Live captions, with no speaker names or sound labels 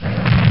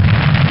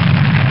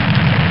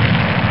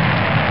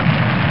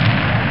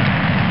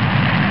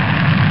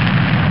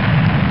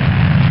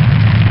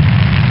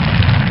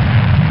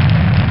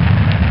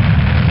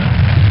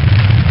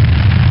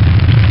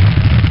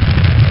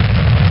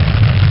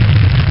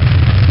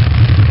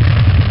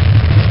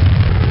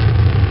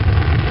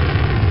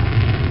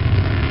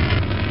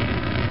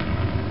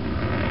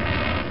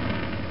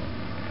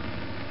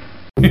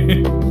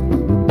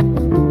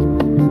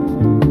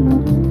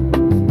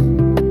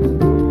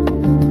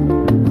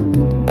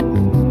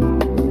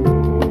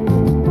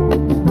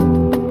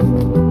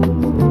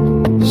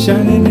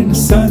Shining in the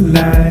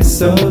sunlight,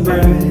 so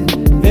bright,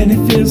 and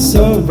it feels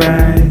so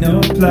right,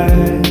 no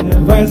plight. I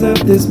rise up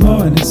this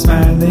morning,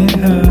 smiling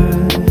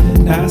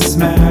high. I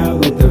smile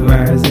with the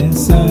rising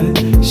sun.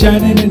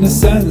 Shining in the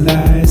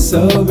sunlight,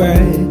 so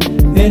bright,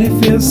 and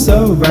it feels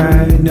so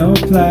right, no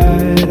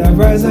plight. I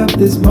rise up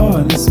this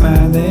morning,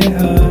 smiling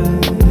high.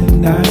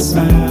 I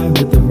smile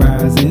with the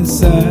rising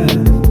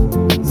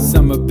sun.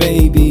 Summer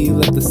baby,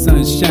 let the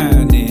sun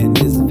shine in.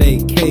 It's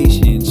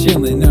vacation,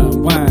 chilling,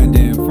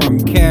 unwinding from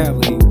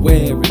Cali,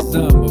 where it's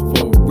summer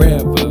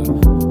forever.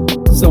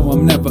 So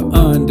I'm never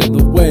under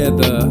the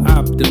weather.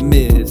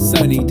 Optimist,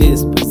 sunny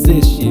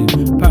disposition,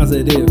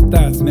 positive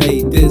thoughts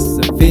made this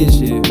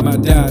sufficient. My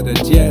daughter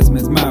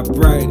Jasmine's my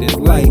brightest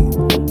light.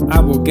 I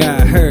will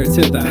guide her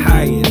to the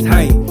highest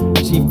height.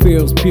 She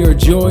feels pure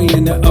joy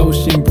in the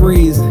ocean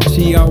breeze.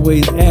 She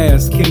always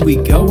asks, can we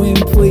go in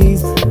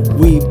please?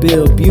 We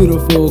build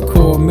beautiful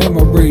core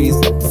memories.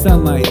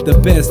 Sunlight, the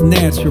best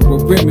natural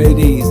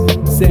remedies.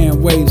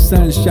 Sand waves,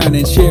 sunshine,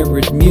 and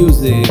cherished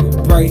music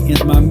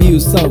brightens my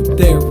muse, so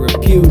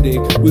therapeutic.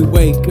 We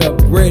wake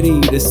up ready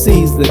to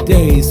seize the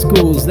day.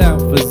 School's out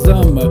for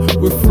summer,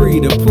 we're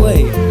free to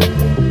play.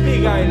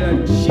 Big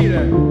Island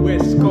chillin',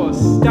 West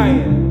Coast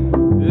style,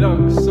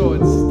 long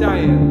sword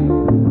style.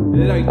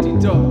 Light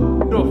it up,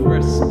 enough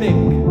respect,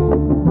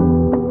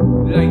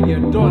 like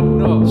you don't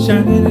know.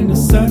 Shining in the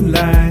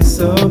sunlight,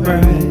 so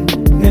bright,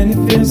 and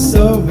it feels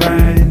so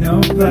right,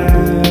 no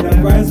plight.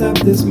 I rise up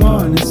this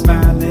morning,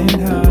 smiling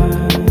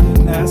high.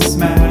 I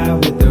smile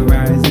with the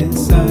rising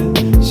sun.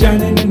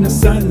 Shining in the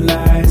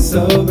sunlight,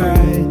 so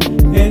bright,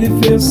 and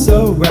it feels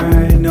so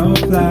right, no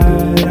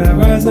plight. I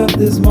rise up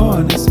this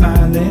morning,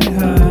 smiling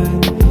high.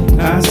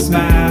 I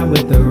smile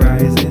with the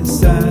rising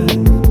sun.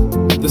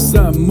 The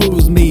sun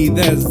moves me,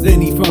 that's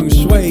any feng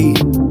shui.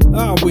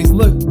 I always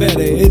look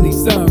better in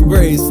these sun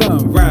rays.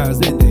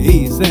 Sunrise in the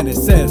east and it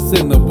sets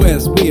in the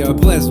west. We are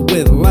blessed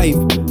with life,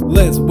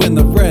 let's win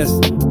the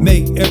rest.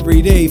 Make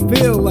every day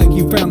feel like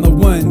you found the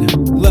one.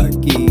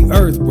 Lucky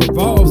earth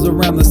revolves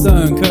around the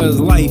sun, cause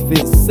life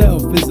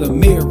itself is a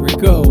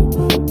miracle.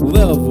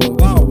 Love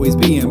will always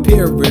be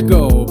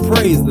empirical.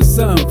 Praise the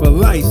sun for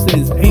life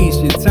since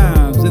ancient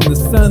times. In the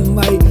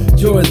sunlight,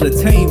 joy's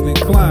attainment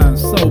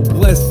climbs. So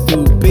blessed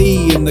to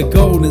be in the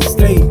golden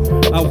state.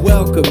 I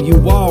welcome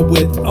you all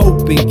with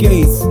open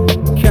gates.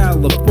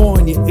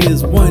 California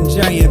is one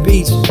giant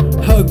beach,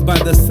 hugged by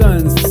the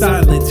sun's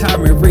silent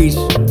tyrant reach.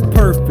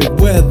 Perfect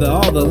weather,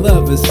 all the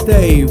lovers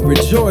stay.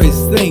 Rejoice,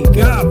 thank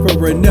God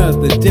for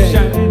another day.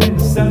 Shining in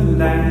the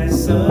sunlight,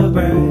 so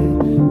bright,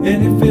 and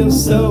it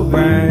feels so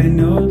right,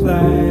 no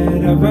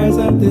plight. I rise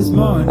up this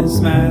morning,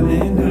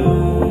 smiling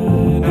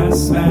high. I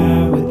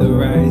smile with the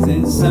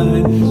rising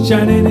sun.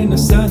 Shining in the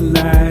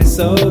sunlight,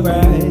 so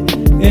bright,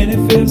 and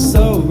it feels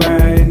so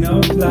right,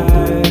 no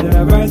plight.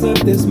 I rise up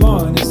this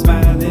morning,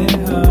 smiling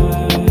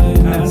high.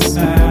 I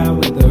smile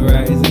with the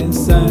rising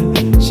sun.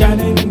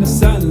 Shining in the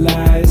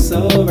sunlight,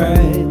 so bright,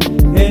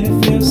 and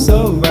it feels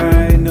so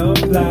right, no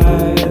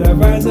plight. I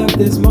rise up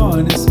this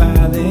morning,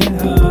 smiling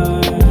high.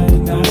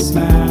 I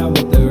smile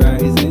with the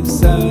rising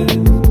sun.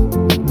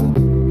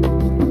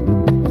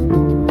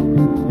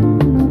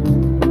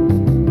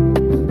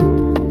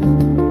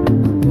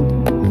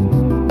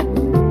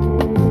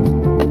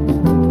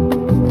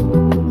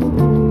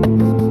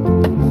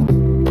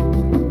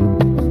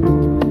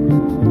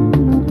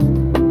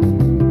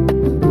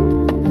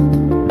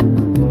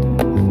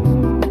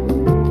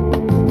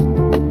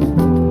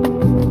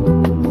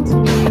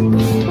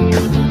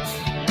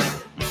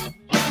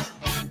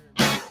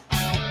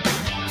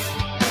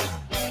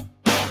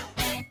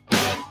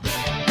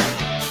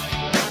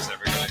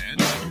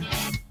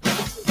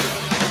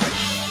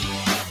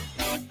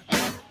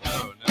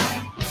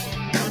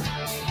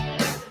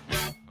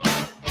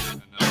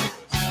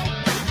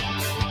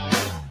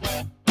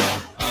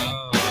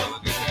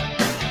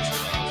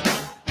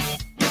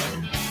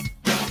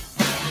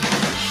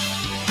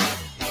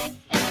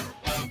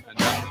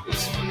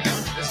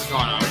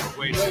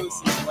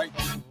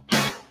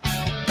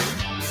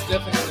 It's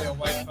definitely a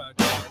white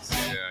podcast.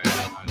 Yeah, that's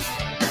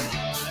right.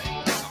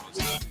 It's almost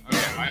done.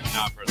 Okay, I'm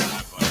not pressing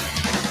that button.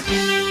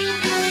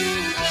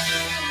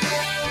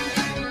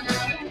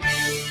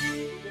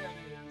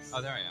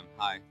 Oh, there I am.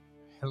 Hi.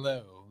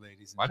 Hello,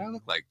 ladies. Why do I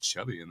look like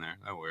chubby in there?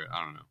 Oh, weird.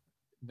 I don't know.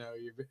 No,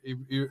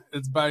 you're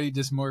it's body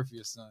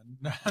dysmorphia, son.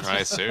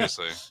 Right,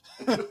 seriously.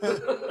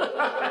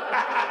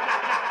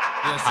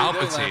 Yeah, see,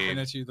 they're laughing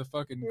at you, the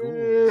fucking ghouls.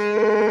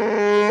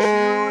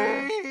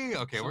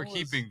 Okay, we're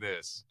keeping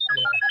this.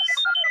 Yeah.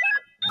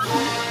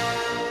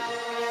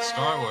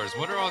 Star Wars.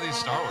 What are all these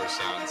Star Wars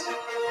sounds?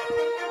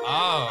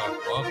 Oh,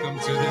 welcome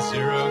to the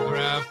Zero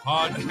Grav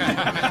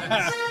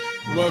podcast.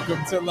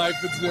 Welcome to Life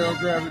with Zero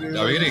Gravity.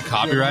 Are we getting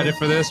copyrighted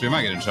for this? We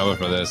might get in trouble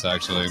for this,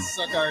 actually.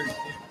 Suck our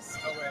dicks.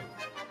 Oh, wait.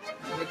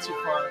 What's too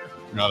far?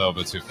 No, a little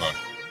bit too far.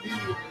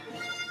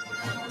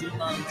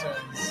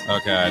 Demonetized.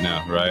 Okay, I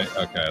know, right?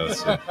 Okay,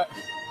 let's see.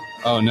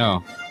 Oh,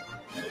 no.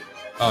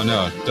 Oh,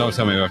 no. Don't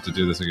tell me we have to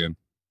do this again.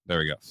 There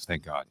we go.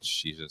 Thank God.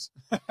 Jesus.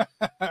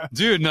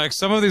 Dude, like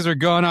some of these are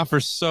going off for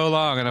so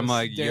long, and I'm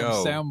like, damn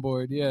yo.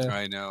 soundboard, yeah.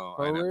 I know.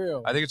 For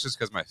real. I think it's just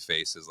because my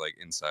face is like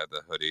inside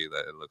the hoodie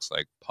that it looks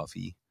like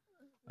puffy.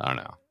 I don't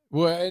know.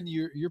 Well, and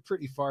you're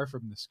pretty far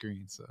from the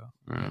screen, so.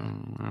 I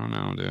don't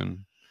know,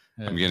 dude.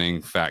 Yeah. I'm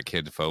getting fat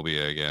kid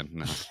phobia again.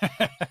 No.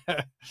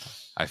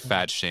 I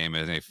fat shame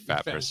as a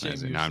fat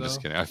person. No, I'm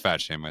just kidding. I fat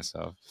shame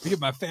myself. I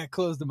get my fat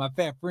clothes to my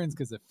fat friends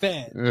because they're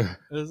fat.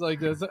 It's like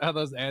that's how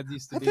those ads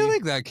used to be. I feel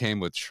like that came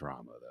with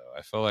trauma, though.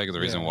 I feel like the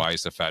reason why I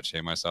used to fat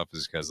shame myself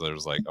is because there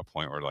was like a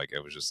point where like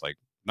it was just like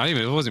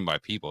it wasn't by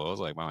people. It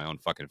was like by my own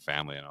fucking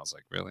family, and I was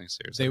like, really,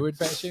 seriously? They would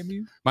fat shame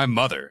you? My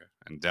mother,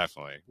 and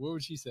definitely. What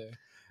would she say?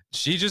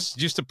 She just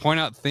used to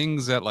point out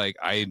things that like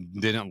I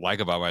didn't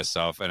like about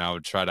myself, and I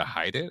would try to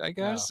hide it, I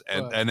guess.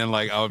 And then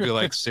like I would be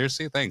like,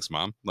 seriously, thanks,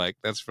 mom. Like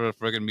that's for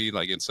friggin' me.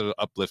 Like instead of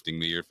uplifting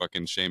me, you're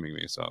fucking shaming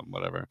me. So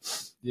whatever.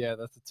 Yeah,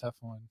 that's a tough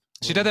one.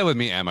 She did that with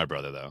me and my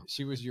brother, though.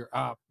 She was your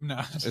op.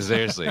 No,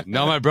 seriously.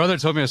 No, my brother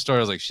told me a story. I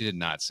was like, she did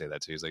not say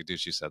that to you. He's like, dude,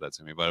 she said that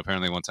to me. But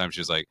apparently one time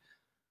she was like,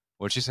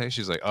 what'd she say?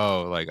 She's like,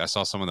 oh, like I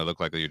saw someone that looked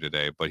like you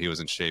today, but he was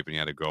in shape and he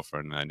had a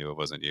girlfriend and I knew it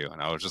wasn't you. And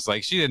I was just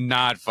like, she did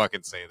not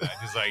fucking say that.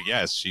 He's like,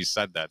 yes, she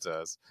said that to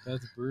us.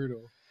 That's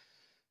brutal.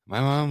 My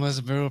mom was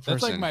a brutal person.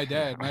 That's like my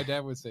dad. My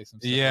dad would say some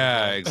stuff.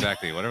 Yeah, like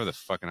exactly. Whatever the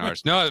fucking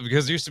arse. No,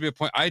 because there used to be a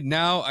point.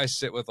 I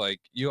sit with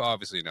like, you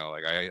obviously know,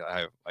 like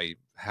I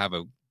have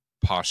a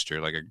posture,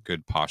 like a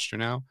good posture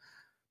now.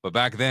 But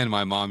back then,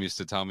 my mom used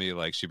to tell me,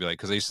 like, she'd be like,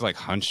 because I used to like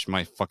hunch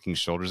my fucking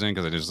shoulders in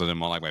because I just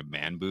didn't want like my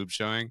man boob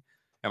showing.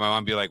 And my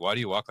mom be like, why do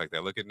you walk like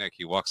that? Look at Nick.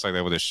 He walks like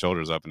that with his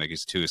shoulders up and like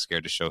he's too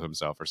scared to show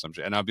himself or some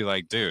shit. And I'll be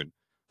like, dude,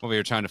 when we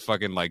were trying to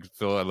fucking like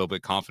feel a little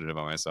bit confident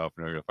about myself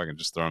and you're fucking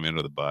just throw me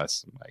under the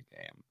bus. I'm like,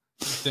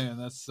 damn,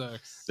 that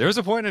sucks. There was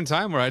a point in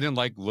time where I didn't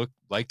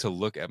like to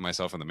look at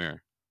myself in the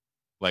mirror.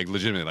 Like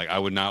legitimately, like I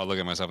would not look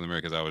at myself in the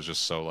mirror because I was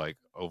just so like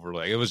over.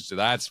 Like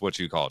that's what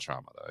you call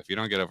trauma, though. If you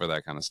don't get over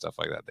that kind of stuff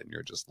like that, then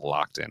you're just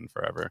locked in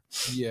forever.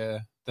 Yeah,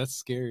 that's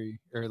scary.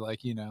 Or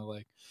like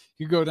like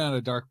you go down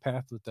a dark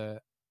path with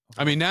that.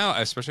 I mean, now,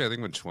 especially I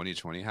think when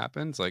 2020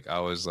 happened, like I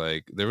was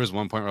like, there was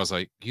one point where I was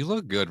like, you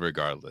look good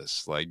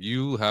regardless. Like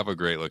you have a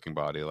great looking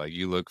body. Like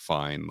you look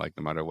fine. Like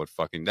no matter what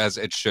fucking as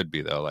it should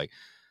be though. Like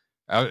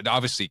I would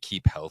obviously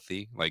keep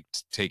healthy, like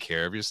take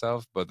care of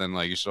yourself, but then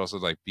like you should also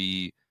like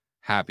be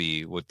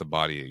happy with the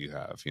body that you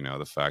have,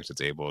 the fact it's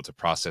able to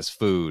process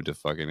food, to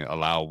fucking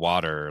allow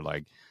water,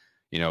 like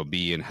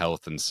be in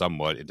health and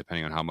somewhat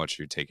depending on how much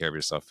you take care of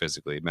yourself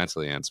physically,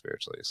 mentally, and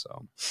spiritually.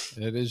 So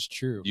it is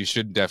true. You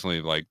should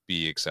definitely like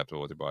be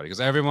acceptable with your body because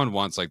everyone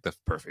wants like the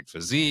perfect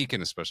physique,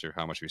 and especially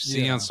how much we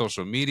see on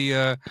social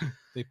media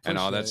and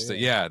all that stuff.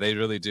 Yeah, they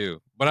really do.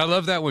 But I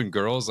love that when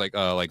girls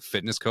like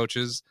fitness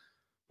coaches,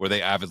 where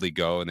they avidly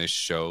go and they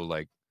show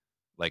like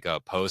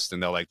a post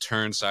and they'll like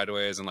turn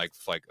sideways and like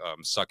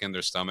suck in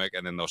their stomach,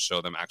 and then they'll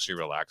show them actually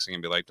relaxing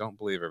and be like, don't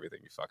believe everything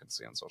you fucking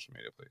see on social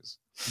media, please.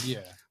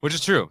 Yeah, which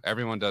is true.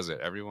 Everyone does it.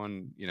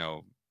 Everyone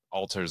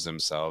alters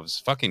themselves.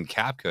 Fucking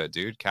CapCut,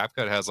 dude.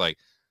 CapCut has like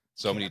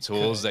so many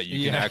tools that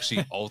you can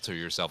actually alter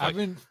yourself. I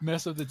haven't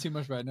messed with it too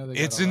much, but I know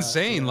it's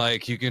insane.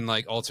 Like you can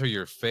like alter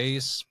your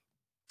face,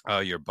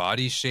 your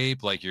body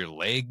shape, like your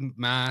leg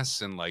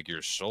mass and like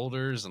your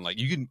shoulders, and like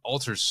you can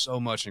alter so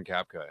much in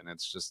CapCut, and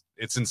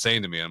it's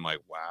insane to me. I'm like,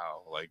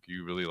 wow, like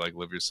you really like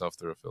live yourself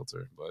through a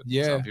filter. But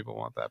some people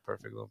want that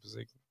perfect little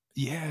physique.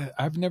 Yeah,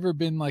 I've never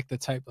been like the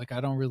type, like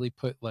I don't really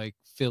put like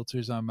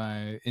filters on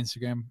my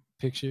Instagram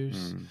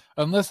pictures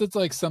unless it's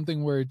like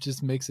something where it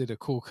just makes it a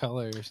cool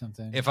color or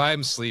something. If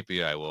I'm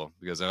sleepy, I will,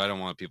 because I don't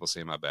want people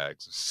seeing my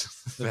bags.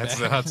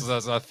 That's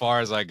as far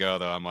as I go,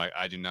 though. I'm like,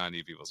 I do not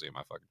need people seeing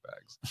my fucking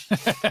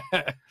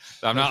bags.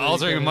 I'm not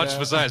altering much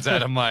besides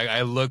that. I'm like,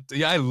 I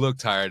look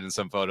tired in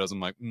some photos. I'm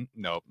like,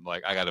 nope,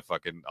 like I gotta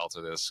fucking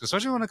alter this,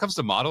 especially when it comes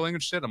to modeling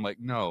and shit. I'm like,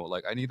 no,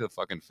 like I need to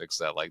fucking fix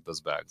that. Like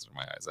those bags are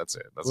my eyes. That's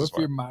it. That's what if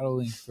you're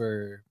modeling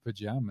for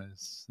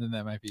pajamas? Then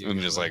that might be.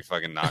 I'm just like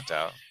fucking knocked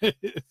out.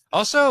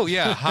 Also,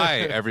 yeah,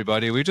 hi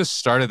everybody. We just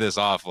started this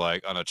off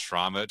like on a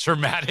traumatic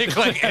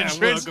like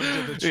entrance.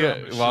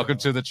 Welcome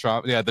to the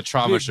trauma. Yeah, the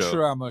trauma show.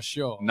 Trauma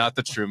show. Not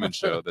the Truman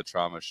Show, the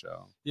trauma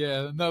show.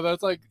 Yeah, no,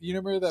 that's like, you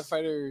remember that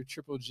fighter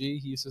Triple G?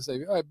 He used to say,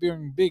 "Oh,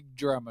 being big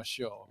drama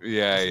show."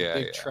 Yeah,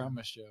 big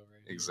trauma show,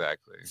 right?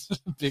 Exactly.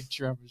 Big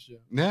trauma show.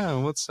 Yeah,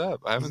 what's up?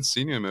 I haven't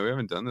seen you, man. We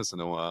haven't done this in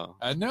a while.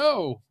 I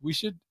know. We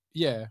should.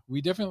 Yeah,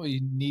 we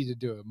definitely need to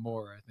do it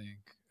more, I think.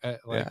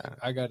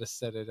 I got to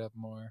set it up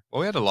more.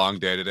 Well, we had a long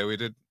day today.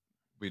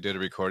 We did a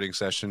recording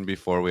session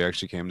before we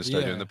actually came to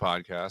start doing the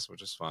podcast,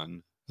 which is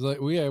fun. Like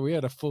we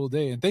had a full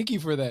day, and thank you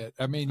for that.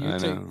 I mean,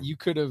 you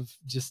could have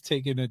just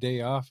taken a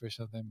day off or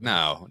something.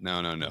 No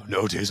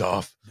days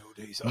off. No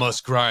days off.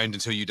 Must grind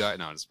until you die.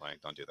 No, I'm just playing.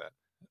 Don't do that.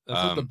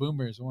 That's what the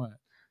boomers want.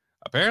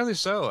 Apparently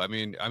so. I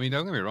mean,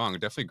 don't get me wrong.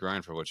 Definitely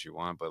grind for what you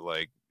want, but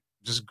like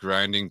just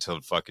grinding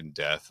till fucking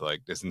death.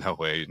 Like, there's no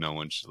way no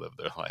one should live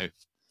their life.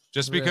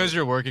 Just because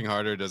you're working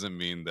harder doesn't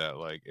mean that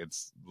like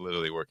it's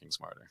literally working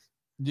smarter.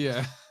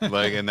 Yeah.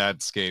 Like in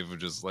that scape of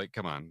just like,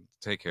 come on,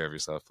 take care of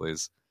yourself,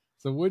 please.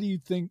 So what do you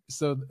think?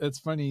 So it's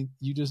funny.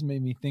 You just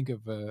made me think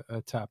of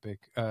a topic.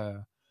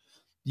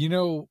 You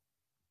know,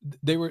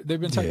 they've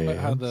been talking about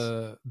how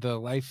Yes.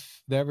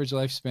 the average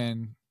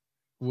lifespan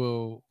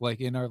will,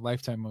 like, in our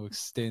lifetime, will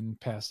extend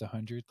past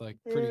 100, like,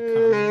 pretty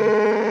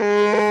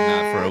commonly.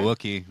 Not for a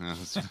Wookiee. No,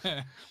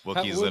 Wookiees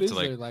What live to is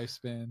like, their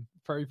lifespan?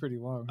 Probably pretty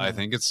long, I huh?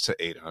 think it's to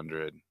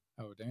 800.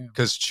 Oh, damn.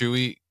 Because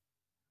Chewie,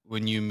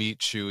 when you meet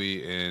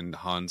Chewie in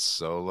Han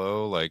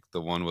Solo, like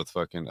the one with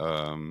fucking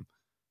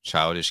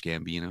childish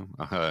Gambino,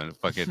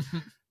 fucking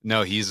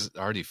no, he's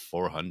already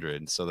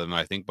 400. So then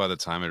I think by the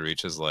time it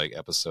reaches like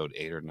episode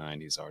 8 or 9,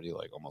 he's already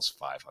like almost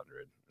 500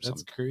 or That's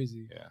something.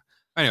 crazy. Yeah.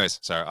 Anyways,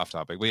 sorry, off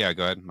topic. But yeah,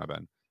 go ahead. My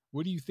bad.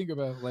 What do you think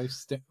about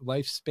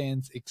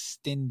lifespans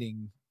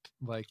extending,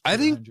 like, to I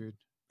think 100?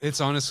 it's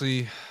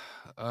honestly,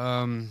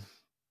 um,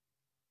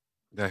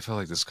 I feel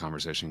like this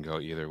conversation can go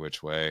either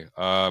which way.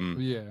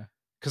 Yeah.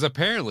 Because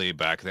apparently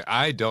back then,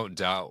 I don't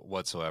doubt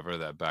whatsoever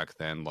that back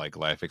then, like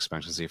life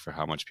expectancy for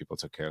how much people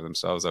took care of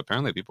themselves,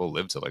 apparently people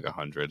lived to like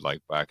 100,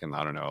 like back in,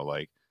 I don't know,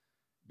 like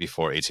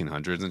before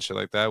 1800s and shit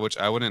like that, which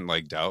I wouldn't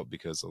like doubt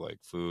because of like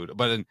food.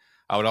 But then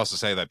I would also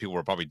say that people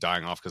were probably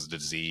dying off because of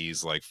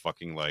disease, like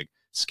fucking like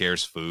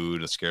scarce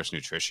food, scarce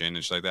nutrition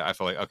and shit like that. I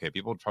feel like, okay,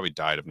 people probably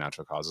died of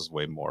natural causes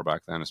way more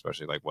back then,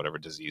 especially like whatever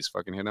disease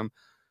fucking hit them.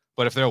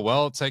 But if they're a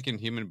well taken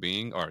human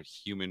being or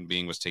human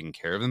being was taking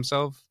care of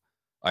themselves,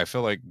 I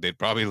feel like they'd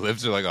probably live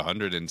to like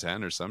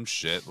 110 or some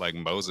shit, like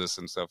Moses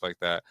and stuff like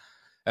that.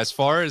 As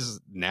far as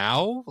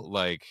now,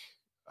 like,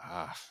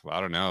 I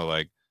don't know,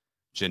 like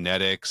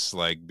genetics,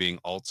 like being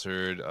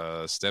altered,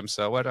 stem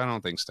cell. What? I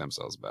don't think stem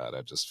cells bad.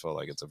 I just feel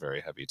like it's a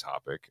very heavy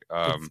topic.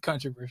 It's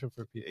controversial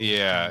for people.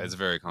 Yeah, it's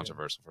very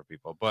controversial for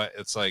people, but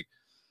it's like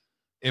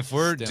if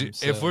we're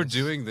if we're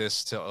doing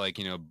this to like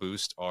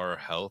boost our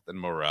health and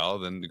morale,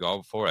 then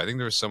go forward. I think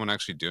there was someone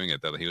actually doing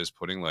it that he was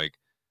putting like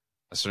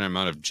a certain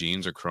amount of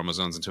genes or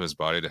chromosomes into his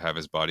body to have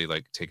his body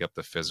like take up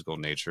the physical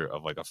nature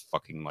of like a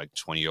fucking like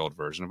 20-year-old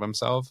version of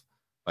himself,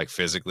 like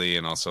physically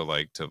and also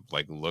like to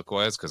like look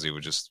wise, because he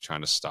was just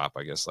trying to stop,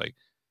 I guess, like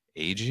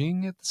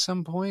aging at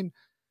some point.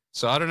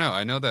 So I don't know.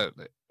 I know that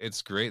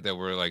it's great that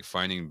we're like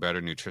finding better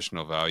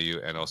nutritional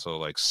value, and also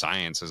like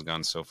science has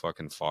gone so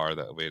fucking far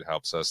that it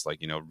helps us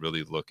like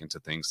really look into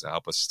things to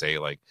help us stay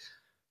like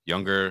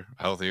younger,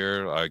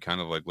 healthier. I kind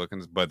of like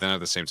looking, but then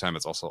at the same time,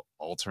 it's also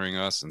altering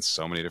us in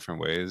so many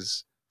different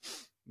ways.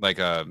 Like,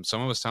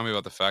 someone was telling me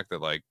about the fact that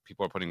like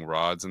people are putting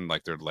rods in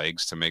like their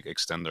legs to make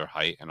extend their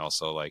height, and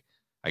also like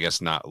I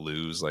guess not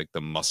lose like the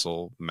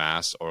muscle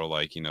mass or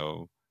like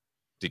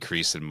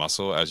decrease in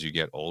muscle as you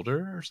get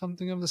older or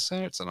something of the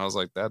sorts. And I was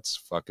like, that's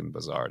fucking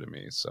bizarre to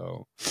me.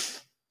 So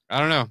I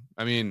don't know.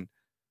 I mean,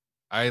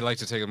 I like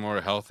to take a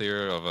more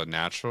healthier of a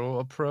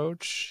natural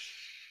approach.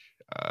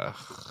 Uh,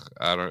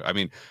 I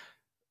mean,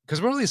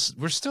 because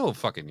we're still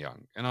fucking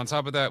young, and on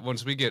top of that,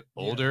 once we get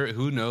older,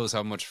 who knows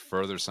how much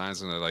further science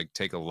is gonna like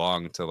take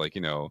along to like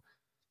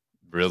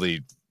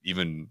really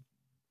even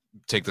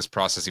take this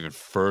process even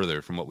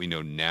further from what we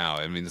know now.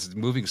 I mean, this is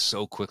moving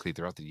so quickly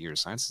throughout the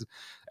years.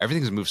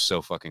 Everything has moved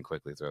so fucking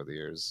quickly throughout the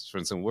years. For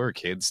instance, we're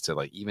kids to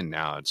like even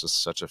now, it's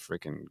just such a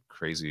freaking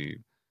crazy.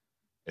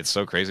 It's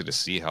so crazy to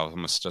see how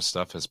much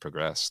stuff has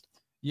progressed.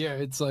 Yeah,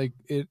 it's like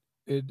it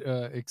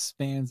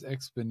expands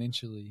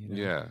exponentially.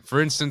 Yeah. For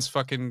instance,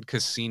 fucking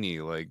Cassini,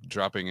 like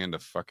dropping into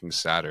fucking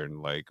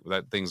Saturn, like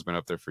that thing's been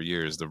up there for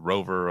years. The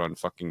rover on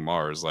fucking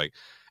Mars, like,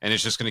 and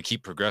it's just going to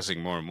keep progressing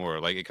more and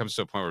more. Like, it comes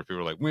to a point where people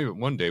are like, maybe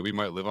one day we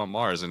might live on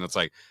Mars. And it's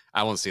like,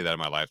 I won't see that in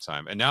my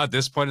lifetime. And now at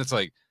this point, it's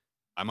like,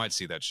 I might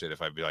see that shit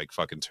if I be like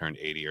fucking turned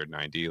 80 or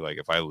 90. Like,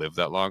 if I live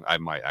that long, I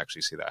might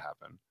actually see that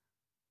happen.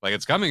 Like,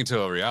 it's coming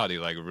to a reality,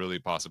 like really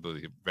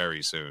possibly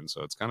very soon.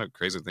 So it's kind of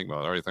crazy to think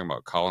about. I already thinking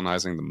about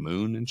colonizing the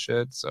moon and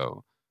shit.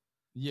 So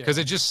Yeah, because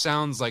it just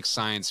sounds like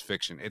science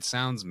fiction. It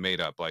sounds made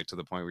up, like to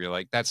the point where you're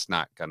like, that's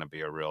not gonna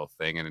be a real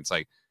thing. And it's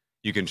like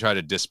you can try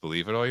to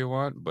disbelieve it all you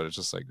want, but it's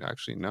just like,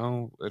 actually,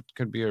 no, it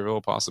could be a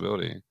real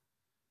possibility.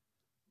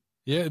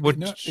 Yeah, Which,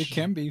 no, it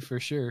can be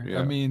for sure. Yeah.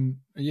 I mean,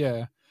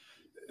 yeah,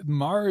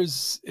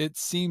 Mars. It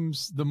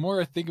seems the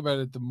more I think about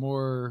it, the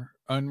more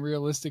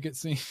unrealistic it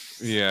seems.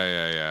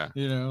 Yeah.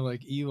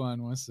 Like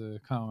Elon wants to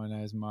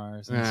colonize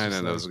Mars. I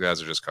know those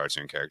guys are just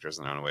cartoon characters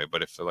in their own way,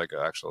 but if like an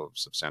actual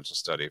substantial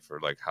study for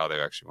like how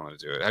they actually want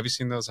to do it, have you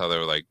seen those? How they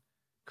were like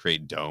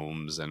create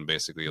domes and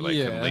basically like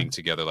can link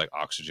together like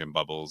oxygen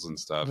bubbles and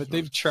stuff. But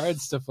they've tried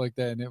stuff like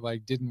that and it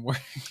like didn't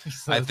work.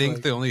 So I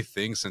think the only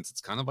thing, since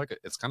it's kind of like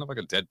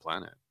a dead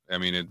planet. I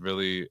mean, it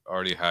really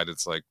already had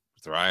its like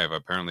thrive.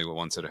 Apparently,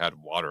 once it had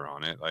water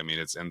on it, I mean,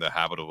 it's in the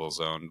habitable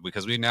zone,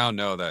 because we now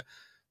know that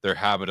there are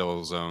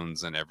habitable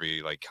zones in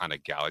every like kind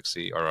of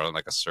galaxy, or on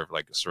like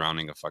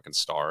surrounding a fucking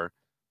star,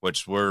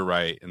 which we're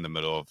right in the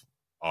middle of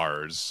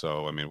ours.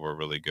 So I mean, we're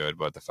really good.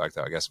 But the fact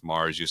that I guess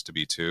Mars used to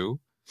be too,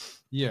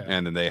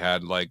 and then they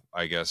had like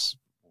I guess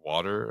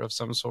water of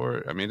some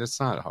sort. I mean,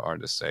 it's not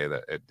hard to say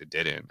that it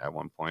didn't at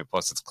one point.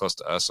 Plus, it's close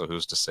to us, so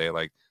who's to say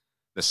like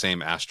the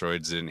same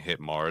asteroids didn't hit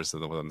Mars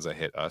than the ones that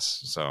hit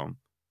us? So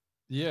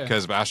Yeah.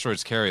 Because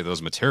asteroids carry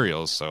those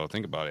materials. So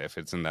think about it. If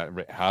it's in that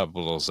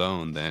habitable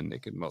zone, then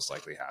it could most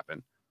likely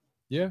happen.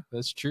 Yeah,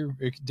 that's true.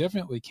 It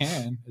definitely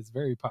can. It's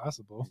very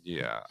possible.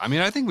 Yeah. I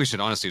mean, I think we should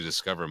honestly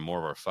discover more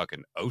of our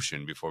fucking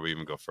ocean before we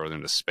even go further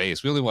into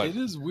space. We really want. It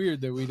is weird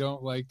that we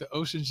don't like the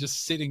ocean's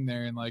just sitting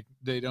there and like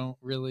they don't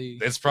really.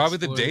 It's probably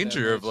the explore that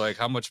danger of much. like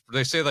how much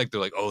they say, like they're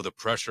like, oh, the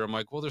pressure. I'm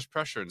like, well, there's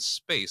pressure in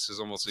space is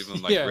almost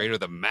even like Yeah. greater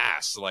than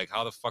mass. Like,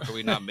 how the fuck are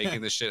we not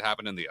making this shit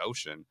happen in the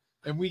ocean?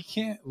 And we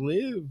can't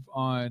live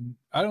on.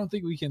 I don't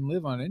think we can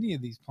live on any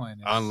of these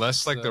planets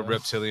Unless like the so-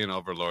 reptilian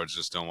overlords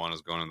just don't want us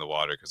going in the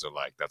water because they're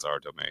like, that's our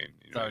domain.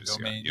 You It's our need to see-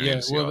 domain. you need Yeah,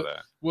 to see well, all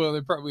that. Well,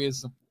 there probably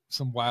is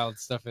some wild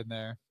stuff in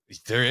there.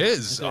 There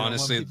is, They don't want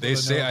honestly. people They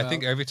to say know I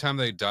think about. every time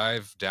they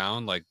dive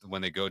down, like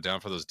when they go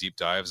down for those deep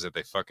dives, that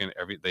they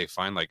they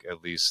find like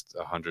at least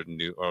 100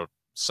 new or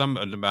some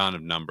amount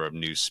of number of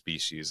new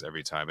species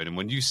every time. And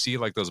when you see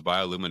like those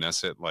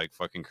bioluminescent like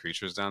fucking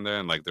creatures down there,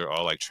 and like they're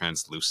all like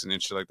translucent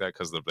and shit like that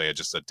because they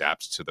just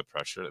adapt to the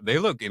pressure. They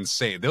look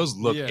insane. Those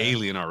look Yeah.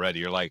 alien already.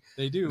 You're like,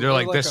 They do. they're Or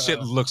like, that a- shit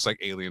looks like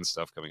alien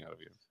stuff coming out of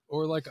you.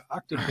 Or like an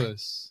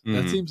octopus.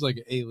 Mhm. That seems like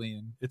an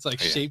alien. It's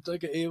like Yeah. shaped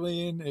like an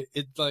alien.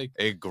 It's like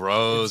It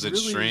grows, It's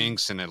it really-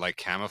 shrinks, and it like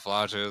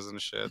camouflages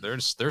and shit. They're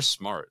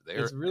smart.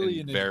 They're It's really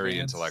an very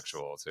advanced-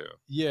 intellectual too.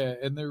 yeah,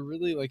 and they're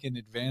really like an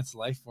advanced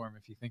life form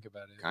if you think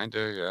about it.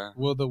 Kinda, yeah,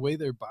 Well, the way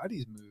their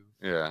bodies move,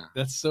 yeah,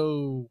 that's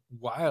so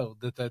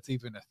wild that that's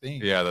even a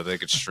thing. yeah. That they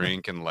could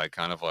shrink and like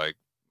kind of like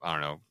I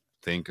don't know.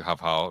 Think of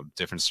how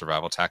different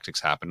survival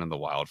tactics happen in the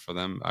wild for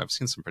them. I've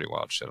seen some pretty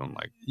wild shit on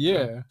like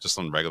Yeah. just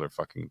on regular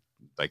fucking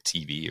like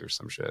TV or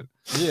some shit.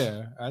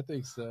 Yeah, I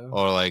think so.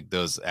 Or like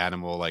those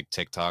animal like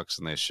TikToks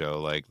and they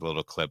show like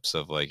little clips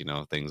of like, you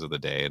know, things of the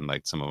day and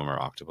like some of them are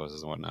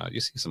octopuses and whatnot. You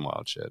see some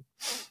wild shit.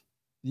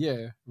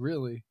 Yeah,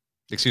 really.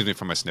 Excuse me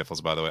for my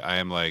sniffles, by the way.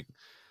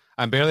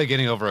 I'm barely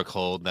getting over a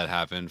cold that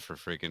happened for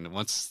freaking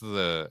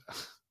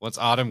once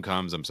autumn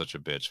comes, I'm such a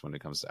bitch when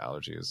it comes to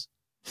allergies.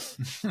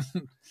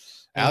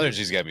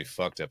 Allergies get me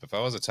fucked up. If I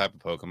was a type of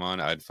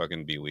Pokemon, I'd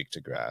fucking be weak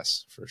to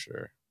grass for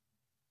sure.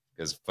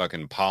 Because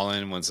fucking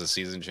pollen, once the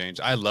season changed,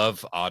 I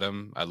love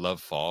autumn, I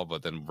love fall,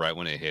 but then right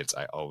when it hits,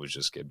 I always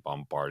just get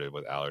bombarded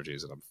with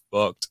allergies and I'm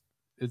fucked.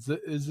 Is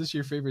this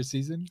your favorite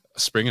season?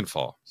 Spring and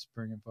fall.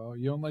 Spring and fall.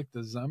 You don't like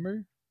the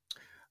summer?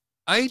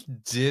 I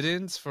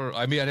didn't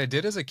I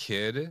did as a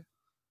kid.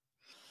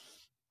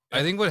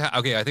 I think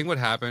what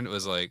happened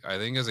was like I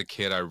think as a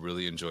kid I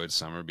really enjoyed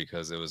summer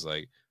because it was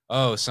like,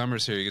 oh,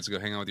 summer's here, you get to go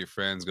hang out with your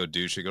friends, go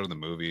do shit, go to the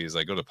movies,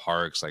 like go to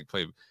parks, like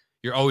play.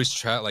 You're always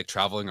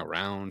traveling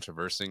around,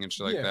 traversing and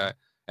shit like Yeah. that.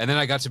 And then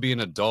I got to be an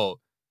adult,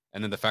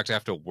 and then the fact I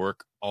have to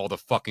work all the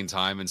fucking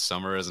time in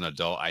summer as an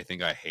adult, I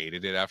think I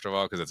hated it after a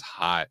while because it's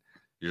hot.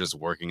 You're just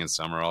working in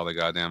summer all the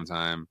goddamn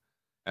time.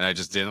 And I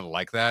just didn't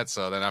like that.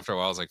 So then after a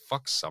while, I was like,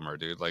 fuck summer,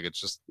 dude. Like, it's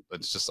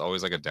just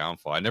always like a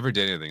downfall. I never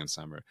did anything in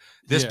summer.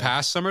 This Yeah.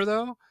 past summer,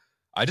 though,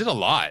 I did a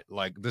lot.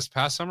 Like, this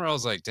past summer, I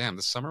was like, damn,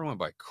 this summer went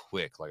by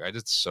quick. Like, I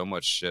did so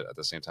much shit at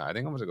the same time. I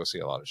think I'm going to go see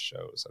a lot of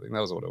shows. I think that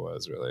was what it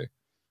was, really.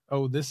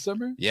 Oh, this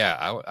summer? Yeah,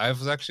 I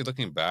was actually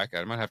looking back.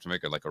 I might have to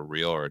make like a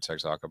reel or a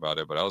TikTok about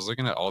it. But I was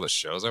looking at all the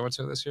shows I went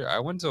to this year. I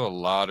went to a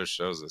lot of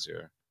shows this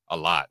year. A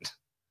lot.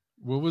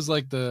 What was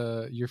like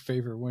your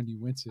favorite one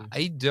you went to?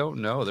 I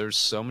don't know. There's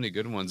so many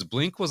good ones.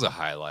 Blink was a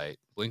highlight.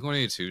 Blink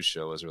 182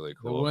 show was really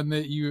cool. The one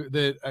that you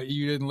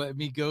didn't let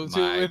me go to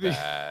My with me?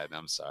 bad.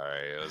 I'm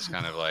sorry. It was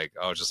kind of like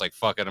I was just like,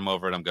 fuck it, I'm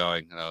over it. I'm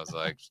going. And I was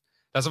like,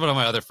 that's what one of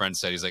my other friends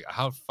said. He's like,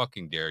 how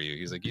fucking dare you?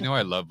 He's like, you know,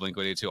 I love Blink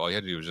 182. All you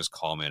had to do was just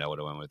call me and I would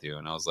have went with you.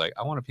 And I was like,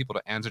 I wanted people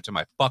to answer to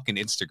my fucking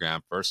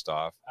Instagram first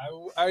off.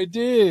 I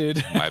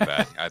did. My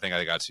bad. I think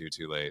I got to you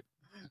too late.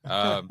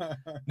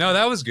 No,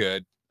 that was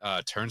good.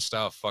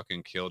 Turnstile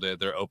fucking killed it.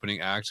 Their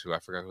opening act, who I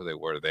forgot who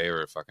they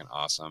were fucking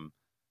awesome.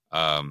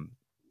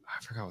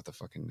 I forgot what the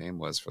fucking name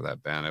was for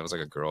that band. It was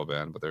like a girl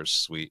band, but they're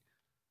sweet.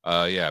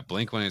 Yeah,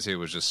 Blink 182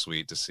 was just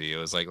sweet to see. It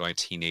was like my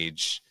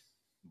teenage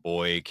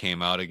boy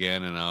came out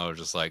again, and I was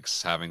just like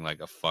having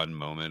like a fun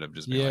moment of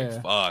just being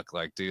like, fuck,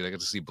 like, dude, I get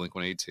to see Blink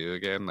 182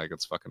 again. Like,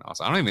 it's fucking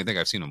awesome. I don't even think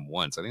I've seen them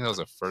once. I think that was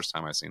the first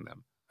time I seen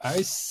them.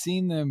 I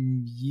seen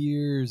them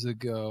years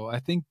ago. I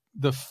think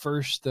the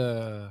first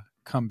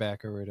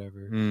comeback or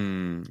whatever.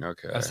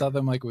 Okay. I saw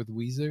them like with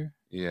Weezer.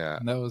 Yeah.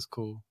 And that was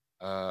cool.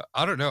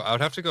 I don't know. I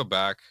would have to go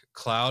back.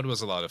 Cloud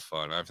was a lot of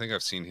fun. I think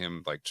I've seen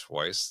him like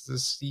twice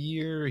this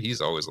year. He's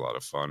always a lot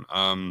of fun.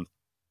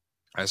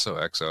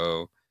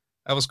 ISOXO,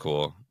 that was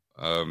cool.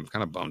 Kind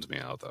of bummed me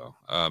out though.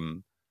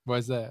 Why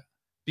is that?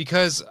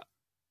 Because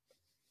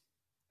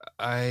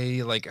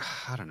I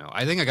don't know.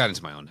 I think I got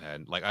into my own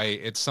head. Like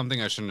it's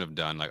something I shouldn't have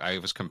done. Like I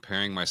was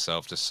comparing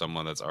myself to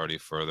someone that's already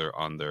further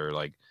on their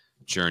like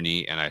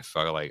journey, and I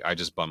felt like I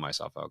just bummed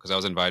myself out because I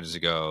was invited to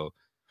go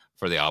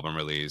for the album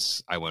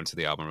release. I went to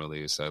the album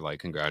release. I like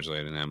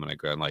congratulated him, and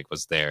I like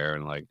was there,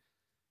 and like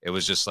it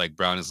was just like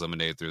Brown is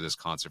Lemonade through this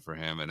concert for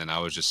him, and then I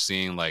was just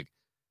seeing like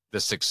the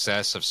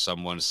success of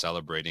someone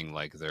celebrating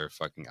like their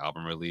fucking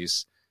album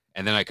release.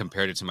 And then I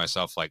compared it to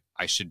myself, like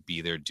I should be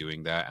there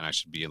doing that, and I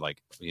should be like,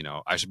 you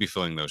know, I should be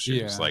filling those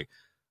shoes. Yeah. Like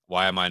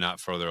why am I not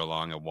further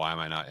along, and why am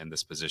I not in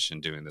this position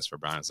doing this for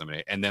Brown and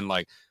Lemonade? And then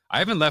like I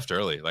even left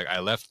early. Like I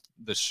left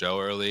the show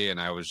early, and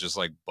I was just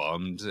like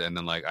bummed. And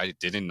then like I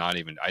didn't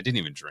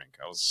even drink.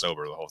 I was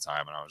sober the whole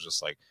time, and I was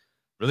just like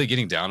really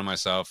getting down on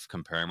myself,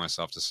 comparing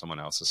myself to someone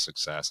else's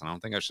success. And I don't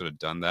think I should have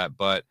done that,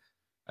 but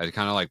it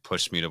kind of like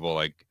pushed me to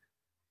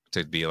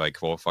be like,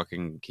 well,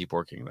 fucking keep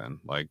working then.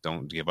 Like,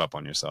 don't give up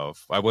on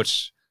yourself.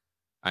 Which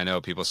I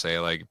know people say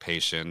like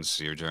patience,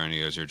 your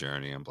journey is your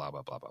journey, and blah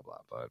blah blah blah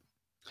blah. But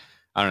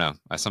I don't know.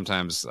 I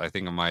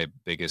think I'm my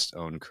biggest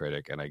own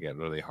critic, and I get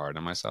really hard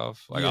on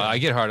myself. Like I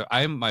get hard.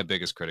 I'm my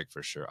biggest critic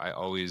for sure. I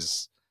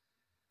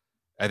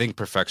think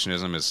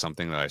perfectionism is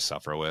something that I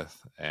suffer with,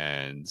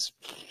 and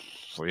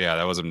yeah,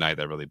 that was a night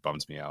that really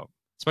bummed me out.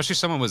 Especially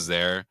someone was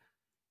there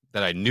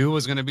that I knew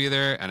was going to be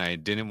there, and I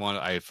didn't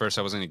want. At first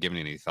I wasn't going to give it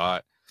any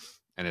thought,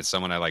 and it's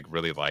someone I like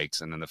really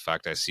liked, and then the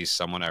fact I see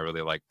someone I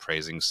really like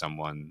praising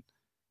someone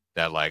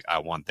that like I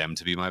want them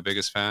to be my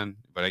biggest fan,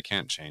 but I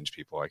can't change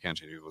people. I can't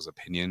change people's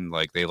opinion.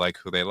 Like they like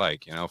who they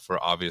like, you know,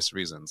 for obvious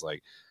reasons.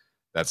 Like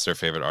that's their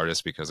favorite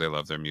artist because they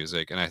love their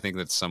music. And I think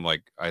that's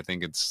I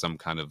think it's some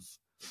kind of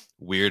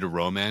weird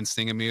romance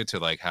thing in me to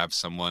like have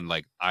someone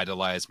like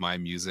idolize my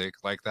music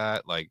like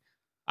that. Like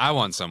I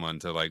want someone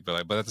to like,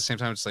 but at the same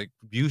time, it's like,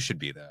 you should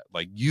be that.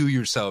 Like you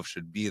yourself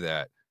should be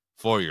that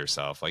for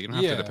yourself. Like you don't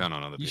have to depend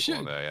on other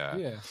people.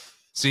 Yeah.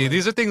 See,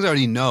 these are things I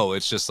already know.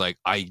 It's just like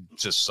I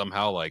just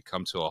somehow like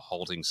come to a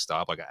halting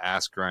stop, like an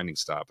ass grinding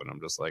stop, and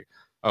I'm just like,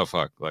 oh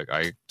fuck, like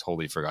I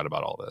totally forgot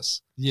about all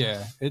this.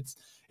 Yeah, it's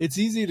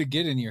easy to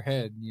get in your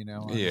head, you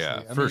know. Honestly.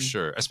 Yeah, I mean,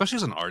 sure. Especially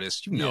as an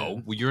artist,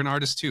 well, you're an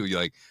artist too. You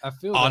like I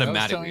feel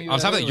automatically. On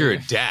top of that, you're a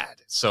dad,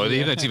 so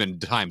it's even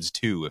times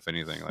 2, if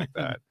anything like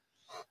that.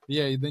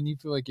 Yeah, then you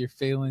feel like you're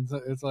failing.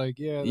 It's like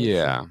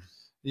yeah,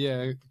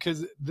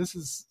 because this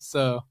is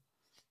so.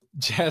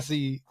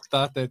 Jazzy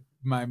thought that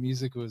my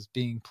music was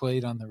being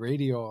played on the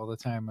radio all the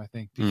time, I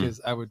think,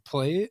 because I would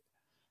play it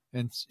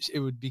and it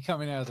would be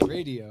coming out of the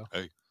radio.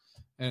 Hey.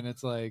 And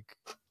it's like,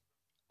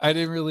 I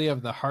didn't really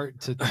have the heart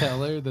to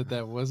tell her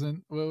that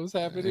wasn't what was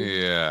happening.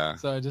 Yeah.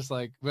 So I just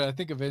like, but I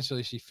think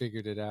eventually she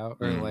figured it out,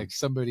 or like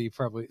some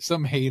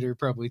hater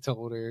probably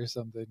told her or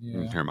something.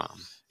 Yeah. Her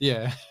mom.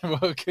 Yeah.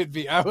 Well, it could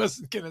be. I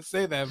wasn't going to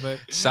say that, but.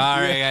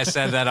 Sorry, I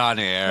said that on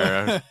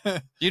air.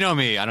 You know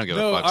me. I don't give a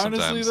fuck honestly,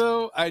 sometimes.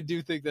 Though, I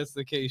do think that's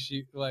the case.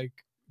 She, like,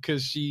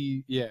 because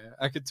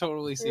I could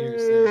totally see her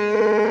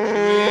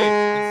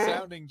saying, it's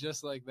sounding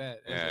just like that.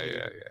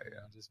 Yeah.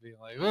 Just being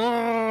like,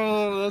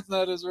 oh, that's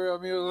not his real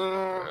music.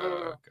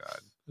 Oh, God.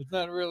 It's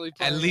not really.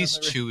 At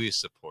least Chewie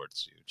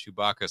supports you.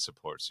 Chewbacca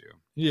supports you.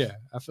 Yeah,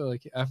 I feel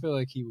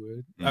like he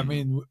would. I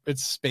mean,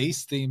 it's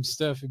space themed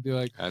stuff. He'd be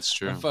like, that's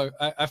true.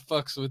 I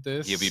fucks with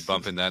this. You'd be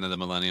bumping that in the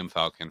Millennium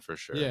Falcon for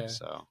sure. Yeah.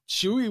 So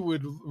Chewie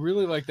would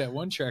really like that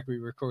one track we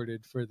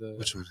recorded for the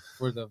which one?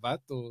 For the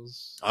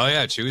Vatos. Oh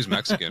yeah, Chewie's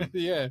Mexican.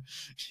 Yeah,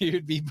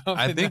 you'd be bumping.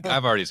 I think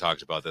I've already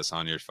talked about this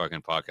on your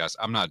fucking podcast.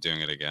 I'm not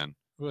doing it again.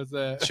 What's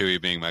that?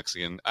 Chewie being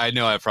Mexican. I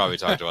know I've probably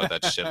talked about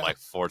that shit like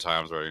 4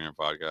 times already in your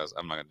podcast.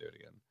 I'm not gonna do it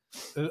again.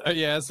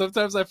 Yeah,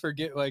 sometimes I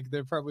forget. Like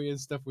there probably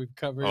is stuff we've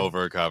covered,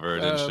 over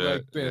covered and shit.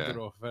 Like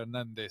Pedro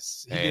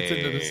Fernandez. He gets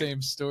into the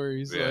same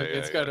stories.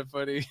 It's kind of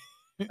funny.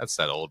 That's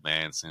that old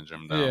man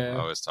syndrome that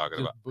I was talking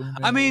about.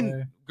 I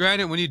mean,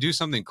 granted, when you do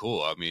something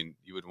cool, I mean,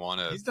 you would want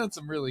to. He's done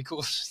some really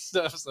cool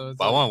stuff, so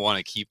it's I want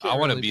to keep. I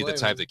want to be the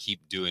type to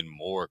keep doing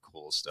more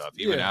cool stuff.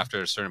 Even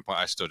after a certain point,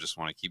 I still just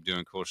want to keep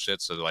doing cool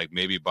shit. So, like,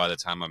 maybe by the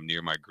time I'm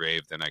near my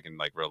grave, then I can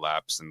like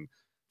relapse and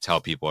tell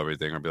people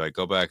everything, or be like,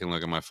 go back and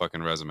look at my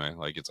fucking resume.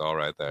 Like, it's all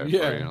right there.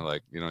 Yeah. Or, you know,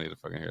 like you don't need to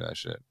fucking hear that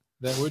shit.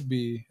 That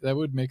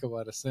would make a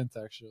lot of sense,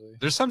 actually.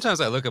 There's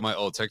sometimes I look at my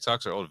old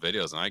TikToks or old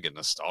videos and I get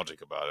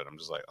nostalgic about it. I'm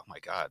just like, oh my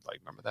God,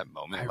 like remember that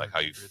moment? Like how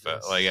you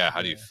felt, like,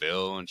 how do you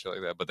feel and shit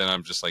like that? But then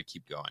I'm just like,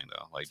 keep going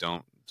though. Like,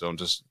 don't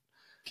just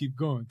keep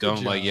going.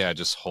 Don't like,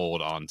 just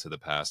hold on to the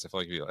past. I feel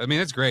like, I mean,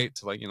 it's great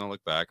to like,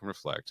 look back and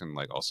reflect and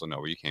like also know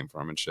where you came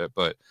from and shit.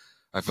 But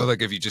I feel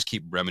like if you just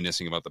keep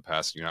reminiscing about the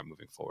past, you're not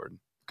moving forward.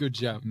 Good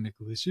job,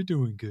 Nicholas. You're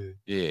doing good.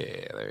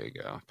 Yeah, there you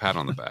go. Pat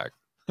on the back.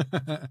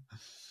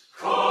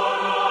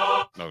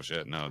 Oh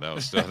shit! No, that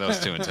was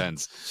too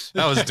intense.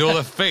 That was Duel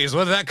of Fates.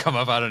 When did that come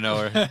up out of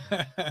nowhere?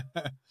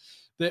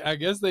 I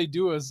guess they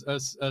do a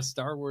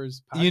Star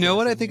Wars. You know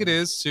what I think it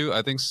is too?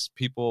 I think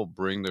people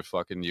bring their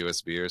fucking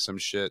USB or some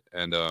shit,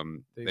 and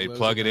they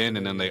plug it in,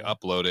 and then they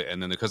upload it,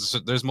 and then because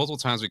there's multiple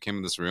times we came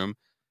in this room,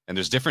 and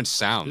there's different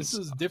sounds. This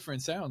is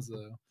different sounds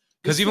though.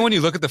 Because even when you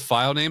look at the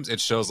file names,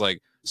 it shows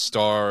like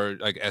star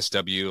like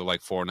SW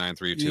like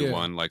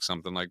 49321 like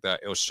something like that.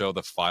 It'll show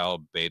the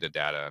file beta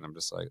data, and I'm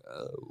just like,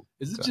 oh.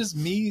 Is it just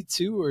me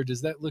too, or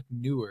does that look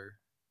newer?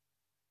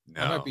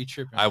 No, I might be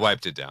tripping. I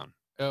wiped it down.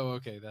 Oh,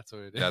 okay, that's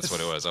what it is. That's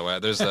what it was.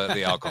 There's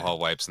the alcohol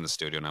wipes in the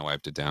studio, and I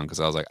wiped it down because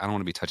I was like, I don't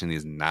want to be touching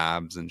these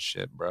knobs and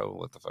shit, bro,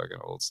 with the fucking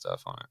old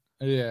stuff on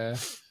it. Yeah.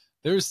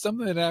 There was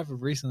something that happened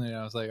recently, and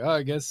I was like, oh,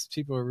 I guess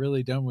people are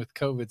really done with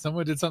COVID.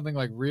 Someone did something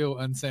like real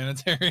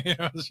unsanitary, and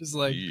I was just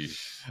like,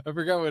 I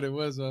forgot what it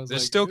was. I was There's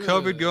like, still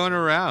COVID going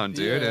around,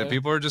 dude, and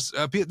people are just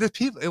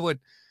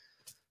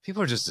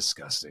People are just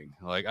disgusting.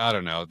 Like, I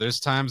don't know. There's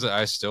times that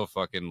I still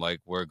fucking like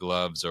wear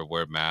gloves or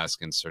wear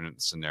masks in certain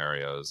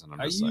scenarios,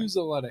 and I use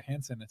a lot of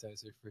hand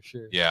sanitizer for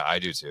sure. Yeah, I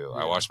do too.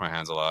 Yeah. I wash my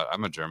hands a lot.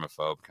 I'm a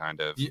germaphobe, kind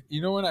of. You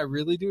know when I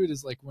really do it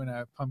is like when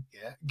I pump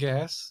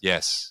gas.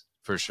 Yes,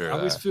 for sure. I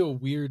always feel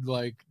weird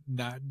like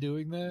not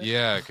doing that.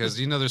 Yeah, because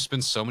there's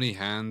been so many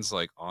hands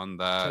like on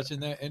that, touching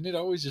that, and it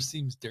always just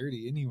seems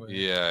dirty anyway.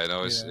 Yeah, it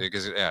always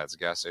because it's a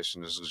gas station.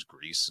 There's just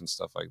grease and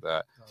stuff like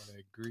that. Oh,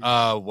 that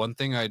grease. One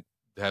thing I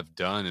have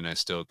done and I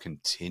still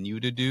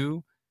continue to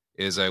do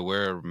is I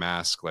wear a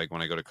mask like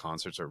when I go to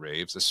concerts or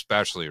raves,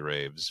 especially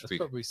raves. That's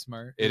probably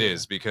smart. It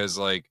is because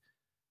like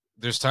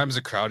there's times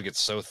the crowd gets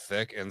so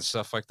thick and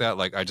stuff like that.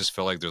 Like I just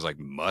feel like there's like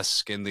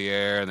musk in the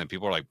air, and then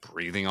people are like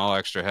breathing all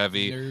extra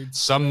heavy. Nerds.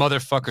 Some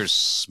motherfuckers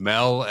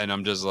smell, and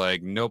I'm just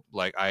like, nope.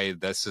 Like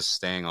that's just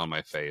staying on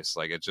my face.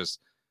 Like it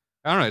just,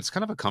 I don't know. It's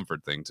kind of a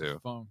comfort thing too.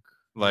 Funk.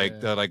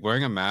 Like like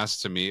wearing a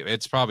mask to me,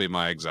 it's probably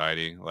my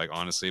anxiety, like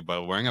honestly,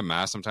 but wearing a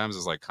mask sometimes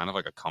is like kind of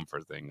like a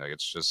comfort thing. Like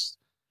it's just,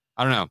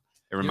 I don't know.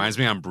 It reminds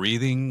me I'm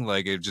breathing.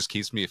 Like it just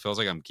keeps me, it feels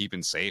like I'm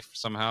keeping safe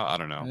somehow. I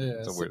don't know. Yeah,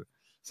 it's weird.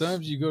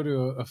 Sometimes you go to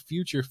a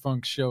future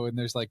funk show and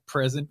there's like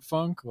present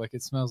funk, like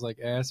it smells like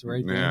ass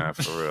right there. Yeah,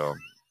 for real.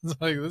 It's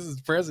like, this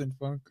is present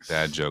funk.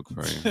 Dad joke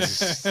for you.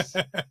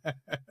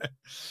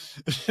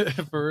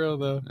 For real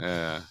though.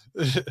 Yeah.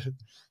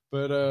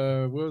 But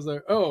what was I?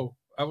 Oh,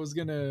 I was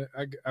gonna.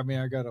 I mean,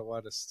 I got a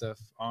lot of stuff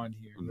on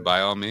here.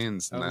 By all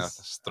means,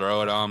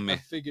 throw it on me. I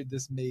figured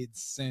this made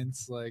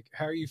sense. Like,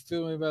 how are you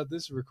feeling about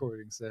this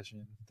recording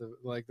session? The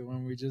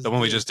one we just. The one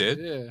we just did.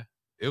 Yeah.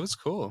 It was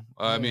cool.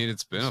 I mean,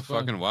 it's been a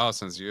fucking while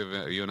since you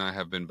and I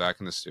have been back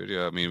in the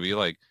studio. I mean, we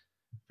like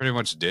pretty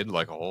much did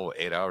like a whole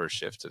 8-hour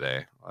shift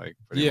today, like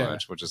pretty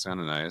much, which is kind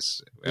of nice.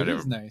 It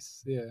is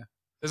nice, yeah.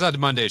 This how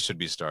Monday should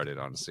be started,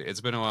 honestly. It's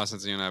been a while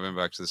since you and I have been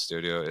back to the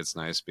studio. It's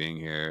nice being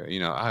here.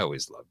 I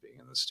always love being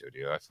in the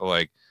studio. I feel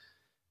like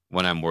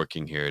when I'm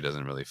working here, it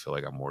doesn't really feel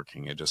like I'm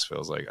working. It just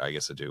feels like I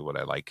get to do what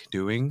I like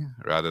doing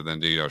rather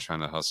than trying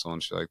to hustle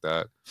and shit like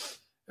that.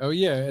 Oh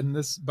yeah, and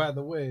this, by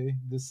the way,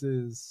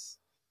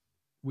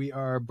 we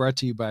are brought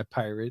to you by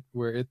Pirate.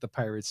 We're at the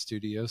Pirate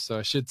Studio, so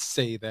I should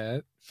say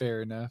that.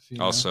 Fair enough.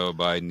 Also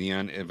by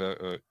Neon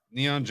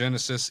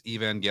Genesis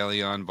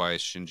Evangelion by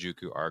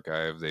Shinjuku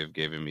Archive. They've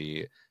given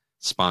me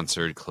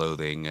sponsored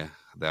clothing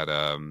that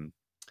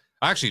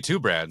actually 2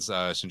 brands.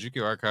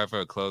 Shinjuku Archive,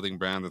 a clothing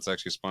brand that's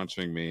actually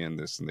sponsoring me, and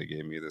they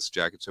gave me this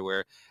jacket to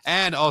wear.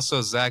 And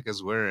also Zach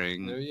is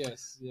wearing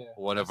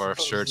one of our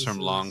shirts from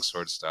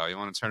Longsword Style. You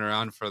want to turn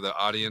around for the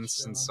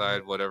audience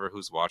inside,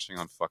 who's watching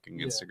on fucking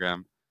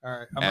Instagram. All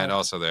right. And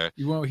also there.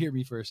 You won't hear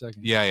me for a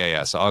second.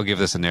 Yeah. So I'll give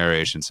this a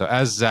narration. So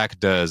as Zach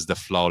does the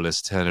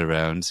flawless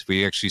turnaround,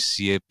 we actually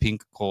see a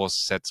pink course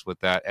sets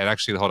with that. And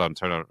actually, hold on,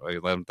 turn on.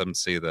 Let them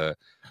see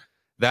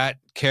that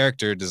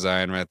character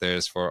design right there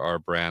is for our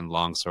brand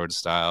Longsword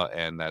Style.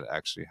 And that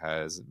actually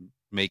has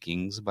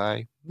makings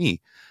by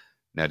me.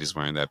 Natty's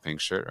wearing that pink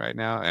shirt right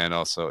now. And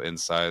also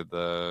inside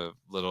the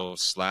little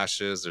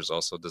slashes, there's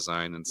also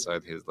design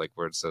inside his, like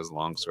where it says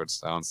Longsword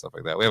Style and stuff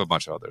like that. We have a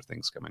bunch of other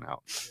things coming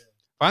out. Yeah.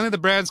 Finally, the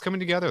brand's coming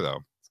together, though.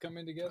 It's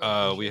coming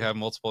together. We have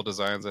multiple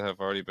designs that have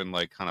already been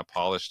like kind of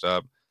polished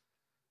up,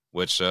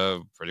 which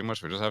pretty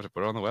much we just have to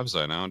put it on the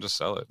website now and just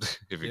sell it.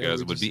 If you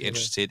guys would be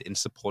interested in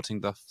supporting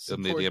the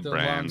media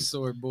brand.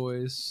 Longsword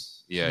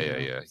boys. Yeah.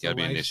 You gotta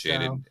be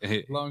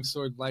initiated.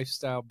 Longsword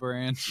lifestyle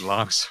brand.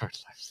 Longsword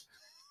lifestyle.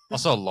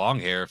 Also, long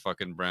hair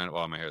fucking brand.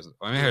 Well, my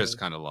hair is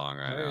kind of long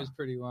right now. My hair is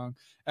pretty long.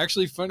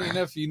 Actually, funny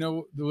enough,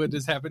 what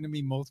has happened to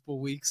me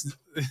multiple weeks,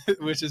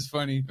 which is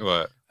funny.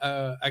 What?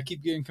 I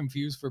keep getting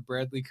confused for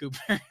Bradley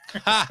Cooper.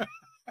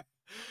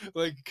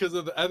 Like, because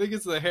I think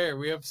it's the hair.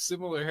 We have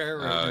similar hair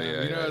right now.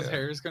 Yeah, his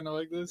hair is kind of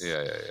like this.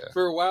 Yeah.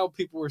 For a while,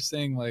 people were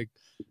saying like,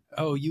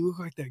 "Oh, you look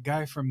like that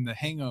guy from The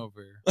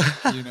Hangover."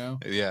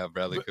 Yeah,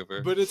 Bradley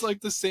Cooper. But it's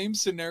like the same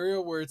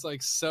scenario where it's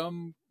like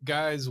some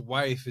guy's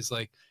wife is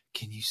like,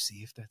 "Can you see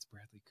if that's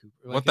Bradley Cooper?"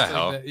 Like, what the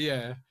hell? Like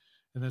yeah.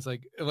 And it's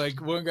like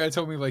one guy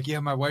told me like,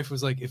 yeah, my wife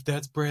was like, if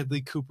that's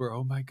Bradley Cooper,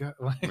 oh my god.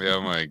 Like, oh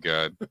my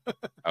god,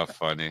 how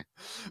funny.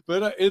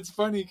 But it's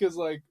funny because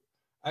like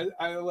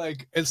I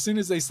like as soon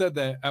as they said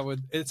that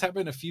it's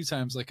happened a few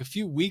times, like a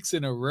few weeks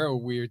in a row,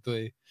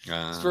 weirdly.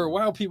 For a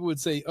while people would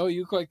say, oh,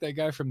 you look like that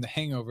guy from The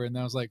Hangover, and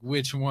I was like,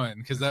 which one?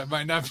 Because that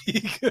might not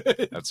be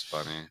good. That's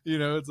funny.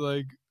 It's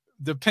like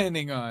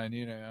depending on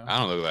I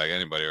don't look like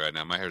anybody right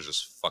now. My hair's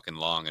just fucking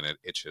long and it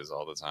itches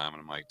all the time,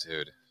 and I'm like,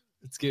 dude,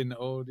 it's getting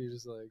old. You're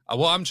just like,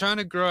 well, I'm trying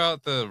to grow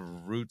out the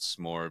roots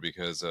more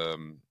because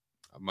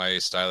my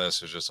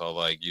stylist was just all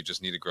like, you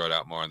just need to grow it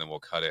out more and then we'll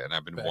cut it. And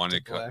I've been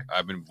wanting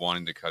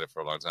to cut it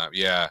for a long time.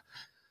 Yeah.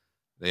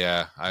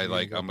 I'm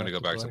gonna go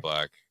back to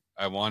black.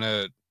 I want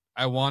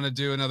to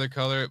do another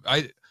color.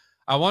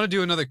 I want to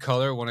do another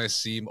color when I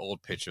see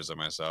old pictures of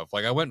myself.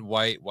 Like I went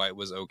white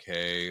was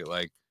okay.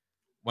 Like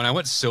when I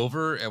went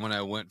silver and when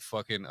I went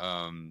fucking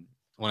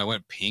when I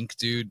went pink,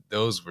 dude,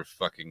 those were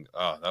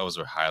those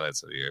were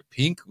highlights of the year.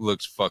 Pink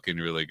looked fucking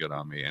really good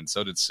on me, and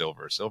so did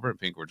silver. Silver and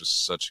pink were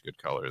just such good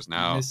colors.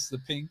 Now, you miss the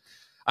pink?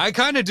 I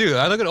kind of do.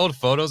 I look at old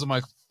photos. I'm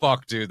like,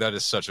 fuck, dude, that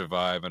is such a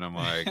vibe. And I'm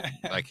like,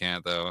 I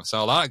can't though.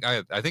 So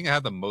I think I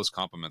had the most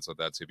compliments with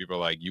that too. People are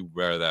like, you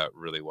wear that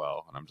really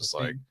well. And I'm just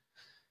like,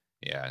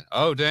 yeah.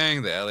 Oh,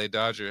 dang, the LA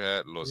Dodger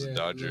hat. Los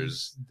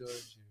Dodgers.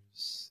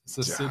 It's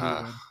a city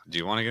one. Do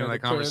you want to get into that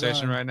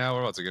conversation right now?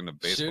 We're about to get into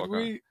baseball. Should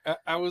we?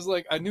 I was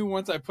like, I knew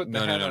once I put the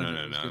hat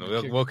on.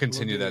 No. We'll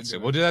continue that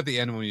soon. We'll do that at the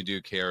end when you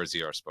do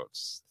KRZR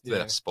Sports.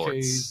 Yeah,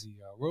 Sports.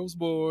 KZR Rose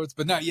Boards,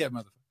 but not yet,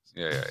 motherfucker.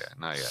 Yeah.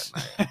 Not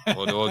yet.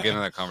 We'll get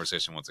into that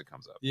conversation once it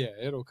comes up. Yeah,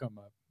 it'll come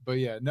up. But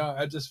yeah, no,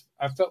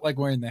 I felt like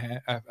wearing the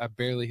hat. I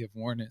barely have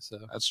worn it, so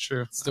that's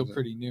true. It's still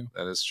pretty new.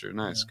 That is true.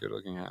 Nice, good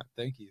looking hat.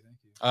 Thank you.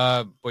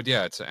 But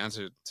yeah, to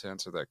answer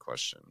that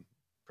question,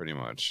 pretty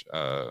much.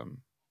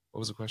 What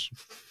was the question?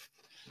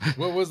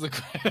 What was the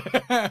question?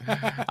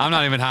 I'm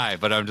not even high,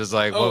 but I'm just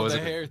like, what was the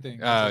hair thing?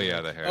 Oh yeah,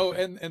 the hair. Oh,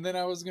 thing. and then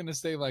I was gonna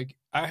say, like,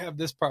 I have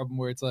this problem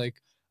where it's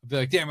like, I'll be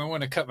like, damn, I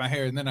want to cut my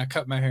hair, and then I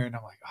cut my hair, and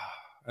I'm like,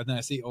 and then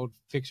I see old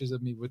pictures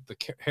of me with the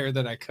hair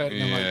that I cut,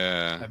 and I'm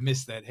like, I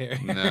miss that hair.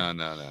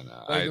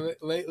 No. Like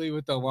lately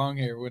with the long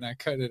hair, when I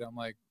cut it, I'm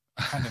like,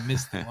 I kind of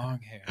miss the long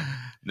hair.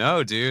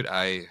 No, dude,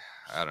 I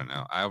don't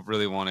know. I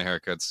really want a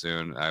haircut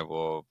soon. I don't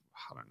know.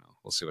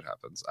 We'll see what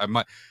happens.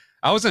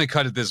 I was going to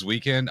cut it this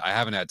weekend. I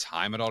haven't had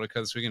time at all to cut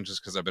this weekend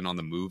just because I've been on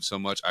the move so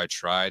much. I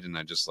tried and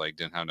I just like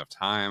didn't have enough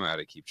time. I had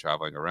to keep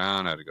traveling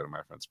around. I had to go to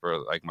my friend's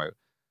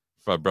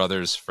my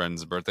brother's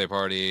friend's birthday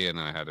party, and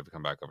then I had to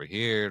come back over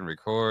here and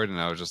record. And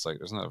I was just like,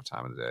 there's not enough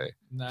time of the day.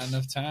 Not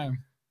enough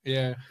time.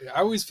 Yeah.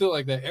 I always feel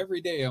like that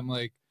every day. I'm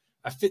like,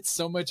 I fit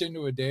so much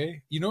into a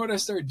day. You know what I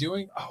started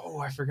doing? Oh,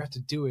 I forgot to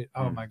do it.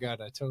 Oh my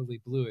God, I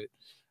totally blew it.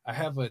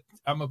 I'm going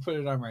to put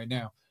it on right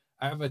now.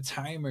 I have a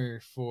timer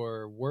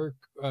for work,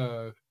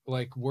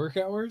 like work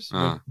hours,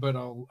 but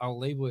I'll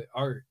label it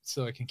art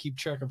so I can keep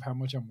track of how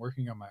much I'm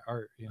working on my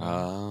art. You know?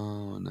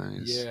 Oh,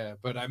 nice. Yeah,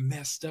 but I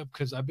messed up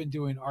because I've been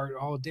doing art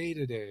all day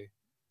today.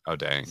 Oh,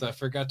 dang. So I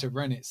forgot to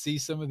run it. See,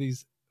 some of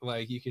these,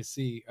 like you can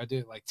see, I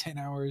did like 10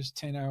 hours,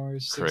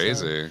 6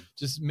 Crazy. hours,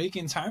 just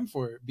making time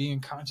for it, being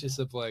conscious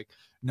of like,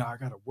 no, I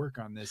got to work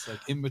on this, like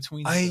in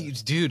between.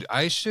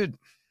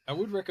 I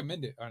would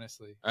recommend it,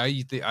 honestly.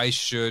 I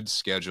should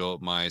schedule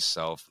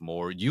myself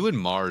more. You and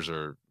Mars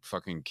are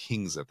fucking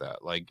kings at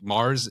that. Like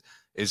Mars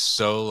is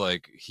so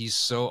like, he's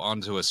so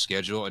onto a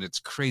schedule, and it's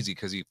crazy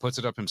because he puts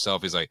it up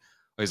himself. He's like,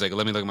 let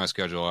me look at my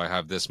schedule. I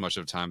have this much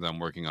of time that I'm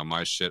working on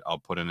my shit. I'll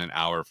put in an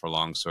hour for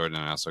longsword,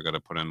 and I also got to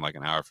put in like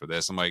an hour for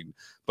this. I'm like,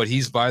 but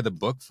he's by the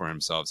book for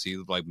himself. So he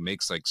like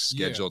makes like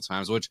scheduled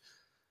times, which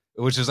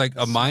is like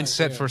a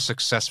mindset for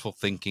successful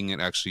thinking, and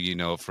actually, you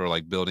know, for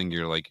like building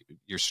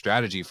your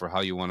strategy for how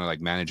you want to like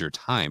manage your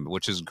time,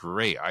 which is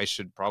great. I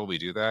should probably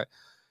do that.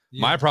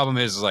 Yeah. My problem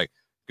is like,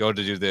 go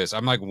to do this.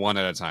 I'm like one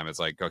at a time. It's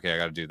like, okay, I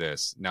got to do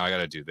this. Now I got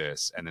to do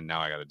this. And then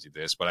now I got to do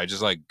this. But I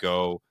just like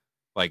go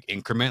like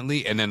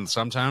incrementally. And then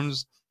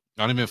sometimes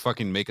I don't even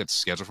fucking make a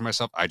schedule for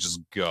myself. I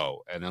just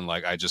go. And then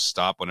like, I just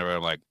stop whenever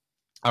I'm like,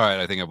 all right,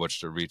 I think I've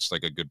reached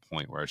like a good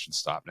point where I should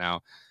stop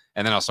now.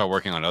 And then I'll start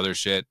working on other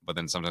shit, but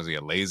then sometimes I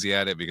get lazy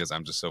at it because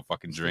I'm just so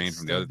fucking drained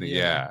from the other thing.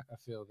 Yeah. I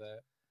feel that.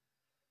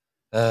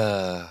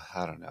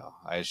 I don't know.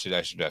 I should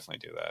definitely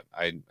do that.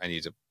 I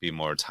need to be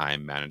more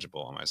time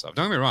manageable on myself.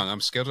 Don't get me wrong.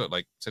 I'm scheduled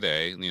like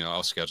today, you know,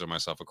 I'll schedule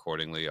myself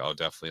accordingly. I'll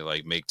definitely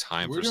like make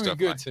time for stuff. We're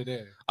doing good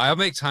today. I'll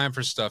make time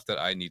for stuff that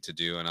I need to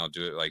do, and I'll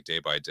do it like day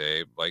by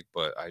day. Like,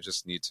 but I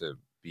just need to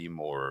be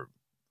more,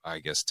 I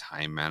guess,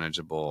 time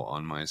manageable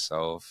on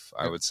myself,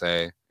 I would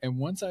say. And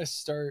once I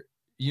start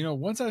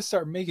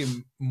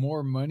making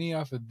more money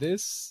off of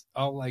this,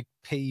 I'll like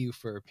pay you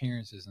for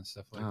appearances and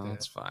stuff like that.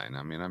 That's fine.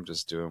 I mean, I'm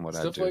just doing what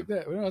I do. Stuff like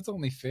that. Well, it's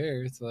only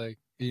fair. It's like,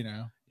 you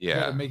know, you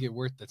gotta make it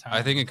worth the time.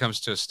 I think it comes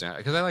to a stand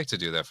because I like to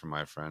do that for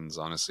my friends.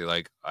 Honestly,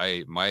 like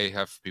I might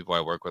have people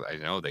I work with. I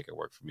know they could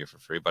work for me for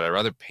free, but I'd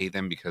rather pay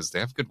them because they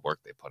have good work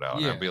they put out.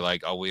 And I'd be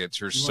like, oh,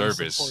 it's your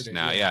service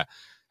now. Yeah,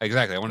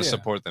 exactly. I want to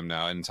support them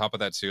now. And on top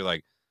of that too,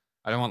 like,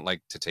 I don't want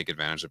like to take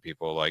advantage of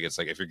people. Like, it's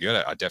like, if you're good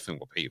at it, I definitely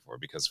will pay you for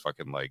it because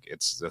fucking like,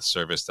 it's the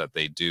service that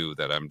they do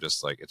that I'm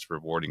just like, it's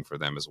rewarding for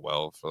them as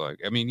well. For like,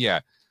 I mean,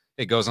 yeah,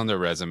 it goes on their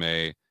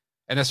resume,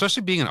 and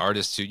especially being an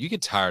artist too, you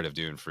get tired of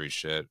doing free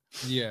shit.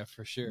 Yeah,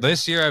 for sure.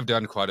 This year I've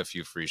done quite a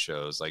few free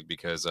shows, like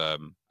because I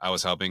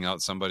was helping out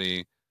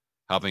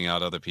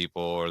other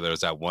people, or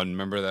there's that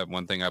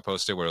one thing I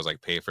posted where it was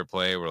like pay for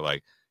play, where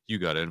like, you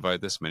got to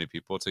invite this many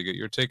people to get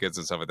your tickets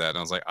and stuff like that. And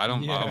I was like,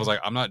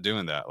 I'm not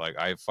doing that. Like,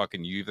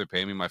 you either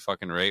pay me my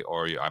fucking rate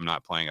or I'm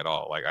not playing at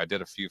all. Like, I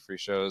did a few free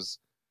shows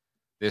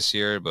this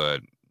year,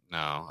 but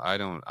no,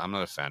 I'm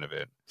not a fan of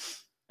it.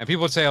 And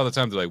people say all the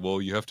time, they're like, well,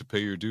 you have to pay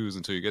your dues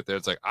until you get there.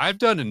 It's like, I've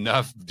done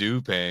enough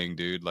due paying,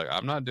 dude. Like,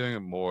 I'm not doing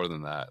it more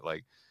than that.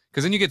 Like,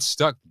 cause then you get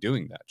stuck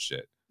doing that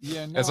shit.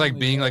 Yeah. It's like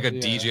being like a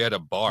DJ at a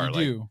bar.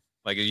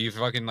 Like you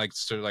fucking like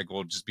sort of like,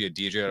 well, just be a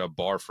DJ at a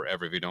bar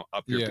forever if you don't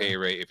up your pay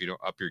rate, if you don't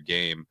up your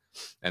game,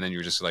 and then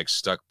you're just like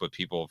stuck with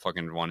people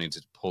fucking wanting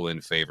to pull in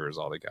favors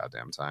all the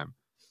goddamn time.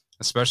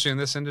 Especially in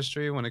this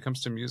industry when it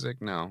comes to music,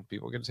 no,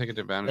 people get to take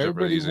advantage of it.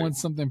 Everybody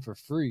wants something for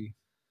free.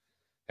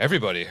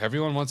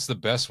 everyone wants the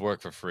best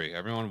work for free.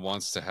 Everyone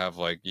wants to have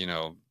like, you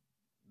know,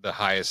 the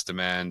highest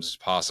demands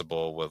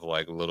possible with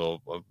like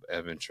little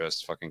of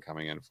interest fucking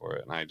coming in for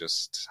it. And I can't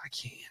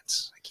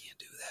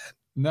do that.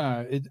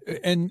 Nah,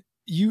 and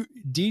you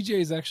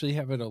DJs actually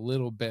have it a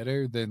little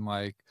better than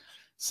like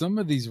some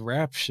of these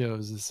rap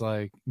shows. It's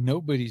like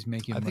nobody's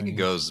making money. I think it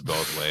goes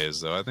both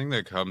ways though. I think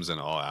that comes in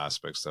all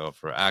aspects though,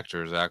 for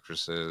actors,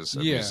 actresses,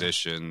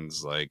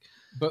 musicians, like,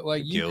 but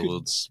like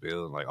guilds,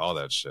 like all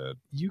that shit.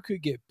 You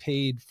could get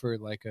paid for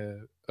like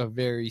a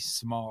very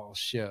small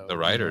show. The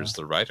writers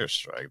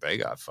strike, they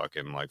got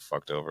fucking like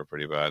fucked over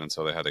pretty bad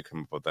until they had to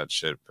come up with that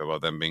shit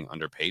about them being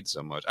underpaid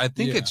so much. I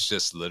think it's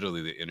just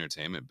literally the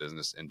entertainment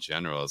business in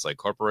general. It's like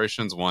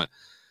corporations want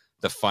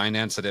the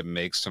finance that it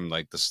makes from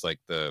like this, like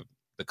the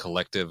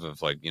collective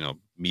of like, you know,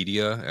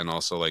 media and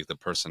also like the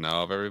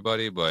personnel of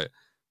everybody. But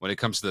when it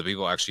comes to the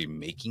people actually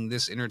making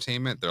this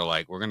entertainment, they're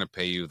like, we're going to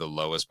pay you the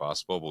lowest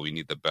possible, but we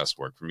need the best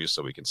work from you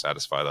so we can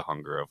satisfy the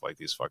hunger of like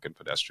these fucking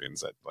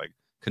pedestrians that like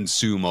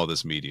consume all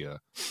this media.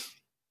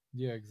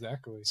 Yeah,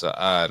 exactly. So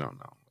I don't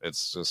know.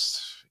 It's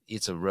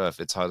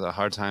a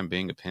hard time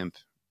being a pimp,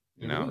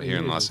 you know, really here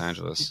in Los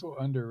Angeles. People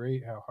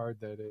underrate how hard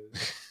that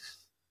is.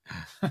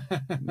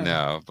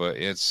 No, but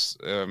it's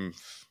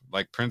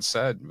like Prince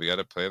said, we got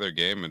to play their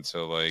game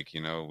until like,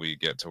 you know, we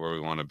get to where we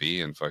want to be,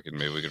 and fucking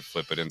maybe we could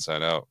flip it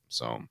inside out.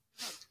 So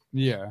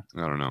yeah, I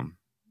don't know.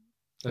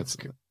 That's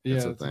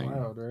a thing.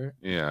 Wild, right?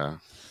 Yeah.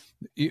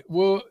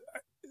 Well,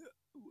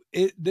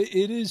 it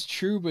is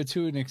true, but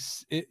to an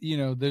extent, you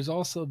know, there's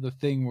also the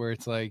thing where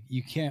it's like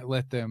you can't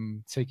let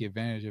them take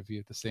advantage of you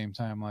at the same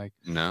time. Like,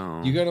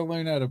 no, you got to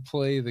learn how to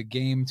play the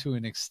game to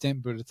an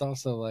extent, but it's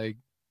also like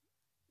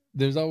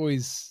there's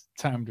always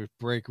time to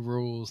break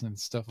rules and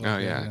stuff like that.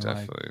 Oh yeah, and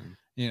definitely. Like,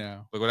 you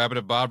know, look what happened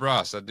to Bob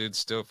Ross. That dude's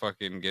still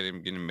fucking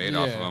getting made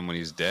off of him when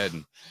he's dead.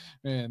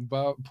 Man,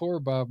 poor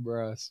Bob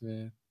Ross,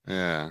 man.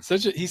 Yeah,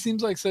 he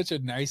seems like such a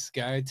nice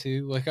guy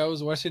too. Like, I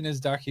was watching his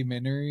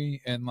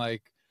documentary, and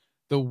like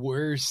the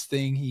worst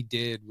thing he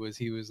did was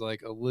he was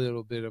like a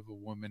little bit of a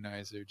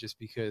womanizer, just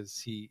because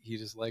he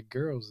just liked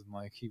girls and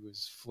like he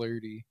was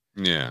flirty.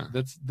 Yeah,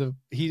 but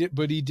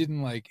he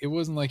didn't like, it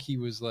wasn't like he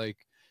was like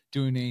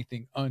doing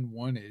anything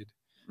unwanted.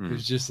 It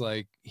was just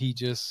like he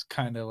just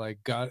kind of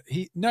like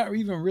not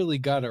even really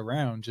got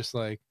around, just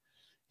like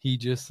he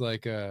just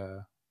like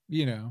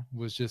you know,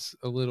 was just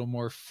a little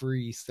more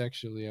free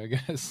sexually, I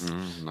guess.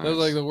 Nice. That was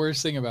like the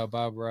worst thing about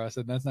Bob Ross,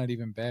 and that's not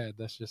even bad.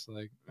 That's just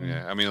like,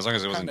 yeah. I mean, as long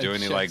as it wasn't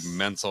doing any like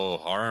mental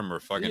harm or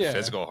fucking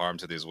physical harm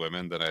to these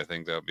women, then I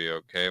think that'll be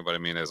okay. But I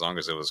mean, as long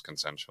as it was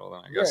consensual,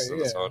 then I guess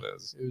that's how it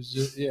is. It was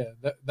just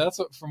that's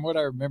what, from what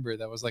I remember,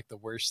 that was like the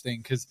worst thing,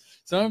 because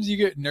sometimes you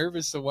get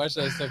nervous to watch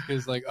that stuff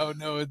because like, oh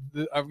no,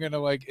 I'm gonna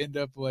like end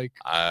up like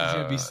it's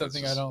gonna be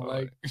something I don't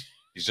like.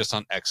 He's just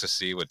on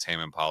ecstasy with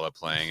Tame Impala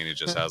playing, and he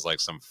just has like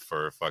some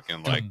fur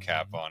fucking like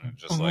cap on, and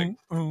just like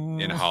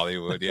in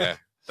Hollywood. Yeah,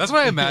 that's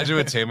what I imagine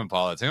with Tame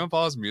Impala. Tame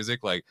Impala's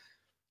music, like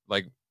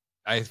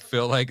I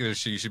feel like you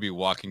should be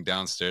walking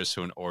downstairs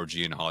to an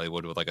orgy in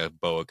Hollywood with like a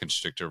boa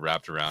constrictor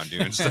wrapped around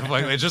you and stuff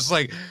like that. Just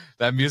like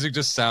that music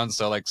just sounds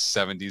so like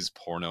 70s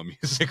porno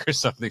music or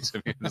something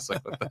to me. It's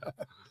like, what the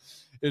hell?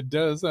 It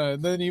does,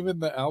 and then even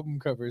the album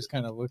covers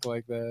kind of look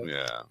like that.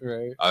 Yeah,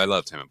 right. I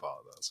love Tame Impala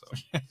though, so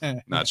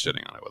not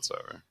shitting on it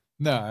whatsoever.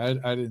 No,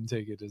 I didn't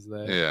take it as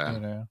that. Yeah, you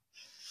know.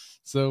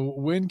 So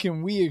when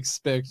can we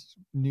expect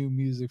new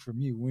music from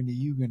you? When are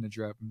you gonna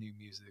drop new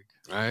music?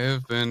 I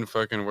have been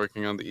fucking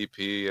working on the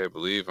EP. I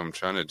believe I'm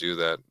trying to do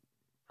that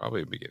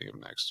probably beginning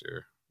of next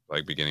year,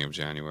 like beginning of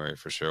January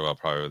for sure. I'll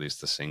probably release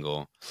the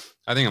single.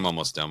 I think I'm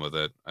almost done with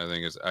it. I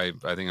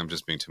think I'm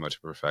just being too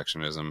much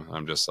perfectionism.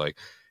 I'm just like,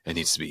 it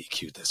needs to be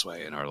cute this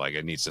way, and or like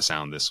it needs to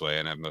sound this way,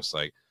 and I'm just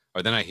like,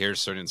 or then I hear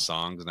certain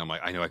songs and I'm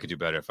like, I know I could do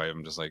better if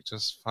I'm just like,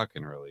 just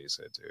fucking release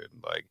it, dude.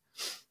 Like,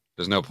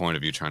 there's no point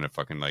of you trying to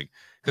fucking like,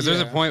 because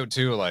there's a point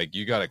too, like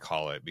you got to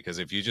call it, because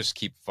if you just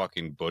keep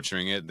fucking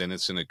butchering it, then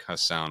it's going to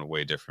sound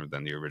way different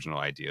than the original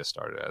idea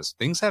started as.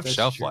 Things have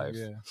shelf life.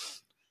 Yeah.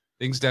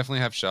 Things definitely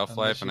have shelf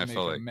life, and I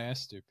feel like a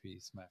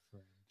masterpiece, my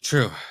friend.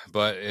 True,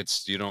 but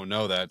you don't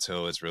know that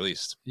till it's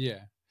released.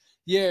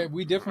 Yeah,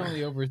 we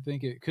definitely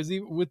overthink it, because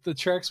with the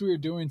tracks we were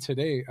doing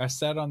today, I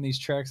sat on these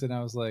tracks and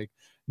I was like,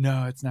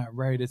 no, it's not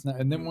right, it's not.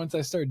 And then once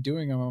I started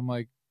doing them, I'm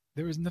like,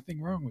 there was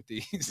nothing wrong with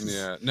these.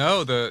 Yeah,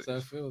 no, so I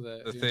feel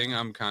that the thing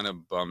I'm kind of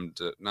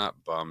not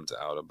bummed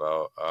out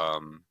about.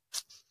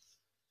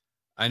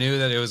 I knew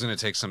that it was going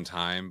to take some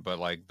time, but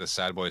like the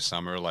Sad Boy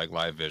Summer like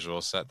live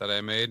visual set that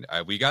I made,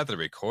 we got the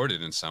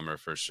recorded in summer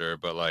for sure,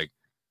 but like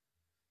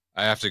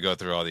I have to go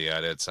through all the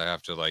edits. I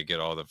have to like get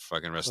all the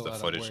fucking rest of the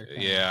footage.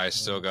 I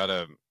still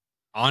gotta.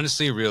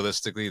 Honestly,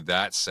 realistically,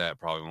 that set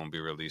probably won't be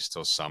released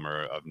till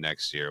summer of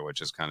next year,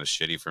 which is kind of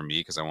shitty for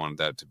me because I wanted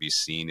that to be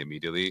seen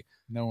immediately.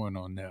 No one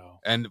will know.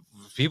 And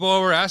people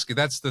were asking.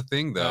 That's the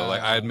thing, though. Like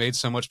I had made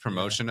so much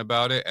promotion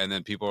about it, and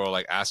then people were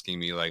like asking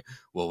me, like,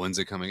 "Well, when's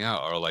it coming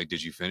out?" Or like,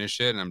 "Did you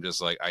finish it?" And I'm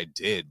just like, "I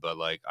did, but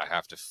like I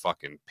have to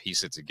fucking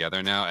piece it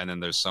together now." And then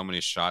there's so many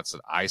shots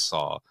that I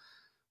saw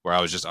where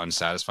I was just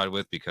unsatisfied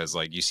with, because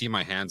like you see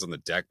my hands on the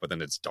deck, but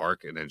then it's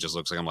dark and it just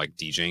looks like I'm like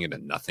DJing into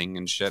nothing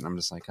and shit. And I'm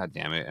just like, God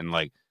damn it. And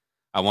like,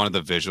 I wanted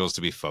the visuals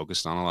to be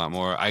focused on a lot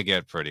more. I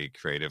get pretty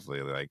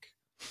creatively, like,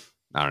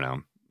 I don't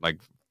know, like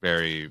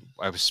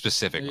I was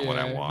specific on what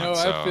I want. No,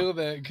 so. I feel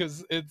that,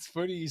 because it's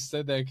funny you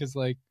said that, because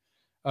like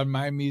on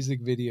my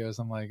music videos,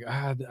 I'm like,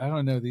 I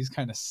don't know, these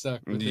kind of suck.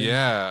 But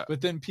then,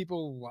 but then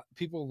people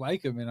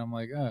like them, and I'm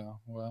like, oh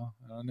well,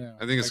 I don't know.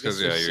 I think it's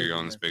because you're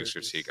going this big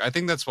critique. I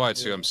think that's why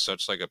too. I'm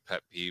such like a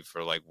pet peeve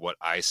for like what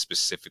I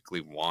specifically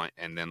want,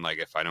 and then like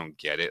if I don't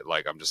get it,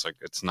 like I'm just like,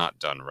 it's not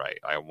done right.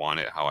 I want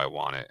it how I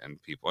want it,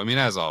 and people, I mean,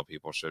 as all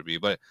people should be,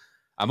 but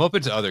I'm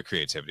open to other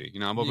creativity. You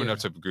know, I'm open up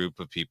to a group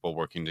of people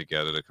working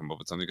together to come up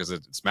with something, because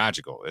it's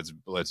magical. It's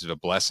a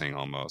blessing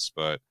almost,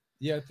 but.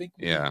 Yeah, I think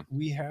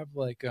we have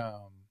like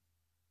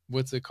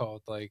what's it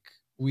called? Like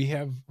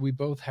we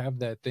both have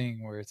that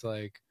thing where it's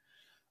like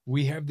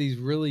we have these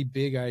really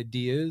big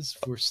ideas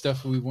for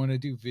stuff we want to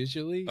do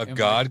visually. A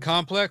god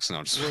complex? No,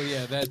 I'm just... Well,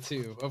 yeah, that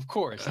too. Of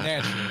course,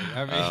 naturally.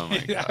 I mean, oh my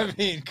God. I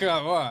mean,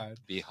 come on.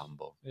 Be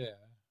humble. Yeah.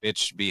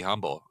 Bitch, be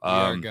humble. We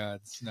are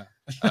gods. No.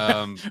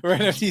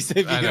 Right after you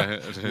say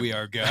we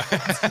are gods.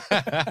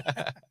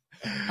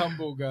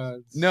 Humble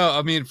gods. No,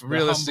 I mean,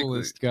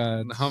 realistically,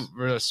 gods.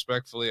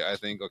 Respectfully, I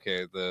think,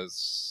 okay, the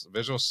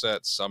visual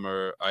set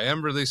summer, I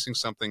am releasing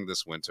something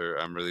this winter.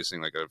 I'm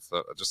releasing like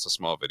just a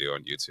small video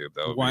on YouTube.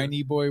 That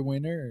Whiny boy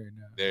winter? Or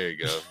no? There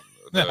you go.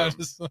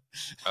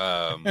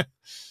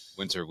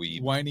 Winter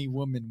weed. Whiny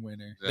woman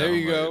winner. There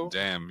you go.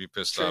 Damn, you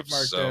pissed off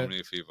so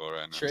many people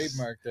right now.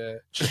 Trademark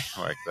that.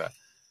 Trademark that.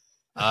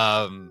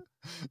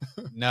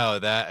 No,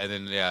 that, and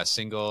then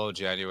single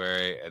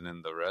January, and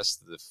then the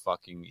rest of the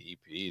fucking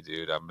EP,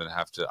 dude. I'm gonna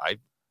have to. I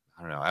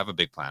don't know. I have a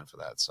big plan for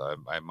that, so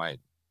I might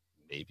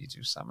maybe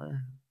do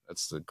summer.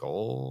 That's the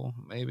goal,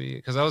 maybe,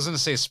 because I was gonna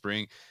say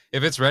spring.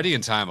 If it's ready in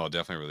time, I'll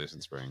definitely release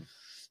in spring.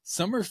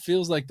 Summer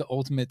feels like the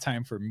ultimate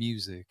time for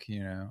music,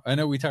 you know. I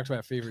know we talked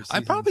about favorite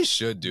seasons. I probably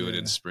should do it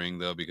in spring,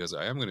 though, because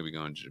I am going to be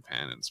going to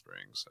Japan in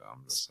spring. So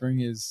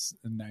spring is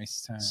a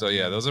nice time. So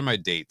yeah, those are my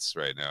dates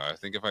right now. I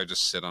think if I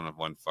just sit on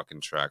one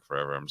fucking track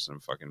forever, I'm just going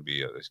to fucking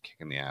be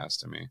kicking the ass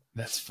to me.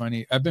 That's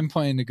funny. I've been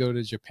planning to go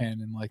to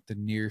Japan in like the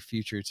near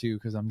future too,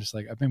 because I'm just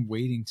like, I've been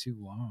waiting too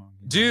long.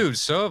 Dude,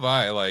 so have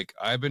I. Like,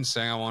 I've been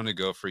saying I want to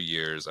go for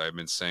years. I've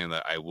been saying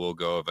that I will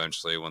go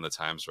eventually when the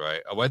time's right.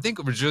 I think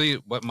originally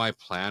what my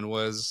plan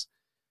was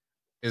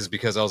is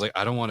because I was like,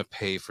 I don't want to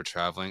pay for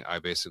traveling. I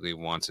basically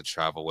want to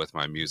travel with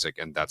my music,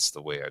 and that's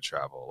the way I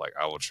travel. Like,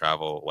 I will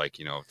travel, like,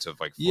 you know, to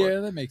like.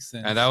 Yeah, that makes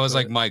sense. And that was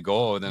like my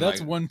goal. And then that's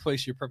one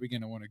place you're probably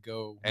gonna want to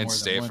go and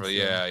stay for.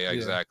 Yeah,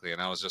 exactly.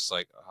 And I was just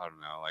like, I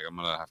don't know, like I'm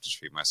gonna have to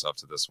treat myself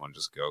to this one.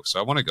 Just go. So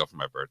I want to go for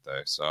my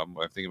birthday. So I'm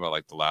thinking about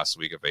like the last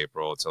week of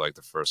April to like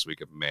the first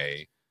week of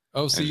May.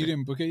 Oh, so you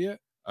didn't book it yet?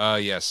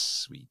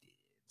 Yes, we did.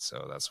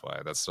 So that's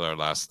why. That's our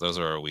last. Those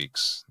are our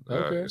weeks.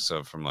 Okay.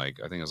 So from like,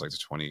 I think it was like the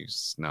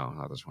 20s. No,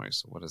 not the 20s.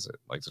 So what is it?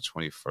 Like the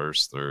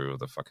 21st through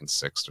the fucking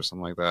 6th or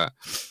something like that.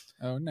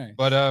 Oh, nice.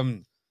 But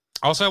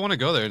also I want to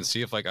go there and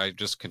see if like I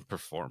just can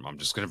perform. I'm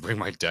just gonna bring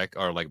my deck,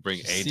 or like bring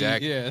a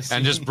deck,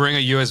 and just bring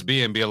a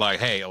USB and be like,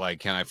 hey, like,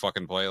 can I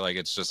fucking play? Like,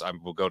 it's just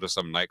we'll go to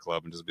some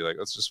nightclub and just be like,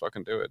 let's just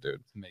fucking do it,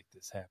 dude. Make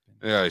this happen.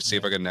 Yeah, see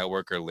if I can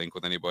network or link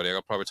with anybody.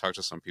 I'll probably talk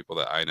to some people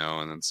that I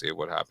know and then see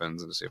what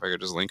happens and see if I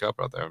could just link up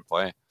out there and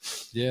play.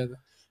 Yeah.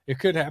 It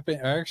could happen.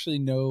 I actually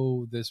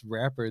know this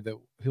rapper that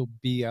he'll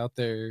be out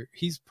there.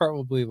 He's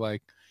probably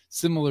like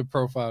similar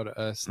profile to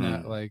us.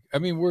 Not like, I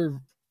mean, we're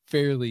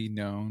fairly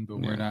known, but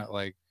we're not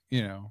like,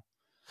 you know.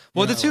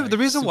 Well, the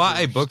reason why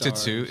I booked it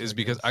too is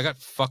because I got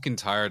fucking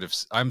tired of.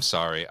 I'm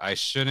sorry, I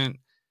shouldn't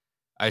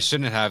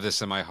have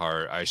this in my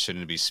heart. I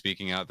shouldn't be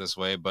speaking out this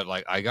way, but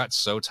like I got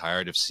so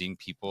tired of seeing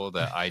people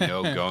that I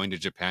know going to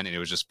Japan, and it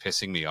was just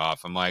pissing me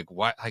off. I'm like,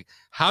 what? Like,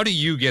 how do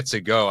you get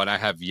to go and I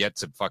have yet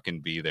to fucking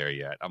be there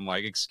yet? I'm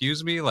like,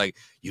 excuse me, like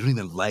you don't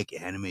even like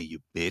anime, you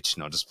bitch.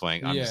 No, just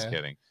playing. I'm just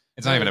kidding.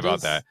 It's not even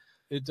about that.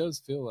 It does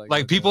feel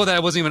like people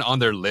that wasn't even on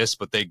their list,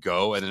 but they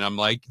go, and then I'm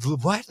like,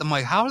 what? I'm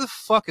like, how the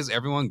fuck is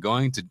everyone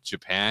going to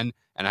Japan?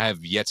 And I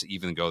have yet to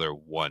even go there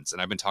once.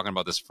 And I've been talking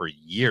about this for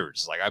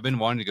years. Like, I've been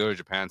wanting to go to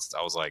Japan since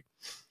I was like,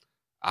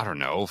 I don't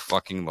know,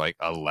 fucking like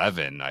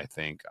 11, I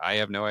think. I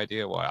have no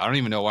idea why. I don't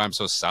even know why I'm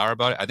so sour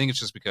about it. I think it's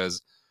just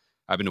because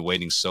I've been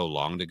waiting so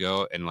long to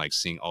go, and like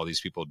seeing all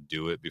these people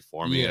do it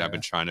before me. And I've been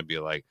trying to be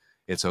like,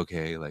 it's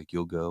okay. Like,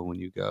 you'll go when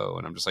you go.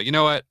 And I'm just like, you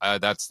know what?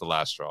 That's the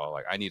last straw.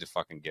 Like, I need to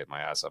fucking get my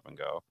ass up and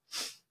go.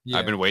 Yeah.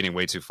 I've been waiting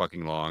way too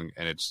fucking long,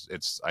 and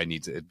I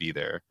need to be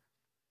there.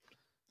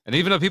 And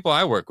even the people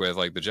I work with,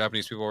 like the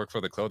Japanese people who work for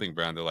the clothing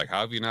brand, they're like,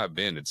 how have you not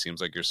been? It seems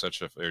like you're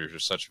such a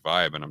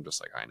vibe. And I'm just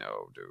like, I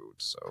know, dude.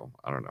 So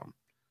I don't know.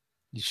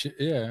 You should,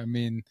 yeah. I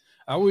mean,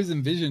 I always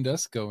envisioned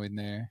us going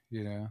there,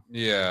 you know?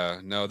 Yeah,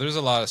 no, there's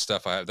a lot of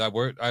stuff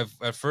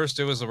at first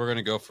it was, we're going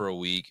to go for a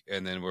week.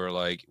 And then we're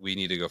like, we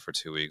need to go for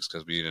 2 weeks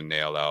because we need to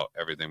nail out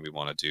everything we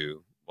want to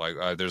do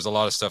Like there's a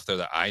lot of stuff there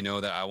that I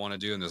know that I want to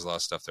do, and there's a lot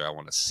of stuff there I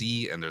want to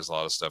see, and there's a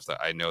lot of stuff that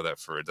I know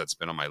that's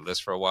been on my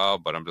list for a while,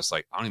 but I'm just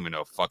like, I don't even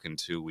know if fucking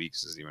 2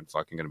 weeks is even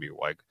fucking gonna be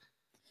like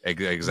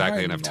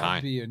exactly enough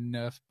time. Be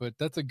enough, but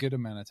that's a good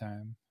amount of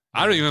time.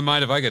 I don't even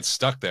mind if I get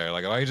stuck there.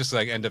 Like if I just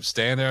like end up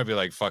staying there, I'd be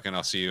like, fucking,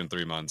 I'll see you in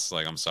 3 months.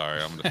 Like, I'm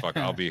sorry,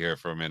 I'll be here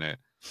for a minute.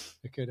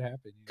 It could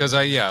happen. Because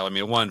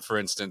one, for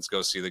instance,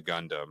 go see the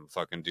Gundam,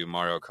 fucking do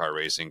Mario Kart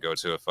racing, go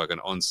to a fucking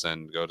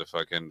onsen, go to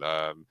fucking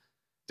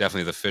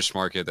definitely the fish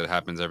market that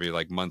happens every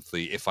like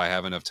monthly. If I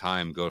have enough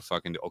time, go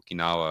fucking to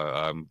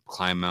Okinawa,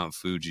 climb Mount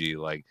Fuji,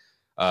 like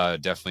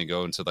definitely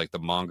go into like the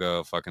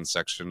manga fucking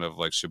section of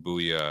like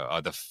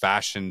Shibuya, the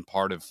fashion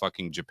part of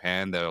fucking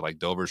Japan, the like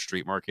Dover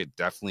street market,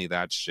 definitely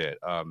that shit.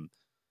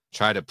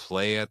 Try to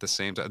play at the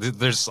same time.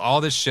 There's all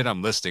this shit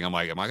I'm listing. I'm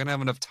like, am I gonna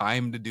have enough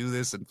time to do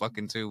this in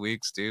fucking 2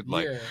 weeks, dude?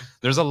 Like,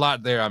 there's a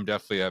lot there. I've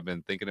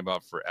been thinking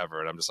about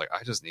forever, and I'm just like,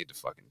 I just need to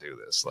fucking do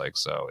this. Like,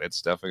 so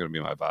it's definitely gonna be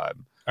my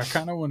vibe. I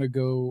kind of want to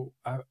go.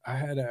 I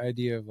had an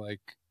idea of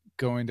like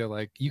going to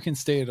like, you can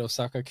stay at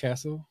Osaka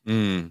Castle.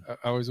 I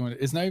always wanted.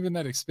 It's not even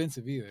that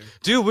expensive either,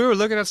 dude. We were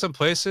looking at some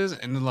places,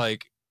 and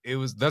like,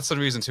 that's the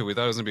reason too. We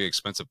thought it was gonna be an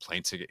expensive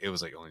plane ticket. It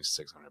was like only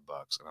 $600,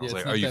 and I was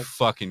like, "Are you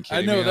fucking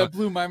kidding me?" I know that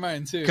blew my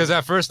mind too. Because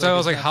at first I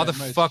was like, "How the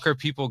fuck are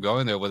people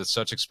going there with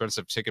such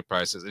expensive ticket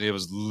prices?" And it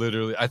was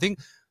literally, I think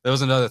that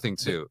was another thing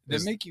too. They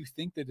make you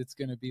think that it's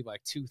gonna be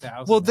like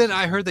 2,000. Well, then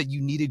I heard that you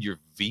needed your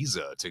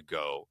visa to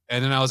go,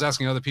 and then I was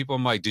asking other people,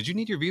 I'm like, "Did you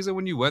need your visa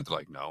when you went?" They're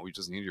like, "No, we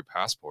just needed your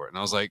passport." And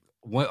I was like,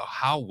 "What?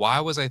 How? Why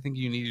was I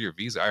thinking you needed your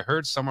visa? I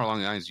heard somewhere along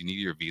the lines you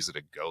needed your visa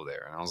to go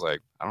there." And I was like,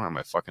 "I don't have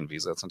my fucking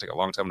visa. It's gonna take a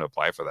long time to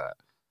apply for that."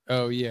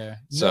 Oh yeah.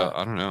 So no,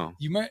 I don't know.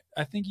 You might.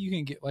 I think you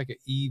can get like an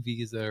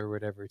e-visa or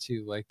whatever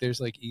too. Like there's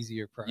like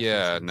easier processes.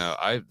 Yeah.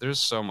 No. There's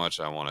so much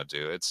I want to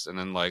do. And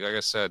then like I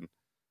said,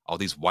 all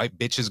these white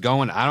bitches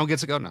going. I don't get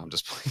to go. No, I'm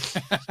just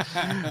playing.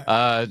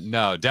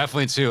 No,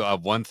 definitely too.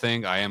 One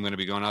thing I am going to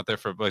be going out there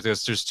for. Like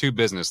there's 2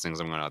 business things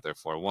I'm going out there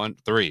for.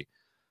 3,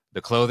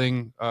 the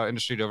clothing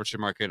industry, Dover Street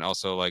Market, and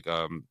also like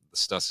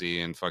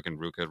Stussy and fucking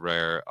Ruka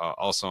Rare.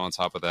 Also on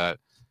top of that,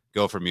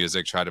 go for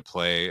music, try to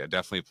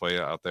definitely play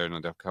out there in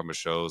a couple of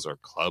shows or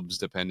clubs,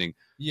 depending.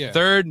 Yeah.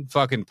 3rd,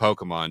 fucking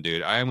Pokemon,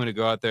 dude. I am going to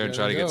go out there and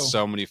try to get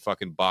so many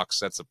fucking box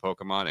sets of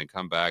Pokemon and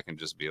come back and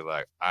just be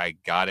like, I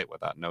got it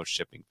without no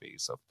shipping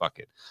fees. So fuck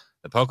it.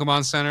 The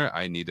Pokemon Center,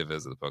 I need to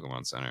visit the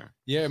Pokemon Center.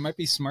 Yeah, it might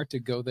be smart to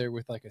go there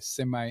with like a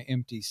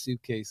semi-empty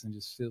suitcase and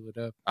just fill it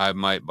up. I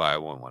might buy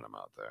one when I'm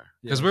out there.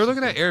 Because we were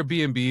looking at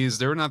Airbnbs.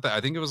 They were not that.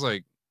 I think it was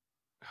like,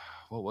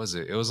 what was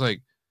it? It was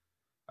like,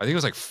 I think it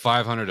was like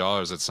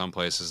 $500 at some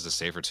places to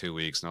stay for 2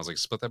 weeks. And I was like,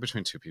 split that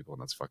between 2 people,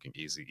 and that's fucking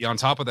easy. Yeah, on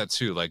top of that,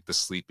 too, like the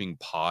sleeping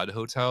pod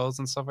hotels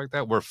and stuff like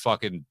that were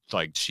fucking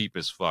like cheap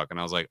as fuck. And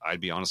I was like,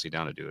 I'd be honestly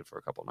down to do it for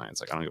a couple nights.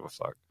 Like, I don't give a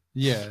fuck.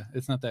 Yeah,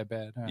 it's not that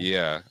bad. Huh?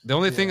 Yeah. The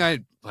only thing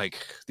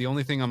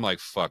I'm like,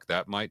 fuck,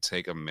 that might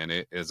take a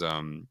minute is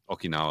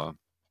Okinawa.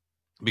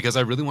 Because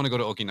I really want to go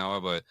to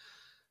Okinawa, but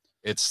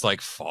it's like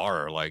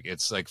far. Like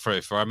it's like for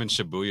I'm in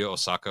Shibuya,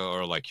 Osaka,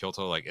 or like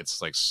Kyoto, like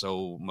it's like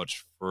so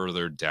much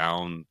further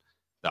down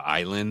the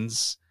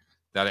islands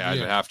that I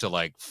would have to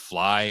like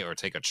fly or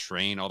take a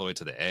train all the way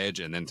to the edge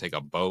and then take a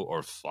boat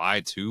or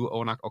fly to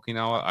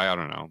Okinawa. I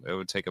don't know. It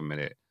would take a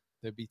minute.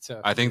 That'd be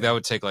tough. I think that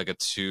would take like a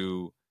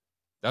 2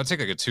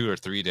 or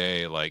 3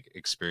 day like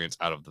experience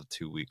out of the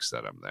 2 weeks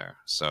that I'm there.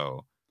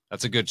 So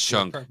that's a good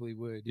chunk. Probably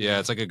would. Yeah,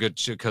 it's like a good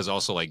because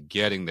also like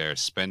getting there,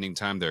 spending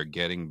time there,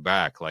 getting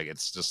back. Like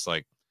it's just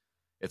like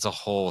it's a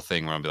whole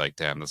thing where I'll be like,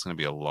 damn, that's gonna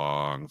be a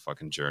long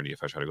fucking journey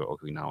if I try to go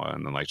to Okinawa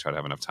and then like try to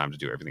have enough time to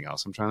do everything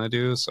else I'm trying to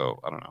do. So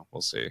I don't know.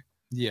 We'll see.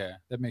 Yeah,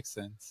 that makes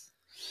sense.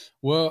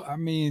 Well, I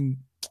mean,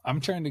 I'm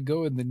trying to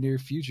go in the near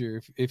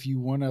future. If you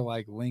want to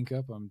like link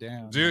up, I'm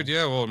down. Dude,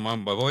 yeah. Well, my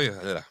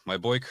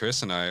boy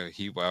Chris and I,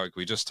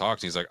 we just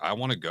talked. And he's like, I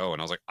want to go,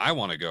 and I was like, I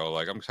want to go.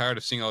 Like, I'm tired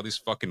of seeing all these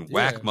fucking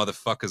whack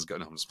motherfuckers go.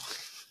 No, I'm just.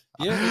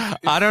 Yeah,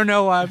 I don't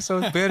know why I'm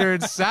so bitter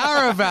and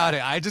sour about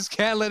it. I just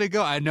can't let it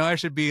go. I know I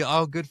should be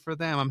all good for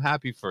them. I'm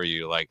happy for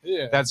you. Like,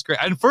 that's great.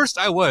 And first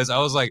I was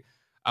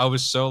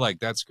so like,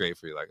 that's great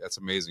for you. Like, that's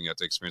amazing. You have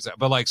to experience that.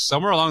 But like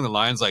somewhere along the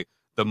lines, like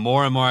the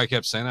more and more I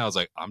kept saying that, I was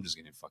like, I'm just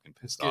getting fucking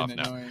pissed off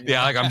now. Annoying,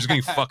 yeah, like I'm just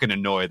getting fucking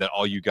annoyed that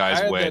all you guys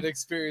went. I had that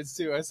experience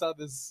too. I saw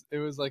this. It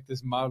was like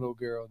this model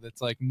girl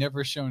that's like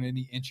never shown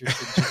any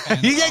interest in Japan.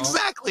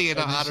 Exactly. And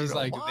she's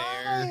like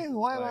there.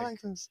 Why am I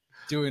like this?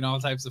 Doing all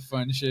types of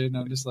fun shit, and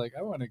I'm just like,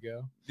 I want to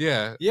go.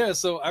 Yeah.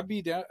 So I'd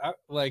be down.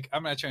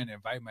 I'm not trying to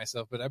invite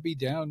myself, but I'd be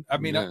down. I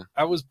mean,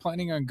 I was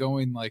planning on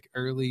going like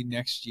early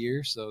next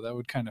year, so that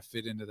would kind of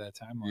fit into that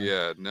timeline.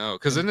 Yeah, no,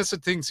 because then it's a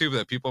thing too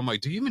that people, I'm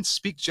like, do you even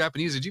speak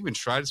Japanese? Did you even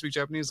try to speak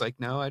Japanese? Like,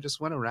 no, I just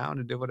went around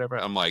and did whatever.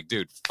 I'm like,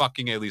 dude,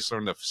 fucking at least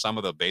learn some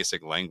of the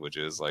basic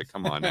languages. Like,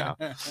 come on now.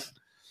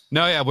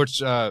 No, yeah,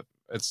 which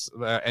it's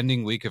the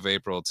ending week of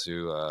April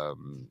to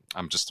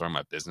I'm just throwing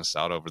my business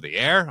out over the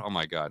air. Oh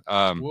my god.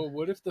 Well,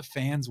 what if the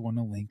fans want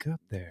to link up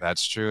there?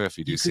 That's true. If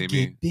you do see could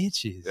me, get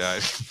bitches. yeah,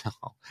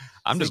 no,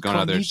 I'm Say just going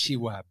out there.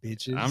 konnichiwa,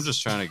 bitches. I'm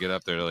just trying to get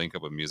up there to link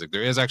up with music.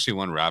 There is actually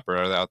one rapper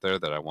out there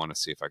that I want to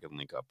see if I can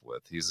link up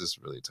with. He's this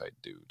really tight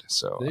dude.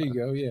 So there you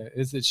go. Yeah,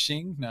 is it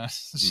Shing? No,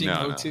 Shing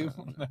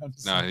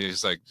O2. No,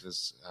 he's like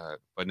this.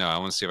 But no, I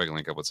want to see if I can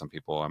link up with some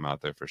people. I'm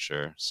out there for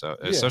sure. So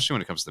especially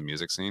when it comes to the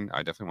music scene,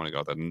 I definitely want to go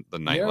out the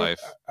nightlife.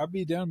 Yeah, I'd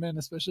be down, man,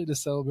 especially to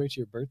celebrate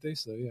your birthday.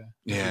 So yeah.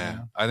 Yeah,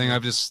 I think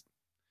that's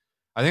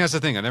the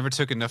thing. I never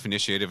took enough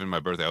initiative in my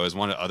birthday. I always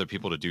wanted other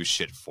people to do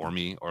shit for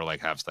me or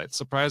like have like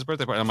surprise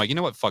birthday party. I'm like, you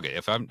know what? Fuck it.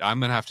 If I'm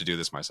gonna have to do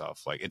this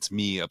myself. Like it's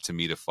up to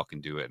me to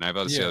fucking do it. And I've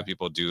got to see other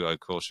people do like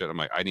cool shit. I'm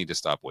like, I need to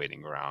stop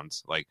waiting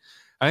around. Like,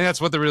 I think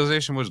that's what the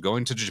realization was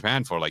going to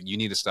Japan for. Like, you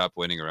need to stop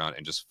waiting around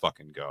and just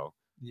fucking go.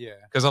 Yeah.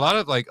 Because a lot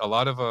of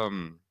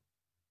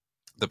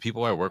the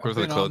people I work with,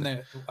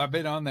 I've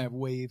been on that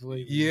wave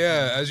lately.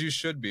 Yeah, as you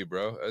should be,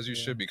 bro. As you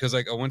should be. Because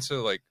like I went to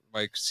like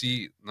my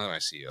CEO,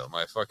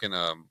 my fucking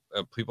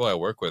people I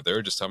work with. They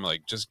were just telling me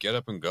like, just get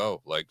up and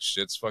go. Like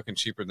shit's fucking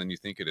cheaper than you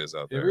think it is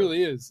out there. It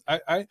really is.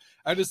 I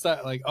just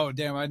thought like, oh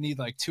damn, I need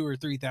like 2,000 or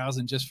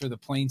 3,000 just for the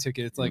plane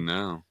ticket. It's like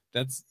no.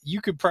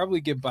 You could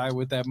probably get by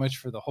with that much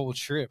for the whole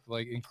trip,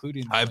 like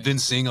including. I've been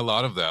seeing a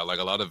lot of that. Like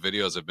a lot of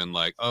videos have been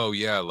like, oh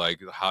yeah,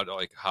 like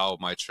how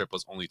my trip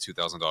was only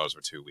 $2,000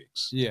 for 2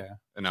 weeks. Yeah,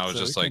 and I was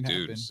just like,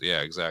 dude,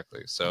 yeah,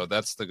 exactly. So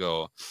that's the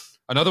goal.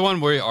 Another one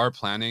we are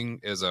planning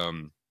is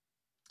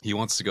he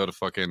wants to go to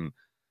fucking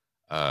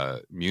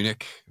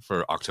Munich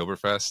for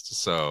Oktoberfest.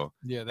 So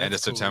yeah, end of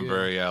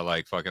September,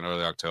 like fucking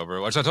early October.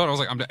 Which I told him, I was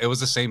like, it was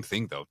the same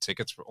thing though.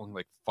 Tickets were only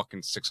like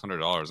fucking $600,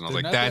 and I was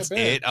like, that's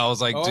it. I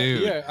was like,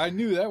 dude, yeah, I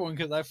knew that one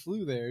because I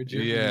flew there.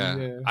 Germany,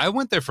 yeah, I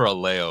went there for a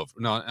layover.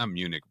 No, not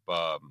Munich.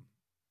 I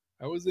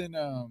was in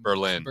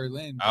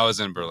Berlin. I was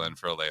in Berlin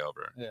for a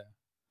layover. Yeah.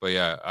 But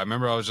yeah, I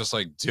remember I was just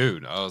like,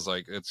 dude, I was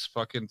like, that's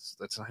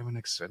not even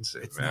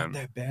expensive, it's man.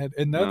 Not that bad.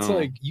 And that's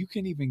like, you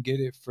can even get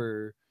it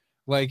for,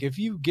 like, if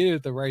you get it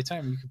at the right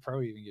time, you could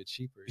probably even get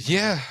cheaper.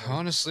 Yeah,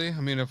 honestly. I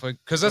mean,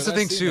 because that's the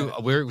thing too.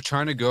 We're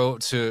trying to go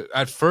to,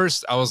 at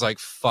first I was like,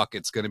 fuck,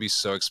 it's going to be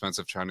so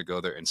expensive trying to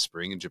go there in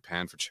spring in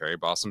Japan for cherry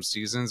blossom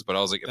seasons. But I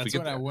was like, if we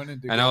get, I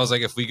wanted to and I was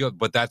like, if we go,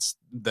 but that's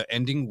the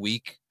ending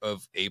week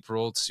of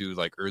April to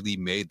like early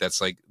May. That's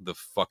like the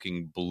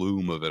fucking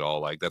bloom of it all.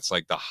 Like that's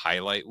like the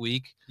highlight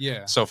week.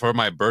 Yeah. So for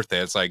my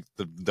birthday, it's like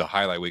the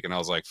highlight week. And I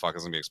was like, fuck,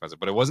 it's going to be expensive.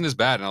 But it wasn't as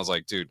bad. And I was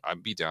like, dude,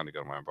 I'd be down to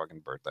go to my fucking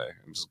birthday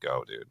and just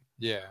go, dude.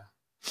 Yeah.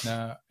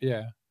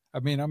 Yeah. I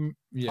mean, on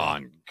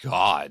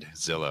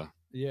Godzilla.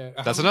 Yeah.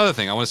 That's another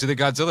thing. I want to see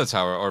the Godzilla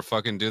tower or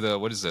fucking do the,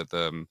 what is it?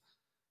 The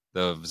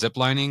zip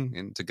lining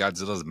into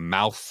Godzilla's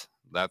mouth,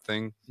 that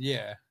thing.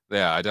 Yeah.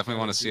 Yeah. I definitely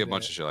want to see a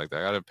bunch of shit like that.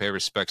 I got to pay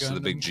respects to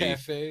the big G.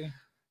 Cafe.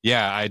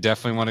 Yeah. I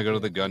definitely want to go to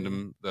the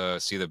Gundam,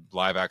 see the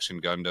live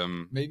action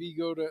Gundam. Maybe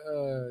go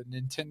to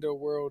Nintendo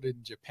World in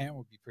Japan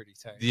would be pretty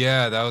tight.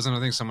 Yeah. That was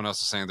another thing someone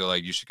else was saying. They're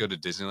like, you should go to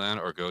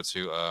Disneyland or go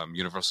to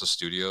Universal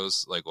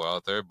Studios, like while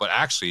out there. But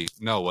actually,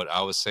 no, what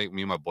I was saying,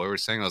 me and my boy were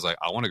saying, I was like,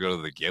 I want to go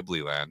to the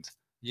Ghibli land.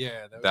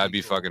 Yeah. That'd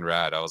be cool. Fucking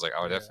rad. I was like,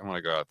 I would definitely want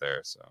to go out there.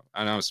 So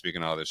I know I'm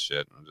speaking all this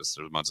shit. There's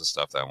a bunch of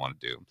stuff that I want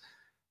to do.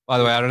 By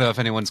the way, I don't know if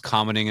anyone's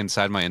commenting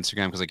inside my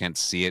Instagram because I can't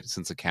see it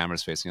since the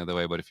camera's facing the other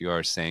way. But if you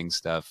are saying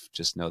stuff,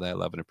 just know that I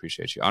love and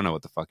appreciate you. I don't know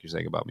what the fuck you're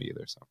saying about me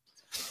either. So,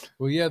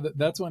 well, yeah,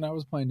 that's when I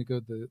was planning to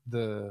go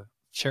the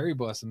cherry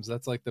blossoms.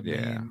 That's like the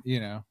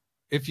main,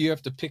 if you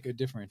have to pick a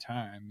different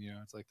time,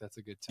 it's like that's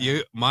a good time.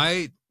 Yeah,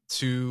 my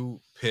two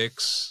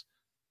picks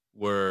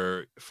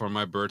were for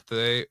my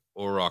birthday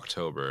or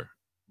October.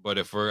 But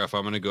if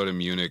I'm gonna go to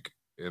Munich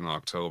in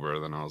October,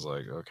 then I was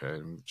like, okay,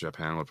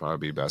 Japan would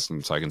probably be best, and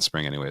it's like in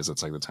spring anyways.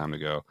 It's like the time to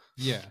go.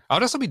 Yeah, I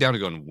would also be down to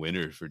go in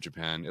winter for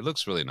Japan. It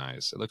looks really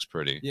nice. It looks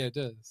pretty. Yeah, it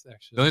does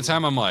actually. The only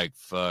time I'm like,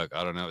 fuck,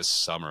 I don't know, is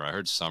summer. I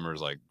heard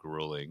summer's like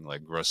grueling,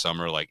 like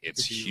summer, like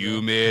it's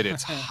humid,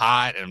 it's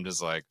hot, and I'm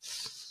just like,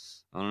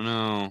 I don't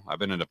know. I've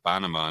been into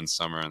Panama in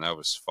summer, and that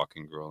was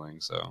fucking grueling.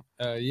 So,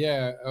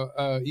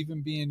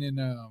 even being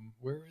in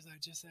where was I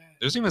just at?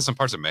 There's even some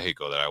parts of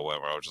Mexico that I went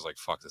where I was just like,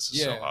 fuck, this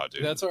is so hot,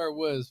 dude. That's where I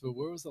was. But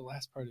where was the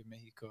last part of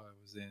Mexico I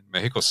was in?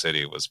 Mexico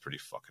City was pretty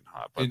fucking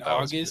hot. But in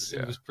August,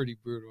 it was pretty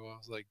brutal. I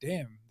was like,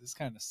 damn, this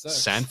kind of sucks.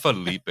 San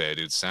Felipe,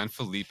 dude. San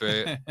Felipe.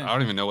 I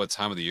don't even know what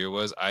time of the year it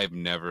was. I've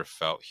never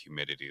felt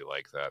humidity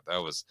like that.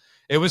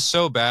 It was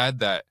so bad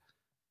that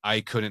I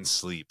couldn't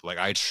sleep. Like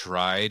I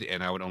tried,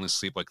 and I would only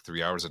sleep like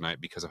 3 hours a night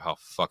because of how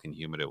fucking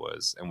humid it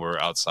was. And we're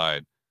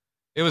outside.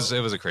 It was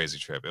a crazy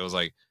trip. It was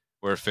like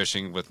we're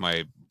fishing with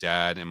my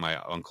dad and my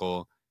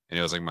uncle, and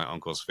it was like my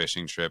uncle's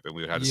fishing trip, and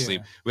we had to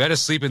sleep. We had to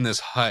sleep in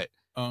this hut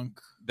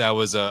that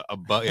was that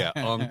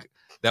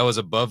was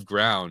above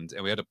ground,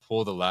 and we had to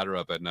pull the ladder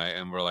up at night.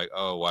 And we're like,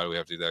 oh, why do we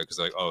have to do that?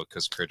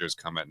 Because critters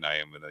come at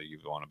night, and you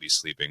want to be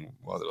sleeping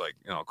while they're like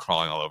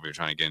crawling all over you,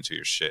 trying to get into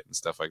your shit and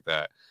stuff like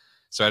that.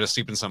 So I had to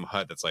sleep in some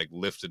hut that's like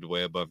lifted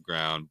way above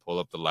ground, pull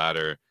up the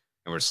ladder,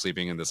 and we're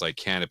sleeping in this like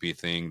canopy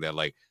thing that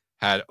like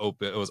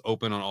it was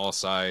open on all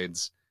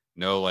sides,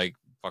 no like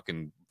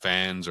fucking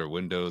fans or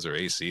windows or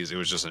ACs. It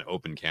was just an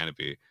open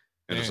canopy.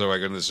 And so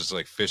like, it's just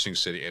like fishing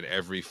city, and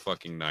every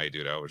fucking night,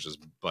 dude, I was just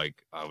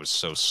like, I was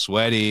so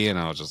sweaty, and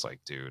I was just like,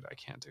 dude, I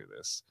can't do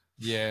this.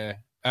 Yeah.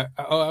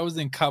 I was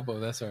in Cabo.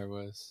 That's where I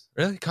was.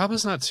 Really?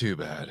 Cabo's not too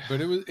bad.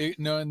 But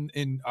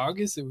in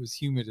August, it was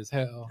humid as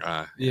hell.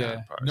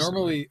 Yeah.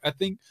 Normally, I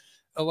think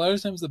a lot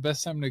of times the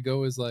best time to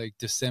go is like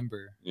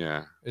December.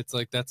 Yeah. It's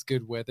like, that's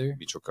good weather.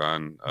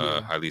 Michoacan,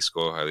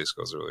 Jalisco.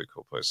 Jalisco is a really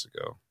cool place to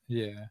go.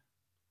 Yeah.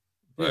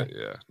 But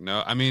yeah.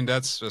 No, I mean,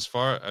 that's as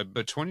far,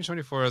 but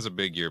 2024 has a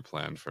big year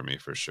planned for me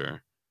for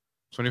sure.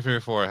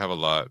 2024, I have a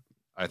lot.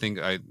 I think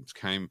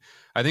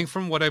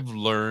from what I've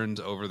learned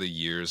over the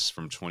years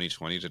from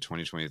 2020 to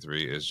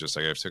 2023 is just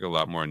like I've took a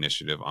lot more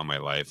initiative on my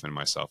life and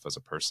myself as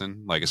a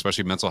person, like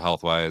especially mental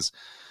health wise,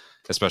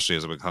 especially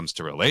as it comes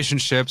to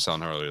relationships,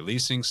 on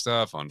releasing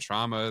stuff, on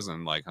traumas,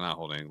 and like not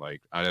holding,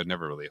 like I had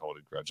never really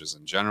holding grudges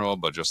in general,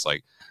 but just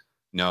like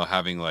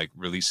having like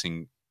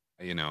releasing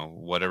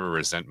whatever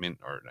resentment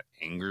or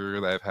anger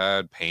that I've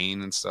had,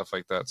 pain and stuff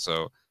like that.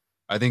 So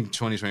I think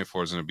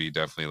 2024 is going to be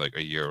definitely like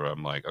a year where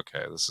I'm like,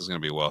 okay, this is going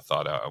to be well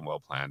thought out and well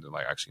planned, and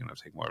like actually going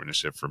to take more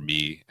initiative for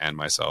me and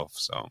myself.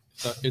 So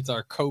it's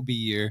our Kobe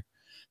year,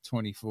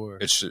 24.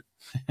 It should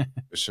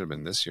have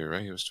been this year,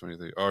 right? He was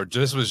 23. Or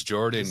this was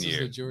Jordan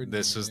year.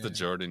 This was the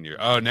Jordan year.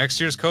 Oh,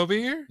 next year's Kobe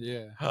year?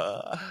 Yeah.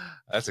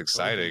 That's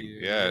exciting.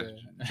 Yeah.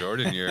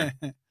 Jordan year.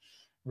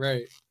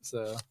 Right.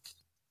 So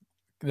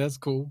that's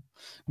cool.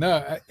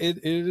 No, it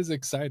is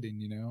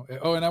exciting,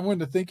 Oh, and I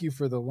wanted to thank you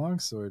for the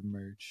longsword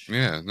merch.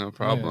 Yeah, no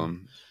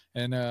problem.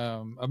 Yeah. And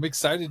I'm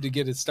excited to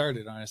get it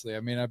started, honestly. I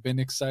mean, I've been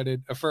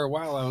excited for a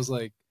while. I was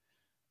like,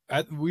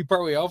 we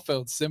probably all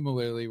felt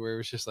similarly, where it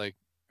was just like,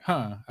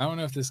 I don't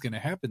know if this is going to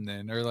happen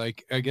then, or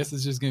like, I guess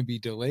it's just going to be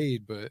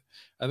delayed, but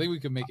I think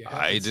we could make it happen.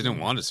 I didn't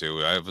want it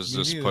to. I was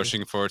just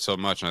pushing for it so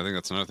much. And I think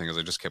that's another thing, is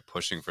I just kept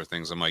pushing for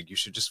things. I'm like, you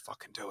should just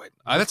fucking do it.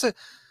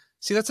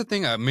 That's the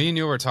thing. Me and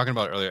you were talking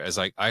about earlier. Is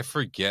like I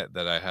forget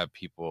that I have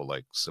people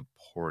like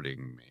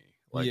supporting me,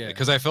 like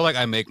because I feel like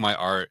I make my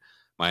art,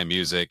 my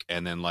music,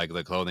 and then like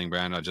the clothing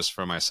brand just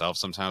for myself.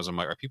 Sometimes I'm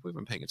like, are people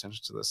even paying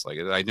attention to this? Like,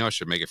 I know I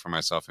should make it for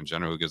myself in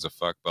general. Who gives a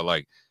fuck? But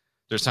like,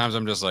 there's times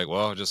I'm just like,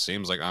 well, it just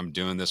seems like I'm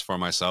doing this for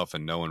myself,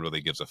 and no one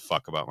really gives a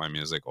fuck about my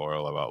music or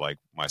about like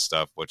my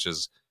stuff, which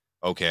is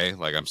okay.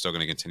 Like, I'm still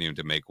going to continue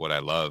to make what I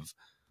love.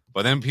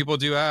 But then people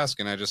do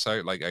ask, and I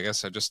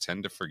guess I just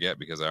tend to forget,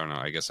 because I don't know.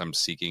 I guess I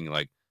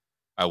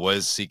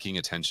was seeking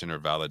attention or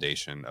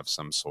validation of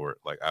some sort.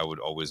 Like, I would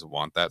always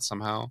want that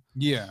somehow.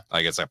 Yeah.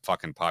 Like, it's a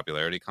fucking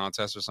popularity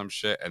contest or some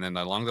shit. And then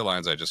along the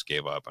lines, I just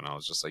gave up, and I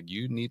was just like,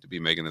 you need to be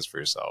making this for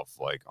yourself.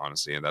 Like,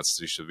 honestly, and that's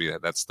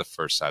the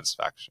first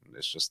satisfaction.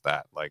 It's just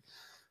that, like,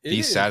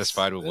 be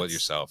satisfied with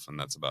yourself, and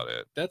that's about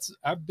it. That's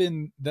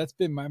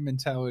been my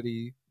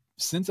mentality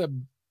since I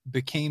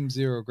became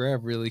Zero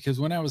Grav, really, because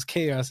when I was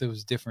Chaos it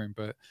was different,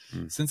 but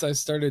since I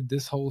started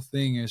this whole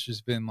thing, it's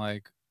just been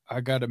like,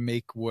 I gotta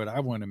make what I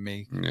want to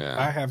make.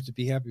 I have to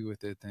be happy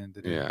with it at the end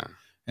of the day.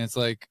 And it's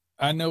like,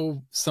 I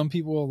know some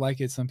people will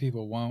like it, some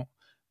people won't,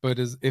 but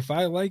if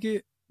I like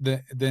it,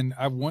 then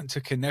I want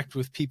to connect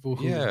with people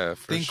who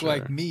think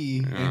like me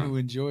and who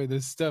enjoy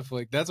this stuff.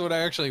 Like, that's what I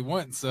actually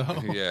want. So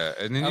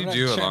and then you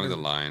do along the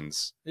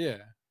lines.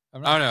 I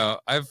don't know.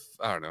 I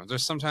don't know.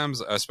 There's sometimes,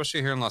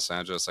 especially here in Los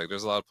Angeles, like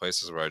there's a lot of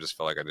places where I just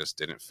feel like I just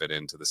didn't fit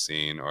into the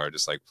scene, or I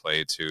just like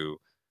play to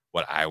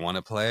what I want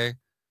to play.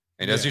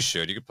 And as you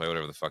should, you could play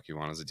whatever the fuck you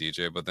want as a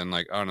DJ. But then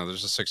like, I don't know,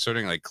 there's just like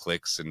certain like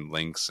clicks and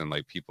links and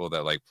like people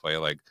that like play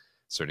like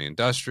certain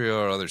industrial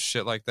or other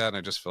shit like that. And I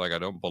just feel like I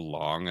don't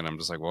belong. And I'm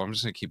just like, well, I'm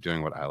just going to keep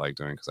doing what I like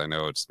doing, because I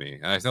know it's me.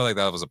 And I feel like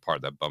that was a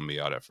part that bummed me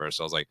out at first.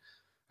 I was like,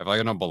 I feel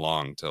like I don't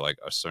belong to like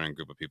a certain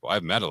group of people.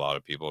 I've met a lot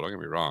of people, don't get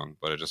me wrong,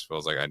 but it just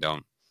feels like I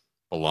don't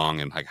belong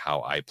in like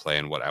how I play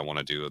and what I want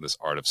to do, this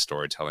art of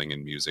storytelling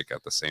and music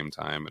at the same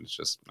time. And it's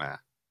just,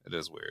 it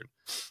is weird.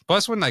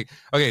 Plus when like,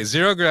 okay,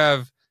 Zero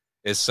Grav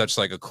is such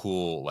like a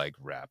cool like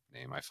rap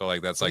name. I feel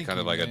like that's like kind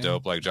of like a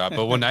dope like job.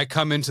 But when I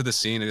come into the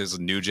scene, it is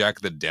New Jack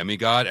the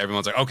Demigod.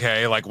 Everyone's like,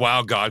 okay, like,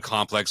 wow, God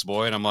complex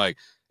boy. And I'm like,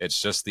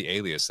 it's just the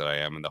alias that I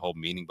am. And the whole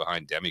meaning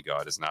behind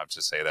demigod is not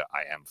to say that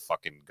I am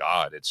fucking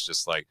God. It's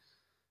just like,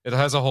 it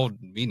has a whole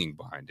meaning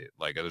behind it.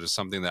 Like, it is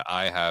something that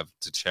I have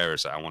to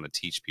cherish, that I want to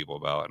teach people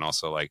about, and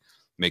also like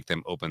make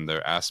them open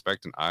their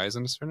aspect and eyes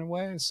in a certain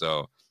way.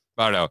 So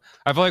I don't know.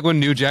 I feel like when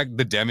New Jack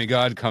the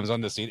Demigod comes on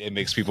the scene, it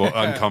makes people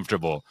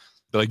uncomfortable.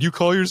 They're like, you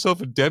call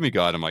yourself a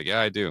demigod? I'm like, yeah,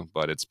 I do,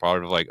 but it's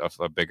part of like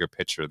a bigger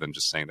picture than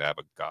just saying they have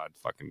a god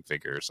fucking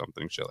figure or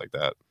something shit like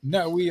that.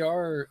 No, we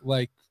are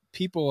like,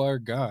 people are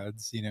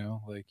gods,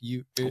 like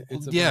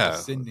it's about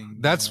ascending.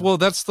 That's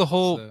that's the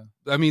whole. So,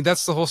 I mean,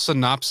 that's the whole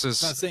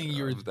synopsis. It's not saying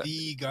you're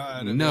the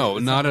god. No,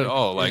 not at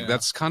all. Like,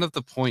 that's kind of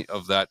the point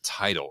of that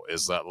title,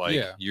 is that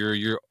like you're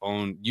your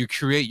own. You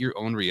create your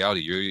own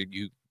reality.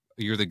 You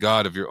you're the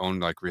god of your own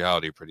like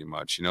reality, pretty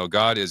much. You know,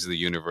 God is the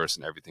universe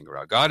and everything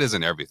around. God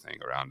isn't everything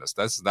around us.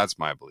 That's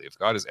my belief.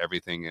 God is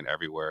everything and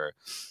everywhere,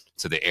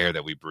 to the air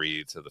that we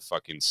breathe, to the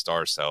fucking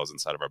star cells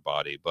inside of our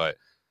body. But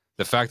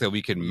the fact that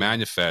we can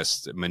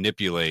manifest,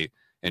 manipulate,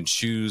 and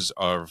choose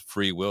our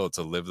free will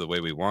to live the way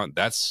we want,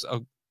 that's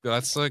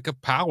like a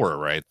power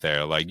right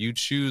there. Like, you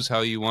choose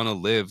how you want to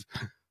live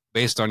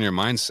based on your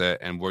mindset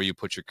and where you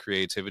put your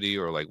creativity,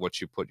 or like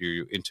what you put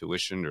your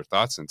intuition or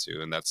thoughts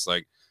into. And that's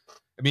like,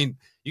 I mean,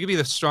 you can be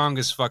the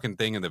strongest fucking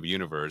thing in the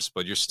universe,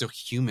 but you're still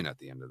human at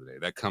the end of the day.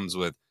 That comes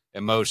with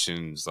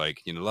emotions,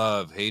 like, you know,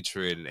 love,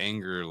 hatred,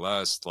 anger,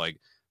 lust, like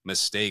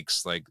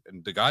mistakes. Like,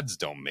 the gods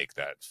don't make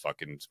that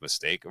fucking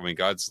mistake. I mean,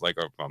 gods like,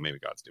 or well, maybe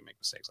gods do make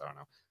mistakes. I don't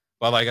know.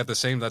 But like, at the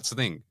same, that's the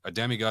thing. A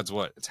demigod's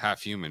what? It's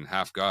half human,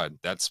 half god.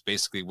 That's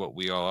basically what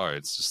we all are.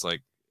 It's just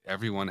like,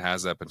 everyone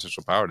has that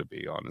potential power to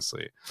be,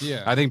 honestly.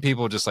 Yeah. I think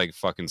people just like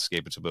fucking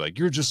escape it to be like,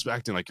 you're just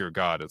acting like you're a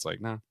god. It's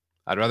like, no,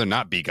 I'd rather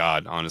not be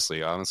God,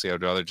 honestly.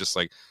 I'd rather just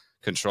like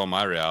control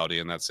my reality,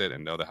 and that's it,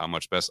 and know that how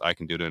much best I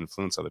can do to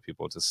influence other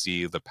people to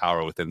see the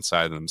power within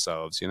inside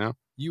themselves, you know?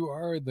 You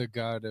are the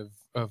god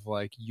of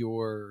like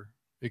your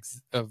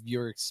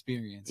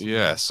experience.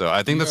 Yeah, so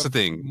I think that's the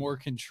thing. More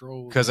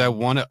control. Because I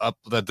want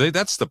to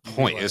that's the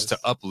point, is to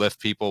uplift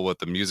people with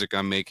the music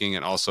I'm making,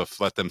 and also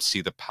let them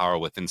see the power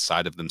within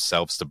inside of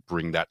themselves to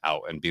bring that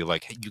out and be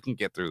like, hey, you can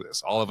get through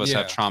this. All of us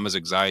have traumas,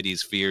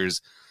 anxieties,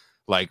 fears,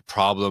 like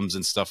problems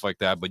and stuff like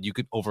that, but you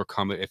could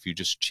overcome it if you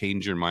just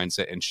change your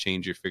mindset and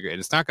change your figure. And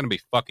it's not going to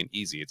be fucking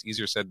easy. It's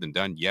easier said than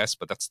done, yes,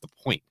 but that's the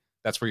point.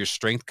 That's where your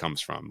strength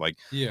comes from. Like,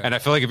 and I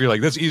feel like if you're like,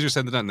 that's easier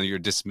said than done, then you're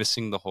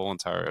dismissing the whole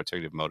entire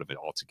alternative mode of it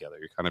altogether.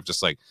 You're kind of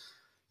just like,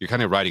 you're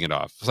kind of writing it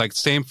off. It's like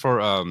same for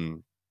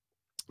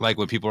like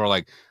when people are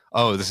like,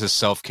 oh, this is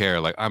self-care,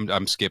 like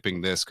I'm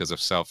skipping this because of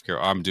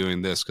self-care, I'm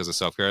doing this because of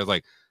self-care.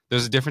 Like,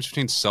 there's a difference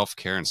between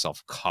self-care and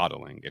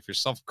self-coddling. If you're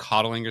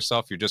self-coddling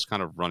yourself, you're just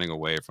kind of running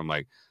away from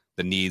like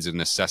the needs and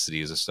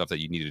necessities of stuff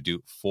that you need to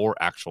do for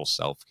actual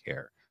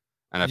self-care.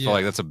 And I feel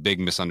like that's a big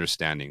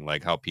misunderstanding,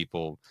 like how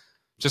people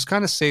just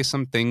kind of say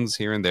some things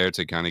here and there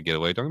to kind of get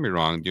away. Don't get me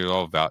wrong,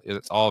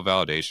 it's all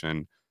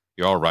validation.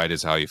 You're all right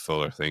is how you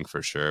feel or think,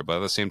 for sure. But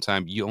at the same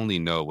time, you only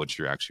know what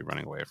you're actually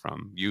running away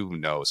from. You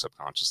know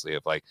subconsciously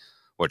of like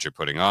what you're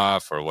putting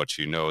off or what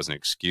you know is an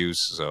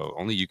excuse. So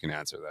only you can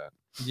answer that.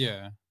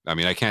 Yeah. I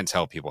mean, I can't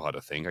tell people how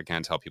to think. I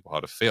can't tell people how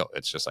to feel.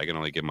 It's just I can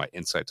only give my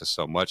insight to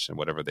so much, and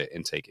whatever they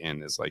intake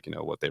in is like, you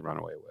know, what they run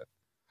away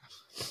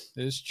with.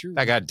 It's true.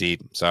 I got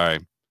deep. Sorry.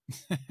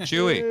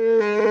 Chewy.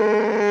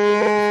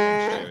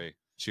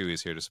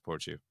 Chewy's here to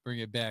support you. Bring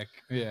it back.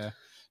 Yeah.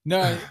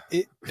 No,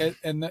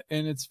 and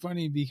it's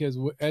funny because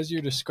as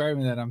you're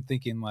describing that, I'm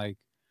thinking like,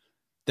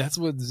 that's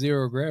what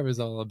zero grav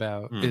is all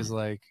about, is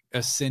like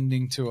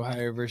ascending to a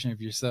higher version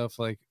of yourself,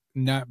 like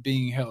not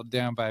being held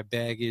down by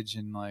baggage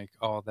and like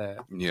all that.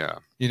 Yeah.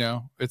 You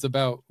know, it's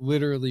about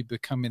literally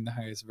becoming the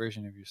highest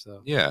version of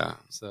yourself. Yeah.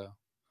 So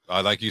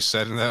like you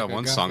said in that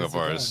one song of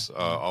ours,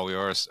 all we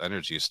are is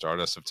energy,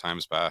 stardust of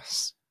times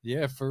past.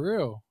 Yeah, for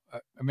real.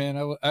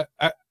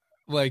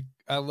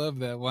 I love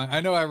that line.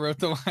 I know I wrote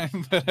the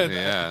line, but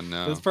yeah,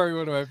 no, that's probably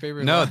one of my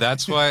favorite. No, lines.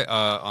 That's why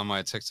on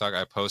my TikTok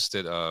I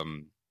posted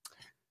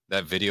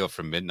that video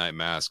from Midnight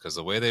Mass, because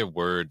the way they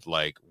word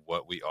like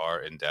what we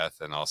are in death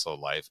and also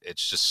life,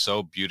 it's just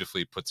so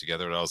beautifully put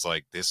together. And I was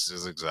like, this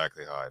is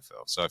exactly how I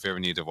feel. So if you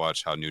ever need to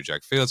watch how New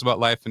Jack feels about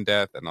life and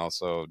death, and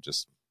also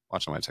just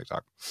watch on my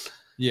TikTok.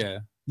 Yeah.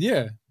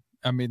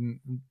 I mean,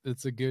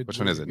 it's a good. Which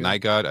one is it?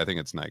 Night God? I think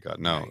it's Night God.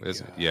 No,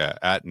 it's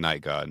at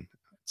Night God.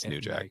 It's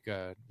New Jack. Night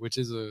God, which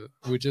is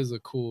a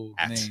cool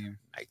name.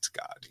 Night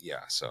God.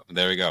 Yeah. So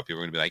there we go. People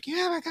are gonna be like,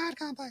 yeah, my God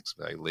complex.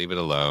 Like, leave it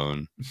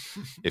alone.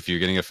 If you're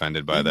getting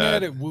offended by that.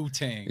 Mad at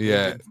Wu-Tang.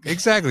 Yeah,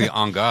 exactly.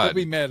 On God. Don't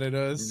be mad at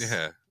us.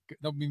 Yeah.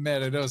 Don't be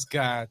mad at us,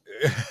 God.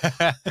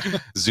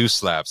 Zeus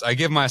slaps. I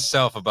give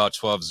myself about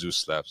 12 Zeus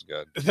slaps,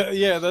 God.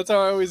 Yeah, that's how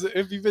I always.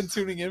 If you've been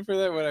tuning in for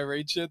that when I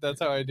rate shit,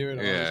 that's how I do it.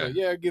 I'm yeah. Like,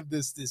 I give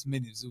this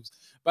many Zeus.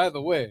 By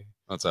the way,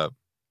 what's up?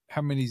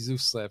 How many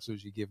Zeus slaps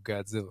would you give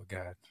Godzilla,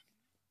 God?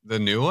 The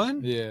new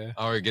one? Yeah.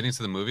 Oh, we're getting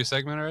to the movie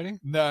segment already?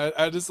 No,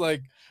 I just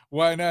like,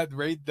 why not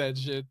rate that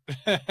shit?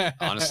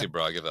 Honestly,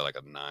 bro, I give that like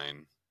a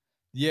 9.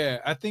 Yeah,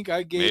 I think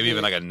I gave maybe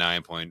even like a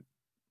 9.3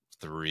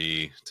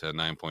 to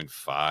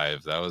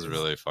 9.5. That was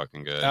really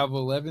fucking good. Out of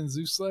 11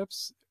 Zeus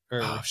slaps?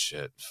 Oh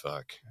shit,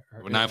 fuck.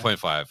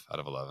 9.5 out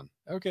of 11.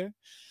 Okay.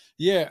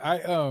 Yeah, I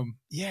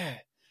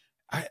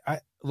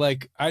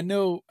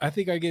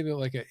think I gave it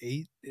like an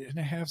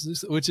 8.5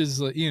 Zeus, which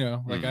is like,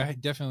 like I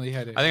definitely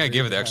had it. I think I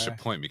gave it the extra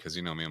point because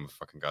you know me, I'm a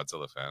fucking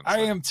Godzilla fan. So. I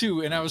am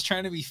too, and I was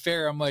trying to be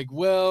fair. I'm like,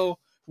 well,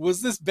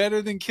 was this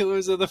better than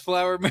Killers of the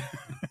Flower Moon?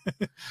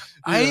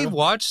 I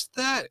watched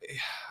that.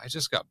 I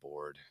just got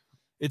bored.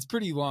 It's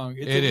pretty long.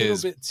 It's a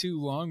little bit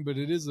too long, but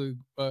it is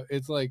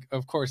it's like,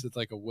 of course, it's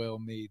like a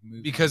well-made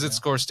movie. Because it's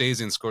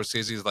Scorsese, and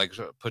Scorsese like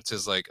puts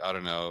his like, I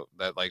don't know,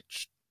 that like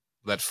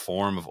that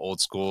form of old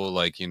school,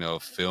 like, you know,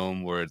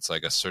 film where it's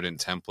like a certain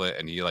template,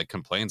 and he like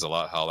complains a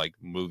lot how like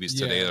movies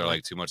today are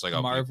like too much like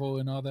Marvel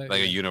and all that,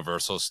 like a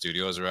Universal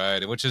Studios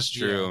ride, which is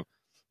true.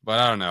 But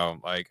I don't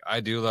know, like I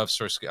do love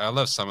I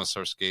love some of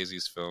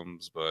Scorsese's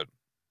films, but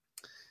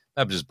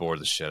that just bored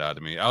the shit out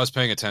of me. I was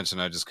paying attention,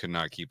 I just could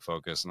not keep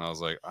focused, and I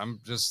was like,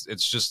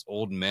 it's just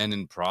old men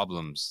and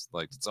problems.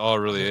 Like it's all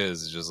it really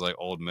is. It's just like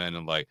old men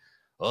and like,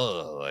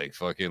 oh, like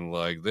fucking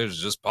like there's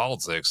just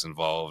politics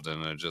involved,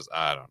 and it just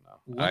I don't know.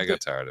 I got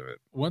tired of it.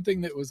 One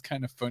thing that was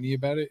kind of funny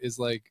about it is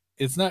like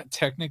it's not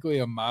technically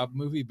a mob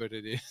movie, but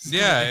it is.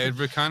 Yeah, like,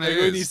 it kind of like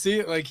is. When you see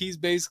it, like he's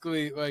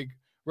basically like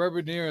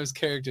Robert De Niro's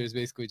character is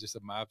basically just a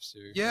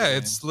mobster. Yeah,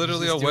 it's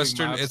literally a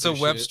Western. It's a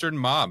Western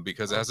mob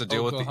because it has to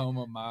deal with the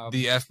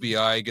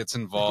FBI gets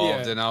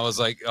involved, and I was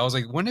like,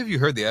 when have you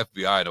heard the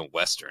FBI in a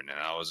Western? And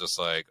I was just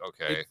like,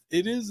 okay,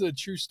 it is a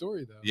true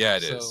story though. Yeah,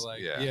 it is.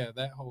 Like, yeah,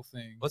 that whole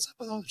thing. What's up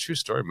with all the true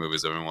story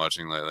movies I've been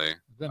watching lately?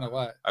 It's been a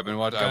lot. I've been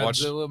watching.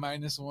 Godzilla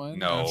 -1.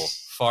 No,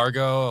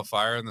 Fargo, A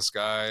Fire in the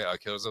Sky,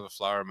 Killers of the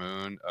Flower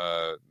Moon.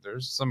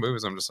 There's some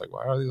movies I'm just like,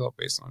 why are these all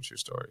based on a true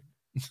story?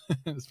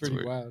 It's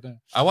pretty wild. Huh?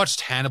 I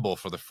watched Hannibal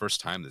for the first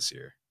time this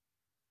year.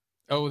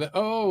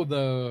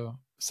 The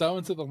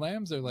Silence of the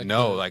Lambs, or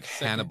like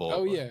Hannibal.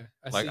 Oh yeah,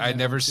 I'd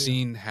never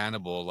seen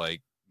Hannibal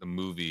like the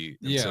movie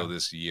until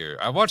this year.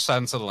 I watched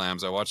Silence of the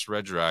Lambs. I watched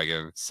Red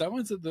Dragon.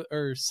 Silence of the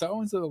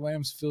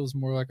Lambs feels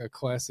more like a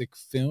classic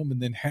film,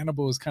 and then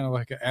Hannibal is kind of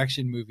like an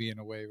action movie in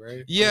a way,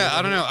 right? Yeah,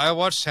 I don't know. I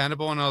watched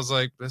Hannibal and I was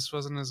like, this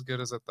wasn't as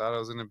good as I thought it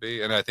was going to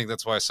be, and I think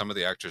that's why some of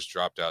the actors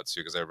dropped out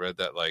too. Because I read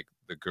that like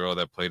the girl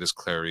that played as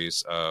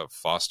Clarice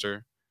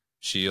Foster,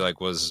 she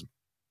like was.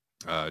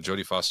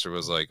 Jodie Foster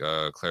was like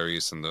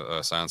Clarice in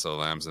the Silence of the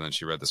Lambs, and then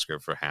she read the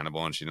script for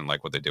Hannibal, and she didn't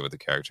like what they did with the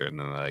character, and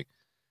then like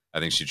I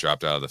think she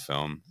dropped out of the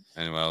film.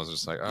 Anyway, I was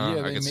just like, I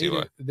can see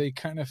why. They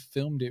kind of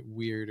filmed it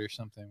weird or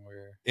something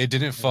where it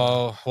didn't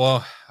fall.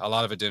 Well, a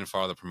lot of it didn't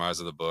follow the premise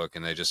of the book,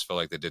 and they just felt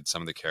like they did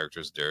some of the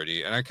characters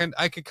dirty. And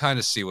I could kind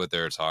of see what they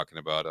were talking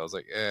about. I was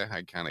like,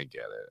 I kind of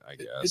get it. I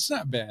guess it's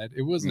not bad.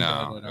 It wasn't.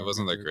 No, it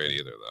wasn't that great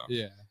either, though.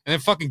 Yeah. And then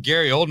fucking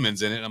Gary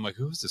Oldman's in it. And I'm like,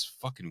 who is this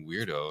fucking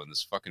weirdo in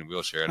this fucking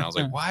wheelchair? And I was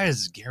like, why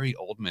is Gary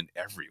Oldman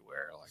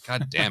everywhere? Like,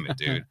 god damn it,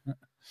 dude.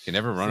 Can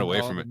never run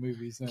away from it.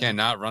 Movies,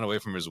 Cannot run away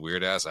from his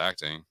weird ass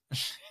acting.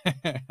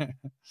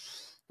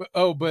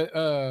 But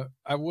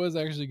I was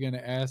actually going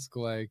to ask,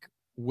 like,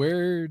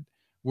 where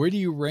do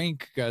you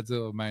rank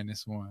Godzilla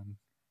 -1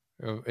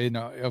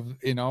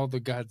 in all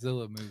the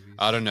Godzilla movies?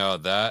 I don't know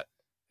that.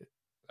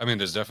 I mean,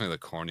 there's definitely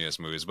the corniest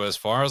movies, but as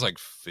far as like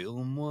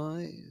film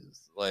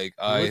wise, like,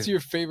 what's your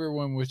favorite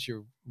one? What's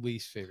your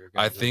least favorite?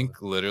 Godzilla? I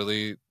think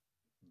literally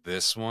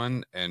this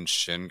one and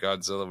Shin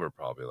Godzilla were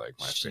probably like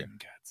my favorite.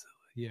 Godzilla.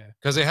 Yeah,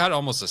 because they had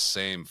almost the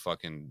same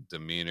fucking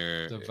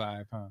demeanor, the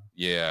vibe, huh?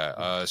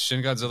 Yeah,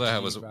 Shin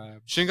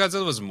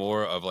Godzilla was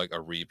more of like a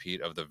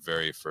repeat of the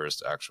very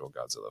first actual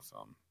Godzilla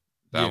film.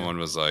 That one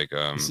was like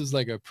this is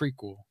like a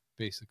prequel,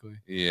 basically.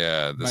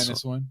 Yeah,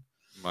 -1.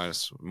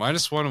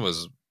 -1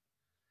 was.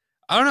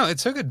 I don't know. It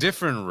took a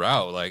different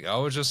route. Like I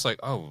was just like,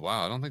 oh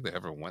wow, I don't think they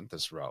ever went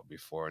this route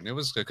before, and it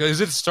was good because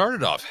it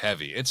started off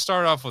heavy. It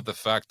started off with the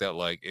fact that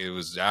like it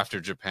was after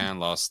Japan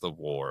lost the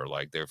war,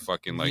 like they're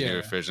fucking like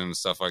air fission and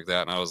stuff like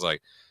that, and I was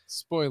like,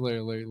 spoiler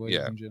alert, ladies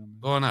and gentlemen.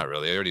 Well, not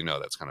really. I already know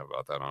that's kind of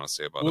about that,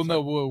 honestly.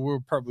 We're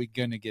probably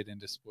gonna get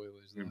into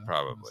spoilers. Though,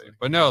 probably, honestly.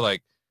 But no,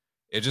 like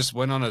it just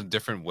went on a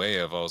different way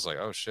of. I was like,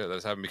 oh shit,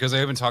 that's happening because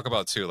they even talk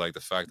about too, like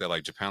the fact that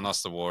like Japan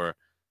lost the war.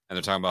 And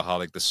they're talking about how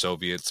like the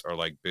Soviets are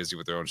like busy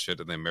with their own shit,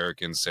 and the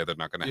Americans say they're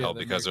not going to help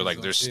because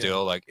they're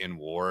still like in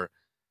war.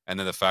 And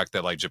then the fact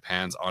that like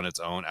Japan's on its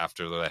own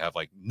after they have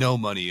like no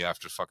money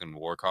after fucking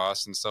war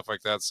costs and stuff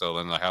like that. So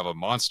then they have a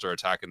monster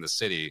attacking the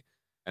city,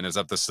 and it's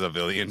up to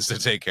civilians to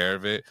take care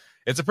of it.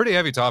 It's a pretty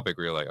heavy topic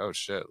where you're like, oh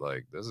shit,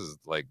 like this is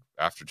like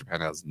after Japan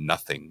has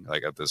nothing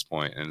like at this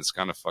point, and it's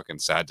kind of fucking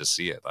sad to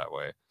see it that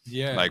way.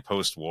 Yeah, like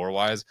post-war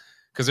wise,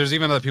 because there's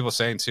even other people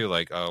saying too,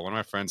 like one of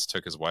my friends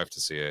took his wife to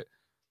see it.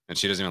 And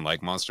she doesn't even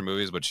like monster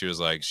movies, but she was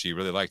like, she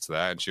really liked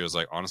that. And she was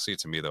like, honestly,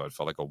 to me, though, it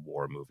felt like a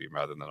war movie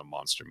rather than a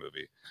monster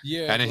movie.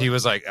 Yeah. And then he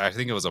was like, I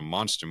think it was a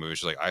monster movie.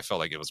 She's like, I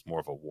felt like it was more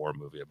of a war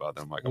movie about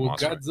them, like a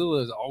monster Godzilla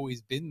has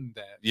always been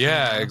that.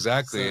 Yeah,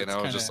 exactly. So and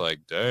I was just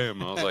like,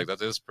 damn. I was like,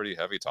 that is a pretty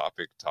heavy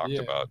topic talked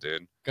about,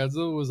 dude.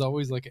 Godzilla was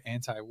always like an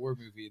anti-war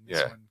movie, and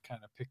this one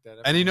kind of picked that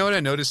up. And you know what I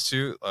noticed,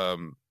 too?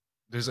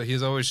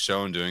 He's always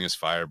shown doing his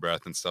fire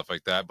breath and stuff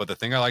like that. But the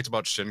thing I liked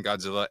about Shin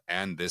Godzilla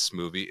and this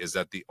movie is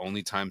that the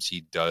only times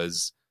he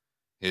does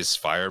his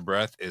fire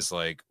breath is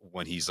like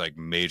when he's like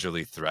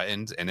majorly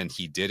threatened, and then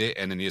he did it,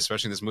 and then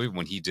especially in this movie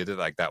when he did it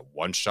like that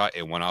one shot,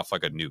 it went off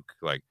like a nuke.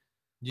 Like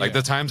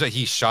the times that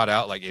he shot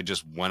out, like it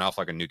just went off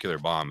like a nuclear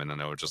bomb, and then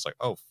it was just like,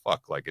 oh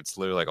fuck, like it's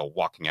literally like a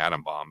walking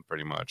atom bomb,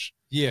 pretty much.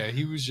 Yeah,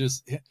 he was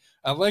just.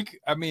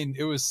 I mean,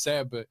 it was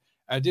sad, but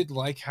I did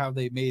like how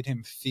they made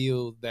him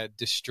feel that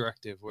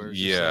destructive. Where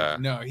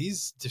like, no,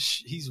 he's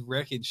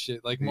wrecking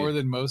shit like more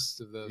than most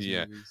of those.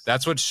 Yeah, movies.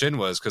 That's what Shin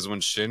was, because when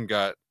Shin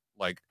got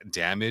like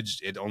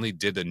damaged. It only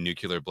did the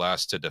nuclear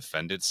blast to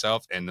defend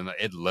itself, and then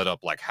it lit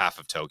up like half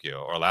of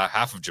Tokyo or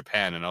half of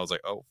Japan. And I was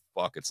like, oh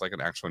fuck, it's like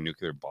an actual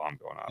nuclear bomb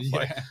going off.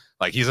 Yeah.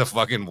 Like he's a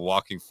fucking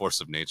walking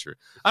force of nature.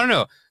 I don't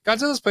know.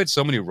 Godzilla's played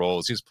so many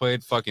roles. He's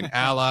played fucking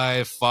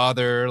ally,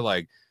 father,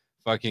 like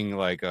fucking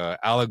like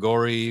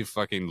allegory,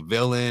 fucking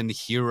villain,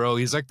 hero.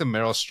 He's like the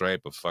Meryl Streep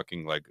of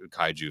fucking like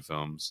kaiju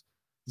films.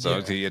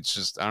 So it's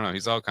just, I don't know,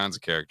 he's all kinds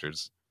of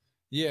characters.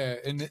 Yeah,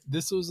 and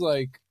this was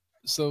like,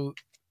 so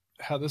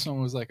how this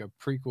one was like a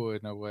prequel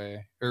in a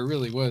way, or it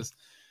really was,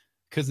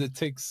 because it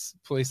takes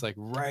place like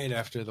right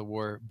after the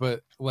war.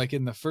 But like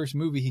in the first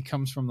movie, he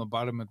comes from the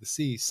bottom of the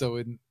sea. So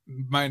in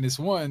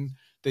 -1,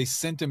 they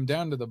sent him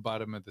down to the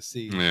bottom of the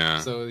sea. Yeah.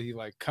 So he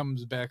like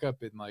comes back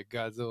up in like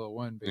Godzilla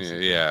 1,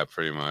 basically. Yeah,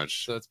 pretty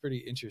much. So it's pretty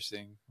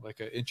interesting,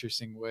 like an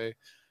interesting way.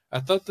 I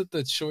thought that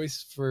the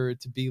choice for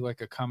it to be like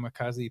a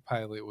kamikaze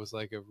pilot was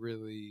like a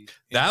really...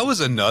 That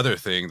was another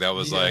thing that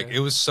was like, it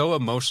was so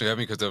emotionally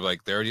heavy because they're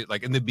like, they're already,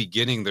 like in the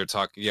beginning, they're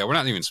talking, we're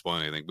not even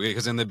spoiling anything,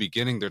 because in the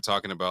beginning, they're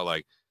talking about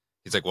like,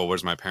 he's like, well,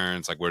 where's my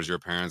parents? Like, where's your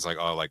parents? Like,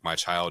 oh, like my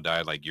child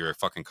died. Like, you're a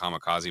fucking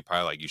kamikaze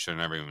pilot. Like, you should have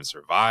never even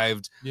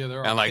survived. Yeah, they're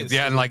all and like,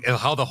 and like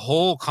how the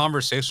whole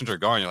conversations are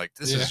going. You're like,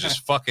 this is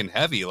just fucking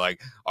heavy.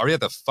 Like, already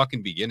at the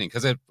fucking beginning,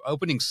 because the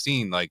opening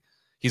scene, like,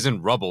 he's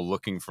in rubble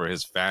looking for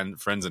his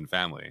friends and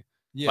family.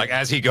 Yeah. Like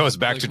as he goes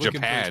back to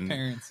Japan,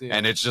 parents,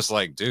 and it's just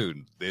like,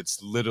 dude,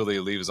 it's literally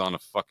leaves on a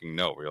fucking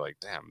note where you're like,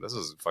 damn, this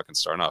is fucking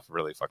starting off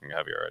really fucking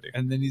heavy already.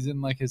 And then he's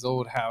in like his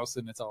old house,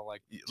 and it's all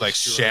like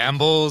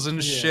shambles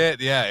and shit.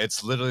 Yeah,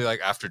 it's literally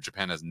like after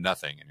Japan has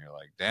nothing, and you're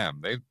like,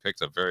 damn, they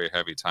picked a very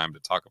heavy time to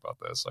talk about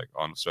this, like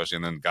on especially,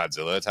 and then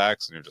Godzilla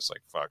attacks, and you're just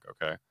like, fuck,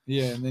 okay.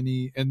 Yeah,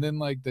 and then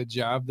like the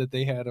job that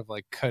they had of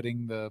like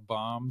cutting the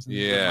bombs and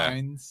the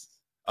mines.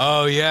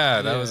 Oh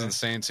yeah, that was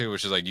insane too.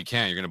 Which is like, you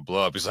can't, you're gonna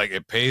blow up. It's like,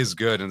 it pays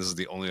good, and this is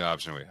the only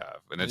option we have.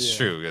 And it's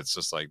true. It's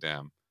just like,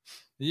 damn.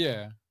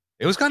 Yeah.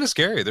 It was kind of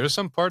scary. There's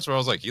some parts where I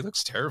was like, he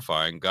looks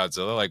terrifying,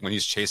 Godzilla. Like when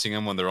he's chasing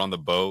him when they're on the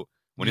boat,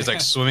 when he's like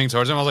swimming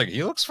towards him, I was like,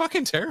 he looks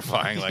fucking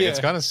terrifying. Like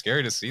it's kind of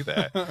scary to see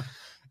that.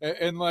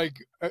 And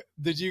like,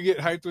 did you get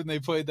hyped when they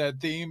played that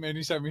theme?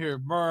 Anytime you hear,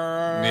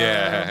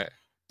 yeah.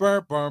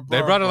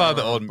 They brought a lot of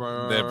the old.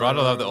 They brought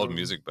a lot of the old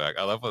music back.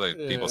 I love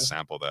when people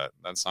sample that.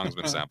 That song's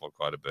been sampled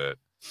quite a bit.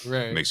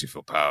 Right, it makes you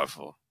feel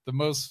powerful. The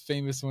most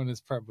famous one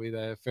is probably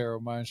that Pharaoh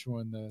Monch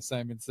one.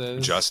 Simon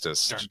Says.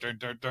 Justice. Dun, dun,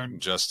 dun, dun.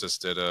 Justice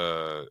did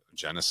a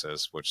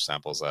Genesis, which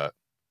samples that.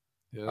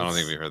 Yes. I don't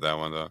think we heard that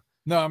one though.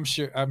 No, I'm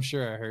sure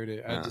I heard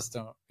it. I just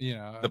don't. You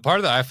know, the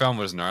part that I found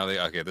was gnarly.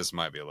 Okay, this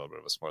might be a little bit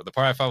of a spoiler. The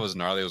part I found was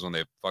gnarly was when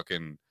they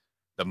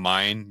the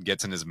mine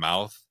gets in his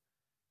mouth.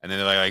 And then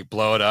they like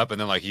blow it up,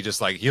 and then like he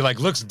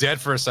looks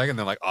dead for a second,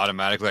 then like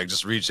automatically like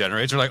just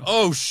regenerates. You're like,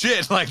 oh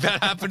shit, like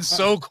that happened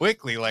so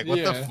quickly. Like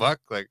what the fuck?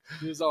 Like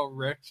he was all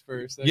wrecked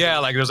for a second. Yeah,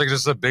 like there's like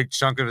just a big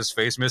chunk of his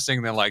face missing,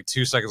 and then like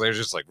 2 seconds later,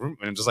 just like and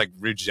it just like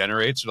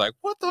regenerates. You're like,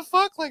 what the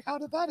fuck? Like how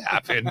did that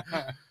happen?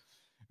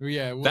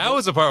 Yeah, well, that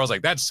was the part where I was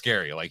like, that's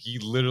scary. Like he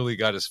literally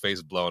got his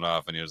face blown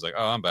off, and he was like,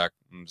 oh, I'm back,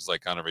 and just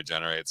like kind of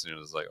regenerates, and it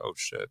was like, oh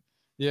shit.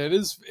 Yeah, it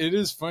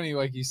is funny,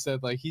 like you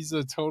said, like he's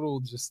a total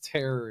just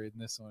terror in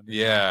this one.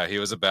 Yeah, he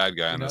was a bad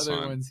guy in this one.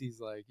 Other ones,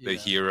 he's like the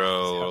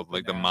hero,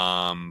 like the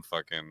mom,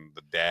 fucking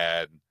the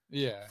dad,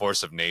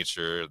 force of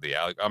nature.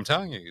 I'm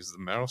telling you, he's the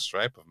Meryl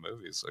Streep of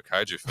movies, the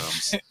kaiju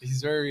films.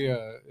 He's very,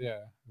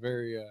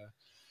 very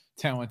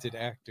talented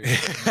actor,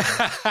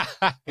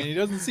 and he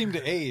doesn't seem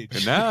to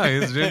age. No,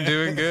 he's been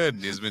doing good.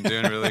 He's been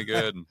doing really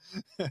good.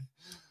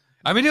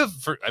 I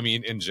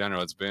mean, in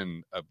general, it's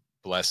been a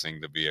blessing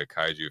to be a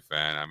kaiju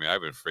fan. I mean,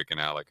 I've been freaking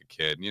out like a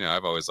kid. You know,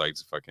 I've always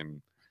liked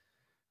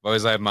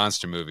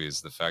monster movies.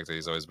 The fact that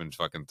he's always been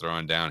fucking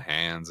throwing down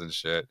hands and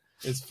shit.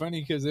 It's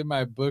funny because in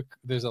my book,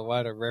 there's a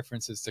lot of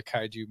references to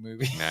kaiju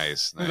movies.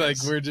 Nice. Like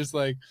we're just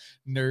like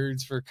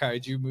nerds for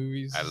kaiju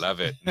movies. I love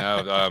it.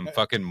 No,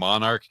 fucking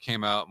Monarch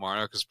came out.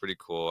 Monarch is pretty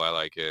cool. I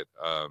like it.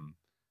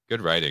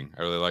 Good writing.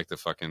 I really like the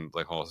fucking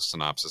like whole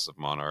synopsis of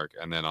Monarch.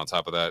 And then on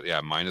top of that,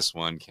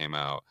 -1 came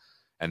out.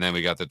 And then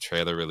we got the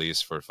trailer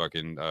release for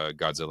fucking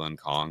Godzilla and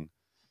Kong.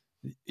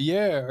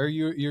 Yeah,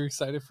 you're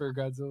excited for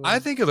Godzilla? I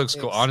think it looks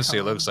cool. Honestly,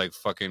 Kong. It looks like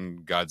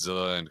fucking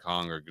Godzilla and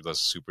Kong are the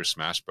Super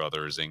Smash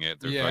Brothers-ing it.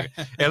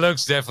 It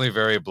looks definitely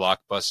very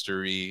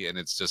blockbuster-y, and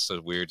it's just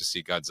so weird to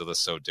see Godzilla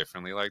so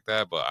differently like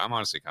that. But I'm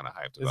honestly kind of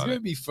hyped about it. It's gonna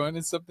be fun.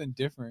 It's something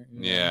different.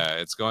 Yeah,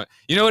 it's going.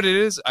 You know what it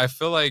is? I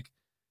feel like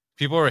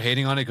people are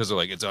hating on it because they're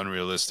like, it's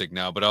unrealistic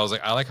now. But I was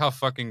like, I like how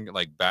fucking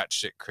like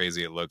batshit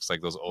crazy it looks, like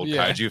those old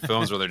kaiju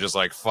films where they're just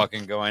like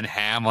fucking going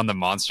ham on the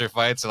monster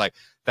fights. And like,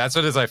 that's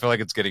what it is. I feel like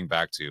it's getting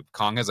back to.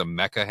 Kong has a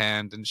mecha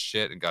hand and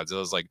shit, and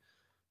Godzilla's like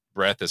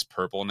breath is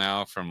purple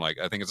now from like,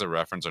 I think it's a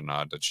reference or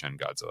nod to Shin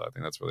Godzilla. I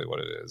think that's really what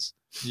it is.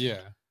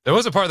 Yeah. There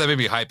was a part that made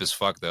me hype as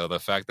fuck though. The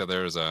fact that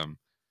there was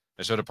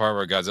they showed a part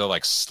where Godzilla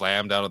like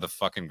slammed out of the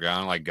fucking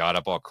ground, like got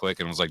up all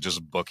quick and was like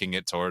just booking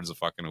it towards the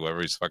fucking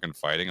whoever he's fucking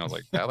fighting. I was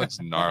like, that looks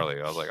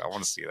gnarly. I was like, I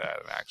want to see that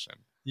in action.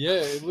 Yeah,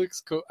 it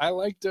looks cool. I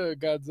liked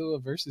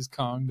Godzilla versus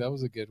Kong. That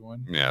was a good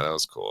one. Yeah, that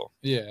was cool.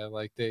 Yeah,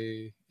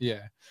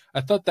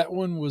 I thought that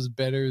one was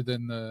better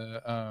than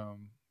the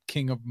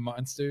King of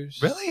Monsters.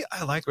 Really?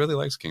 Really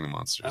liked King of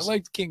Monsters. I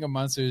liked King of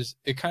Monsters.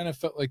 It kind of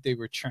felt like they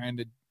were trying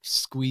to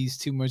squeeze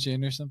too much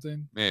in or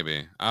something.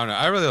 Maybe. I don't know.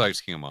 I really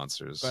liked King of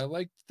Monsters. But I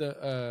liked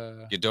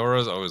the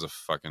Ghidorah's always a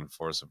fucking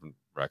force of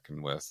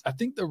reckon with. I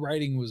think the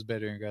writing was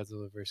better in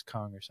Godzilla vs.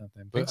 Kong or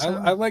something. But So?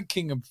 I like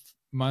King of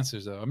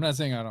Monsters though. I'm not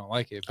saying I don't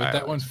like it, but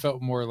that one liked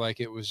felt more like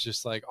it was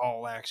just like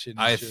all action.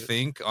 I shit.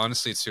 think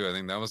honestly too, I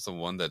think that was the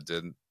one that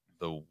did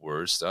the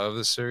worst out of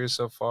the series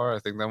so far. I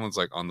think that one's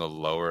like on the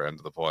lower end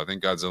of the pole. I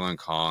think Godzilla and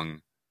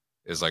Kong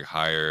is like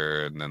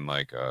higher, and then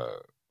like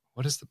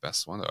what is the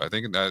best one though? I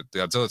think that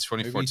Godzilla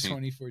 2014.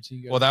 Maybe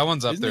 2014. Well, that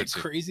one's up Isn't there it too.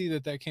 Crazy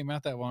that came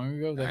out that long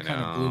ago. That I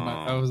kind of blew my.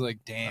 I was like,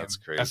 damn, that's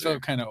crazy. I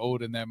felt kind of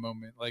old in that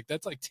moment. Like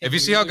that's like 10 If you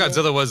see years how ago.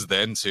 Godzilla was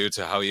then too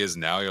to how he is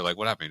now, you're like,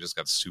 what happened? He just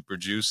got super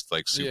juiced,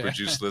 like super Yeah.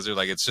 juiced lizard.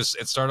 Like it's just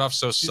it started off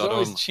so He's subtle.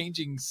 always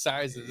changing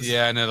sizes.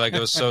 Yeah, and then like it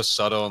was so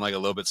subtle and like a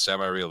little bit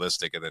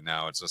semi-realistic, and then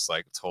now it's just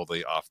like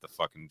totally off the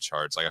fucking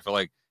charts. Like I feel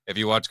like if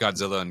you watch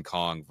Godzilla and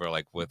Kong for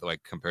like with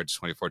like compared to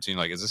 2014,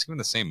 like is this even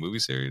the same movie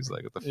series?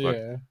 Like what the fuck?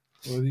 Yeah.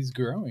 Well, he's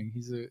growing.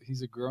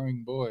 He's a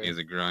growing boy. He's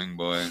a growing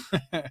boy.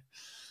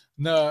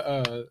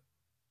 No,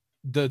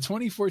 the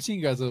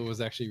 2014 Godzilla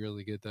was actually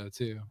really good though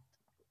too.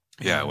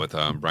 Yeah, with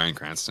Bryan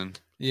Cranston.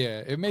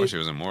 Yeah, I wish he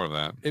was in more of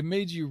that. It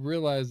made you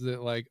realize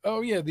that like,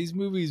 oh yeah, these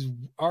movies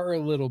are a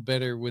little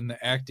better when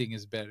the acting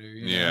is better.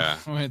 Yeah.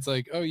 When it's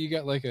like, oh, you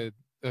got like a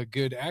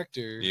good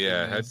actor.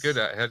 Yeah, had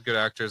good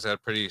actors,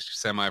 had pretty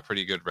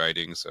good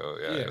writing. So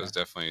yeah, Yeah. it was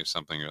definitely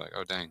something you're like,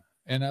 oh dang.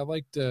 And I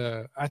liked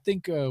I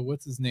think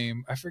what's his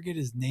name? I forget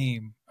his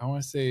name. I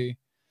want to say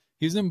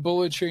he's in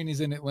Bullet Train,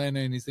 he's in Atlanta,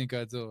 and he's in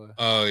Godzilla.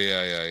 Oh yeah.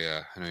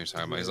 I know what you're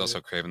talking about. He's Yeah. also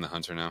Kraven the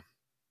Hunter now.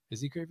 Is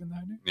he Kraven the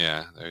Hunter?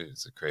 Yeah,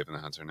 he's a Kraven the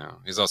Hunter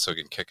now. He's also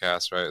in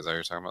Kick-Ass, right? Is that what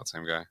you're talking about?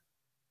 Same guy?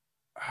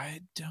 I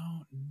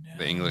don't know.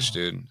 The English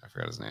dude. I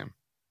forgot his name.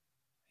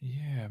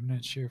 Yeah, I'm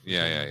not sure. If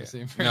Yeah. The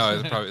same No, person.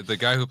 it's probably the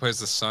guy who plays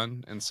the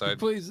son He inside.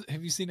 plays.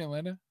 Have you seen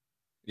Atlanta?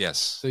 Yes.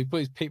 So he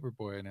plays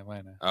Paperboy in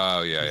Atlanta.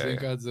 Oh He's yeah. in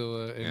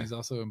Godzilla, and Yeah. he's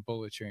also in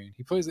Bullet Train.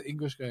 He plays the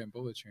English guy in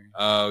Bullet Train.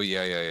 Oh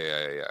yeah.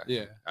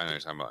 Yeah, I know what you're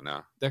talking about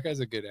now. that guy's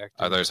a good actor.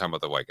 I thought you were talking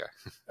about the white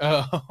guy,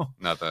 Oh,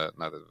 not the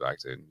black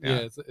dude. yeah,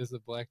 Yeah. it's a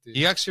black dude.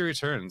 He actually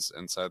returns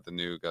inside the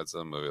new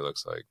Godzilla movie. It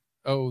looks like.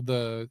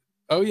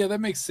 Oh yeah,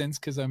 that makes sense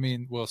because I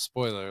mean, well,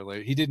 spoiler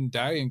alert, he didn't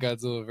die in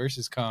Godzilla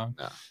versus Kong,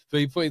 No. but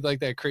he played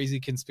like that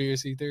crazy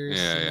conspiracy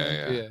theorist.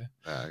 Yeah.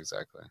 Yeah,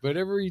 exactly. But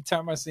every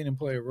time I've seen him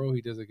play a role,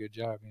 he does a good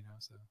job,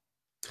 So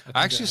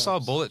I actually that saw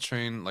helps. Bullet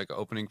Train like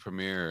opening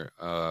premiere.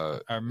 I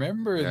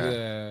remember Yeah.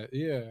 that.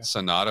 Yeah.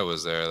 Sonata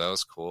was there. That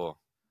was cool.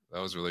 That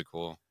was really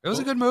cool. It was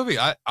a good movie.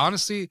 I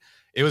honestly,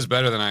 it was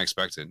better than I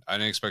expected. I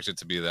didn't expect it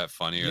to be that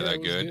funny or Yeah, that it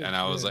was good. good, And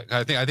I was yeah. like,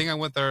 I think I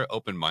went there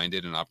open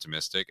minded and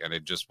optimistic, and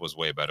it just was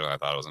way better than I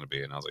thought it was going to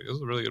be. And I was like, this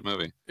is a really good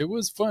movie. It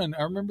was fun.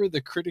 I remember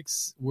the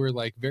critics were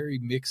like very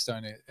mixed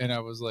on it, and I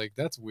was like,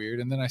 "That's weird."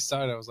 And then I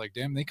saw it, I was like,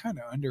 "Damn, they kind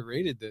of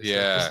underrated this. Like,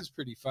 Yeah. this is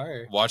pretty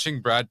fire."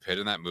 Watching Brad Pitt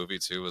in that movie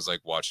too was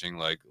like watching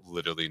like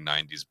literally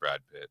 90s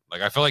Brad Pitt.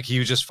 Like I feel like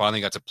he just finally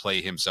got to play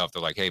himself.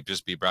 They're like, hey,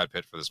 just be Brad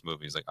Pitt for this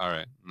movie. He's like, all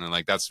right. And then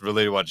like that's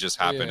really what just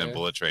happened in Yeah.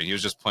 Bullet Train. He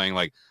was just playing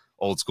like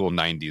old school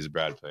 90s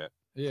Brad Pitt.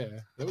 Yeah,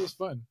 that was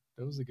fun.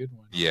 That was a good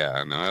one.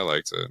 Yeah, no, I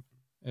liked it.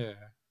 Yeah,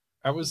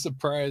 I was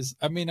surprised.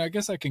 I mean, I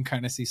guess I can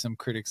kind of see some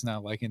critics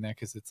not liking that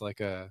because it's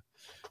like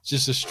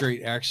just a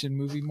straight action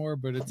movie more.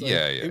 But it's like,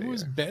 it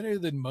was better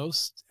than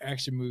most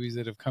action movies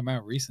that have come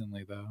out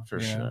recently, though. For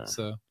you know? sure.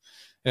 So,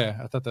 yeah,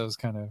 I thought that was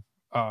kind of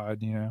odd.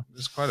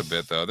 There's quite a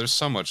bit though. There's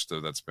so much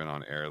that's been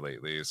on air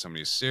lately. So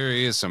many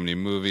series, so many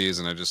movies,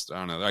 and I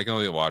don't know. I can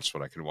only watch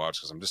what I can watch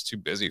because I'm just too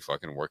busy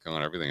fucking working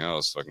on everything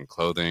else. Fucking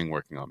clothing,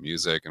 working on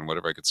music, and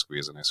whatever I could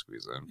squeeze in, I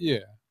squeeze in.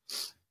 Yeah,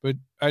 but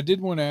I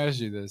did want to ask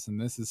you this, and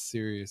this is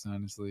serious,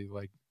 honestly.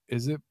 Like,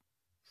 is it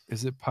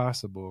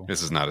possible?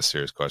 This is not a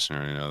serious question. I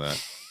already know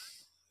that.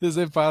 Is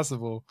it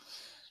possible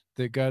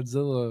that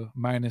Godzilla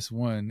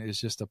 -1 is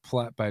just a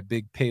plot by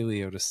Big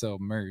Paleo to sell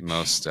merch?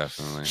 Most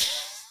definitely.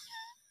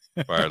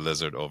 By our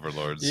lizard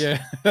overlords.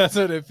 Yeah, that's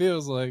what it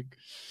feels like.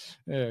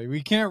 Yeah,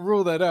 we can't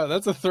rule that out.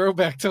 That's a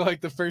throwback to like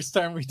the first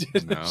time we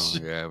did No, that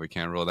shit. yeah, we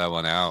can't rule that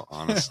one out,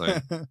 honestly.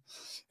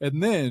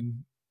 And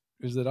then,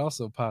 is it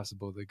also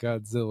possible that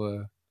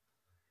Godzilla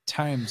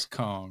times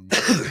Kong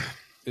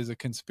is a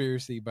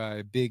conspiracy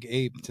by Big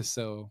Ape to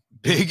sell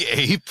Big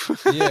Ape?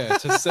 yeah,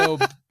 to sell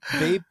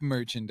Bape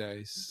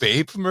merchandise.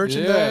 Bape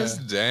merchandise?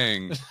 Yeah.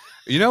 Dang.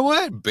 You know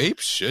what? Bape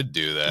should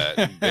do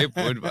that. Bape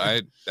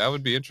that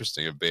would be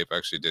interesting if Bape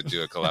actually did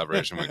do a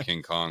collaboration with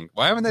King Kong.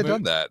 Why haven't they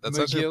done that? That's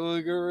such a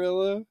Magilla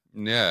Gorilla,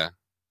 yeah.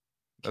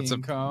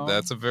 King Kong.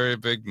 That's a very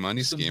big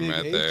money Some scheme big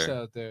right apes there.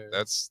 out there.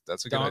 That's a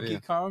good Donkey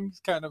idea. Kong's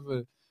kind of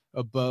a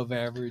above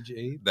average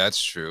ape.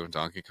 That's true.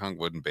 Donkey Kong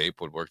and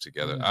Bape would work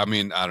together. Yeah. I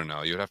mean, I don't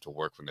know. You'd have to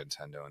work with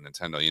Nintendo, and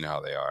Nintendo, you know how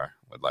they are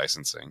with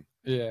licensing.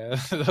 Yeah,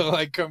 they'll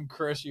like come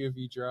crush you if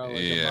you draw like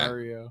a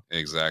Mario.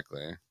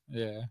 Exactly.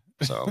 Yeah.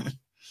 So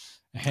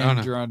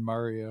hand-drawn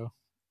Mario.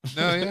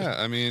 No, yeah.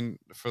 I mean,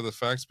 for the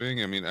facts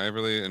being, I mean, I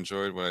really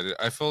enjoyed what I did.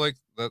 I feel like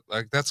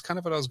that's kind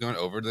of what I was going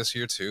over this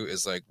year too.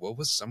 Is like, what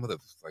was some of the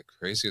like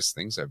craziest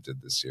things I've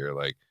did this year?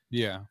 Like,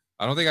 yeah,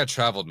 I don't think I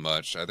traveled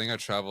much. I think I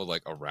traveled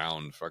like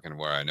around fucking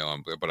where I know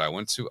I'm, but I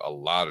went to a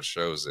lot of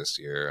shows this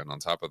year, and on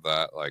top of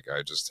that, like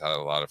I just had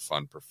a lot of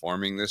fun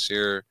performing this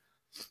year.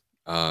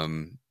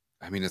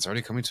 I mean, it's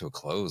already coming to a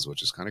close,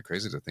 which is kind of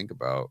crazy to think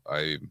about.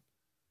 I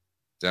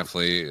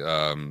definitely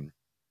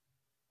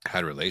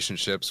had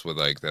relationships with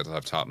like that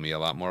have taught me a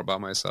lot more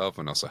about myself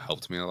and also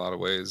helped me in a lot of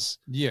ways.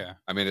 Yeah.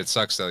 I mean, it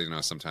sucks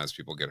that, sometimes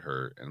people get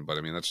hurt, but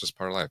I mean, that's just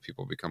part of life.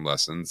 People become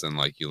lessons, and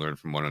like you learn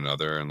from one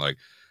another, and like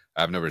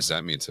I have no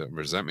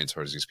resentment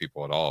towards these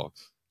people at all.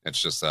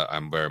 It's just that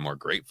I'm very more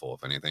grateful,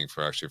 if anything,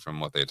 for actually from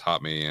what they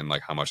taught me and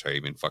like how much I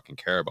even fucking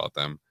care about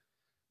them.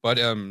 But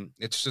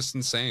it's just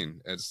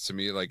insane. It's, to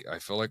me, like I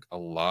feel like a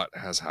lot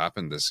has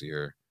happened this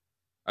year.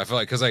 I feel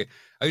like, because I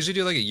usually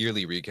do like a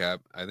yearly recap.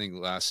 I think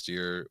last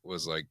year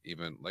was like,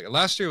 even like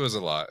last year was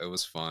a lot. It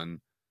was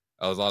fun.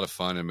 It was a lot of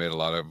fun and made a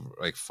lot of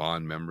like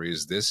fond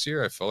memories. This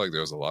year, I felt like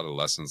there was a lot of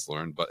lessons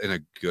learned, but in a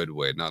good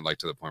way, not like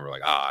to the point where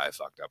like, I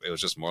fucked up. It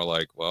was just more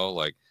like, well,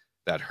 like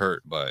that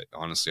hurt, but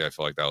honestly, I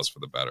feel like that was for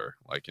the better.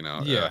 Like,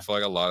 Yeah. I feel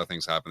like a lot of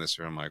things happened this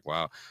year. I'm like,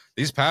 wow,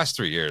 these past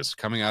 3 years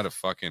coming out of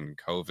fucking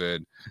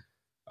COVID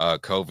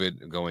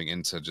going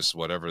into just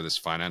whatever this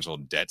financial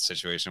debt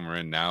situation we're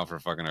in now for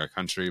fucking our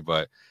country.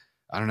 But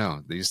I don't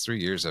know, these 3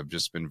 years have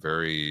just been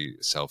very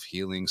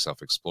self-healing,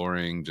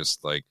 self-exploring,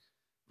 just like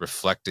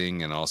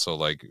reflecting and also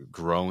like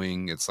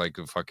growing. It's like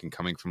fucking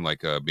coming from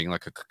like being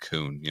like a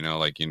cocoon, it's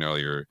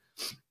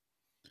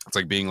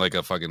like being like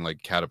a fucking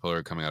like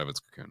caterpillar coming out of its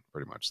cocoon,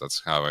 pretty much.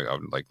 That's how I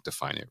would like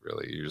define it,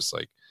 really. You're just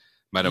like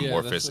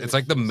metamorphosis. It's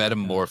like the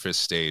metamorphosis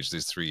stage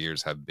these 3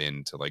 years have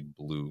been to like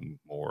bloom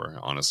more,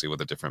 honestly,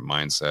 with a different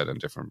mindset and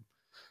different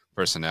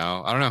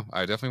personnel. I don't know.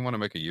 I definitely want to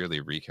make a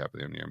yearly recap of the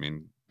year. I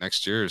mean,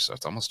 next year's,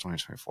 it's almost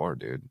 2024,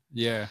 dude.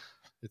 Yeah,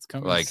 it's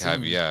coming. Like, soon.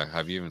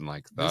 have you even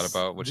like thought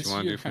about what you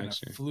want to do for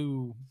next year?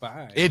 Flew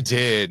by. It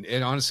did.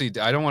 It honestly,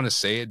 I don't want to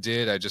say it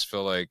did. I just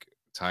feel like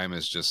time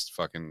is just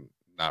fucking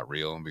not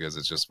real, because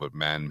it's just what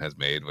man has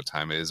made what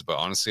time is. But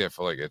honestly, I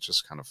feel like it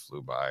just kind of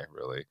flew by,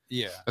 really.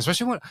 Yeah.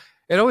 Especially when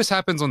it always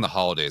happens when the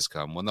holidays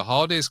come. When the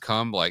holidays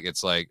come, like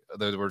it's like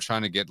we're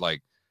trying to get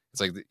like, it's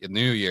like the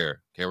new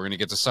year. Okay, we're gonna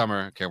get to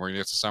summer. Okay, we're gonna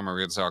get to summer. We're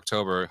gonna get to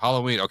October,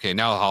 Halloween. Okay,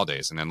 now the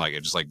holidays, and then like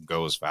it just like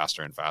goes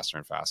faster and faster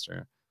and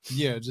faster.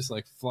 Yeah, it just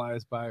like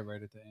flies by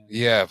right at the end.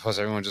 Yeah, plus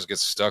everyone just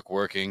gets stuck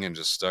working and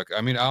just stuck.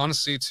 I mean,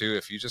 honestly, too,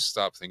 if you just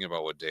stop thinking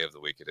about what day of the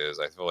week it is,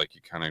 I feel like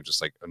you kind of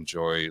just like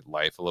enjoy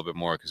life a little bit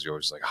more, because you're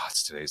always like, oh,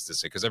 it's today's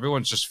this day. Because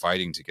everyone's just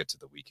fighting to get to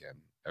the weekend.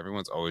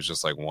 Everyone's always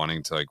just like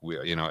wanting to like,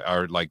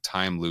 our like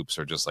time loops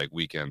are just like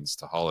weekends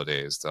to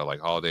holidays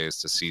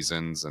to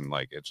seasons. And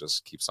like it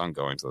just keeps on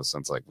going to the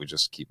sense like we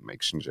just keep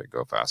making shit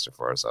go faster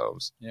for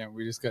ourselves. Yeah,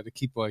 we just got to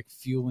keep like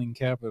fueling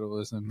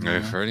capitalism.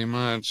 Yeah, pretty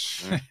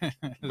much.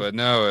 But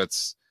no,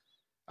 it's,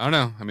 I don't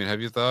know. I mean, have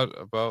you thought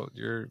about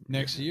your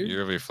next year,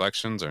 your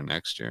reflections, or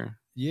next year?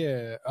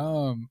 Yeah.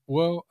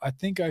 Well, I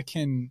think I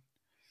can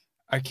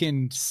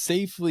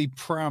safely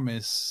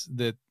promise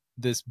that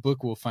this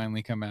book will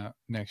finally come out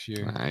next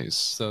year. Nice.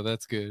 So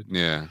that's good.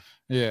 Yeah.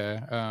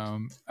 Yeah.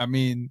 I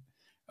mean,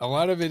 a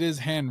lot of it is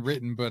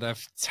handwritten, but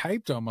I've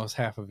typed almost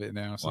half of it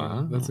now.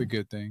 So that's a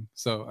good thing.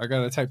 So I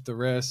got to type the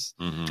rest.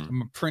 Mm-hmm. I'm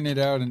going to print it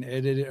out and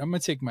edit it. I'm going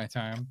to take my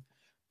time,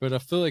 but I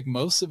feel like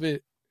most of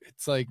it,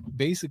 it's like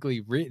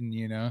basically written,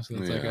 so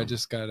it's like I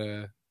just got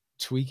to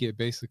tweak it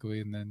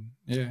basically. And then,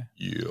 yeah.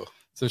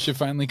 So it should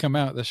finally come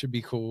out. That should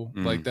be cool.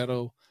 Like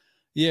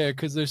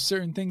because there's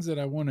certain things that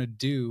I want to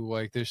do.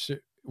 Like there's,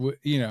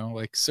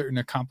 like certain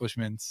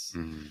accomplishments.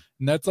 And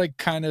that's like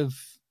kind of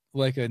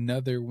like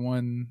another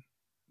one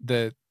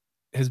that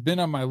has been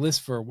on my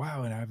list for a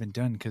while and I haven't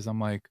done, because I'm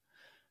like,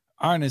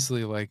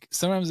 honestly, like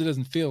sometimes it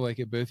doesn't feel like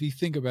it, but if you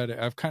think about it,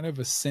 I've kind of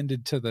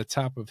ascended to the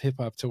top of hip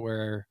hop to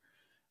where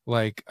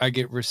like I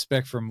get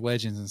respect from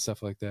legends and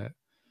stuff like that.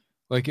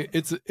 Like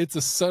it's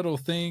a subtle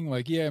thing.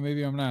 Like, yeah,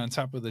 maybe I'm not on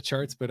top of the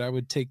charts, but I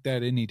would take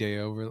that any day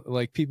over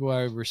like people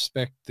I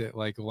respect that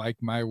like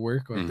my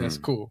work. Like that's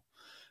cool.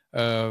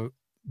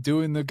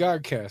 Doing the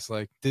Godcast,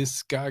 like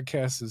this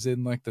Godcast is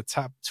in like the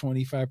top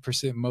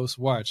 25% most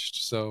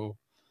watched. So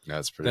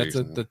that's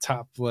at the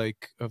top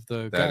like of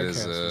the that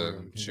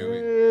Godcast. Is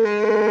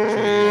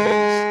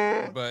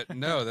but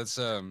no, that's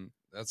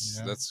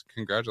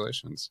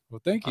congratulations. Well,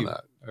 thank you. I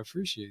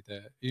appreciate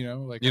that.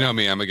 Like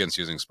me, I'm against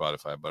using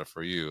Spotify, but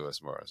for you, as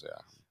far as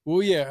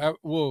Well, yeah.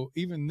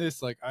 Even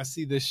this, like I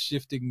see this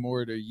shifting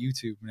more to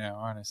YouTube now.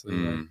 Honestly,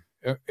 like,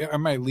 I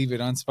might leave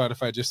it on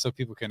Spotify just so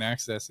people can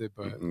access it,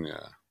 but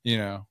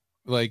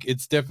like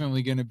it's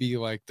definitely going to be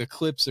like the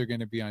clips are going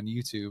to be on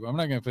YouTube. I'm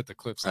not going to put the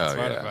clips on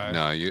Spotify.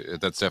 No,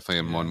 that's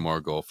definitely one more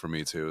goal for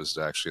me too, is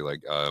to actually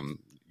like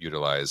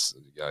utilize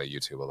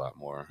YouTube a lot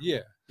more.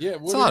 Yeah.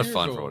 It's a lot of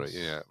fun for it.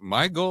 Yeah,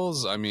 my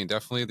goals, I mean,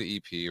 definitely the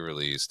EP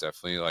release,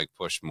 definitely like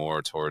push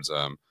more towards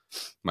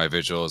my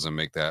visuals and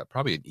make that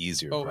probably an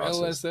easier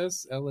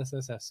process.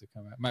 LSS has to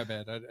come out. My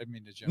bad. I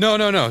mean to jump.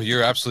 No.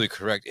 You're absolutely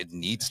correct. It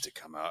needs to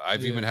come out.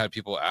 I've even had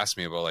people ask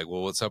me about like,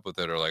 well, what's up with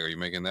it? Or like, are you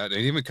making that? It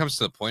even comes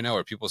to the point now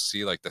where people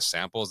see like the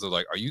samples. They're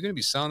like, are you going to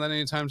be selling that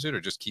anytime soon,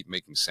 or just keep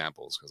making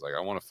samples? Because like,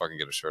 I want to fucking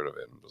get a shirt of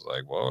it. And I was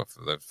like, well, if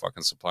the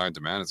fucking supply and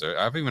demand is there.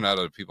 I've even had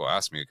other people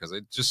ask me because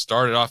it just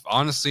started off.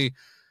 Honestly,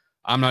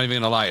 I'm not even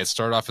gonna lie. It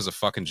started off as a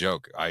fucking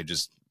joke.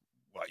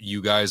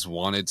 You guys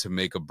wanted to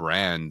make a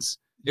brand.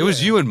 It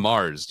was you and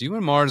Mars. You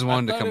and Mars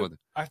wanted to come with.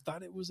 I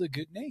thought it was a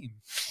good name.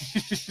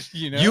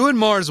 You and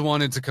Mars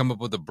wanted to come up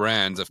with a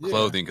brand of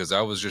clothing because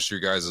that was just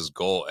your guys'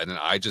 goal. And then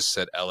I just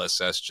said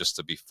LSS just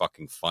to be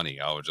fucking funny.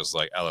 I was just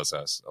like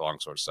LSS,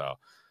 longsword style.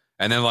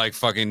 And then like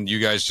fucking you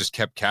guys just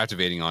kept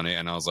captivating on it.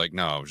 And I was like,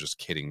 no, I was just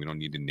kidding. We don't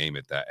need to name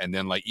it that. And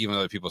then like even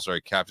other people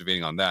started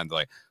captivating on that and they're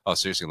like, oh,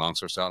 seriously,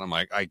 longsword style? And I'm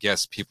like, I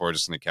guess people are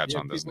just going to catch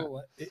on, doesn't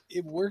it?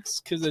 It works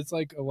because it's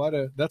like a lot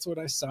of, that's what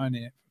I saw in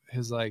it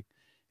is like,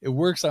 it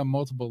works on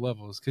multiple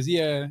levels because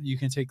you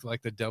can take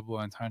like the double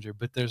entendre,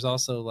 but there's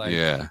also like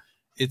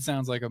it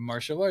sounds like a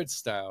martial arts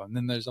style, and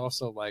then there's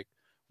also like,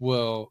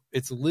 well,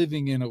 it's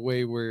living in a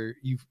way where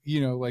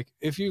you know like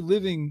if you're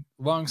living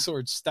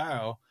longsword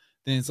style,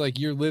 then it's like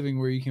you're living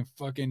where you can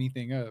fuck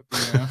anything up,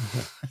 you know,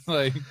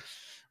 like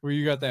where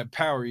you got that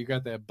power, you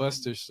got that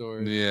Buster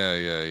sword. Yeah.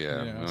 You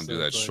know, don't do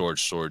that like, short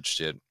sword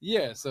shit.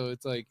 Yeah, so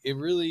it's like it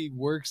really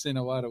works in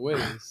a lot of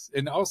ways,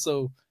 and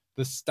also.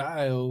 The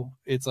style,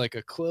 it's like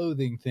a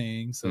clothing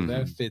thing, so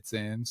that fits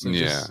in. So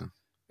just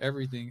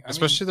everything.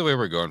 Especially the way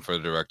we're going for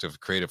the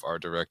creative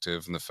art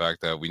directive, and the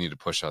fact that we need to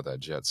push out that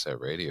Jet Set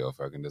Radio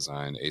fucking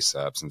design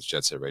ASAP since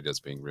Jet Set Radio is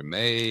being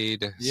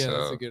remade. Yeah,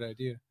 that's a good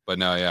idea. But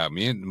no,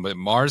 but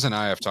Mars and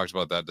I have talked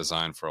about that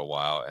design for a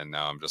while, and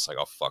now I'm just like,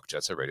 oh fuck,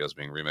 Jet Set Radio is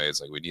being remade.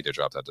 It's like we need to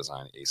drop that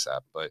design ASAP.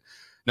 But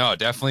no,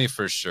 definitely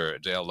for sure.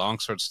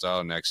 Longsword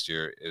style next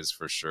year is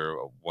for sure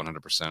a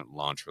 100%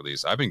 launch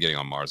release. I've been getting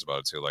on Mars about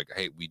it too. Like,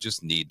 hey, we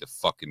just need to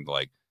fucking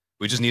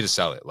we just need to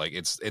sell it. Like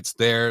it's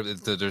there.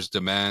 There's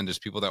demand. There's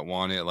people that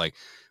want it. Like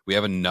we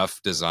have enough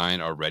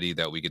design already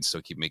that we can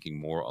still keep making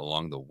more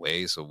along the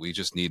way. So we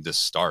just need to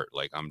start.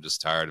 Like I'm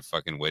just tired of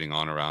fucking waiting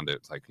on around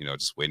it. Like, you know,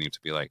 just waiting to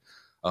be like,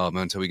 oh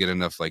man, until we get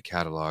enough like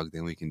catalog,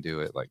 then we can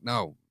do it. Like,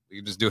 no, we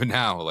can just do it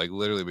now. Like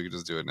literally we can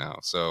just do it now.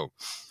 So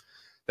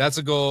that's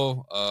a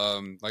goal.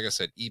 Like I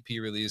said, EP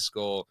release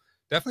goal.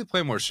 Definitely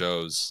play more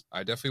shows.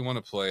 I definitely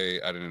want to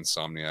play at an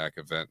Insomniac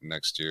event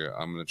next year.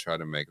 I'm going to try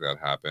to make that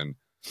happen.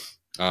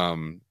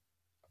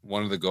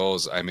 One of the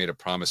goals, I made a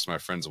promise to my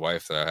friend's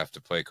wife that I have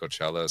to play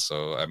Coachella.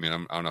 So, I mean, I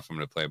don't know if I'm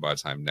going to play by the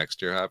time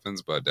next year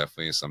happens, but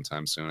definitely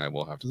sometime soon I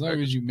will have to. As long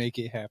as you make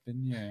it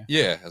happen, yeah.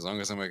 Yeah, as long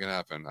as I make it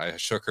happen. I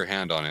shook her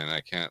hand on it, and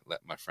I can't let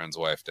my friend's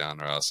wife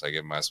down, or else I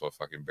might as well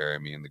fucking bury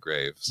me in the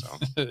grave. So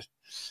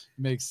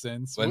makes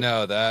sense. But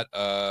no, that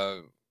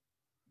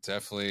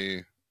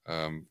definitely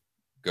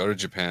go to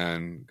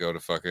Japan, go to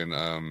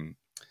fucking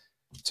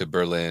to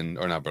Berlin,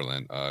 or not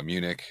Berlin,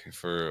 Munich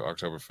for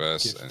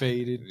Oktoberfest. Get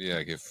faded.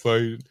 Get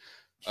faded.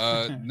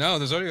 No,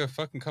 there's already a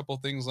fucking couple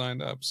things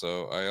lined up,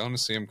 so I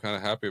honestly am kind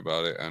of happy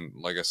about it. And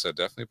like I said,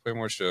 definitely play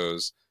more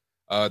shows.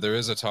 There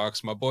is a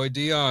talks. My boy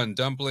Dion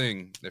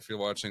Dumpling, if you're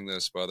watching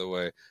this, by the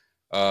way,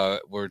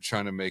 we're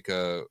trying to make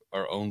our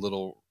own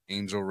little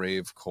angel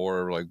rave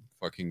core, like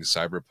fucking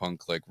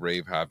cyberpunk like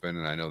rave happen,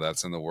 and I know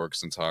that's in the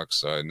works and talks.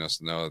 So I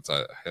just know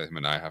that him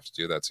and I have to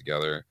do that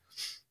together.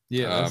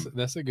 Yeah,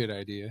 that's a good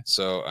idea.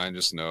 So I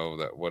just know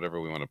that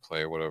whatever we want to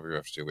play or whatever we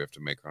have to do, we have to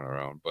make on our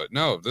own. But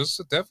no, there's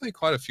definitely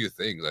quite a few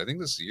things. I think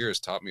this year has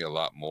taught me a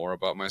lot more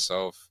about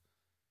myself.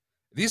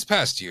 These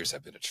past years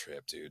have been a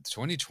trip, dude.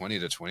 2020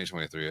 to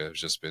 2023 has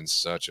just been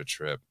such a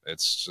trip.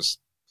 It's just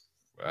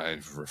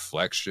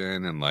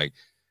reflection and like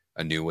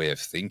a new way of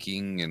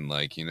thinking and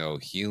like, you know,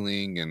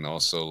 healing, and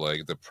also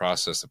like the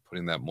process of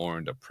putting that more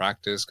into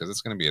practice, because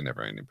it's going to be a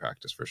never-ending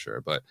practice for sure.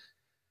 But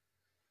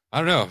I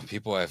don't know,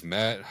 people I've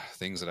met,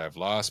 things that I've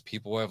lost,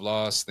 people I've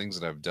lost, things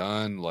that I've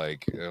done.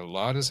 Like a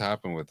lot has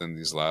happened within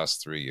these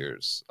last 3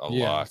 years. A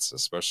lot,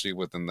 especially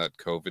within that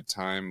COVID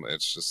time.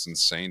 It's just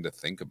insane to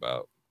think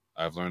about.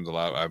 I've learned a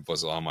lot. I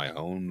was on my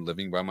own,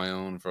 living by my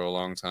own for a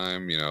long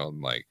time, you know,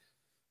 like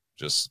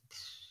just,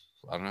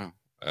 I don't know.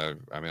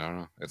 I mean, I don't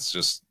know. It's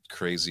just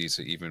crazy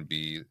to even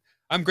be.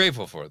 I'm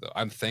grateful for it, though.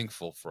 I'm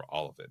thankful for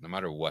all of it, no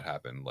matter what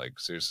happened. Like,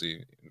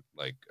 seriously,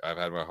 like, I've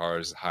had my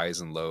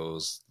highs and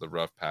lows, the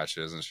rough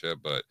patches and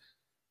shit, but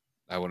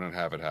I wouldn't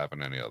have it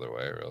happen any other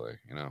way, really,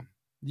 you know?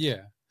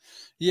 Yeah.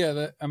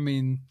 Yeah, I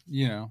mean,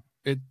 you know,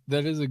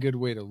 that is a good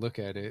way to look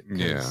at it.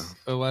 Yeah.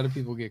 A lot of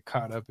people get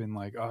caught up in,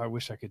 like, oh, I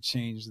wish I could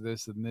change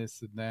this and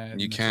this and that.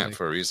 You can't, like,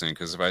 for a reason,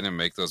 because if I didn't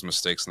make those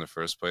mistakes in the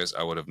first place,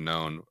 I would have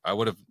known.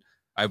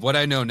 What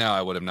I know now,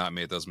 I would have not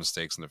made those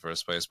mistakes in the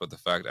first place. But the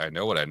fact I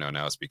know what I know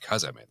now is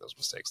because I made those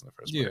mistakes in the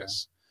first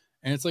place.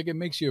 And it's like it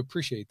makes you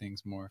appreciate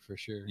things more, for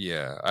sure.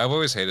 Yeah. I've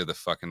always hated the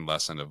fucking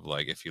lesson of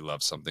like, if you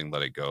love something,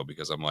 let it go.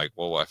 Because I'm like,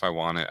 well, if I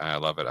want it and I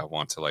love it, I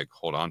want to like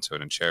hold on to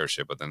it and cherish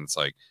it. But then it's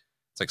like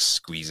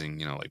squeezing,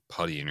 you know, like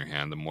putty in your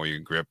hand. The more you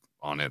grip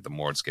on it, the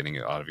more it's getting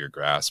it out of your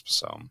grasp.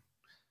 So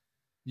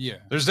Yeah.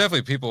 There's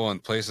definitely people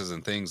and places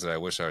and things that I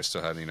wish I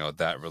still had,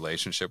 that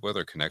relationship with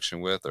or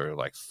connection with, or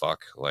like,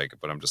 fuck, like,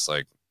 but I'm just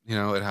like,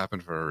 it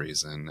happened for a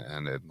reason,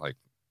 and it, like,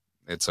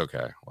 it's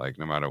okay. Like,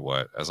 no matter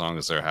what, as long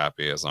as they're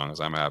happy, as long as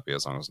I'm happy,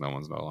 as long as no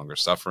one's no longer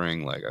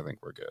suffering, like, I think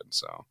we're good.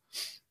 So,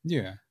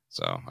 yeah.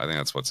 So I think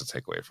that's what's to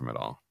take away from it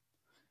all.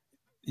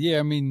 Yeah,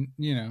 I mean,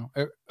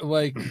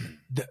 like,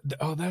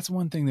 that's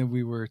one thing that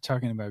we were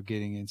talking about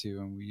getting into,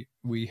 and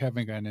we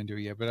haven't gotten into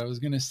it yet. But I was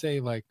gonna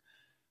say, like,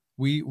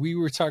 we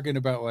were talking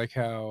about like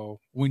how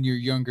when you're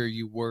younger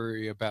you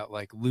worry about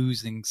like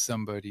losing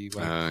somebody,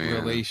 like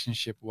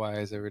relationship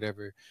wise or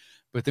whatever.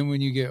 But then when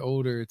you get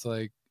older, it's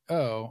like,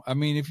 oh, I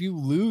mean, if you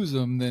lose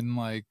them, then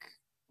like,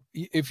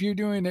 if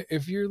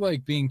you're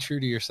like being true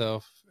to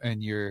yourself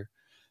and you're,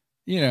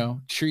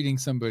 treating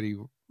somebody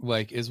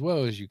like as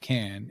well as you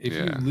can, if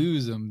you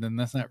lose them, then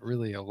that's not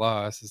really a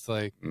loss. It's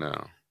like, no,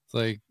 it's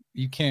like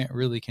you can't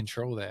really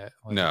control that.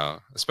 Like, no,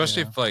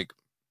 especially if like,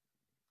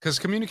 because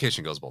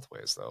communication goes both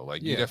ways though.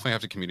 Like you definitely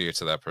have to communicate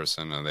to that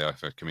person, and they have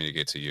to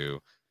communicate to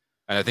you.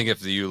 And I think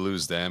if you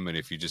lose them, and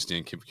if you just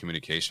didn't keep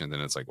communication, then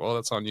it's like, well,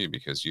 that's on you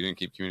because you didn't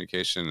keep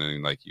communication,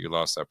 and like you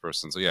lost that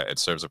person. So yeah, it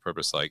serves a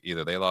purpose. Like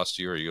either they lost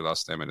you or you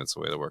lost them, and it's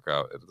the way to work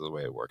out. It's the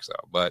way it works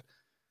out. But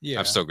yeah,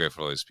 I'm still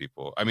grateful for these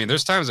people. I mean,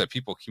 there's times that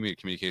people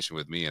communication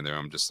with me, and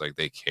I'm just like,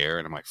 they care,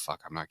 and I'm like,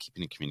 fuck, I'm not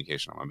keeping in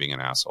communication. I'm being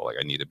an asshole. Like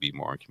I need to be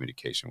more in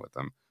communication with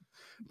them.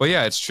 But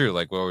yeah, it's true.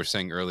 Like what we were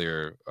saying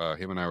earlier,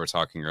 him and I were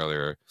talking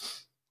earlier,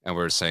 and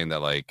we were saying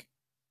that like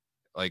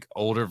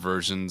older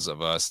versions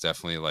of us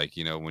definitely, like,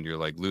 when you're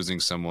like losing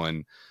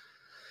someone,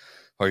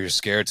 or you're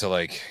scared to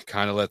like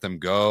kind of let them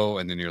go,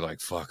 and then you're like,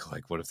 fuck,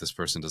 like what if this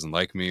person doesn't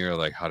like me, or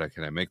like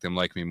can I make them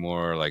like me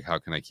more, or like how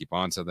can I keep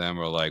on to them,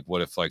 or like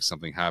what if like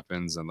something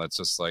happens, and let's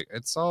just like,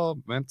 it's all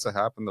meant to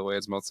happen the way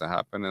it's meant to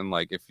happen, and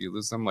like if you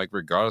lose them, like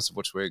regardless of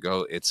which way it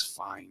go, it's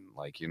fine,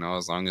 like,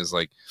 as long as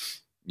like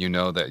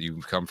that you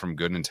come from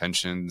good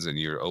intentions and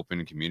you're open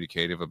and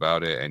communicative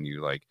about it, and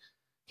you like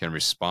can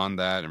respond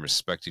that and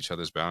respect each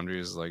other's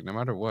boundaries, like no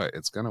matter what,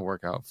 it's going to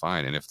work out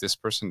fine. And if this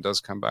person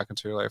does come back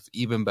into your life,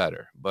 even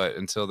better. But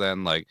until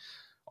then, like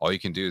all you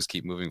can do is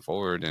keep moving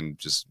forward and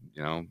just,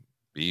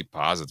 be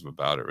positive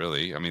about it,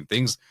 really. I mean,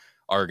 things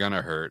are going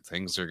to hurt.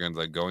 Things are going to,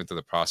 like, going through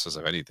the process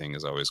of anything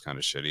is always kind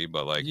of shitty,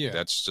 but like,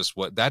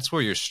 that's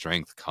where your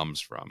strength comes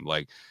from.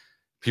 Like,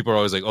 people are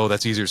always like, oh,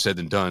 that's easier said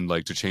than done,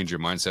 like to change your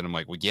mindset. I'm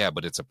like, well, yeah,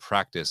 but it's a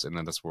practice. And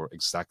then that's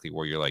exactly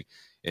where your like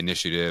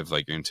initiative,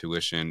 like your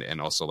intuition, and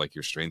also like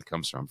your strength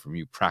comes from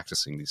you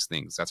practicing these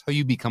things. That's how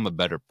you become a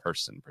better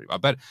person. Pretty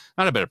much.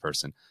 Not a better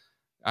person.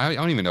 I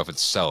don't even know if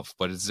it's self,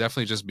 but it's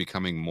definitely just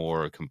becoming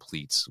more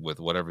complete with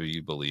whatever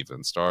you believe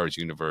in. Stars,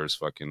 universe,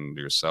 fucking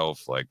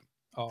yourself. Like,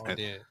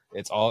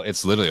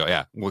 it's literally,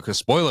 yeah. Because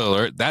spoiler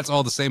alert, that's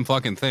all the same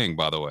fucking thing,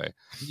 by the way.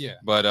 Yeah.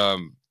 But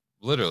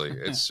literally,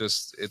 it's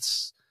just,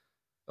 it's,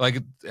 like,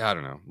 I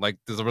don't know, like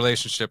the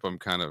relationship I'm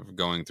kind of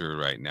going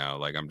through right now.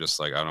 Like, I'm just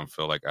like, I don't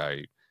feel like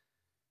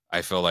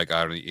I feel like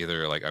I'm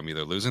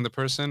either losing the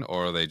person,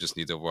 or they just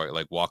need to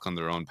like walk on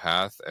their own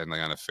path and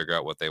kind of figure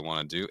out what they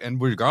want to do.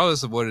 And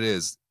regardless of what it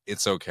is,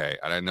 it's okay.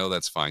 And I know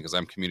that's fine because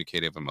I'm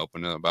communicative. I'm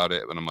open about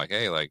it. But I'm like,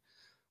 hey, like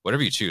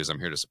whatever you choose, I'm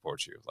here to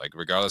support you. Like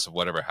regardless of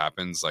whatever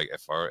happens, like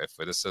if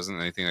this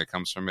isn't anything that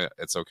comes from it,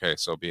 it's okay.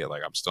 So be it.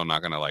 Like I'm still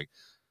not going to like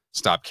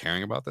stop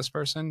caring about this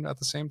person at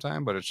the same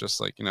time, but it's just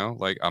like,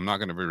 like I'm not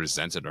going to be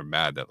resented or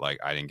mad that like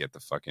I didn't get the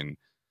fucking,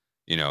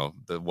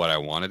 what I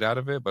wanted out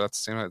of it. But at the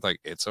same time, like,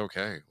 it's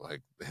okay.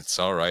 Like, it's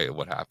all right.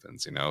 What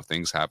happens,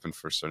 things happen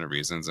for certain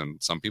reasons,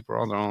 and some people are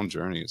on their own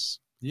journeys.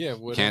 Yeah.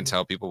 You can't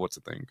tell people what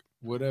to think.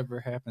 Whatever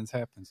happens,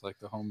 happens. Like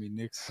the homie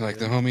Nick says. Like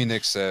the homie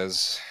Nick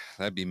says,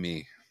 that'd be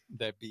me.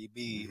 That be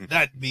me.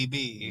 That be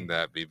me.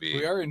 That be me.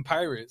 We are in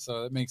Pirate,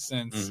 so that makes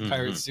sense. Mm-hmm.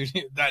 Pirate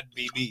Studio. That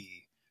be me.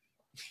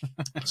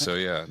 So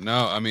yeah,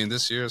 no, I mean,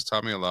 this year has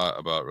taught me a lot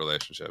about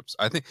relationships.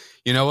 I think,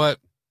 you know what?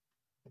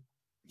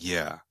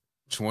 Yeah.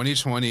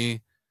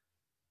 2020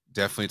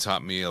 definitely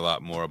taught me a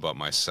lot more about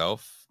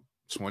myself.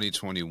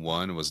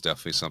 2021 was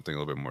definitely something a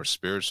little bit more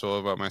spiritual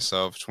about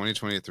myself.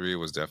 2023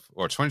 was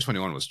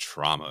 2021 was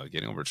trauma,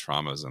 getting over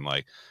traumas and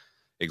like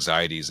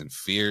anxieties and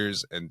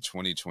fears. And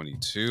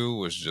 2022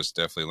 was just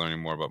definitely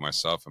learning more about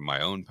myself and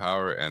my own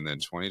power. And then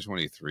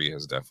 2023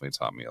 has definitely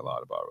taught me a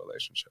lot about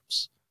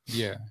relationships.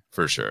 Yeah,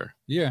 for sure.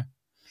 Yeah,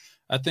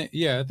 I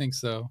think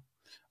so.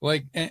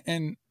 Like,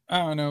 and I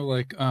don't know,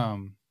 like,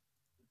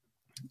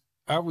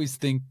 I always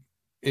think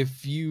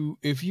if you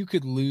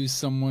could lose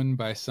someone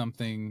by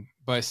something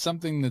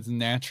that's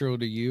natural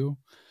to you,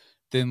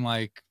 then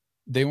like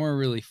they weren't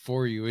really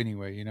for you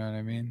anyway. You know what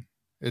I mean?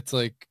 It's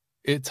like,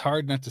 it's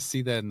hard not to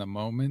see that in the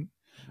moment.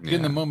 Yeah.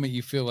 In the moment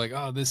you feel like,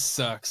 oh, this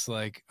sucks.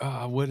 Like,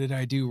 oh, what did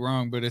I do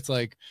wrong? But it's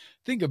like,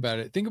 think about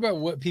it. Think about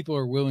what people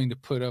are willing to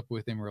put up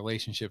with in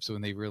relationships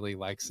when they really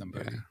like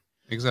somebody. Yeah,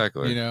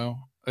 exactly.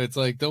 It's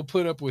like they'll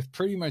put up with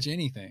pretty much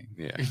anything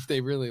if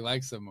they really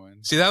like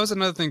someone. See, that was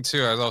another thing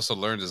too. I also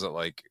learned is that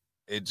like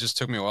it just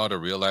took me a while to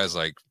realize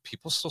like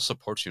people still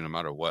support you no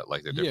matter what.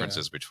 Like the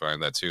differences between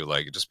that too.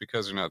 Like just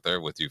because they're not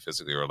there with you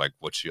physically or like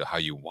how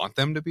you want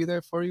them to be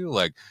there for you,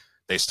 like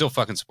they still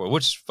fucking support,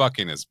 which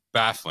fucking is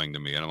baffling to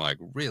me. And I'm like,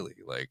 really?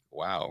 Like,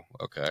 wow,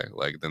 okay.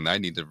 Like then I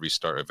need to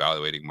restart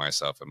evaluating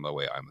myself and the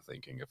way I'm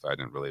thinking if I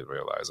didn't really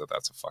realize that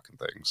that's a fucking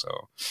thing.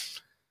 So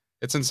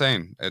it's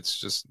insane. It's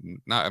just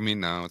not, I mean,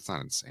 no, it's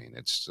not insane.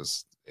 It's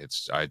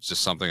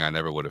just something I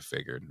never would have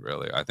figured,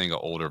 really. I think an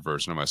older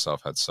version of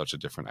myself had such a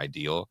different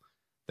ideal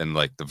than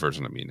like the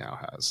version of me now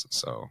has.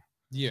 So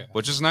yeah,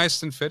 which is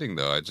nice and fitting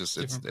though.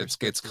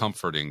 It's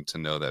comforting to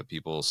know that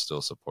people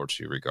still support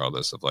you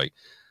regardless of like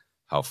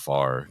how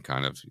far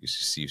kind of you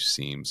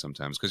seem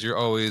sometimes, because you're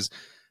always,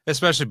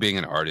 especially being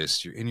an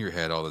artist, you're in your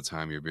head all the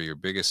time. You're your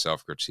biggest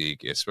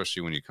self-critique,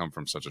 especially when you come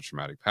from such a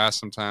traumatic past.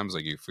 Sometimes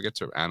like you forget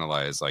to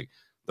analyze like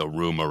the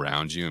room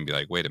around you and be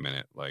like, wait a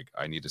minute, like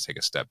I need to take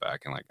a step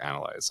back and like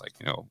analyze like,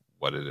 you know,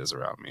 what it is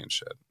around me and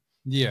shit.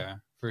 Yeah,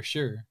 for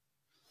sure.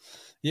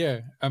 Yeah,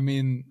 I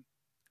mean,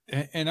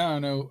 and I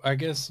don't know, I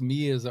guess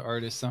me as an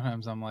artist,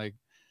 sometimes I'm like,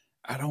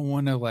 I don't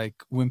want to, like,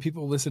 when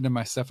people listen to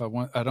my stuff,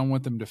 I don't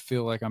want them to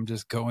feel like I'm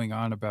just going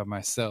on about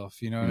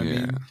myself. You know what I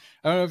mean?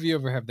 I don't know if you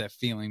ever have that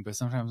feeling, but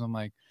sometimes I'm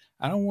like,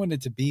 I don't want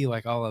it to be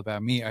like all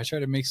about me. I try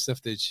to make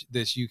stuff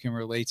that you can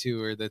relate to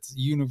or that's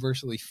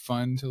universally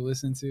fun to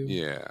listen to.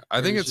 Yeah,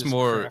 I think it's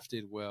more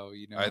crafted well.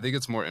 You know, I think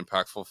it's more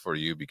impactful for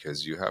you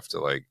because you have to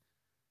like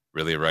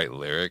really write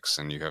lyrics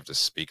and you have to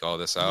speak all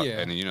this out.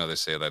 And you know they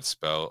say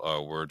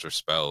that words are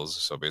spells.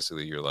 So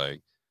basically, you're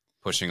like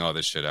pushing all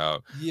this shit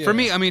out. Yeah. For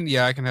me, I mean,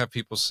 yeah, I can have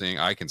people sing.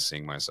 I can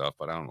sing myself,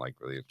 but I don't like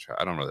really.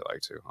 I don't really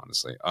like to,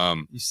 honestly.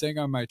 You sang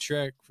on my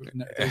track.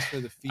 Thanks for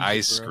the feature,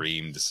 I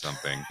screamed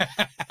something.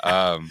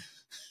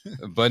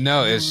 But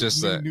no, it's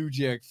just a New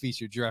Jack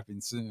feature dropping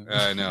soon.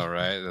 I know,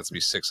 right? That's be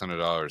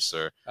 $600,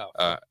 sir.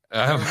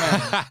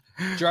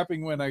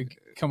 Dropping when I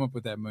come up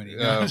with that money.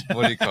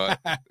 What do you call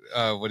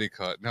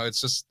it? No,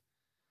 it's just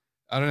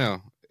I don't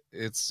know.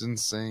 It's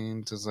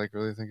insane to like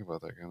really think about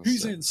that kind of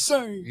stuff.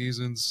 He's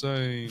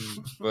insane.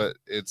 But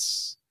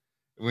it's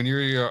when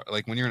you're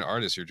an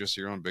artist, you're just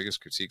your own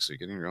biggest critique. So you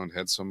get in your own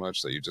head so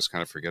much that you just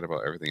kind of forget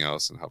about everything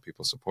else and how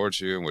people support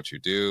you and what you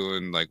do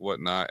and like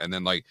whatnot. And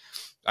then like,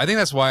 I think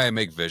that's why I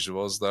make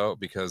visuals though,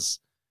 because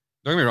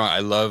don't get me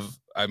wrong,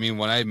 I mean,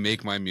 when I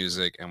make my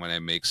music and when I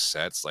make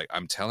sets, like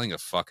I'm telling a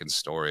fucking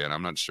story, and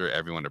I'm not sure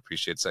everyone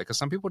appreciates that because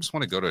some people just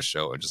want to go to a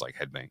show and just like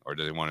headbang, or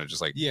do they want to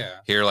just like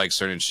hear like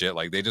certain shit,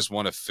 like they just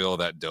want to feel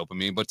that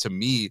dopamine. But to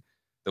me,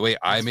 the way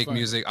I make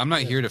music, I'm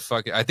not here to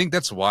fucking. I think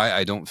that's why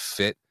I don't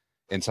fit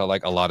into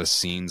like a lot of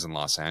scenes in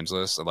Los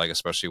Angeles, like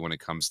especially when it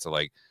comes to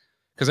like.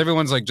 Because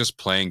everyone's like just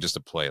playing just to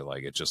play,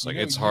 like it's just like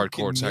it's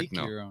hardcore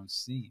techno. Your own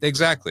scene,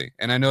 exactly,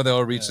 and I know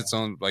they'll reach its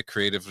own like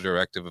creative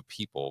directive of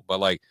people, but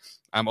like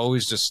I'm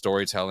always just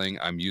storytelling.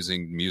 I'm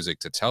using music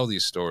to tell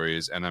these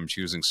stories, and I'm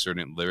choosing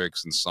certain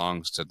lyrics and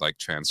songs to like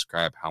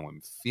transcribe how I'm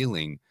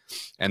feeling,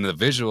 and the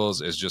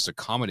visuals is just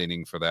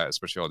accommodating for that,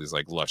 especially all these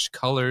like lush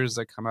colors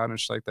that come out and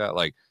shit like that.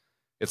 Like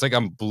it's like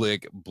I'm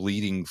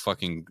bleeding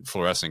fucking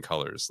fluorescent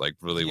colors, like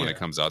really when it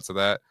comes out to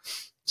that.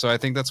 So I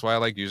think that's why I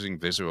like using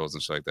visuals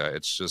and shit like that.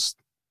 It's just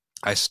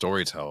I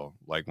storytell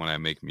like when I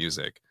make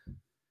music.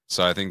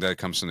 So I think that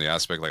comes from the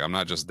aspect like I'm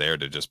not just there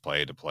to just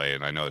play.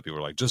 And I know that people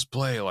are like, just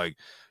play, like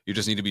you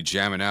just need to be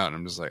jamming out. And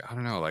I'm just like, I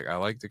don't know, like I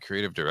like the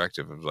creative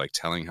directive of like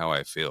telling how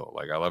I feel.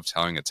 Like I love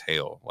telling a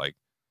tale. Like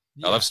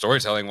I love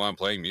storytelling while I'm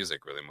playing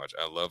music really much.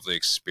 I love the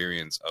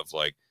experience of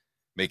like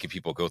making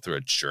people go through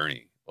a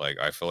journey. Like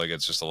I feel like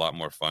it's just a lot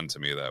more fun to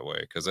me that way,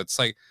 because it's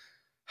like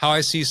how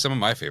I see some of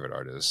my favorite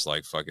artists,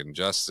 like fucking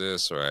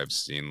Justice, or I've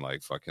seen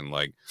like fucking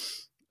like,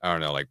 I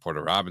don't know, like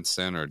Porter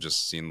Robinson, or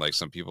just seen like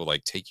some people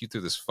like take you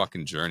through this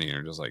fucking journey and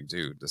you're just like,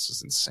 dude, this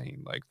is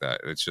insane. Like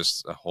that. It's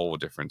just a whole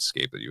different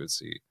scape that you would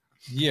see.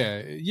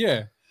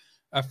 Yeah.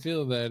 I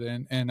feel that.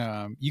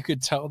 And you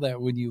could tell that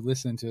when you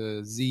listen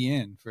to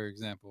ZN, for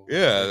example.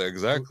 Yeah,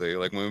 exactly.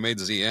 Like when we made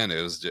ZN,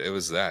 it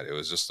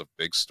was just a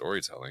big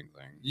storytelling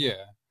thing.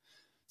 Yeah.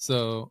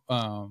 So,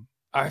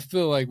 I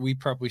feel like we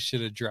probably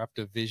should have dropped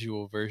a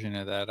visual version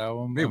of that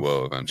album. We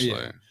will eventually.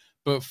 Yeah.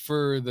 But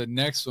for the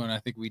next one, I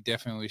think we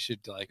definitely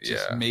should like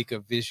just make a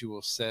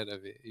visual set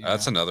of it.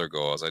 That's another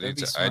goal.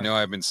 I know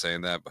I've been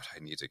saying that, but I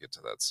need to get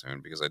to that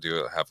soon, because I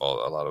do have a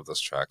lot of those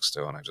tracks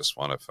still, and I just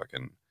want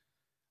to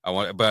I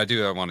want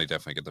to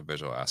definitely get the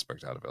visual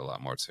aspect out of it a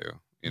lot more too.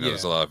 You know,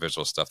 there's a lot of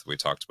visual stuff that we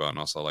talked about, and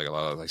also like a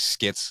lot of like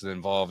skits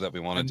involved that we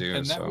want to do.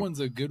 And that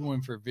one's a good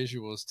one for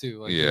visuals too.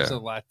 Like there's a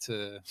lot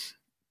to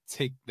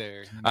take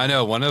there. You know? I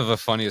know one of the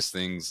funniest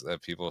things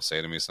that people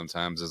say to me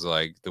sometimes is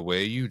like the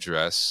way you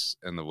dress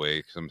and the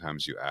way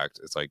sometimes you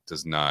act, it's like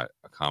does not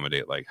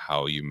accommodate like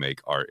how you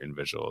make art and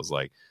visuals.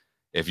 Like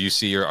if you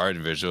see your art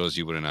and visuals,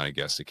 you would not have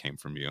guessed it came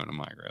from you. And I'm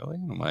like, really?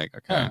 And I'm like,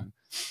 okay.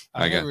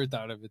 I never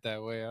thought of it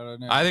that way. I don't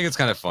know. I think it's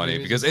kind of funny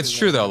because it's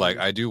true though. Like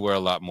I do wear a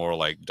lot more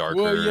like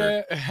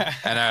darker,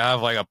 and I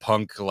have like a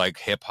punk like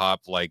hip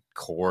hop like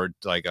chord,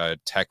 like a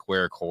tech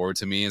wear chord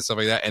to me and stuff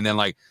like that. And then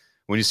like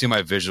when you see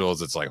my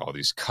visuals, it's like all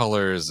these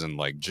colors and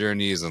like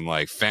journeys and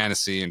like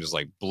fantasy and just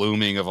like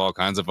blooming of all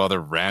kinds of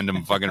other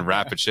random fucking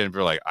rapid shit. And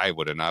you're like, I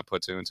would have not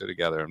put two and two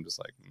together. I'm just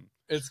like,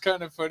 It's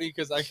kind of funny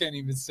because I can't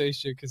even say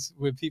shit because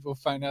when people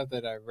find out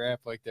that I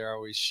rap, like they're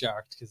always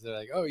shocked because they're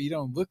like, "Oh, you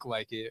don't look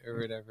like it" or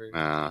whatever.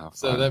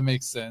 So that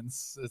makes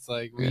sense. It's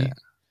like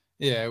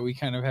we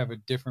kind of have a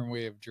different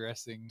way of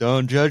dressing.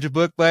 Don't judge a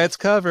book by its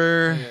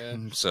cover. Yeah.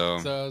 So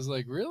I was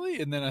like,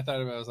 really? And then I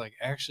thought about it, I was like,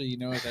 actually, you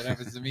know what? That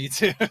happens to me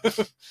too.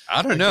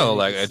 I don't know.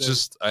 Like, it's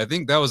just, I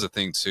think that was a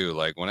thing too.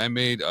 Like when I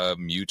made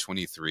Mew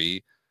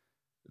 23,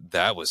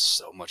 that was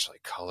so much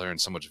like color and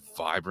so much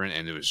vibrant,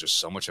 and it was just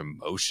so much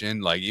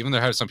emotion. Like even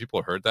there have some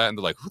people heard that and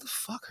they're like, who the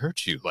fuck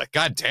hurt you? Like,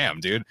 goddamn,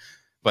 dude.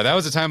 But that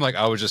was a time like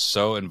I was just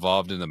so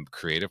involved in the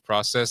creative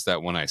process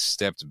that when I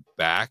stepped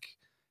back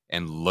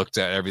and looked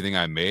at everything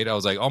I made, I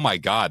was like, oh my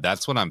God,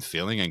 that's what I'm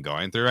feeling and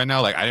going through right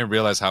now. Like I didn't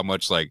realize how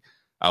much like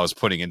I was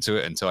putting into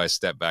it until I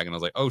stepped back and I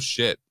was like, oh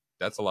shit,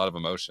 that's a lot of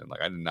emotion.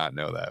 Like I did not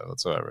know that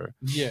whatsoever.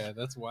 Yeah,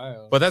 that's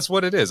wild. But that's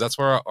what it is. That's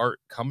where our art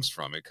comes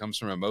from. It comes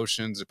from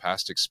emotions,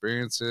 past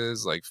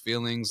experiences, like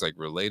feelings, like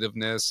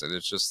relativeness. And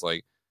it's just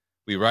like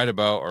we write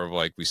about or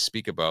like we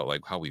speak about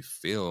like how we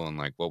feel and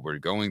like what we're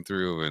going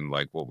through and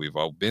like what we've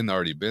all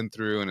already been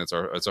through. And it's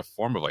a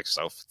form of like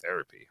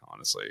self-therapy,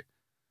 honestly.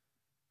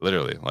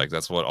 Literally, like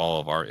that's what all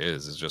of art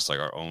is just like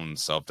our own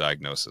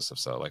self-diagnosis of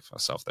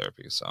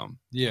self-therapy. So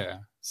yeah,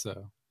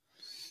 so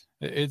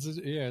it's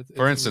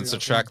for instance, the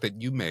track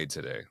that you made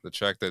today, the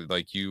track that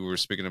like you were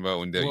speaking about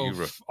when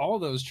all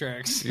those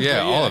tracks,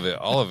 yeah,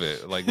 all of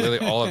it, like really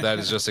all of that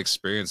is just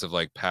experience of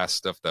like past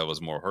stuff that was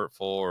more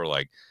hurtful or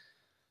like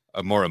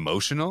more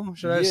emotional,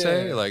 should I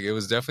say? Like it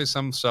was definitely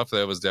some stuff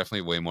that was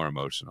definitely way more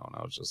emotional, and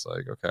I was just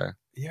like, okay,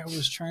 yeah, I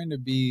was trying to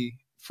be.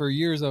 For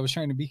years, I was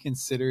trying to be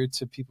considerate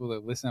to people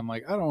that listen. I'm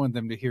like, I don't want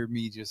them to hear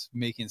me just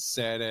making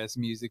sad ass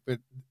music. But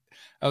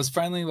I was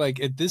finally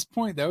like, at this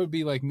point, that would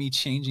be like me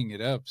changing it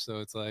up. So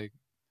it's like,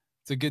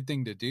 it's a good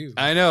thing to do.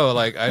 I know,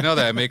 like, I know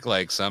that I make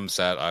like some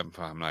sad, I'm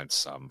not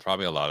some,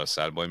 probably a lot of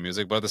sad boy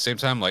music. But at the same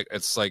time, like,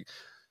 it's like,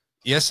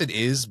 yes, it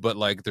is. But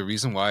like the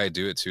reason why I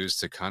do it too is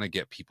to kind of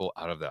get people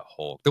out of that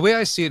hole. The way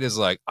I see it is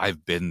like,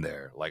 I've been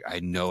there. Like, I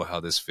know how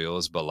this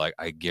feels, but like,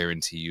 I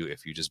guarantee you,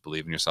 if you just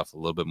believe in yourself a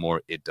little bit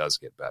more, it does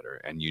get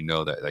better. And you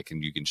know that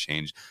you can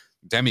change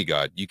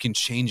demigod. You can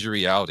change your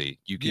reality.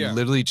 You can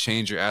literally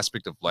change your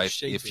aspect of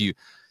life if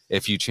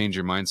you change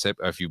your mindset,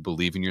 or if you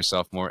believe in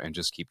yourself more and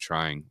just keep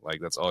trying.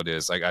 Like, that's all it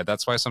is. Like,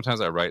 that's why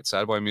sometimes I write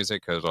sad boy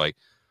music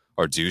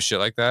or do shit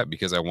like that,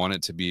 because I want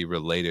it to be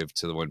relative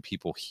to when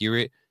people hear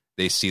it.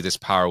 They see this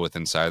power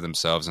within inside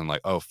themselves and like,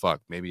 oh fuck,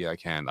 maybe I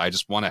can. I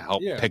just want to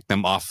help pick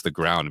them off the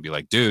ground and be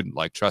like, dude,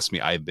 like, trust me,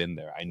 I've been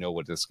there. I know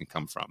what this can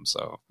come from.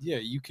 So yeah,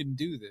 you can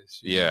do this.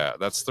 Yeah,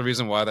 that's the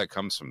reason why that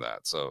comes from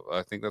that. So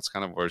I think that's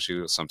kind of where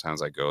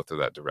sometimes I go through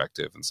that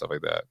directive and stuff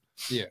like that.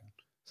 Yeah.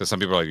 So some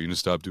people are like, you can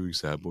stop doing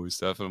sad boy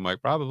stuff. And I'm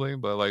like, probably,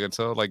 but like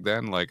until like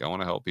then, like I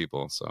want to help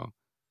people. So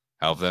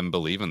help them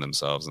believe in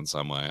themselves in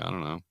some way. I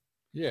don't know.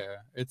 Yeah,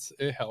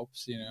 it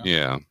helps, you know.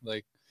 Yeah.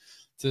 Like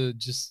to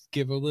just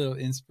give a little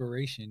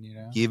inspiration, you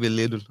know. Give a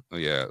little.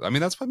 Yeah, I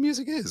mean that's what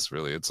music is,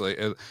 really. It's like,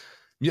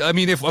 I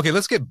mean,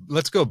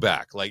 let's go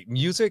back. Like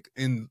music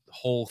in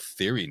whole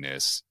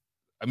theoriness.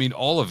 I mean,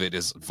 all of it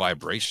is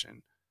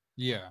vibration.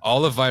 Yeah.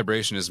 All of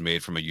vibration is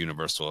made from a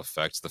universal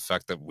effect. The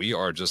fact that we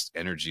are just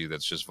energy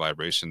that's just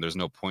vibration. There's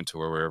no point to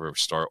where we ever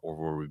start or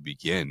where we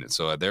begin. And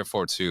so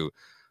therefore too,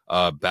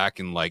 back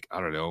in like,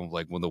 I don't know,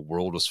 like when the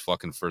world was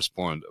fucking first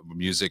born,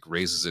 music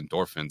raises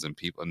endorphins, and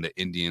people and the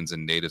Indians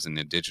and natives and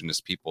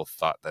indigenous people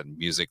thought that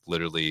music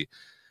literally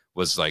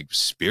was like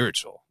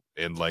spiritual.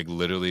 And like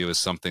literally it was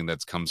something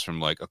that comes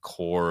from like a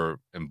core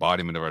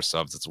embodiment of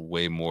ourselves. It's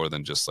way more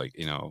than just like,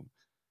 you know,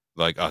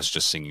 like us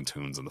just singing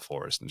tunes in the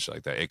forest and shit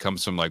like that. It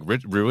comes from like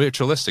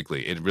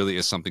ritualistically, it really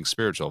is something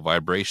spiritual,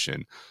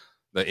 vibration.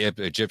 The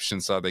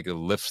Egyptians thought they could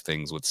lift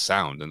things with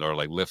sound or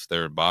like lift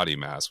their body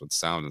mass with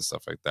sound and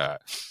stuff like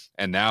that.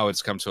 And now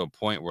it's come to a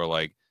point where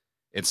like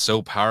it's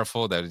so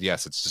powerful that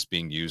yes, it's just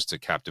being used to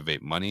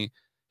captivate money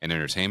and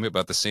entertainment, but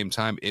at the same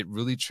time, it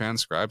really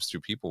transcribes through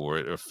people where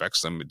it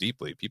affects them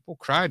deeply. People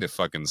cry to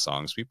fucking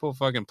songs. People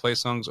fucking play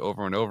songs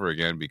over and over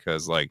again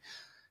because like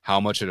how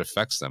much it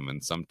affects them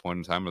in some point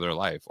in time of their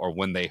life, or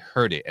when they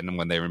heard it and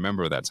when they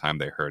remember that time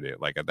they heard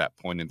it, like at that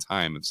point in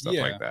time and stuff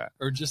like that.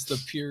 Or just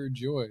the pure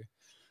joy.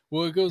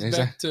 Well, it goes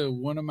back to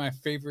one of my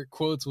favorite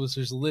quotes, which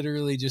is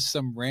literally just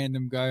some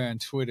random guy on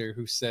Twitter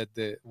who said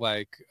that,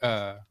 like,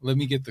 let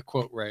me get the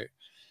quote right.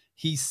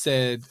 He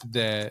said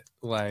that,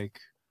 like,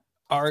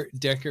 art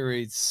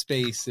decorates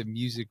space and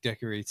music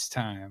decorates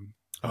time.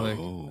 Like,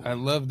 I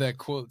love that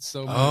quote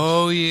so much.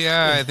 Oh,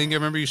 yeah. I think I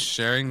remember you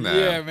sharing that.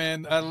 Yeah,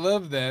 man. I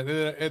love that.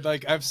 And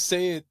like,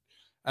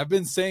 I've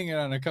been saying it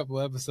on a couple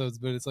episodes,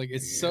 but it's like,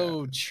 it's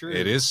so true.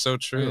 It is so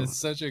true. And it's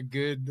such a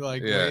good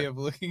like way of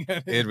looking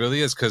at it. It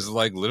really is, because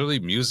like literally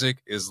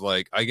music is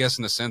like, I guess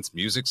in a sense,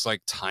 music's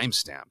like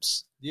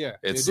timestamps. Yeah,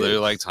 it's literally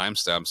like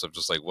timestamps of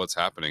just like what's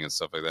happening and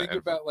stuff like that.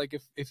 Think about like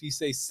if you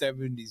say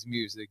 70s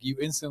music, you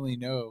instantly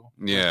know.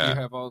 Yeah, like,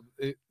 you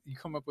have you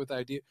come up with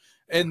idea.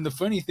 And the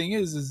funny thing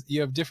is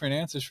you have different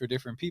answers for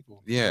different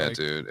people. Yeah, like,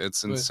 dude,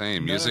 it's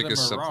insane. None Music of them is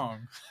are something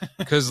wrong.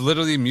 because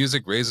literally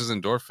music raises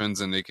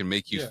endorphins and it can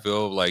make you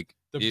feel like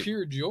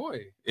pure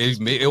joy.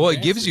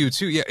 It gives you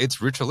too. Yeah, it's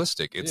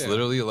ritualistic. It's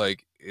literally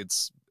like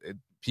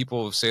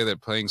people say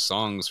that playing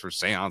songs for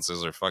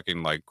seances or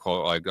fucking like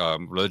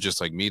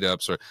religious like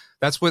meetups, or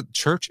that's what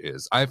church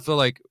is. I feel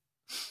like,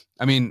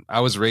 I mean,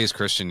 I was raised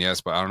Christian, yes,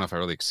 but I don't know if I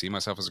really see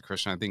myself as a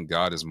Christian. I think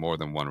God is more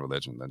than one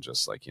religion than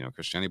just like,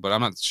 Christianity, but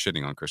I'm not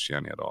shitting on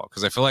Christianity at all.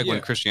 Cause I feel like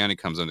when Christianity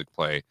comes into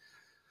play,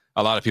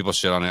 a lot of people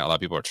shit on it. A lot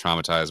of people are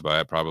traumatized by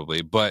it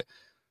probably, but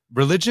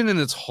religion in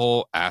its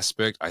whole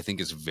aspect, I think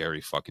is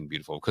very fucking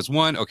beautiful. Cause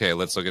one, okay,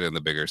 let's look at it in the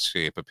bigger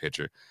shape of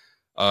picture.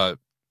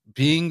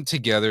 Being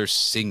together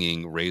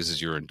singing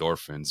raises your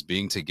endorphins.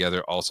 Being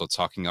together also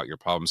talking out your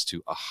problems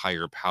to a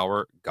higher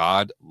power,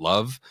 God,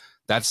 love,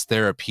 that's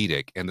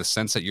therapeutic. And the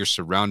sense that you're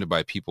surrounded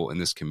by people in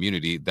this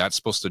community, that's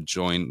supposed to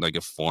join like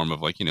a form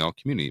of like,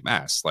 community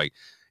mass. Like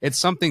it's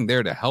something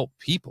there to help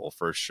people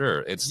for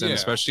sure. It's and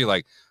especially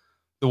like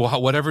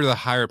whatever the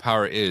higher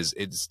power is,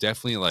 it's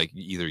definitely like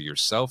either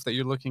yourself that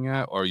you're looking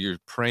at or you're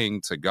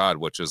praying to God,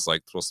 which is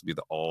like supposed to be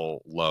the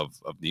all love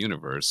of the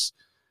universe.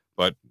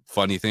 But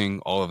funny thing,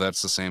 all of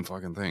that's the same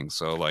fucking thing.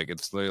 So like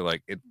it's literally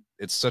like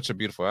it's such a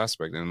beautiful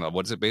aspect. And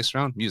what is it based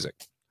around? Music.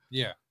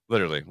 Yeah.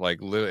 Literally. Like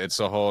it's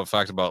a whole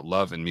fact about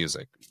love and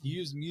music.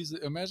 Use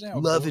music. Imagine how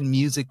love and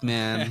music,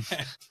 man.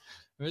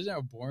 Imagine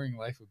how boring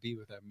life would be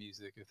without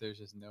music if there's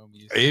just no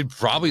music. It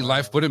probably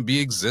life wouldn't be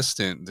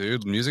existent,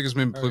 dude. Music has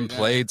been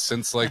played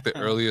since like the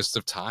earliest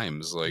of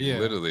times. Like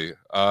literally.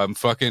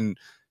 Fucking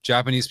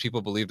Japanese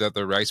people believed that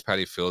the rice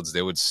paddy fields,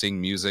 they would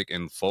sing music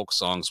and folk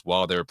songs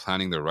while they were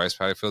planting their rice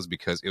paddy fields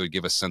because it would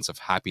give a sense of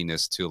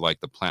happiness to like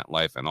the plant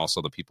life and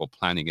also the people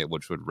planting it,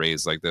 which would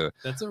raise like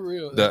that's a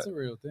real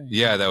thing.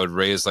 Yeah, that would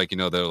raise like,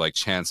 the like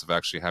chance of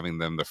actually having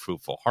them the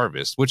fruitful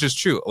harvest, which is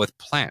true with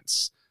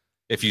plants.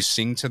 If you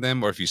sing to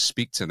them or if you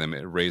speak to them,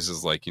 it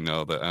raises like,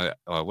 the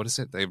what is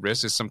it? They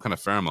raises some kind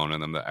of pheromone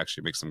in them that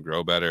actually makes them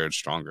grow better and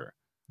stronger.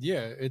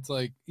 Yeah, it's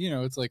like,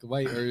 it's like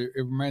light, or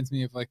it reminds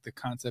me of like the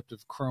concept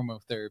of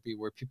chromotherapy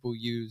where people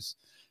use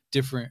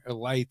different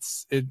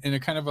lights and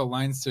it kind of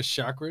aligns to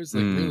chakras,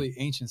 like really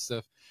ancient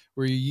stuff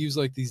where you use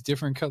like these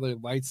different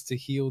colored lights to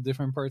heal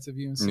different parts of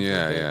you and stuff like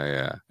that.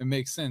 Yeah. It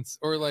makes sense.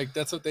 Or like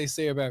that's what they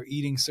say about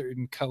eating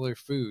certain color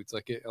foods,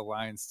 like it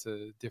aligns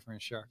to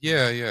different chakras.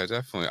 Yeah,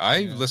 definitely.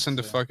 I listen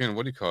to fucking,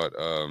 what do you call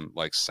it?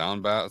 Like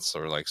sound baths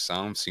or like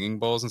sound singing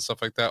bowls and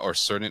stuff like that, or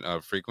certain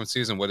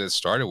frequencies. And what it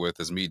started with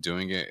is me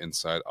doing it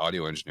inside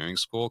audio engineering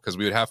school because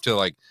we'd have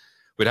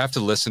to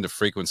listen to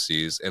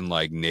frequencies and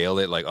like nail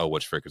it, like, oh,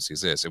 which frequency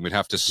is this? And we'd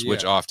have to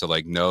switch off to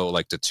like know,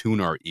 like to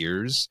tune our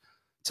ears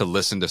to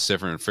listen to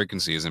different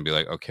frequencies and be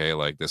like, okay,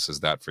 like this is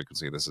that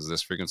frequency, this is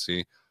this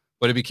frequency.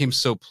 But it became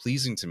so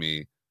pleasing to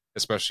me,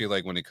 especially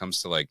like when it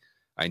comes to like,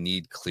 I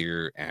need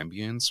clear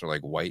ambience or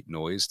like white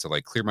noise to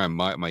like clear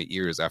my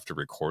ears after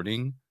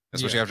recording,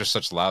 especially after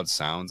such loud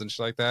sounds and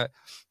shit like that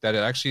it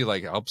actually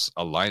like helps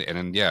align.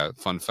 And then,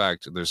 fun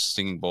fact, there's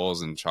singing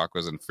bowls and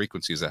chakras and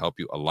frequencies that help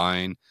you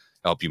align,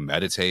 help you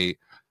meditate,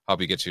 help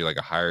you get to like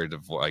a higher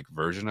like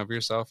version of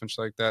yourself and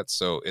shit like that.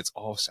 So it's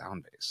all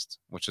sound based,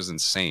 which is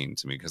insane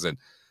to me because then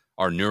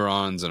our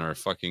neurons and our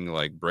fucking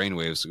like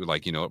brainwaves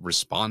like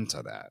respond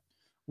to that.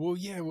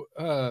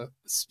 Well,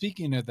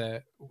 speaking of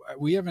that,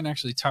 we haven't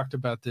actually talked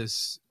about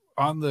this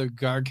on the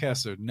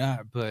Godcast or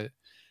not, but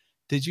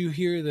did you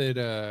hear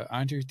that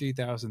Andre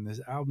 3000,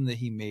 this album that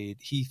he made,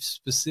 he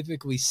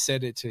specifically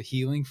set it to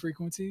healing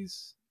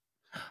frequencies?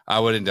 I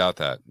wouldn't doubt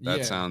that.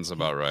 That sounds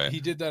about right. He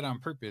did that on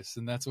purpose,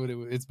 and that's what it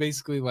was. It's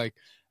basically like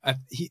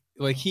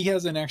he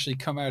hasn't actually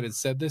come out and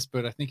said this,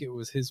 but I think it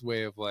was his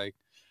way of like,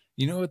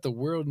 you know what, the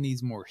world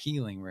needs more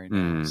healing right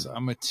now, so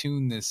I'm gonna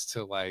tune this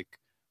to like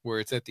where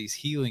it's at these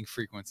healing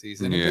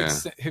frequencies. And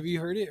have you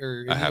heard it?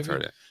 Or I have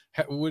heard it.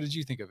 What did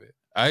you think of it?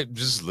 I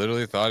just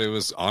literally thought it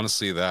was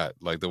honestly that,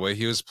 like the way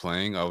he was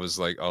playing, I was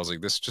like,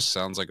 this just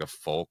sounds like a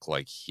folk,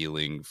 like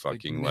healing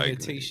fucking like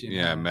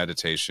meditation.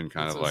 Meditation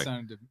kind of like.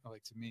 Sounded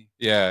like to me.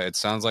 Yeah, it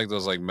sounds like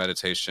those like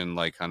meditation,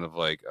 like kind of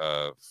like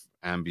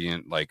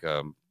ambient, like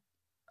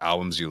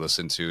albums you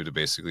listen to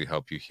basically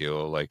help you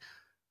heal. Like,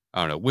 I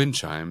don't know, wind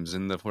chimes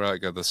in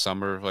the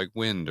summer like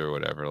wind or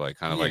whatever, like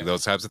kind of like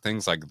those types of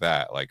things like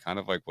that, like kind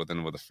of like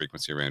within what the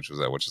frequency range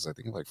was at, which is I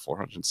think like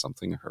 400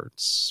 something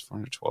hertz,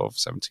 412,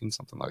 17,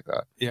 something like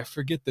that. Yeah,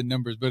 forget the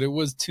numbers, but it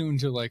was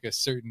tuned to like a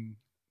certain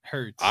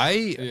hertz.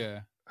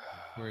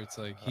 Where it's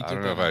like I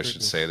don't know if I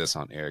should say this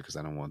on air because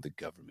I don't want the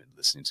government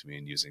listening to me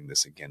and using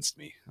this against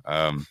me.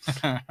 Big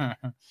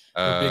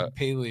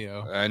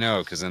Paleo. I know,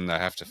 because then I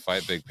have to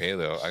fight Big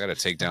Paleo. I got to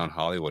take down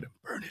Hollywood and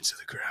burn it to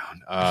the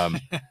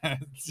ground.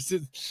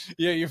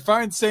 You're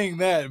fine saying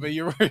that, but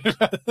you're worried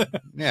about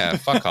that. Yeah,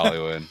 fuck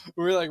Hollywood.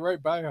 We're like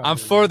right by Hollywood. I'm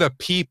for the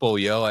people,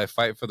 yo. I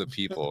fight for the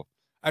people.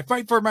 I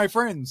fight for my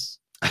friends.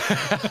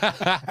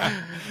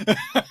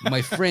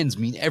 My friends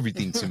mean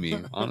everything to me.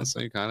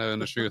 Honestly, kind of in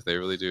the truth, they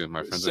really do.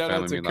 My friends and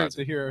family mean lots. Shout out to Kurt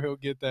the Hero. He'll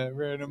get that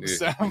random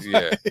sound.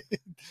 Yeah.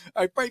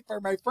 I fight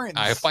for my friends.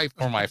 I fight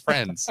for my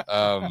friends.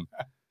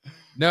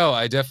 No,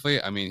 I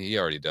definitely. I mean, he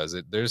already does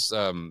it. There's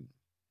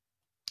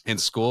in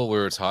school we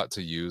were taught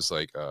to use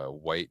like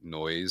white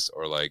noise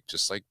or like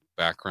just like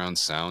background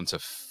sound to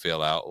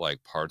fill out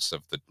like parts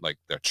of the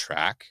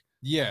track.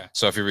 Yeah.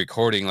 So if you're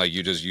recording, like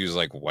you just use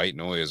like white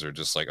noise or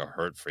just like a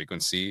hertz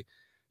frequency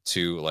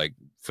to like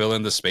fill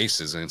in the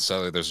spaces, and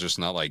so there's just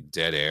not like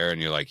dead air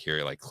and you're like hear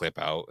it like clip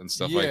out and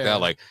stuff like that.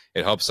 Like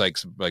it helps like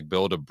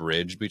build a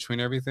bridge between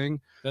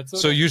everything.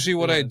 So usually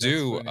what I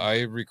do,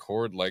 I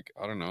record like,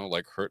 I don't know,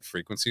 like hertz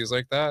frequencies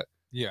like that.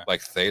 Yeah.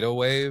 Like theta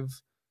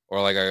wave,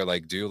 or like I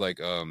like do like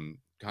kind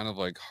of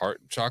like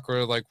heart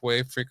chakra like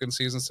wave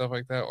frequencies and stuff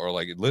like that, or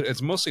like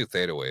it's mostly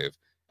theta wave.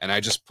 And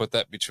I just put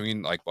that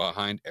between like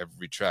behind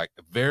every track,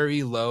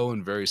 very low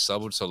and very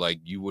subtle, so like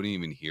you wouldn't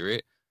even hear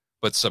it.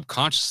 But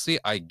subconsciously,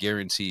 I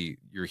guarantee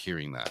you're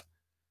hearing that.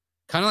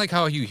 Kind of like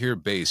how you hear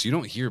bass. You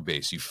don't hear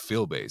bass, you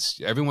feel bass.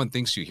 Everyone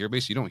thinks you hear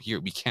bass. You don't hear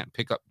it. We can't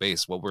pick up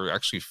bass. What we're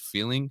actually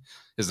feeling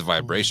is the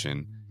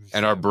vibration.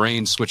 And our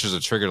brain switches a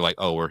trigger like,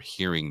 oh, we're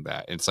hearing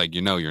that. And it's like,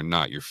 you know, you're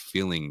not. You're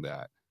feeling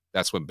that.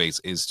 That's what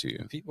bass is to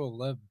you. People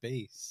love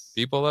bass.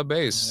 People love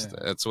bass. Yeah.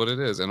 That's what it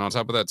is. And on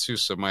top of that too,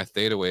 so my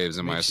theta waves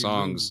in my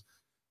songs,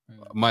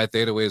 my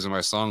theta waves in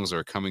my songs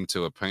are coming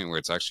to a point where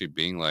it's actually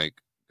being like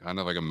kind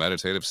of like a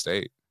meditative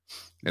state.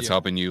 It's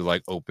helping you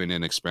like open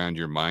and expand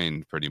your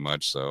mind pretty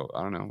much. So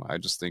I don't know. I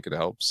just think it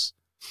helps.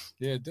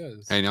 Yeah, it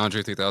does. And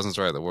Andre 3000's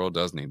right. The world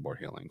does need more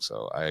healing.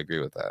 So I agree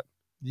with that.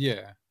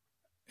 Yeah.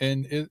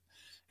 And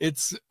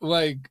it's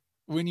like,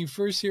 when you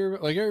first hear,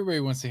 like, everybody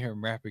wants to hear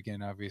him rap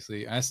again,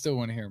 obviously. I still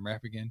want to hear him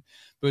rap again.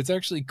 But it's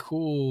actually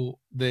cool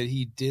that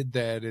he did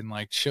that and,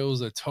 like,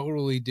 shows a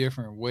totally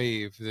different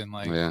wave than,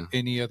 like,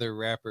 any other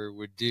rapper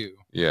would do.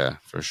 Yeah,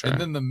 for sure. And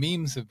then the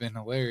memes have been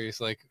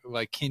hilarious, like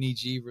Kenny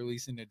G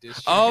releasing a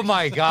diss track. Oh,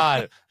 my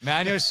God.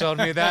 Manuel showed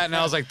me that, and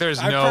I was like,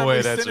 there's no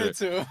way that's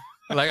it.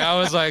 Like, I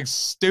was like,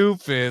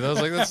 stupid. I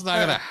was like, that's not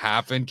going to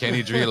happen.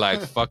 Kenny G,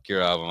 like, fuck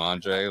your album,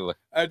 Andre. Like,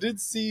 I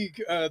did see,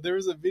 there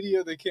was a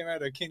video that came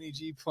out of Kenny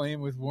G playing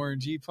with Warren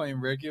G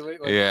playing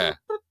Regulate. Like, yeah.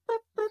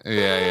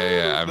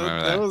 Yeah. I remember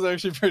that. That was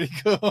actually pretty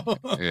cool.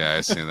 Yeah,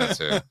 I seen that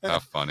too. How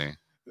funny.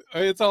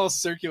 It's all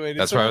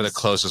circulated. That's probably the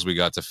closest we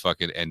got to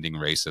fucking ending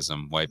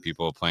racism. White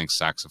people playing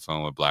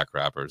saxophone with black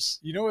rappers.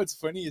 You know what's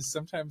funny is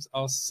sometimes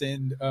I'll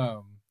send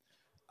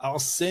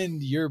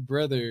your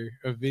brother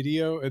a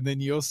video and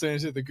then you'll send it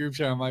to the group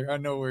chat. I'm like, I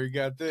know where you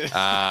got this.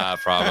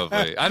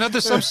 Probably. I know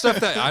there's some stuff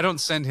that I don't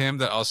send him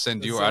that I'll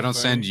send you, or I don't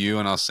send you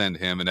and I'll send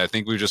him. And I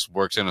think we just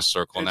worked in a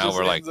circle now.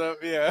 We're like,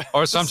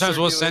 or sometimes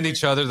we'll send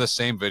each other the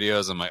same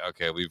videos. I'm like,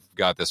 okay, we've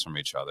got this from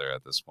each other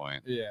at this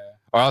point. Yeah.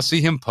 Or I'll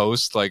see him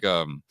post like,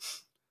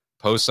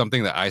 post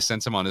something that I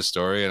sent him on his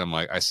story, and I'm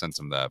like, I sent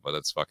him that, but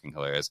it's fucking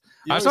hilarious.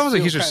 I was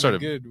like, he should start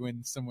good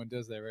when someone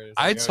does that, right?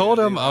 I told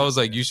him, I was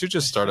like, you should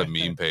just start a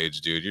meme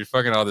page, dude. You're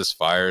fucking all this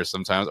fire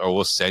sometimes, or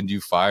we'll send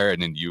you fire,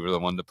 and then you were the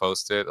one to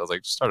post it. I was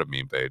like, just start a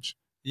meme page.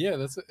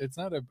 Yeah,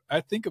 I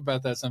think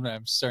about that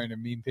sometimes, starting a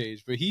meme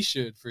page, but he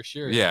should for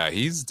sure. Yeah,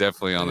 he's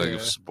definitely on the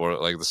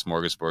sport, like the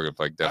smorgasbord of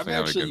like definitely.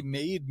 I've actually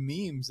made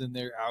memes and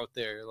they're out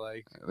there,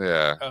 like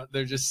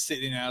they're just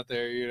sitting out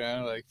there, you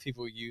know, like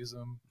people use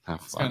them.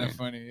 It's kind of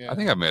funny. Yeah, I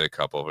think I've made a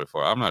couple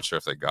before. I'm not sure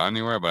if they got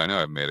anywhere, but I know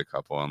I've made a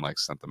couple and like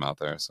sent them out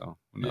there. So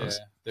who knows?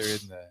 Yeah, they're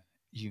in the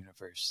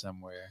universe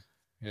somewhere.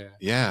 Yeah.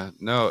 Yeah.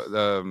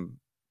 No.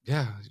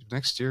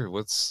 Next year,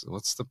 what's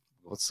the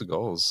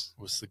goals?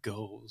 What's the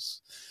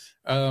goals?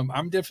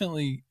 I'm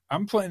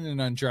planning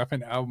on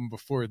dropping an album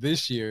before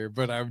this year,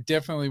 but I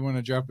definitely want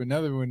to drop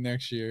another one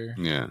next year.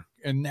 Yeah.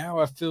 And now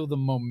I feel the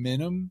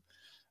momentum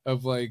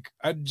of like,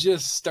 I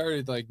just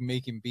started like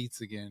making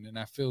beats again, and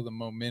I feel the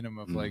momentum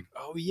of like,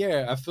 oh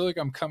yeah, I feel like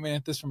I'm coming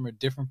at this from a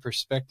different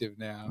perspective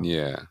now.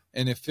 Yeah.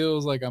 And it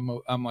feels like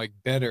I'm like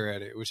better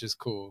at it, which is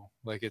cool.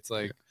 Like, it's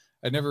like,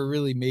 I never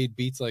really made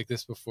beats like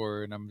this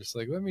before, and I'm just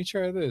like, let me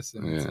try this.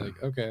 And it's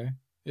like, okay.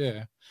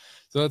 Yeah.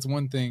 So that's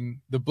one thing.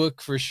 The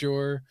book for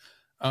sure.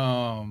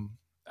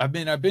 I've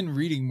been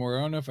reading more.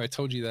 I don't know if I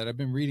told you that. I've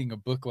been reading a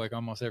book like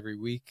almost every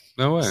week.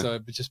 No way. So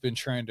I've just been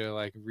trying to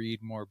like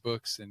read more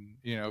books, and,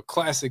 you know,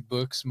 classic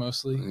books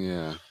mostly.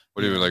 Yeah.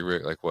 What do you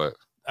like what?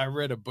 I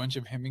read a bunch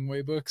of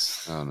Hemingway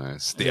books. Oh,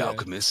 nice. The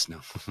Alchemist.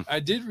 No. I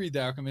did read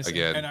The Alchemist.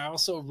 Again. And I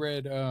also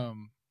read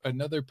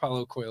another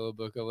Paulo Coelho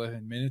book,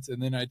 11 Minutes, and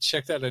then I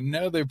checked out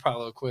another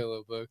Paulo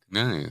Coelho book.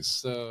 Nice.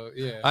 So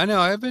yeah, I know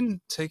I've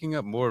been taking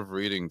up more of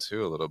reading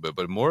too a little bit,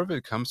 but more of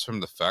it comes from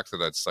the fact that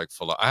it's like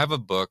full of, I have a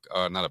book,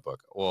 not a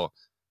book, well,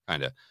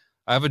 kind of,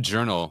 I have a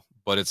journal,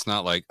 but it's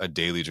not like a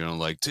daily journal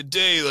like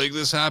today like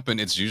this happened.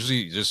 It's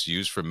usually just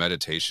used for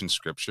meditation,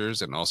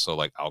 scriptures, and also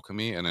like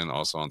alchemy, and then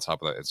also on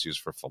top of that it's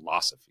used for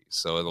philosophy.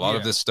 So a lot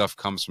of this stuff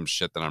comes from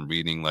shit that I'm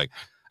reading, like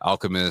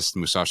Alchemist,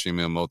 Musashi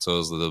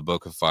Miyamoto's The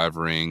Book of Five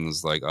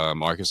Rings, like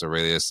Marcus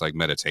Aurelius, like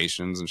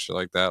meditations and shit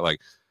like that. Like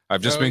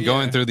I've just been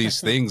going through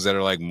these things that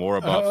are like more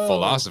about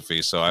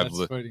philosophy. So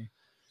funny.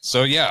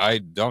 So yeah, I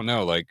don't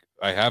know. Like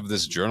I have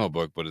this journal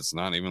book, but it's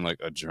not even like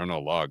a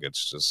journal log.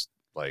 It's just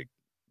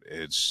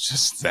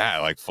that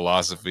like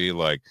philosophy,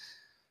 like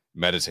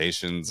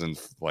meditations and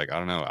like, I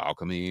don't know,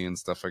 alchemy and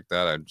stuff like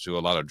that. I do a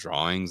lot of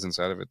drawings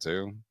inside of it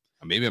too.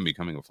 Maybe I'm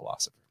becoming a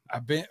philosopher.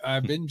 I've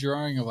been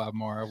drawing a lot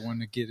more. I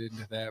want to get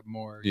into that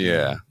more.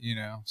 Yeah. You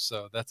know,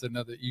 so that's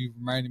another, you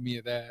reminded me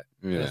of that.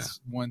 Yeah. That's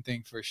one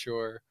thing for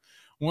sure.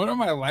 One of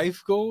my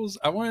life goals,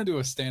 I want to do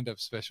a stand-up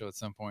special at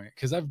some point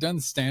because I've done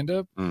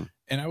stand-up and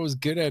I was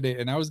good at it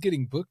and I was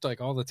getting booked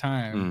like all the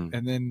time.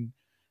 And then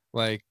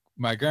like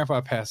my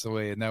grandpa passed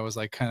away and that was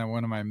like kind of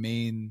one of my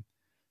main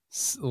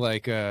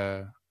like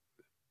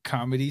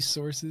comedy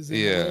sources in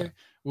a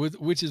way,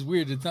 which is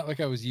weird. It's not like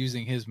I was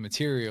using his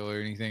material or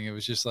anything. It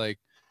was just like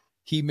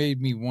he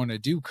made me want to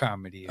do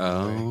comedy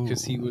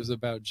because he was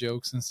about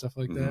jokes and stuff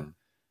like that.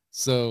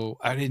 So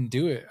I didn't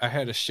do it. I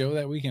had a show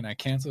that weekend. I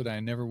canceled.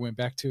 I never went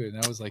back to it.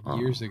 And that was like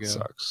years ago.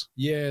 Sucks.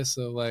 Yeah.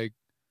 So I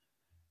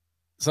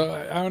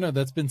don't know.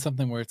 That's been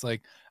something where it's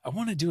like, I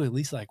want to do at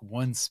least like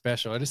one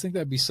special. I just think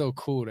that'd be so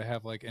cool to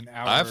have like an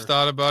hour. I've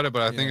thought about it,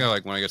 but I think I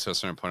like when I get to a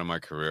certain point in my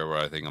career where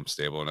I think I'm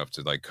stable enough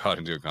to like cut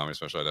and do a comedy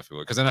special, I definitely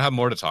would. Because then I have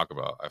more to talk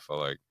about. I feel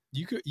like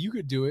you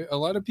could do it. A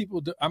lot of people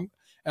do.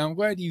 I'm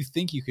glad you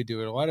think you could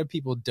do it. A lot of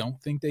people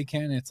don't think they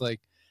can. It's like,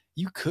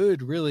 you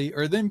could really,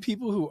 or then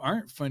people who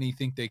aren't funny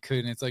think they could,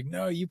 and it's like,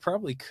 no, you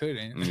probably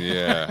couldn't.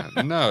 Yeah,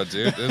 no,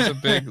 dude,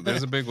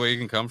 there's a big way you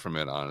can come from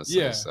it, honestly.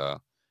 Yeah.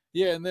 So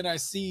yeah, and then I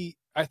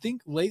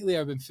think lately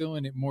I've been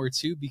feeling it more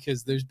too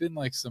because there's been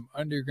like some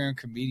underground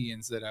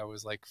comedians that I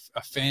was like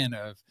a fan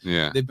of.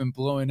 Yeah, they've been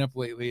blowing up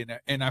lately,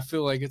 and I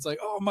feel like it's like,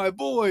 oh, my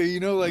boy, you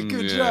know, like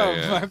good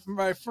job,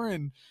 my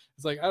friend.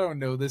 It's like, I don't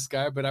know this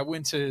guy, but I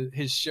went to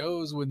his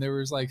shows when there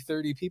was like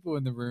 30 people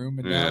in the room,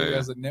 and now he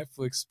has a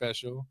Netflix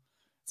special.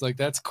 It's like,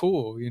 that's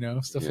cool, you know,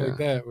 stuff like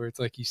that, where it's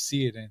like you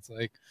see it and it's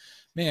like,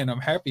 man,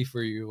 I'm happy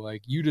for you.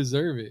 Like, you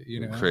deserve it,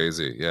 you know?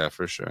 Crazy. Yeah,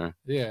 for sure.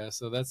 Yeah,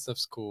 so that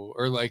stuff's cool.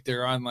 Or like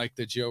they're on like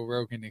the Joe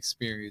Rogan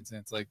Experience and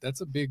it's like,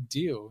 that's a big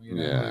deal, you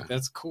know? Yeah. Like,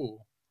 that's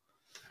cool.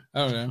 I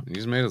don't know.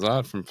 He's made a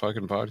lot from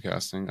fucking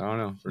podcasting. I don't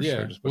know. For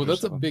sure. Well,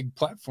 that's a big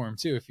platform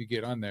too if you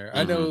get on there.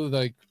 I know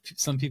like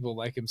some people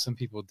like him, some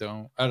people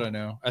don't. I don't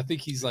know. I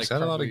think he's like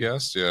had a lot of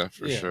guests,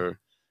 for sure.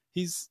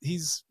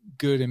 He's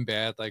good and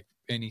bad like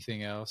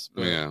anything else,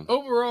 but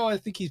overall I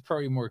think he's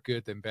probably more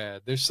good than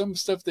bad. There's some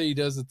stuff that he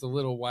does that's a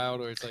little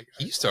wild, or it's like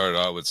he started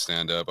out with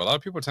stand-up. A lot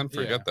of people tend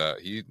to forget that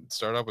he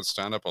started out with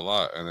stand-up a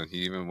lot, and then he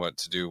even went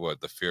to do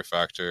the Fear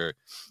Factor,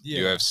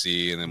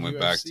 UFC, and then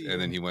went back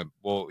and then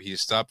he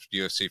stopped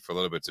UFC for a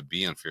little bit to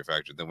be on Fear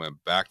Factor, then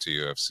went back to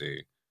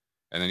UFC,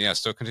 and then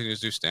still continues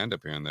to do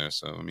stand-up here and there.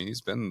 So I mean,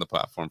 he's been in the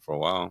platform for a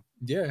while.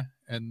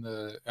 And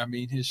I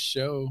mean, his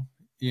show,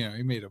 you know,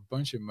 he made a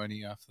bunch of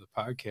money off the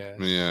podcast.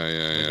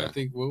 Yeah. I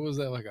think, what was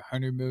that, like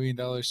 $100 million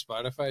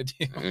Spotify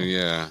deal?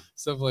 Yeah.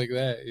 Stuff like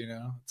that, you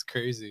know? It's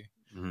crazy.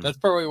 That's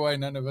probably why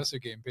none of us are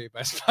getting paid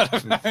by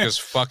Spotify. Because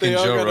fucking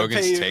Joe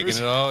Rogan's taking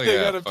it all. They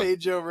gotta pay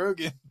Joe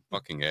Rogan.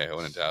 Fucking I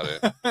wouldn't doubt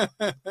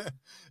it.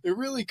 It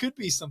really could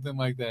be something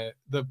like that.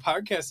 The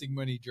podcasting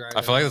money drives.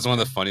 I feel like that's one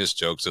of the funniest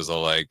jokes is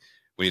like,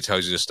 when he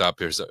tells you to stop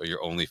your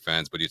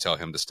OnlyFans, but you tell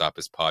him to stop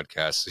his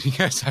podcast. You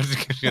guys have to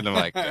get in. I'm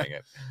like, dang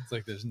it. It's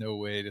like there's no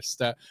way to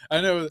stop. I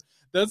know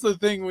that's the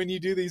thing when you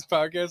do these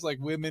podcasts. Like,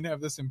 women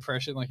have this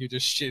impression like you're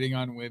just shitting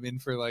on women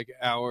for like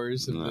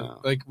hours.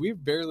 Like,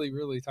 we've barely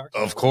really talked.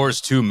 Of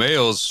course, two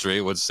males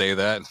straight would say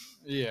that.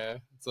 Yeah,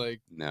 it's like,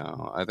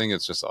 no, I think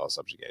it's just all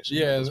subjugation.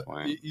 Yeah, at this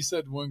point. You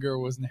said one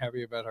girl wasn't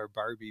happy about our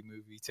Barbie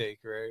movie take,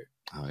 right?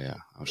 Oh yeah.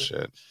 Oh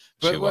shit.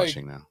 But she's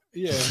watching now.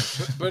 Yeah,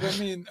 but I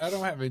mean, I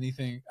don't have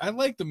anything. I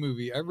like the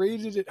movie. I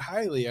rated it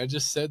highly. I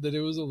just said that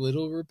it was a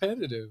little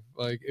repetitive.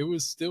 Like, it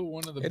was still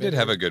one of the. It did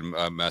have a good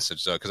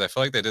message though, because I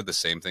feel like they did the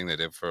same thing they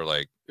did for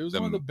like. It was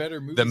one of the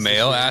better movies. The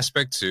male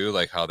aspect too,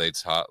 like how they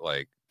taught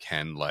like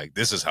Ken, like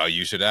this is how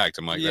you should act.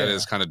 I'm like, that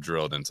is kind of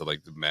drilled into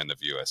like the men of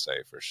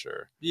USA for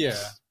sure.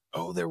 Yeah.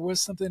 Oh, there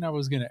was something I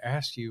was gonna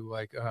ask you.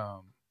 Like,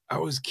 I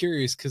was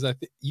curious because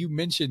you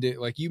mentioned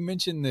it. Like, you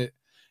mentioned that.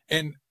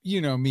 And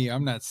you know me,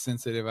 I'm not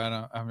sensitive.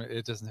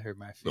 It doesn't hurt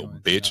my feelings.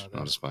 Little bitch.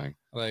 I'm just playing.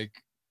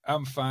 Like,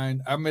 I'm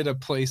fine. I'm at a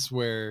place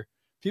where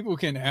people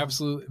can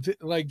absolutely,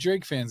 like,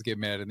 Drake fans get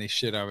mad and they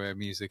shit on my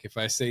music. If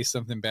I say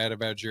something bad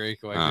about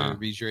Drake, like there would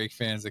be Drake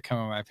fans that come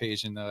on my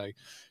page and they're like,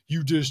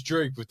 "You diss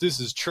Drake, but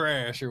this is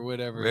trash" or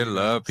whatever.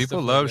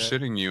 People love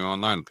shitting you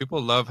online.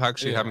 People love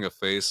actually having a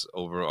face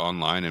over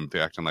online and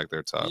acting like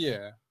they're tough.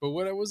 Yeah, but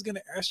what I was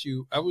gonna ask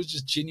you, I was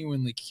just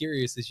genuinely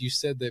curious, as you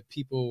said that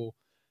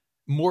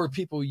more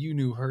people you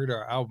knew heard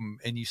our album,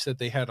 and you said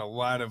they had a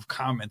lot of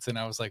comments, and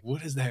I was like,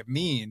 what does that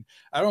mean?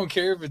 I don't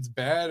care if it's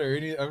bad or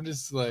any. I'm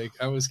just like,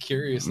 I was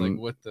curious, like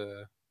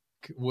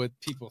what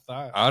people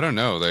thought. I don't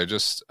know. They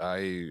just had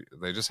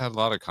a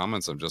lot of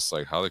comments of just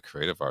like how the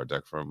creative art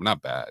deck from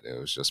not bad. It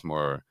was just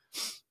more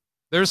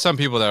There's some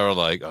people that were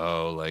like,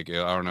 oh, like,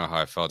 I don't know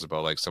how I felt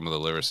about like some of the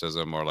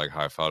lyricism or like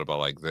how I felt about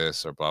like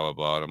this or blah, blah,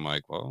 blah. And I'm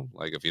like, well,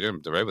 like if you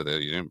didn't relate with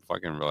it, you didn't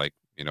fucking like,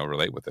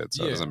 relate with it.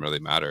 So it doesn't really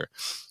matter.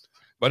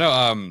 But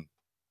no,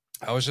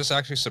 I was just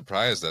actually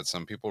surprised that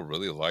some people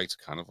really liked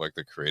kind of like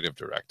the creative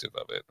directive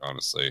of it,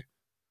 honestly.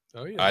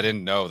 Oh yeah. I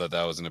didn't know that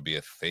was going to be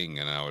a thing.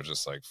 And I was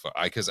just like,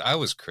 because I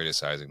was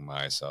criticizing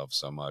myself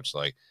so much,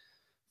 like,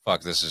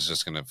 fuck, this is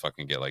just gonna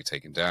fucking get like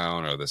taken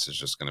down, or this is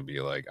just gonna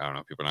be like, I don't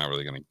know, people are not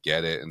really gonna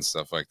get it and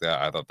stuff like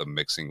that. I thought the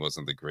mixing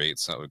wasn't the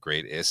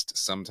greatest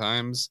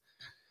sometimes.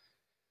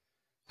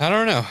 I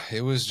don't know.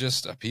 It was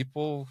just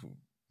people.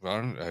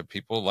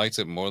 People liked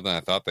it more than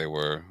I thought they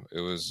were. It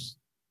was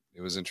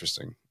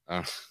interesting.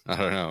 I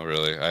don't know,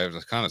 really. I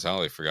kind of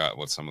totally forgot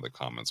what some of the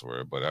comments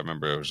were, but I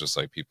remember it was just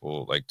like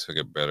people like took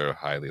it better,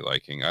 highly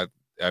liking.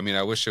 I mean,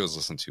 I wish it was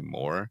listened to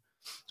more.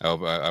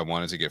 I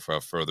wanted to get for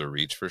a further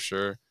reach for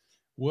sure.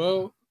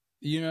 Well,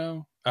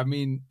 I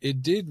mean,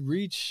 it did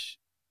reach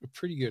a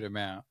pretty good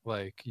amount.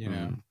 Like,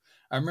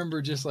 I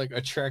remember just like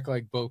a track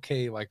like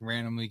Bouquet, like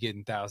randomly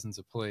getting thousands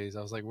of plays.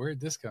 I was like,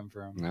 where'd this come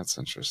from? That's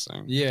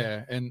interesting.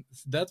 Yeah. And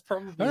that's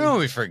probably. I don't know.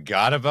 We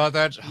forgot about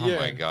that. Oh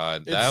my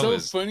God. That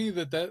was so funny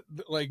that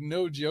like,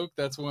 no joke.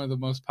 That's one of the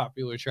most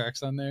popular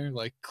tracks on there.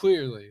 Like,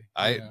 clearly.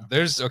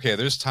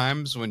 There's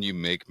times when you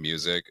make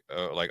music,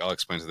 like I'll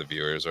explain to the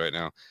viewers right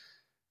now.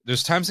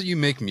 There's times that you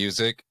make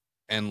music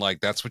and like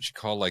that's what you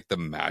call like the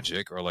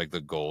magic or like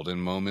the golden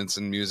moments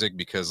in music,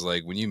 because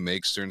like when you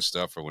make certain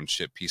stuff or when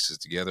shit pieces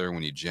together,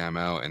 when you jam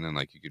out and then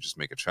like you could just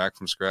make a track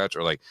from scratch,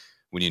 or like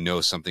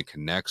when something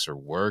connects or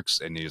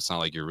works and it's not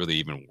like you're really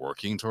even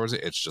working towards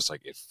it, it's just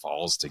like it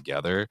falls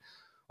together.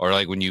 Or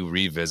like when you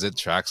revisit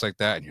tracks like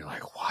that and you're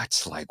like,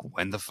 what? Like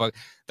when the fuck?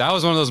 That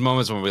was one of those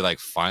moments when we like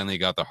finally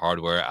got the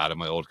hardware out of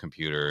my old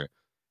computer.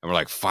 And we're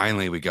like,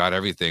 finally, we got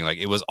everything. Like,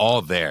 it was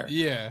all there.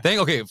 Yeah.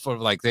 Thank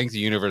the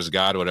universe,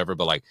 God, whatever.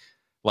 But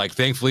like,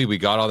 thankfully, we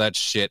got all that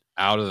shit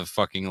out of the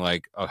fucking,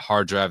 like, a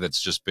hard drive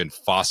that's just been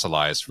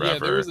fossilized forever. Yeah,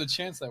 there was a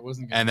chance that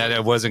wasn't going to happen. And that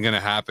it wasn't going to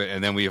happen.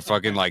 And then we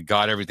fucking, like,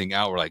 got everything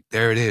out. We're like,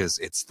 there it is.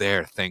 It's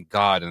there. Thank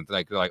God. And,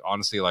 like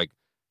honestly, like,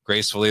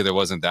 gracefully, there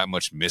wasn't that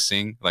much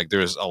missing. Like,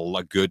 there's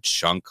a good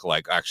chunk,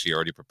 like, actually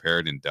already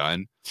prepared and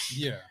done.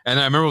 Yeah. And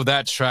I remember with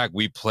that track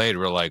we played,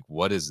 we're like,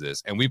 what is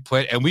this? And we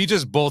played, and we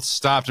just both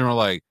stopped and we're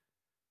like,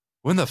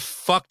 when the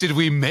fuck did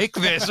we make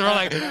this? Or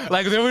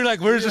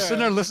we're just sitting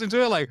there listening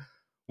to it. Like,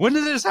 when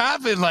did this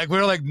happen? Like,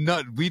 we're like,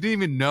 no, we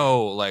didn't even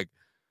know. Like,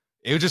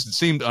 it just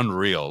seemed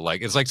unreal.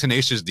 Like, it's like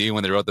Tenacious D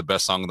when they wrote the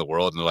best song in the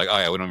world. And they're like, oh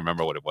yeah, we don't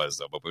remember what it was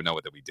though, but we know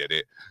that we did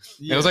it.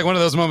 Yeah. It was like one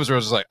of those moments where I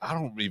was just like, I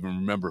don't even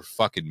remember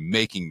fucking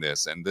making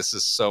this. And this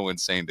is so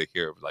insane to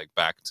hear, like,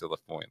 back to the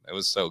point. It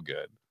was so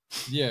good.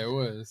 Yeah, it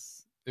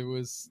was.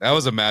 That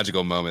was a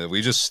magical moment.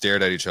 We just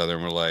stared at each other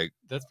and we're like,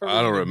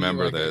 I don't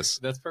remember this.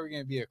 That's probably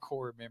going to be a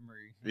core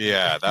memory.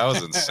 Yeah, that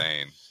was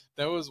insane.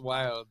 That was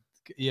wild.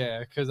 Yeah,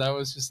 because I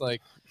was just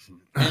like,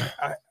 and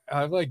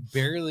I like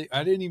barely,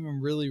 I didn't even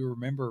really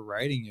remember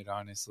writing it,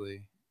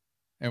 honestly.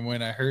 And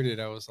when I heard it,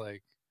 I was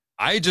like,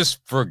 I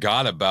just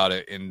forgot about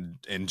it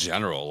in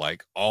general,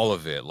 like all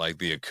of it, like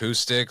the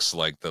acoustics,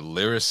 like the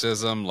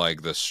lyricism,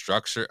 like the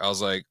structure. I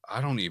was like,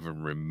 I don't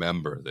even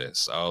remember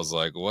this. I was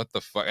like, what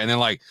the fuck? And then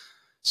like,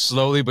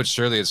 slowly but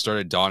surely it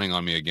started dawning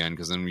on me again,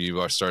 because then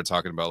you started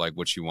talking about like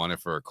what you wanted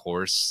for a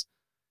course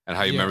and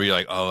how you remember, you're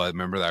like, oh, I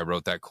remember that I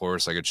wrote that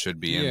course, like it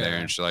should be in there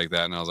and shit like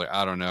that. And I was like,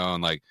 I don't know.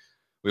 And like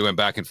we went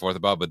back and forth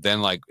about it, but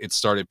then like it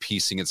started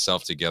piecing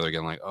itself together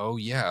again, like, oh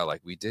yeah, like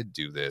we did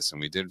do this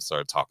and we did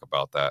start to talk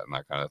about that and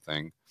that kind of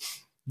thing.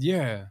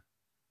 Yeah,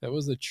 that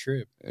was a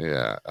trip.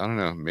 Yeah, I don't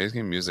know,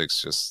 making music's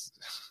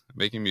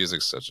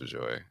such a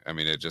joy. I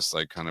mean, it just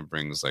like kind of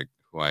brings like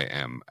who I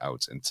am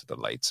out into the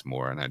lights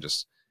more. And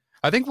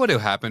I think what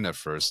had happened at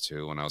first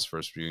too, when I was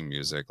first viewing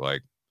music,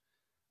 like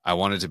I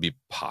wanted to be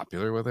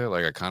popular with it.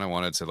 Like I kind of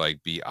wanted to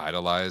like be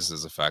idolized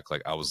as a fact.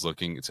 Like I was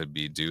looking to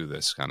do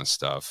this kind of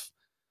stuff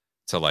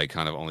to like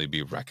kind of only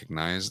be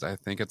recognized, I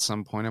think, at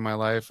some point in my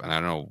life. And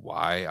I don't know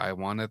why I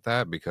wanted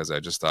that, because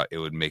I just thought it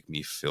would make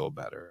me feel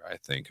better. I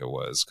think it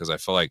was because I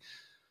feel like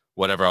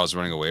whatever I was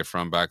running away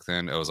from back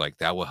then, it was like,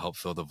 that will help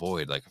fill the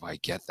void. Like if I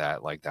get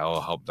that, like that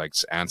will help like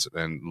answer.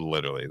 And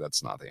literally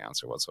that's not the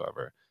answer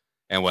whatsoever.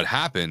 And what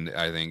happened,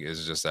 I think,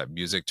 is just that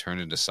music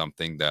turned into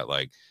something that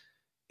like,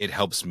 it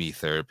helps me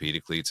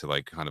therapeutically to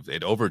like kind of,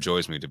 it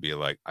overjoys me to be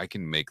like, I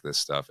can make this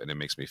stuff and it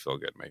makes me feel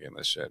good making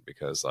this shit,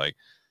 because like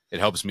it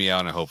helps me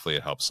out and hopefully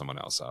it helps someone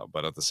else out.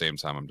 But at the same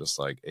time, I'm just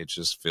like, it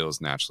just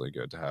feels naturally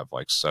good to have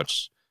like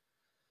such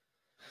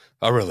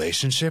a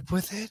relationship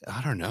with it.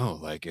 I don't know.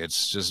 Like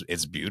it's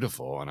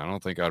beautiful. And I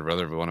don't think would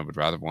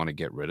rather want to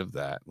get rid of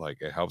that.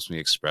 Like it helps me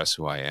express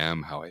who I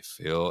am, how I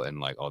feel, and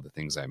like all the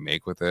things I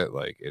make with it.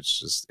 Like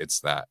it's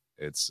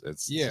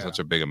such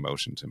a big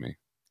emotion to me.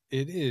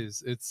 It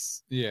is.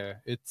 It's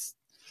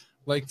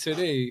like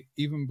today,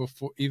 even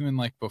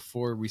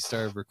before we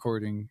started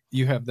recording,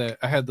 you have that.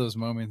 I had those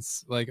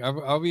moments. Like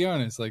I'll be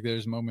honest. Like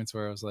there's moments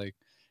where I was like,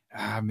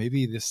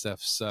 maybe this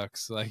stuff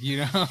sucks. Like, you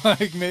know,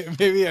 like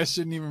maybe I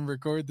shouldn't even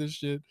record this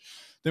shit.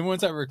 Then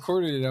once I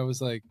recorded it, I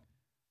was like,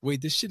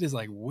 wait, this shit is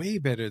like way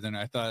better than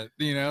I thought.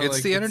 You know, it's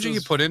like, the energy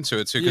you put into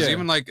it too. Because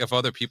even like if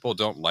other people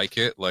don't like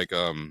it, like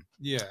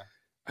yeah.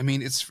 I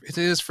mean, it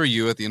is for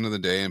you at the end of the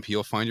day, and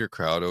you'll find your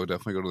crowd. Oh,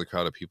 definitely go to the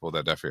crowd of people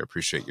that definitely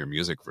appreciate your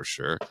music for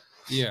sure.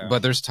 Yeah.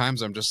 But there's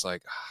times I'm just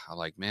like,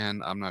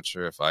 man, I'm not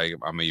sure if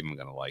I'm even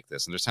gonna like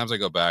this. And there's times I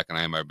go back and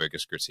I have my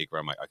biggest critique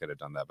where I'm like, I could have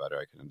done that better.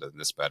 I could have done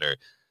this better,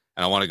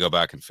 and I want to go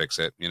back and fix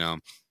it, you know.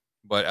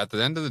 But at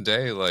the end of the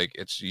day, like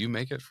it's you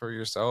make it for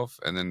yourself,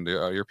 and then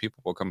your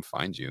people will come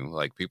find you.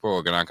 Like people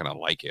are not gonna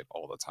like it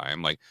all the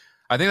time. Like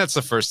I think that's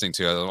the first thing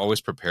too. I'm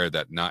always prepared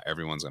that not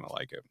everyone's gonna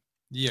like it.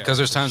 Yeah, because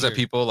there's times that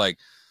people like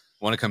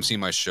want to come see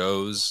my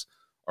shows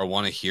or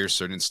want to hear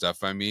certain stuff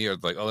by me, or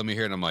like, oh, let me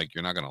hear it. And I'm like,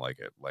 you're not gonna like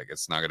it. Like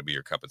it's not gonna be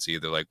your cup of tea.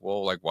 They're like,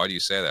 well, like why do you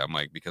say that? I'm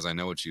like, because I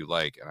know what you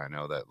like, and I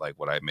know that like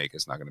what I make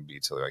is not gonna be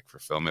to like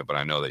fulfillment, but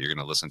I know that you're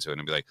gonna listen to it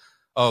and be like,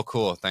 oh,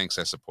 cool, thanks,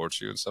 I support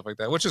you and stuff like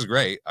that, which is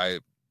great. I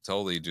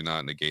totally do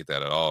not negate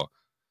that at all.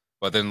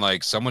 But then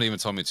like someone even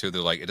told me too,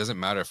 they're like, it doesn't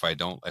matter if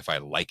I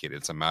like it.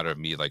 It's a matter of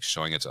me like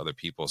showing it to other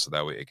people so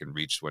that way it can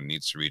reach what it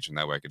needs to reach, and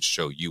that way I could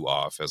show you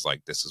off as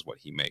like this is what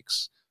he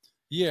makes.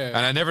 Yeah. And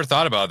I never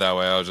thought about it that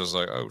way. I was just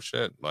like, oh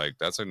shit, like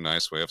that's a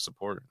nice way of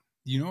support.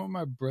 You know what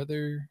my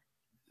brother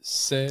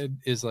said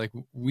is like,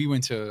 we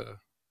went to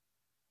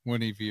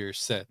one of your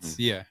sets.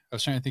 Mm-hmm. Yeah. I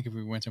was trying to think if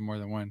we went to more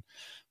than one,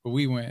 but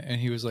we went, and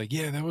he was like,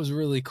 yeah, that was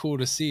really cool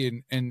to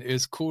see. And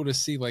it's cool to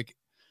see like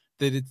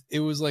that it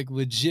was like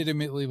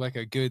legitimately like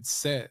a good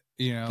set,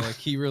 you know, like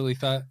he really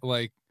thought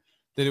like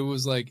that it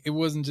was like, it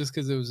wasn't just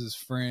because it was his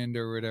friend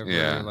or whatever,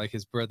 or like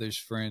his brother's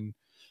friend.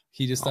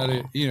 He just thought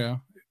it, you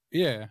know,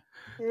 yeah.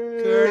 Yeah,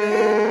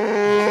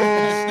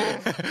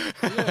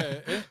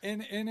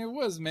 and it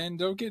was, man,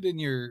 don't get in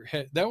your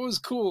head. That was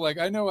cool. Like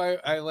I know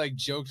I like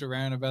joked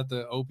around about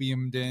the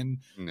Opium Den,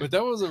 but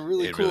that was a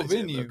really cool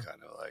venue.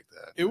 Kind of like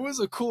that. It was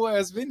a cool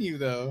ass venue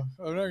though.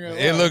 I'm not gonna lie.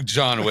 It looked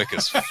John Wick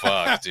as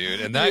fuck,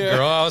 dude. And that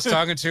girl I was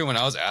talking to, when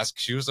I was asked,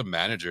 she was a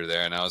manager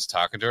there, and I was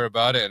talking to her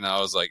about it, and I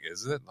was like,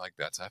 is it like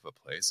that type of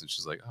place? And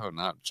she's like, oh,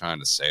 not trying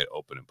to say it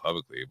open and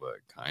publicly, but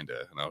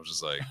kinda. And I was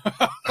just like,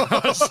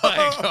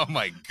 oh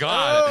my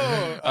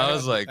god. I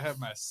was like, I have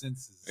my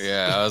senses.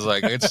 Yeah, I was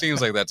like, it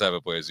seems like that type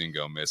of place you can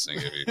go missing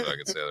if you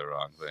fucking say the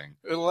wrong thing.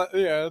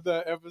 Yeah,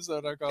 that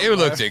episode I called. It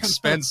looked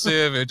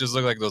expensive. It just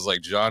looked like those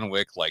like John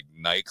Wick like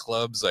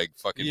nightclubs, like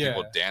fucking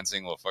people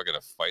dancing while fucking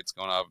a fight's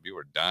going off and people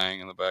were dying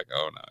in the back.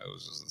 Oh no, it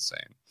was just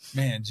insane.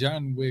 Man,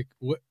 John Wick,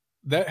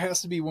 that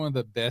has to be one of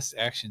the best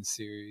action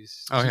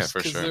series. Oh yeah,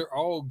 for sure. They're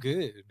all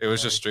good. It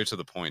was just straight to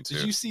the point too.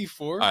 Did you see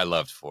 4? I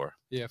loved 4.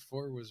 Yeah,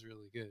 4 was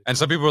really good. And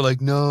some people were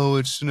like, no,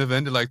 it shouldn't have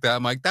ended like that.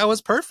 I'm like, that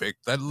was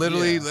perfect. That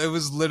literally, it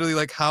was literally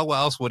like, how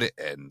else would it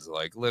end?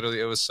 Like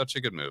literally, it was such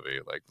a good movie.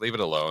 Like leave it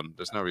alone.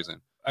 There's no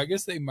reason. I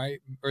guess they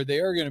might, or they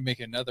are going to make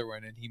another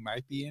one, and he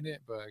might be in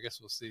it, but I guess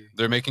we'll see.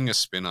 They're making a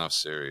spin-off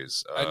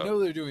series. I know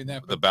they're doing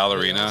that. The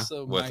ballerina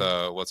with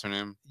what's her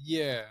name?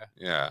 Yeah.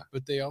 Yeah.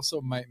 But they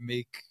also might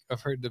make.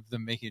 I've heard of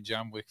them making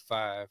John Wick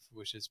 5,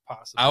 which is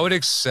possible. I would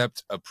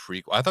accept a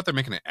prequel. I thought they're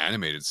making an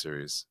animated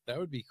series. That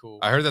would be cool.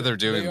 I heard that they're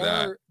doing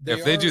that.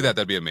 If they do that,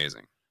 that'd be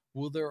amazing.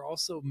 Well, they're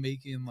also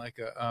making like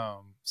a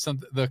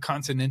the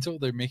Continental.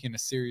 They're making a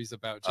series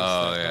about. Just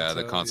hotel.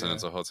 The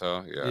Continental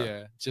Hotel.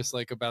 Yeah, just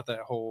like about that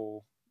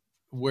whole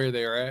where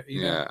they're at.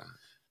 You know?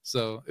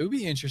 So it would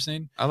be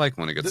interesting. I like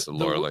when it gets to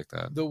lore like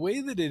that. The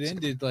way that it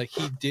ended, like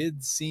he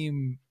did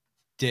seem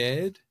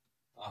dead,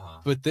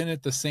 but then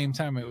at the same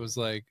time, it was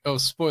like, oh,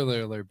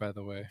 spoiler alert, by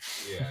the way.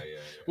 Yeah.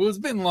 Well, it's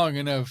been long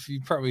enough.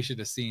 You probably should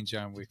have seen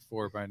John Wick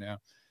 4 by now.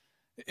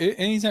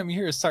 Anytime you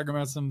hear us talking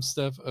about some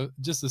stuff,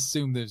 just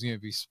assume there's going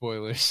to be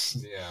spoilers.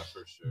 Yeah,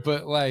 for sure.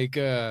 But like,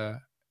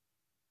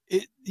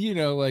 it, you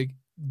know, like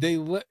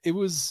it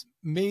was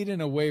made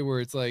in a way where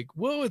it's like,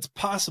 well, it's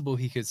possible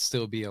he could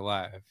still be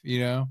alive, you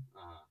know?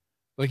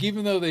 Like,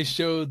 even though they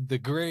showed the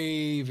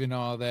grave and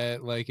all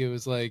that, like, it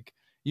was like,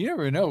 you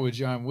never know with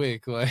John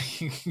Wick. Like,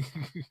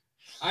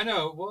 I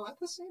know. Well, at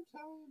the same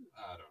time,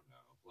 I don't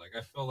know. Like,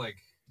 I feel like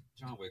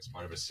John Wick's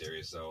part of a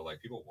series, though.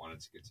 Like, people wanted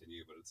to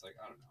continue, but it's like,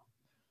 I don't know.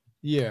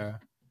 Yeah.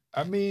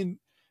 I mean,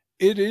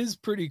 it is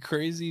pretty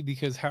crazy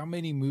because how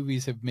many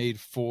movies have made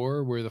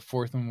 4 where the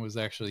 4th one was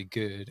actually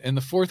good? And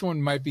the 4th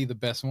one might be the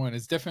best one.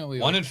 It's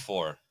definitely 1 and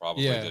 4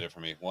 probably did it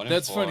for me. 1 and 4.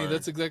 That's funny.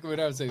 That's exactly what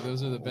I would say.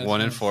 Those are the best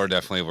 1 and 4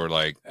 definitely were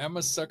like. I'm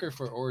a sucker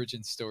for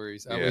origin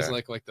stories. I always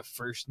like the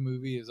first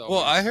movie is always.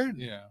 Well, I heard.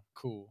 Yeah,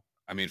 cool.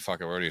 I mean,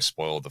 fuck, I already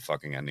spoiled the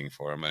fucking ending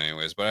for him,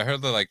 anyways. But I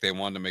heard that like they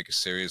wanted to make a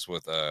series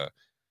with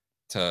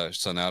to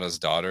Sonata's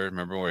daughter.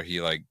 Remember where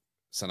he like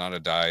Sonata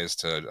dies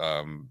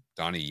to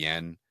Donnie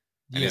Yen.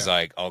 And he's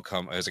like, I'll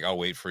come. I was like, I'll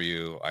wait for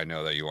you. I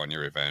know that you want your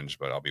revenge,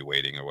 but I'll be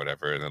waiting or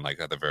whatever. And then like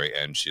at the very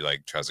end, she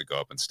like tries to go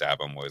up and stab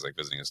him while he's like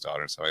visiting his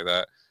daughter and stuff like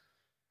that.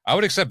 I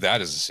would accept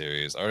that as a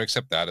series. I would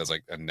accept that as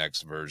like a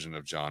next version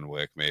of John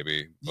Wick,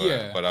 maybe.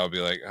 But, but I would be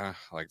like,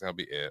 that'll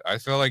be it. I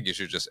feel like you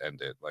should just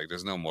end it. Like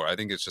there's no more. I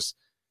think it's just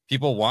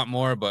people want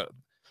more, but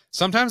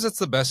Sometimes it's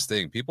the best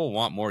thing. People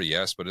want more,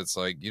 yes, but it's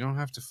like you don't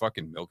have to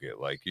fucking milk it.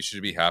 Like you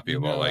should be happy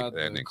about like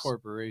the endings.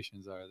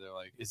 Corporations are. They're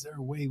like, is there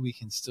a way we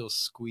can still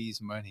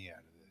squeeze money out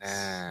of this?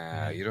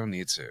 Nah, you don't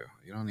need to.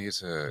 You don't need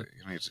to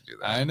do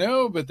that. I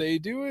know, but they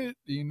do it.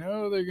 You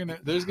know,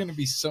 there's gonna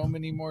be so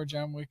many more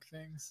John Wick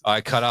things. I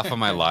cut off on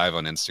my live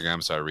on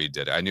Instagram, so I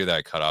redid it. I knew that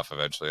I cut off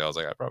eventually. I was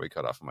like, I probably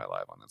cut off on my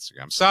live on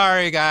Instagram.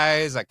 Sorry,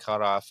 guys, I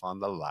cut off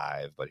on the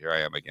live, but here I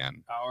am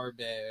again. Our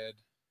bad.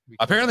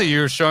 Apparently,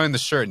 you were showing the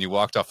shirt and you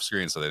walked off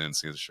screen, so they didn't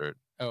see the shirt.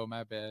 Oh,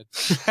 my bad.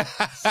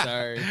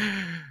 Sorry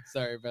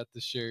about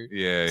the shirt.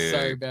 Yeah.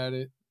 Sorry about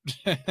it.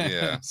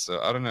 Yeah.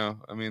 So I don't know.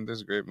 I mean,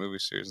 there's a great movie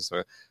series and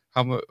stuff.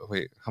 How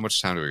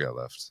much time do we got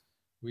left?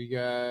 We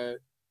got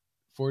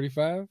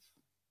 45.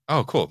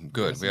 Oh, cool.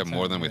 Good. That's we have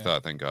more than we yeah.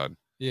 thought. Thank God.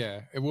 Yeah.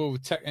 Well,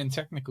 and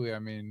technically, I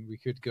mean, we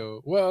could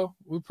go. Well,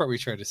 we'll probably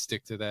try to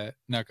stick to that.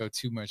 Not go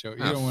too much out.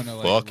 You don't want to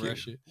like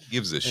rush it.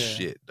 Gives a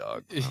shit,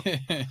 dog.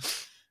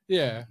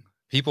 Yeah.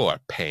 People are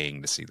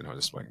paying to see the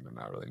Northern Swing. They're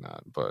not really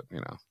not, but you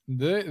know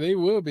they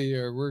will be,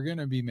 or we're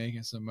gonna be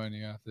making some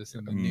money off this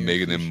in the near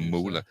making future, them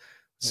moolah.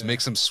 Let's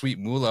make some sweet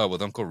moolah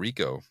with Uncle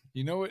Rico.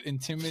 You know what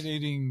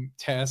intimidating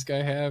task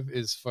I have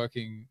is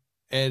fucking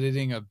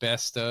editing a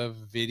best of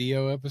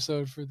video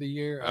episode for the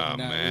year. I'm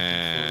not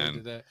looking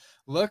forward to that.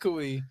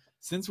 Luckily,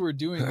 since we're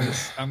doing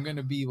this, I'm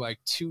gonna be like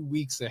 2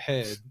 weeks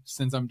ahead.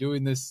 Since I'm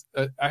doing this,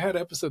 I had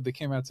an episode that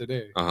came out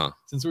today.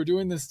 Since we're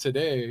doing this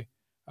today,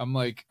 I'm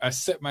like, I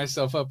set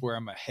myself up where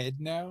I'm ahead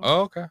now.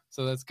 Oh, okay.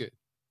 So that's good.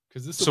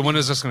 So when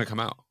is this going to come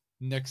out?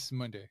 Next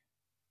Monday.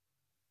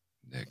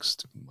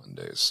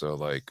 So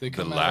like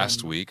the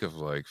last week of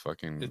like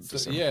fucking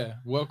December.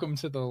 Welcome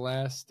to the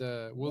last.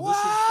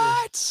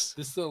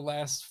 This is the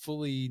last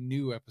fully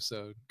new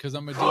episode because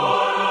I'm gonna do.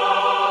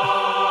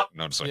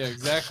 No, I'm sorry. Yeah,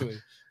 exactly.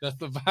 That's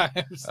the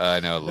vibes.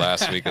 I know.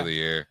 Last week of the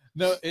year.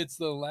 No, it's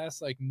the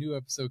last like new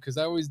episode because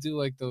I always do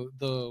like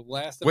the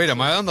last. Wait,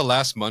 am I on the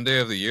last Monday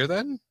of the year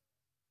then?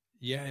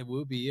 Yeah, it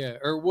will be. Yeah,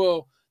 or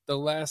well, the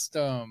last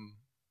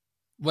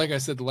like I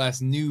said, the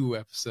last new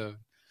episode.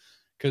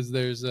 Because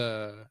there's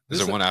is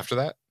there one after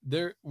that?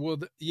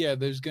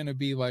 There's gonna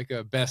be like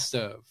a best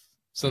of.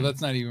 So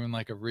that's not even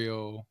like a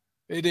real.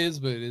 It is,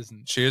 but it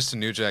isn't. Cheers to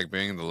New Jack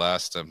being the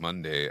last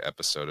Monday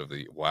episode of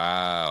the.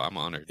 Wow, I'm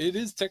honored. It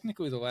is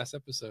technically the last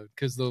episode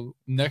because the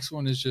next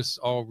one is just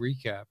all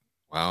recap.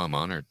 Wow, I'm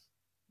honored.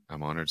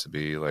 I'm honored to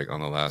be like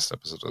on the last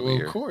episode of the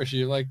year. Of course,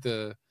 you're like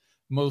the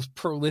most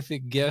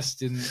prolific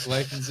guest in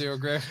Life in Zero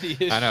Gravity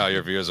history. I know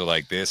your viewers are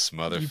like this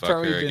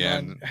motherfucker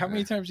again. How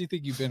many times do you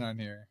think you've been on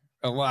here?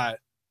 A lot.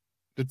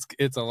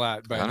 It's a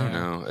lot. I don't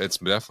know. It's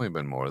definitely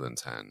been more than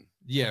 10.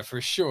 Yeah,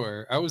 for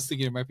sure. I was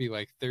thinking it might be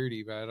like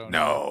 30, but I don't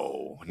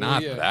know. No,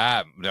 not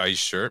that. Are you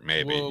sure?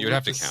 Maybe. You'd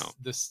have to count.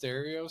 The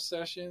stereo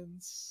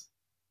sessions.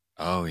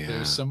 Oh, yeah.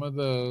 There's some of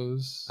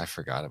those. I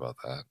forgot about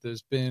that.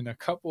 There's been a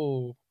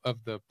couple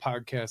of the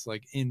podcasts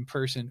like in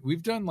person.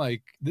 We've done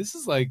like, this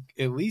is like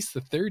at least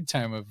the third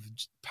time of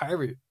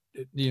Pirate.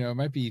 You know, it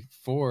might be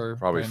 4.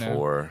 Probably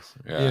 4.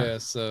 Yeah,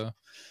 so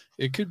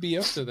it could be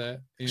up to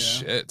that. You know?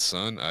 Shit,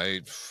 son.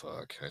 I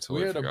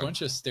totally had a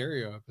bunch of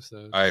stereo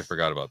episodes. I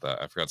forgot about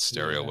that. I forgot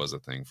stereo was a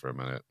thing for a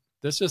minute.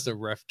 That's just a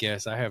rough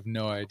guess. I have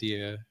no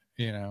idea,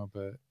 you know,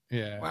 but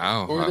yeah.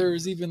 Wow. Or there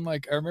was even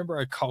like, I remember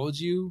I called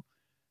you.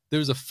 There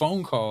was a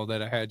phone call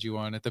that I had you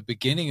on at the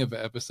beginning of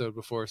an episode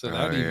before, so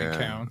that even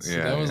counts.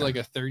 Yeah, that was like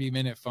a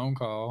 30-minute phone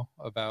call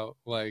about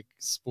like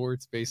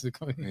sports,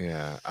 basically.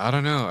 Yeah, I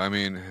don't know. I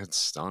mean,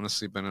 it's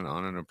honestly been an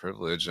honor and a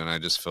privilege, and I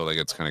just feel like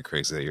it's kind of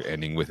crazy that you're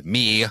ending with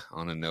me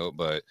on a note,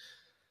 but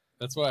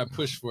that's why I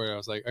pushed for it. I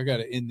was like, I got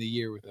to end the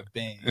year with a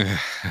bang.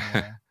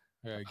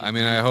 I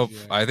mean, I hope.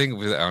 I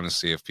think,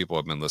 honestly, if people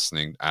have been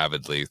listening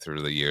avidly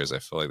through the years, I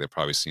feel like they've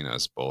probably seen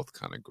us both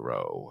kind of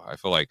grow. I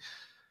feel like.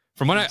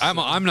 From when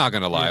I'm not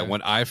gonna lie. Yeah.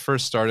 When I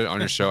first started on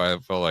your show, I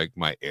felt like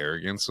my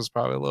arrogance was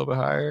probably a little bit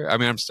higher. I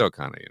mean, I'm still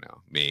kind of,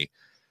 me,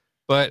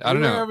 but I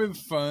don't know. We were having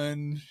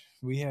fun.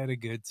 We had a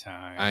good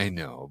time. I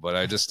know, but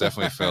I just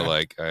definitely feel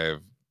like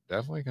I've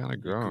definitely kind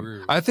of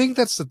grown. I think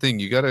that's the thing.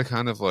 You got to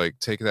kind of like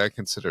take that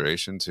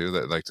consideration too.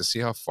 That like to see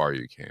how far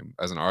you came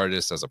as an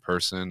artist, as a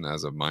person,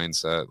 as a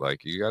mindset.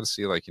 Like you got to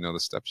see like the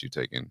steps you've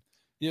taken.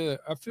 Yeah,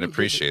 I feel and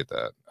appreciate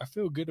that. I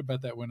feel good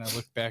about that when I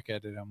look back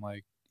at it. I'm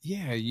like,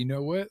 yeah, you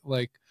know what,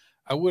 like.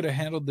 I would have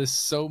handled this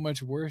so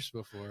much worse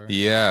before.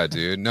 Yeah,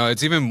 dude. No,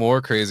 it's even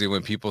more crazy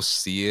when people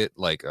see it,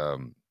 like,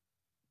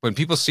 when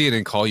people see it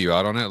and call you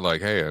out on it,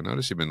 like, hey, I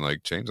noticed you've been,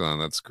 like, changing on.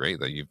 That's great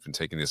that you've been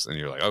taking this. And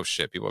you're like, oh,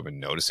 shit, people have been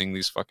noticing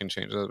these fucking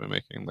changes I've been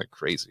making. Like,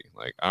 crazy.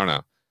 Like, I don't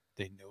know.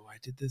 They know I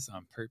did this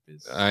on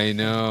purpose. I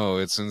know.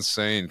 It's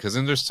insane. Because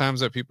then there's times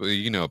that people,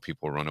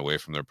 people run away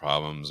from their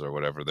problems or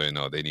whatever. They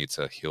know they need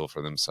to heal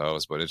for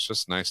themselves. But it's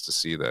just nice to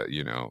see that,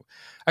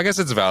 I guess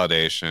it's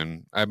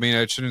validation. I mean,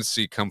 it shouldn't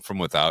come from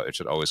without. It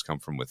should always come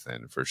from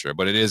within for sure.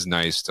 But it is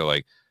nice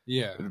to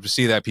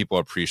see that people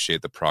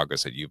appreciate the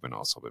progress that you've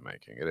also been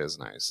making. It is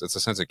nice. It's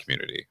a sense of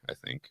community, I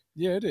think.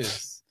 Yeah, it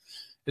is.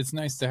 It's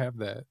nice to have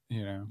that,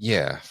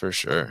 Yeah, for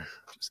sure.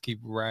 Just keep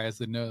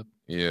rising up.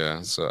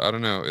 Yeah, so I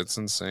don't know. It's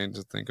insane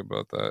to think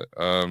about that.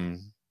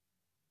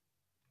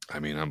 I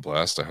mean, I'm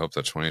blessed. I hope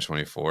that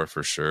 2024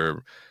 for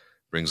sure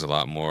brings a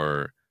lot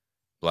more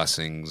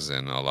blessings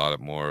and a lot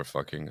more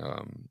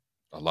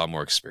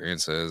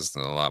experiences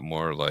and a lot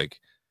more like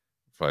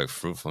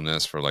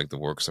fruitfulness for like the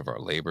works of our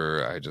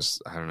labor. I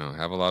don't know,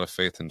 have a lot of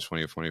faith in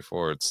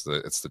 2024. It's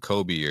the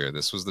Kobe year.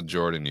 This was the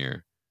Jordan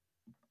year.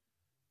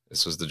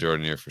 This was the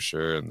Jordan year for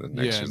sure, and the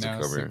next Yeah, year's the now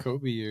Kobe it's the year.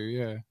 Kobe year.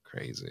 Yeah,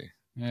 Crazy.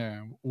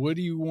 yeah. What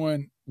do you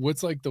want?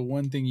 What's like the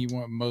one thing you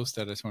want most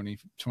out of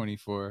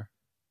 2024?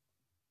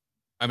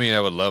 I mean, I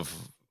would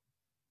love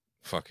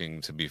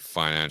fucking to be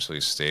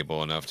financially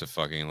stable enough to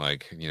fucking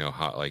like,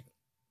 like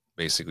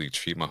basically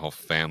treat my whole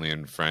family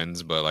and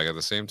friends, but like at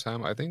the same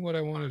time, I think what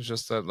I want is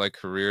just that like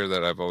career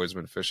that I've always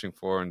been fishing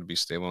for and to be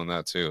stable in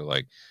that too.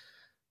 Like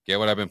get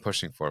what I've been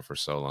pushing for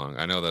so long.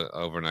 I know that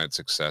overnight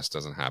success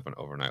doesn't happen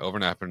overnight.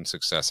 Overnight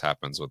success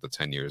happens with the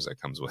 10 years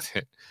that comes with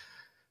it.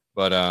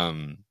 But I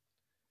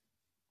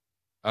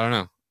don't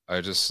know. I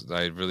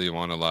really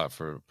want a lot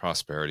for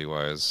prosperity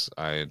wise.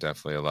 I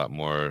definitely a lot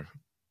more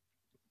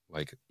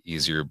like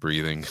easier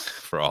breathing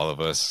for all of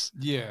us.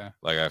 Yeah,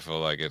 Like I feel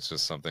like it's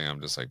just something I'm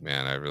just like,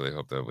 man, I really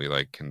hope that we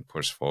like can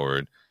push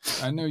forward.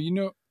 I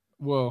know.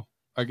 Well,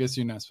 I guess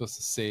you're not supposed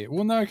to say it.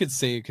 Well, no, I could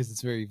say it because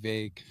it's very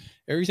vague.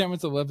 Every time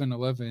it's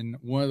 11/11,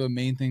 one of the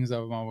main things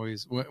I'm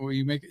always well,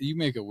 you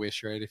make a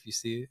wish, right? If you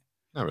see it.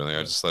 Not really.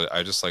 I just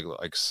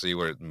like see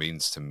what it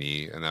means to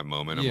me in that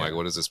moment. I'm like, Yeah.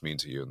 what does this mean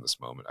to you in this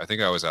moment? I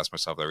think I always ask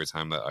myself every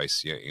time that I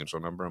see an angel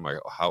number, I'm like,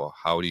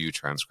 how do you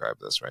transcribe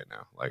this right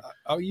now? Like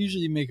I'll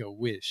usually make a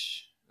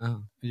wish.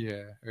 oh.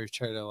 Yeah, or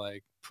try to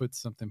like put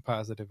something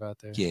positive out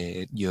there.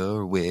 Get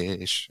your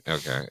wish.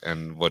 Okay.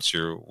 And what's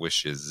your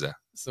wishes?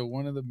 So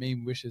one of the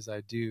main wishes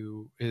I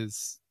do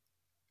is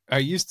I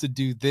used to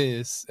do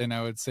this, and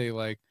I would say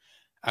like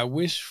I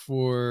wish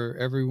for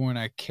everyone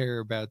I care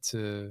about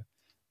to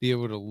be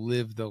able to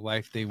live the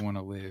life they want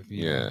to live.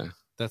 You know?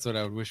 That's what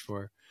I would wish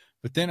for.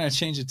 But then I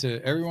changed it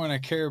to everyone I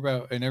care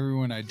about and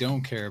everyone I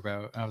don't care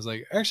about. I was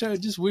like, actually, I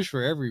just wish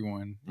for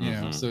everyone, you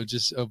know. So it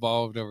just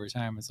evolved over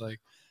time. It's like,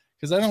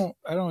 because I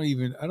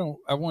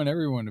want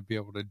everyone to be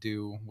able to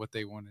do what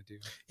they want to do.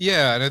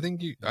 Yeah, and I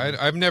think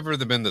I've never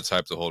been the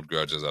type to hold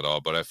grudges at all,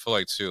 but I feel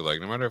like too,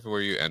 like no matter where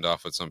you end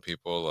off with some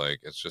people, like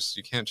it's just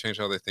you can't change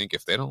how they think.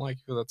 If they don't like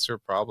you, that's your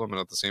problem. And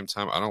at the same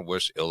time, I don't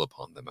wish ill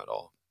upon them at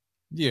all.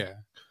 Yeah.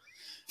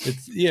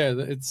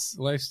 It's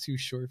life's too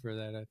short for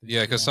that, I think.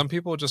 Yeah, because some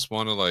people just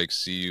want to like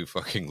see you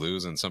fucking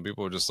lose, and some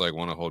people just like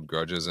want to hold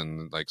grudges,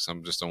 and like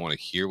some just don't want to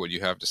hear what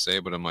you have to say.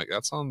 But I'm like,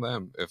 that's on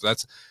them.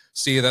 That's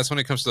when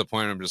it comes to the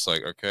point where I'm just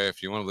like, okay,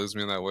 if you want to lose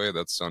me in that way,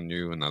 that's on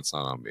you, and that's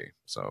not on me.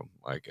 So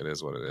like, it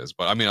is what it is.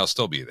 But I mean, I'll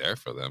still be there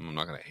for them. I'm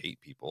not gonna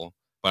hate people,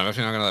 but I'm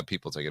actually not gonna let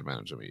people take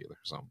advantage of me either.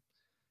 So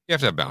you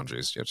have to have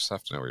boundaries. You just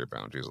have to know where your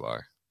boundaries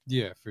lie.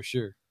 Yeah, for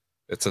sure.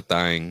 It's a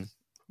thing.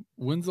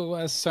 When's the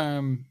last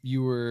time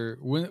you were?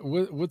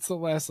 What's the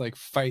last like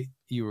fight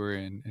you were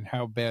in, and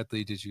how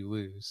badly did you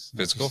lose?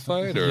 Physical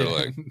fight or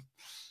like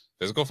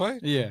physical fight?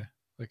 Yeah,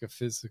 like a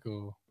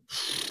physical.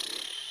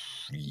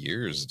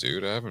 Years,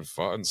 dude. I haven't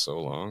fought in so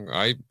long.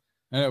 I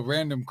know,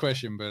 random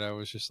question, but I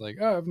was just like,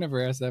 oh, I've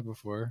never asked that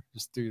before.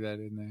 Just threw that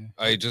in there.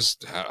 I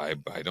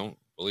don't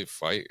really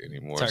fight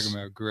anymore. Talking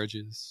about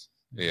grudges.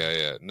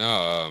 Yeah.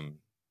 No,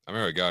 I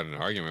remember I got in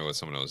an argument with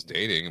someone I was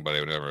dating, but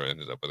I never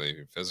ended up with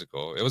anything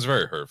physical. It was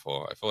very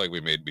hurtful. I feel like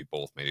we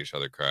both made each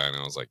other cry, and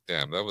I was like,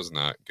 damn, that was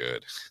not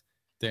good.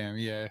 Damn,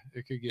 yeah,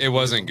 it could get. It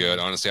wasn't good,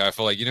 honestly. I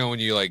feel like when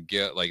you like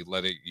get like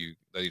let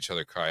each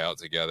other cry out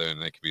together,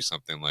 and it could be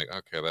something like,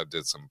 okay, that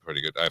did some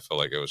pretty good. I feel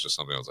like it was just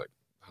something I was like,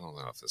 I don't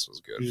know if this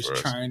was good. You're for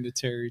just us. Trying to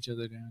tear each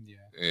other down, yeah.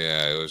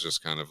 Yeah, it was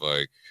just kind of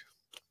like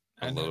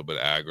a little bit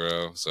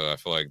aggro. So I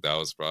feel like that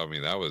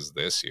was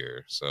this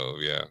year. So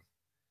yeah.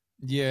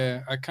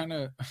 Yeah, I kind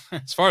of.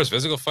 As far as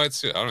physical fights,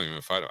 too, I don't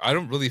even fight. I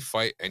don't really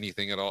fight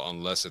anything at all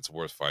unless it's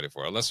worth fighting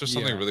for. Unless there's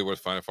something really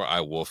worth fighting for,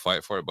 I will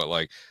fight for it. But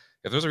like,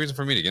 if there's a reason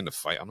for me to get into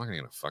fight, I'm not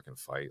gonna fucking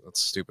fight.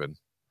 That's stupid.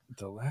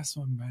 The last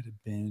one might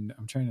have been.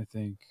 I'm trying to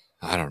think.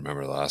 I don't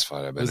remember the last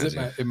fight I've been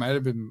in. It might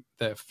have been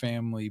that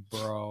family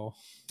brawl.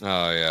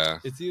 Oh yeah.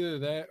 It's either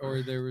that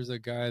or there was a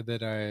guy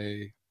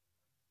I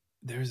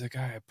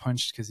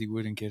punched because he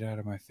wouldn't get out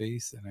of my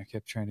face, and I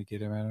kept trying to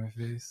get him out of my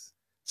face.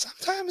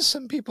 Sometimes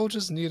some people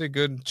just need a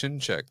good chin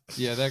check.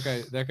 Yeah, that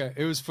guy.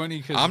 It was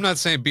funny because I'm not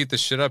saying beat the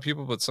shit out of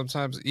people, but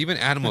sometimes even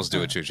animals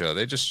do it to each other.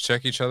 They just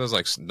check each other's,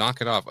 like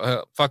knock it off.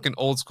 Fucking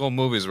old school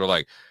movies where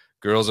like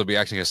girls would be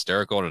acting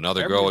hysterical and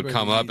another girl would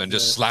come up and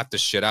just slap the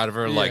shit out of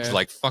her,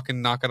 like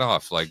fucking knock it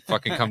off, like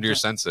fucking come to your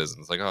senses.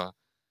 And it's like, oh,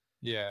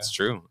 yeah, it's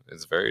true.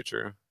 It's very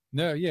true.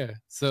 No, yeah.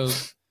 So,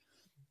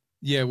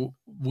 yeah,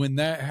 when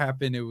that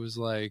happened, it was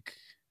like.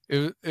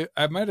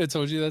 I might have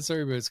told you that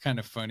story, but it's kind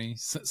of funny.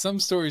 Some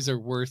stories are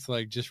worth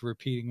like just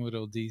repeating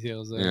little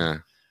details. Yeah.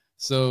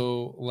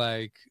 So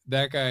like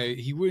that guy,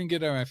 he wouldn't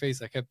get out of my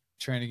face. I kept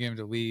trying to get him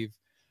to leave,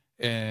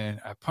 and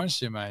I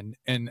punched him,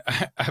 and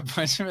I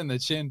punched him in the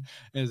chin,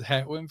 and his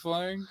hat went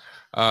flying.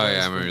 Oh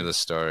yeah, I remember the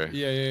story.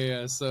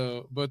 Yeah.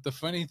 So, but the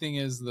funny thing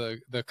is,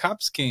 the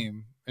cops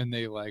came and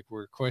they like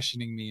were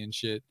questioning me and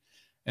shit,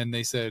 and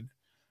they said,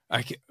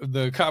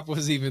 the cop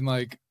was even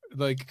like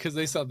because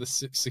they saw the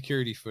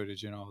security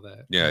footage and all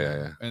that.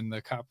 Yeah. And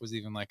the cop was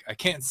even like, I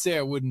can't say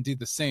I wouldn't do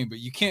the same, but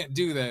you can't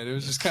do that. It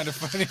was just kind of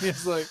funny.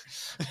 It's like,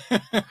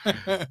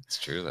 it's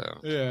true though.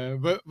 Yeah,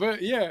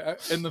 but yeah.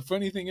 And the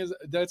funny thing is,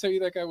 did I tell you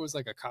that guy was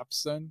like a cop's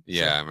son?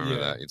 Yeah, so, I remember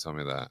that. You told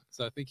me that.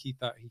 So I think he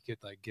thought he could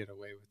like get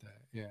away with that.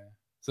 Yeah.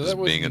 So just that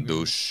wasn't being a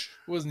douche.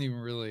 Wasn't even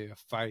really a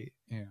fight,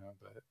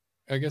 but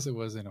I guess it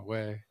was in a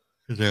way.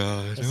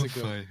 No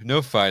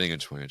fighting in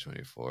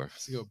 2024.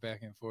 To go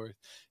back and forth.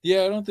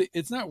 Yeah, I don't think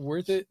it's not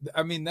worth it.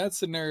 I mean, that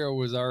scenario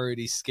was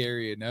already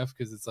scary enough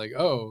because it's like,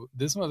 oh,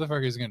 this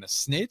motherfucker is gonna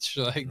snitch.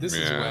 Like this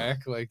is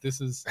whack. Like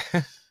this is,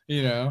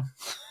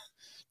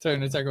 trying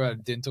to talk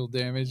about dental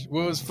damage.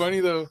 What was funny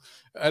though,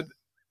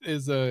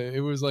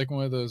 it was like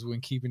one of those when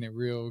keeping it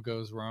real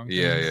goes wrong.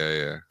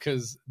 Yeah.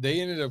 Because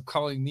they ended up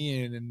calling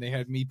me in and they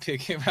had me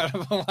pick him out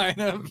of a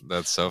lineup.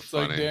 That's so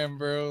funny. Like, damn,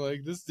 bro,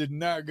 like this did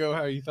not go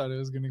how you thought it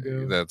was gonna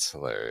go. That's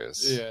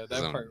hilarious. Yeah,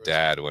 that part.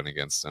 Dad went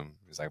against him.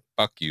 He's like,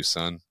 "Fuck you,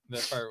 son."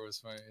 That part was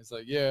funny. It's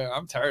like, yeah,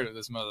 I'm tired of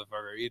this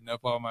motherfucker eating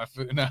up all my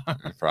food now.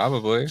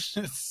 Probably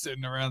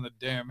sitting around the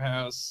damn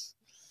house.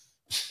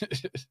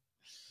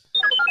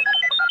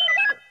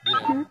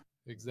 Yeah,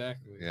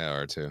 exactly. Yeah,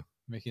 R2.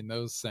 Making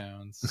those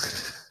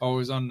sounds.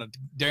 Always on the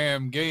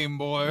damn Game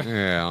Boy.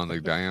 Yeah, on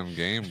the damn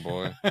Game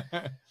Boy.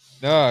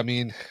 No, I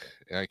mean,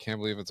 I can't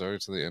believe it's already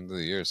to the end of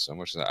the year. So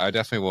much. I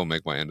definitely will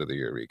make my end of the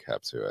year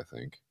recap too, I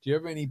think. Do you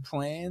have any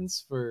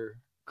plans for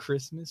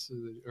Christmas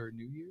or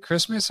New Year?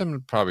 Christmas,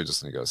 I'm probably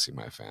just going to go see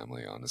my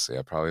family, honestly.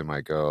 I probably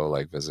might go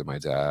like visit my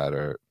dad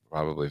or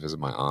probably visit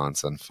my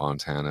aunts in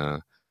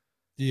Fontana.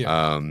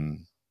 Yeah.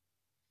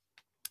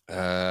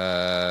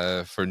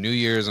 For New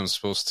Year's, I'm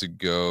supposed to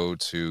go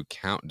to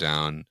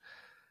Countdown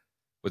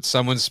with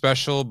someone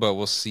special, but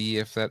we'll see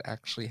if that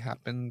actually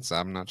happens.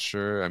 I'm not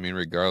sure. I mean,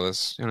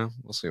 regardless,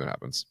 we'll see what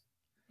happens.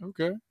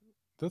 Okay,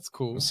 that's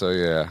cool. So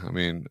yeah, I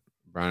mean,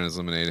 Brian is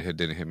Lemonade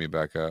didn't hit me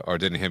back up, or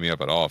didn't hit me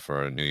up at all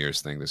for a New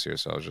Year's thing this year.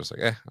 So I was just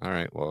like, all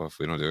right, well, if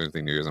we don't do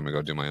anything New Year's, I'm gonna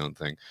go do my own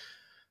thing.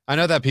 I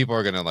know that people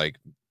are gonna like,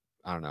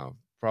 I don't know.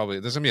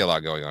 Probably there's gonna be a lot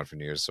going on for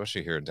New Year's,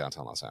 especially here in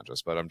downtown Los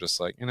Angeles. But I'm just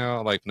like,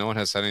 like no one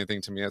has said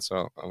anything to me yet,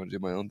 so I'm gonna do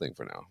my own thing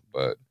for now.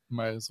 But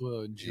might as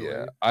well enjoy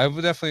it. I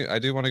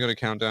do want to go to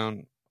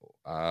Countdown.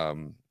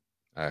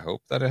 I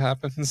hope that it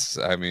happens.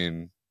 I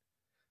mean,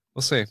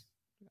 we'll see.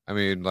 I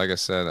mean, like I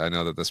said, I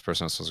know that this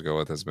person I'm supposed to go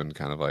with has been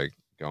kind of like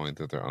going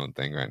through their own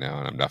thing right now,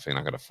 and I'm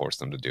definitely not gonna force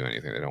them to do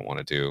anything they don't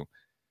want to do.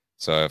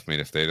 So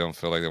if they don't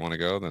feel like they want to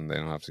go, then they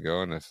don't have to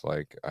go, and if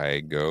like I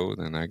go,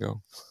 then I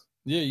go.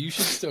 Yeah, you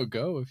should still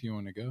go if you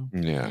want to go.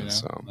 Yeah,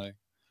 so like,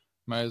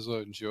 might as well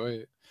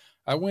enjoy it.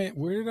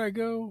 Where did I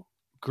go?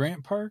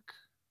 Grant Park.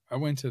 I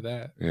went to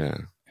that. Yeah.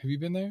 Have you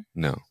been there?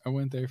 No. I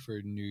went there for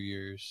New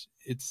Year's.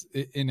 It's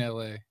in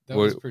LA. That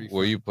was pretty fun.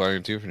 What are you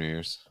planning to do for New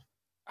Year's?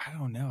 I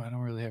don't know. I don't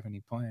really have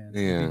any plans.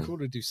 Yeah. It'd be cool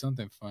to do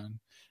something fun.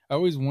 I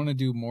always want to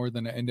do more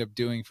than I end up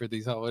doing for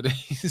these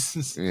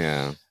holidays.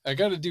 Yeah. I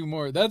got to do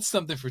more. That's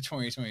something for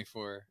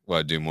 2024.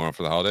 What, do more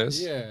for the holidays?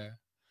 Yeah.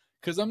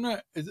 Because I'm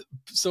not.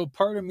 So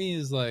part of me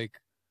is like,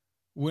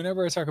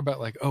 whenever I talk about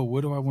like, oh, what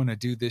do I want to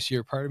do this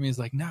year? Part of me is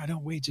like, nah,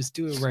 don't wait, just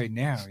do it right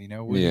now.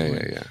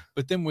 Yeah.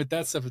 But then with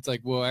that stuff, it's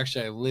like, well,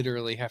 actually, I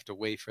literally have to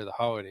wait for the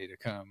holiday to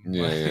come.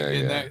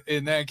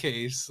 In that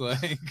case,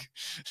 like,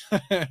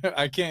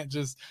 I can't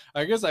just.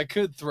 I guess I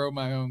could throw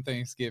my own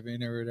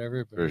Thanksgiving or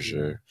whatever, but for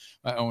sure,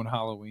 my own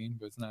Halloween,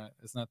 but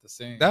it's not the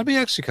same. That'd be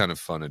actually kind of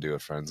fun to do at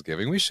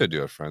Friendsgiving. We should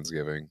do a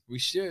Friendsgiving. We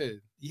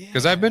should. Yeah,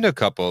 because I've been to a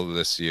couple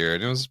this year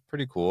and it was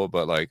pretty cool,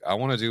 but like I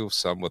want to do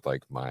some with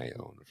like my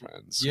own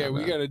friends. Yeah,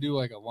 we got to do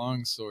like a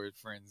longsword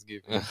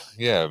Friendsgiving.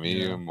 Yeah,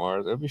 me and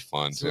Mars, that'd be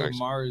fun. See what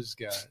Mars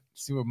got.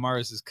 See what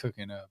Mars is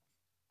cooking up.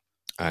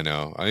 I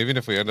know. Even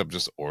if we end up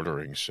just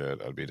ordering shit,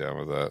 I'd be down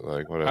with that.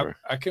 Like whatever.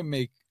 I can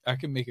make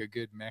a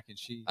good mac and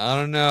cheese. I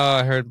don't know.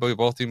 I heard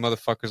both you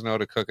motherfuckers know how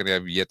to cook, and I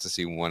have yet to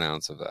see 1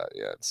 ounce of that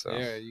yet. So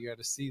yeah, you got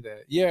to see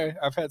that. Yeah,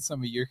 I've had some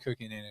of your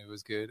cooking, and it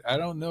was good. I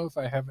don't know if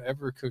I have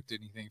ever cooked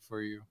anything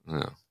for you.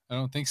 No, I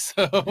don't think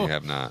so. You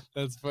have not.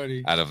 That's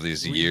funny. Out of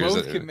these years,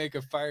 we both can make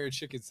a fire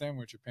chicken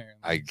sandwich.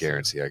 Apparently, I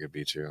guarantee I could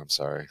beat you. I'm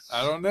sorry.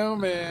 I don't know,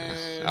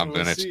 man. I'm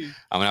gonna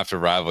have to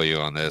rival you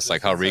on this.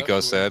 Like how Rico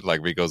said.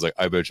 Like Rico's like,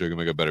 I bet you can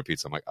make a better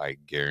pizza. I'm like, I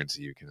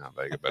guarantee you cannot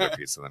make a better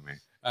pizza than me.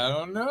 I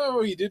don't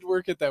know. He did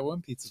work at that one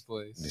pizza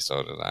place.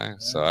 So did I. Yeah.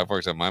 So I've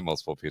worked at my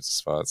multiple pizza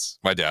spots.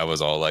 My dad was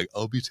all like,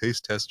 I'll be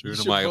taste tester. And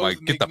I'm like,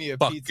 get the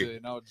fuck. Pizza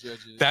and I'll judge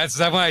it. That's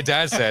what my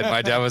dad said.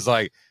 My dad was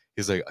like,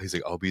 he's like,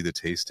 I'll be the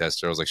taste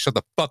tester. I was like, shut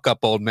the fuck up,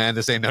 old man.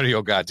 This ain't none of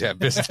your goddamn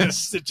business.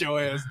 Sit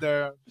your ass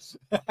down.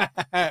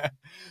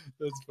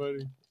 That's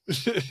funny.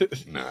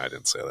 No, I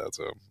didn't say that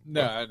to him.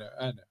 No, I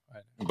know.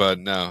 But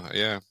no,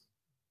 yeah.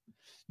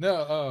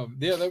 No,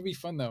 yeah, that'd be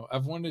fun though.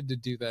 I've wanted to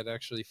do that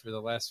actually for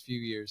the last few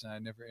years, and I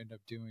never end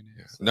up doing it.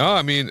 Yeah. So. No,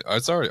 I mean,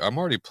 I'm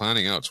already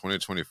planning out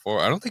 2024.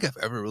 I don't think I've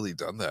ever really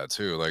done that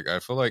too. Like, I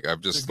feel like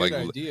I've just like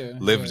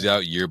lived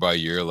out year by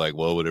year, like,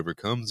 well, whatever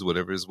comes,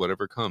 whatever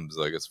comes,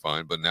 like it's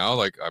fine. But now,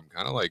 like, I'm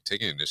kind of like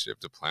taking initiative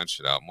to plan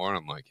shit out more. And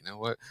I'm like, you know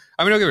what?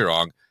 I mean, don't get me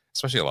wrong,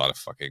 especially a lot of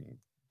fucking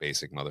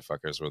basic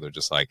motherfuckers where they're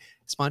just like,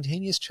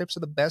 spontaneous trips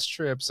are the best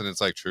trips, and it's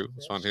like true,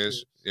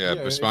 spontaneous, yeah,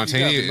 but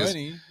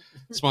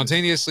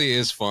spontaneously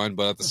is fun,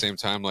 but at the same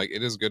time, like,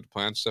 it is good to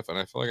plan stuff, and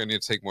I feel like I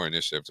need to take more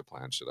initiative to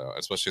plan shit out,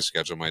 especially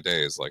schedule my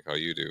days like how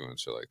you do and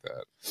shit like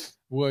that.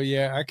 Well,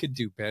 yeah, I could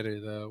do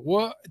better though.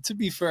 Well, to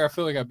be fair, I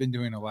feel like I've been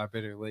doing a lot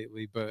better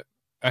lately, but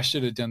I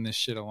should have done this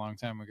shit a long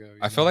time ago.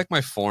 I feel like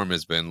my form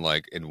has been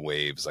like in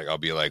waves. Like I'll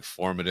be like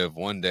formative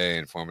one day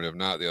and formative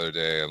not the other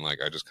day. And like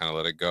I just kind of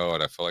let it go.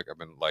 And I feel like I've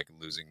been like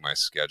losing my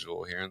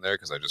schedule here and there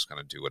because I just kind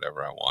of do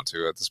whatever I want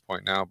to at this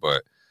point now.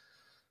 But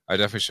I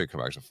definitely should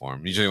come back to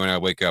form. Usually when I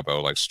wake up, I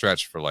will like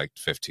stretch for like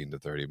 15 to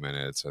 30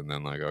 minutes. And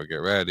then like I'll get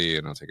ready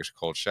and I'll take a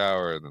cold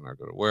shower. And then I'll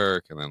go to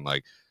work. And then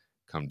like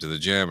come to the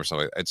gym or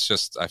something. It's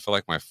just, I feel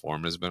like my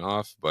form has been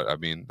off. But I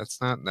mean,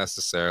 that's not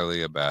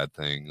necessarily a bad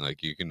thing.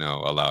 Like you can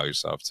allow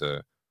yourself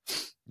to,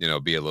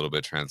 be a little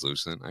bit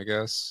translucent, I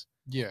guess.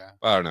 Yeah.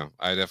 I don't know.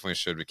 I definitely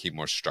should keep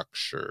more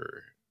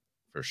structure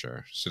for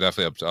sure. So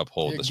definitely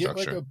uphold the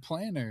structure. Get like a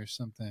planner or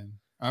something.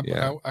 I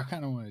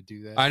kind of want to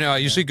do that. I know. I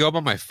usually go up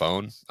on my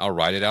phone. I'll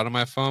write it out on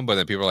my phone, but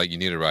then people are like, you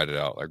need to write it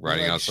out. Like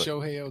writing out.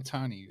 Shohei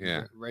Ohtani.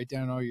 Yeah. Write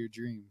down all your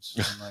dreams.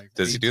 Like,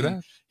 does he do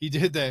that? He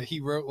did that. He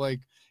wrote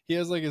he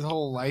has like his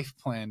whole life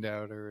planned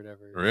out or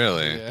whatever.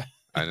 Really? Yeah.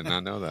 I did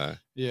not know that.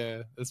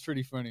 Yeah, that's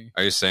pretty funny.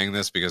 Are you saying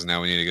this because now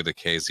we need to get to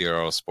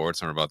KZRL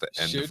Sports and we're about to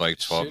end of like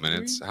 12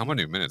 minutes? How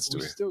many minutes do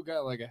we? We still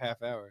got like a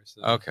half hour.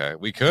 So. Okay,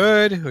 we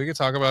could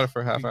talk about it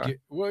for a half hour.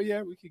 Well,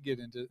 yeah, we could get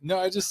into it. No,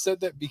 I just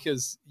said that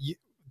because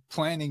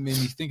planning made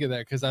me think of that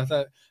because I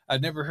thought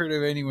I'd never heard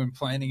of anyone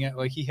planning it.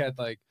 Like he had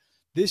like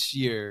this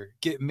year,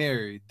 get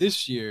married,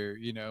 this year,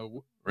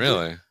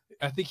 Really?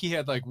 I think he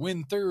had like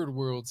win third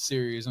World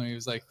Series when he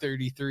was like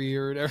 33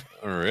 or whatever.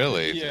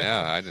 Really?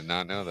 Yeah, I did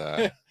not know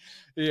that.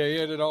 Yeah, he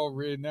had it all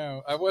written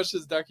out. I watched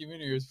this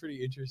documentary. It was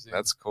pretty interesting.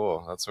 That's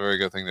cool. That's a very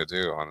good thing to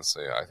do,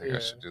 honestly. I think I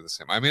should do the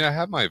same. I mean, I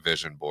have my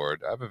vision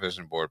board. I have a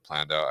vision board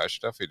planned out. I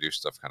should definitely do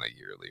stuff kind of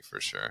yearly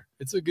for sure.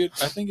 I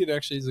think it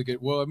actually is a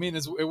good, well, I mean,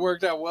 it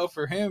worked out well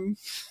for him.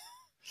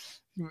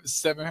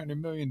 $700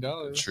 million.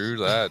 True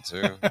that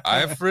too.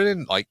 I've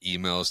written like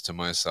emails to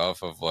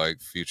myself of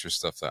like future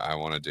stuff that I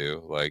want to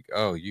do. Like,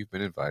 oh, you've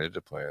been invited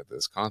to play at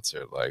this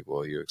concert. Like,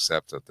 will you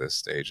accept at this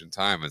stage and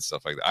time and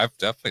stuff like that? I've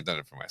definitely done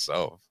it for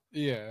myself.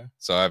 Yeah.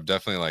 So I've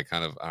definitely like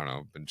kind of, I don't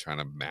know, been trying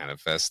to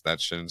manifest that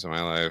shit into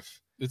my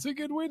life. It's a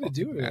good way to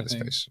do it.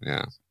 Manifestation,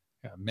 yeah.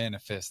 Gotta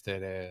manifest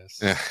that ass.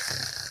 Yeah.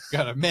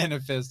 Gotta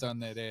manifest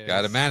on that ass.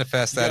 Gotta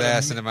manifest that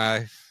ass into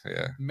my,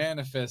 yeah.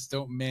 Manifest,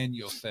 don't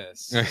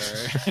manifest. All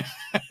right?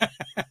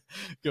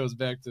 Goes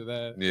back to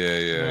that.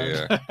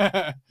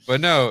 Yeah.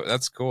 But no,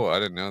 that's cool. I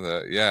didn't know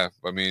that. Yeah.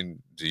 I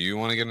mean, do you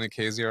want to get into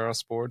KZRL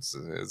Sports?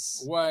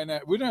 Why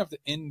not? We don't have to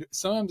end.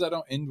 Sometimes I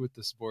don't end with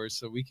the sports,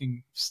 so we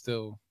can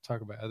still talk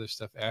about other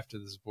stuff after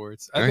the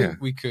sports. I think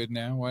we could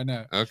now. Why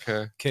not?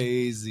 Okay.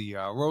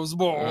 KZRL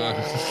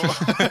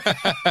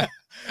Sports.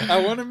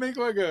 I want to make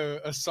like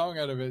a song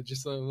out of it,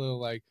 just a little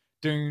like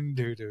dun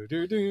dun dun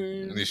dun dun.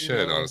 And you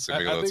should honestly. I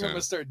think I'm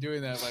gonna start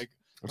doing that. Like,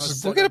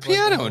 we'll get a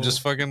piano and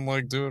just fucking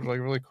like do it like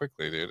really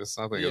quickly, dude. It's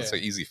not like it's an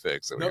easy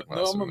fix. I'm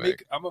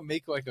gonna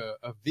make like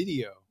a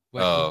video,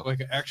 like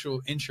an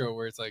actual intro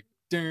where it's like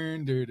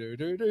dun, dun, dun,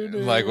 dun, dun,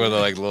 dun. Like where the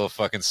like little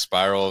fucking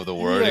spiral of the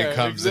wording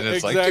comes in.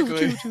 It's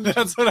exactly. Like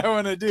that's what I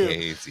want to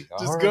do.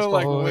 Just go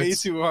like way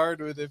Sports. too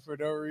hard with it for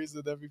no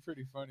reason. That'd be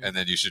pretty funny. And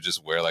then you should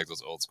just wear like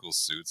those old school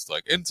suits.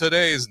 Like in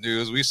today's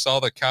news, we saw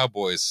the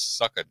Cowboys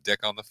suck a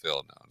dick on the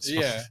field. No,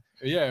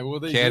 yeah. Well,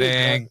 they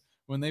kidding. Did.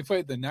 When they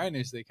played the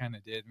Niners, they kind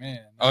of did,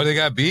 man. Oh, they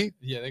got beat?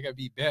 Yeah, they got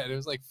beat bad. It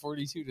was like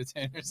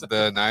 42-10 or something.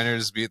 The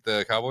Niners beat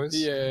the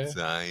Cowboys? Yeah.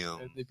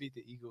 Damn. They beat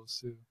the Eagles,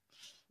 too.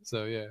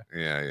 So, yeah.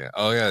 Yeah.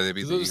 Oh, yeah, they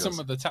beat the Eagles. Those are some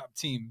of the top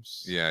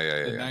teams.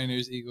 Yeah. The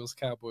Niners, Eagles,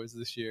 Cowboys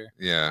this year.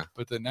 Yeah.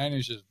 But the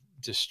Niners just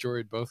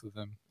destroyed both of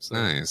them. So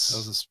nice.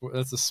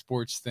 That's a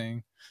sports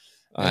thing.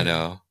 I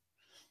know.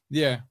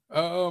 Yeah.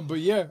 But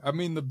yeah, I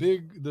mean, the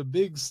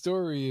big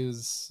story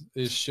is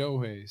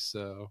Shohei.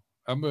 So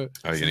are you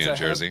getting a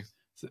jersey?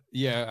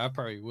 Yeah, I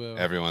probably will.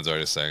 Everyone's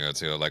already saying that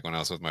too. Like when I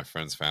was with my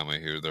friend's family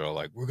here, they're all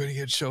like, "We're gonna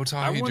get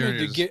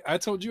Showtime." I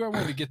told you I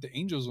wanted to get the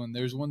Angels one.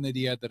 There's one that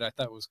he had that I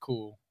thought was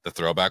cool. The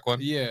throwback one?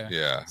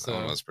 Yeah. So that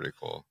one was pretty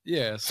cool.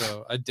 Yeah,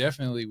 so I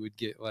definitely would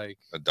get like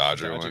a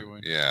Dodger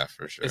one. Yeah,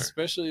 for sure.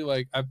 Especially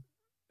like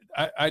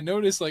I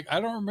noticed, like,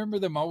 I don't remember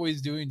them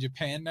always doing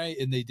Japan night,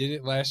 and they did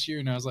it last year,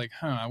 and I was like,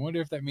 I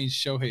wonder if that means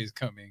Shohei's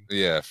coming.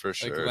 Yeah, for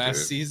sure. Like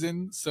last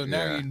season. So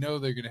now you know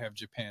they're going to have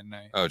Japan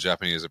night. Oh,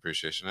 Japanese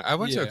Appreciation Night. I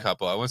went to a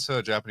couple. I went to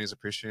a Japanese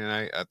Appreciation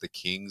Night at the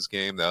Kings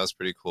game. That was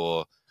pretty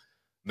cool.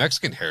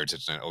 Mexican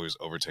Heritage Night always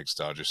overtakes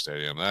Dodger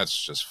Stadium. That's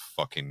just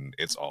fucking.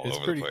 It's all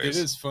over the place.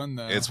 It is fun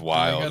though. It's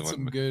wild. They got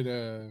some good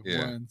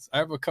ones. I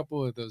have a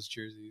couple of those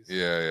jerseys.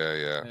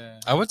 Yeah.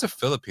 I went to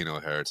Filipino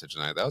Heritage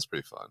Night. That was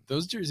pretty fun.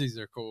 Those jerseys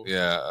are cool.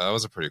 Yeah, that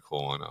was a pretty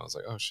cool one. I was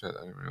like, oh shit,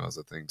 I didn't realize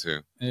a thing too.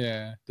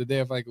 Yeah. Did they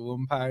have like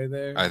lumpai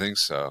there? I think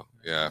so.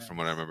 Yeah, from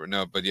what I remember.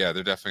 No, but yeah,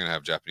 they're definitely gonna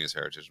have Japanese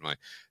Heritage Night.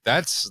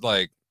 That's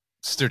like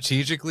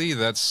strategically,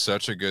 that's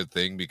such a good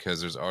thing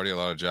because there's already a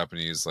lot of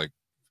Japanese like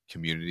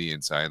community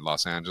inside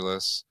Los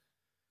Angeles.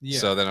 Yeah.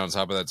 So then on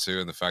top of that too,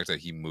 and the fact that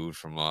he moved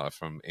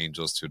from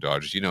Angels to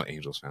Dodgers,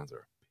 Angels fans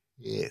are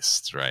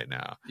pissed right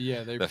now.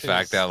 Yeah, they're the pissed.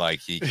 Fact that like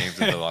he came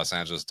to the Los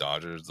Angeles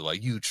Dodgers, they're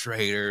like, you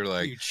traitor,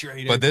 like you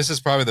traitor. But this is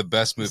probably the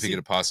best move he could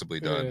have possibly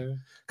done.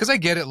 Because I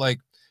get it,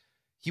 like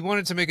he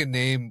wanted to make a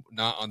name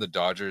not on the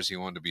Dodgers, he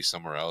wanted to be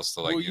somewhere else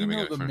to like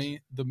the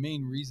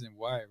main reason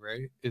why,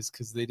 right, is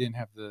because they didn't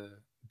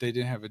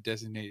have a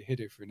designated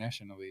hitter for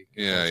National League.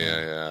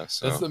 Yeah.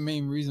 So that's the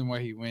main reason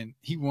why he went.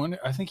 He wanted.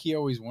 I think he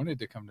always wanted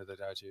to come to the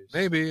Dodgers.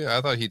 Maybe I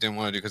thought he didn't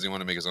want to do because he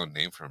wanted to make his own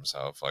name for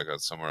himself, like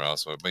somewhere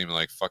else. But even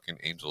like fucking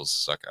Angels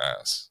suck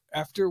ass.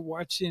 After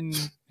watching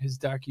his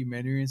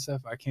documentary and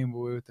stuff, I came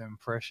away with the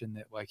impression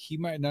that like he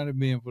might not have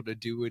been able to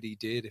do what he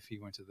did if he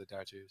went to the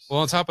Dodgers.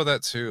 Well, on top of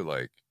that too,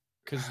 like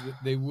because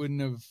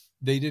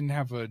they didn't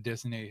have a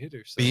designated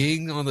hitter. So.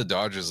 Being on the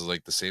Dodgers is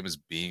like the same as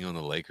being on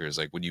the Lakers.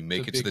 Like when you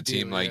make it to the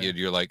team, like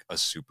you're like a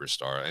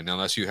superstar. And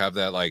unless you have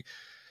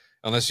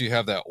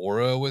that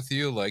aura with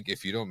you, like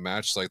if you don't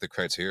match like the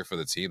criteria for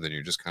the team, then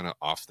you're just kind of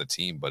off the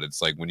team. But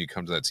it's like when you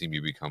come to that team,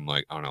 you become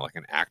like, I don't know, like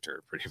an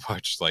actor pretty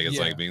much. Like it's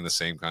like being the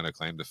same kind of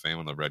claim to fame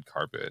on the red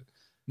carpet.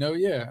 No,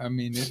 yeah. I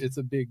mean, it's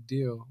a big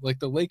deal. Like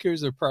the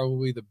Lakers are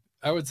probably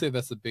I would say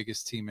that's the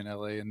biggest team in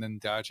LA, and then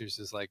Dodgers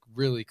is like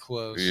really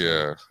close.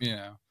 Yeah.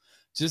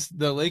 Just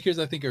the Lakers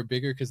I think are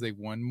bigger because they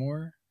won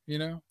more,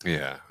 Yeah.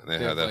 They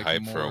had that like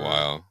hype for a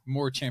while.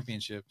 More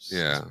championships.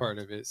 Yeah. Is part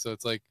of it. So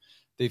it's like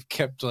they've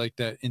kept like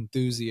that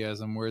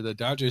enthusiasm where the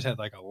Dodgers had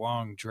like a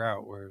long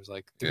drought where it was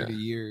like 30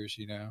 years,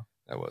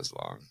 That was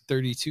long.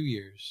 32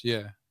 years.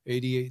 Yeah.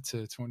 88 to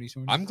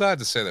 2020. I'm glad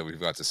to say that we've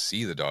got to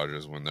see the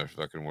Dodgers win their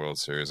fucking World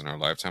Series in our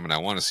lifetime, and I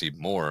want to see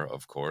more,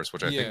 of course,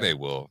 which I think they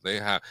will.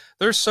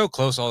 They're so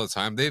close all the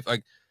time. They've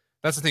like,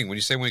 that's the thing. When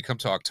you come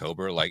to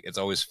October, like it's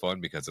always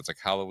fun because it's like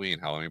Halloween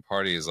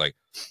party is like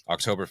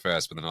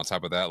Oktoberfest, but then on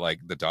top of that, like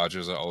the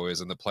Dodgers are always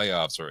in the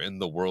playoffs or in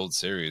the World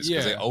Series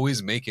because they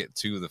always make it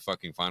to the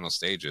fucking final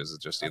stages.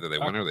 It's just either they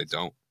win or they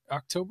don't.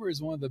 October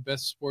is one of the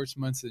best sports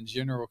months in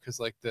general because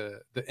like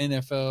the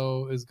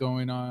NFL is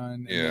going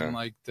on and then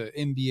like the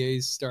NBA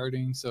is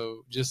starting,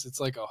 so just it's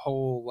like a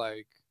whole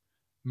like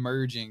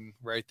merging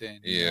right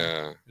then.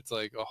 It's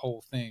like a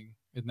whole thing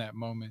in that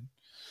moment.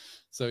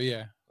 So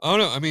oh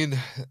no, I mean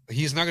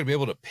he's not gonna be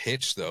able to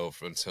pitch though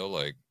until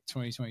like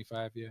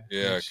 2025.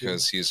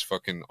 Because his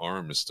fucking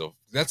arm is still.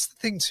 That's the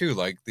thing too.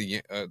 Like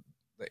the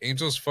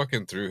Angels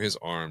fucking threw his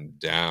arm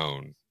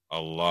down a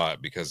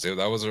lot because that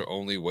was their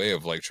only way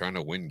of like trying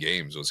to win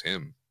games was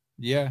him.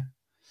 Yeah.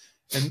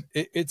 And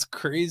it's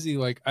crazy.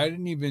 Like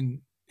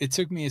it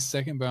took me a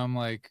second, but I'm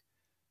like,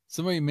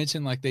 somebody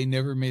mentioned like they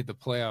never made the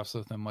playoffs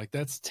with him. Like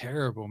that's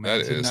terrible, man.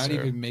 That is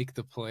terrible. Even make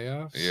the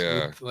playoffs.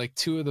 Yeah. With, like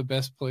two of the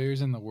best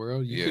players in the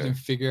world. You couldn't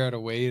figure out a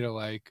way to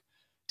like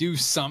do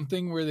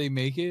something where they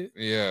make it.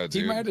 Yeah,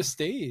 dude. He might have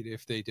stayed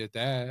if they did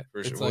that.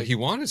 For sure. Well, he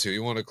wanted to. He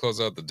wanted to close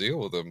out the deal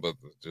with them, but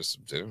it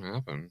just didn't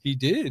happen. He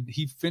did.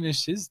 He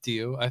finished his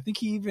deal. I think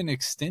he even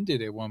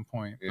extended at one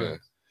point. But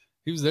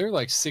he was there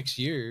like 6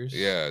 years.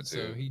 Yeah, dude.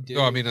 So he did.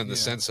 No, I mean in the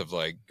sense of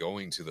like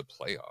going to the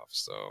playoffs.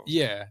 So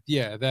yeah.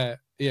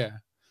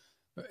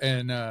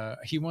 And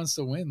he wants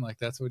to win. Like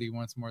that's what he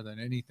wants more than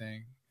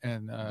anything.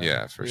 And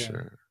for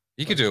sure.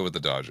 He could do it with the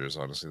Dodgers,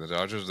 honestly. The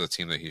Dodgers are the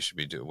team that he should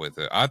be doing with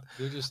it.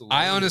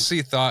 I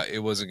honestly thought it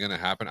wasn't going to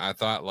happen. I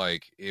thought,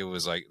 like, it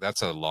was, like,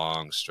 that's a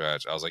long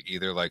stretch. I was, like,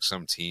 either, like,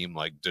 some team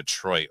like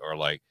Detroit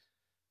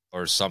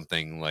or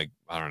something, like,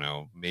 I don't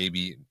know,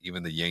 maybe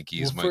even the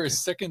Yankees. Well, for a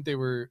second, they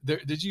were there.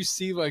 Did you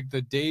see, like,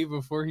 the day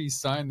before he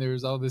signed, there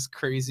was all this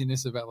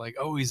craziness about, like,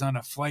 oh, he's on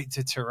a flight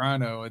to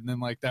Toronto. And then,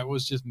 like, that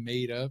was just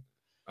made up.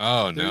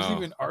 Oh, no. There's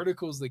even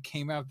articles that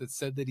came out that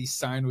said that he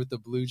signed with the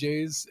Blue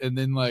Jays. And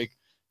then, like,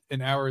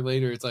 an hour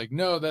later it's like,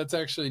 no, that's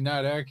actually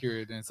not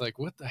accurate. And it's like,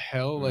 what the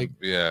hell? Like,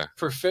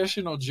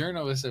 professional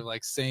journalists are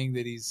like saying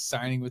that he's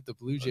signing with the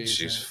Blue Jays.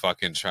 She's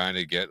fucking trying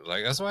to get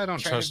like, that's why I don't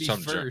trust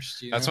some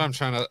that's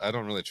why I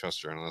don't really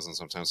trust journalism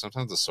sometimes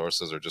the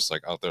sources are just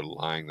like out there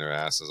lying their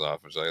asses off.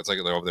 It's like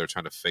they're over there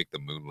trying to fake the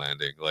moon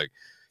landing, like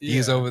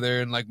he's over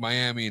there in like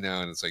Miami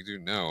now, and it's like,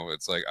 dude, no.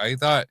 It's like I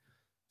thought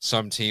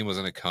some team was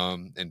going to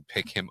come and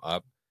pick him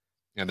up.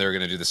 And they're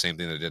going to do the same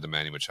thing they did to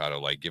Manny Machado,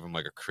 like give him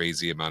like a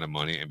crazy amount of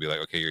money and be like,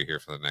 okay, you're here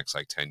for the next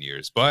like 10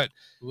 years. But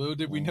little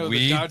did we know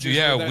the Dodgers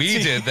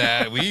did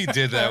that. We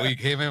did that. We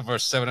came in for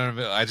 $700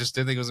 million. I just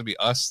didn't think it was going to be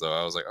us, though.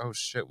 I was like, oh,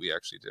 shit, we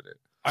actually did it.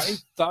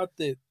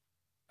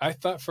 I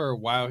thought for a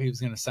while he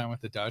was going to sign with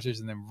the Dodgers.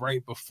 And then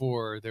right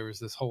before there was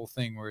this whole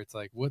thing where it's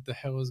like, what the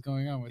hell is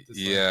going on with this?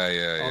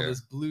 All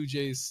this Blue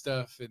Jays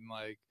stuff. And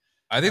like,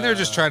 I think they're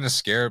just trying to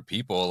scare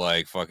people,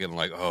 like fucking,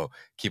 like, oh,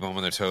 keep them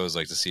on their toes,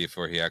 like to see if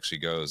where he actually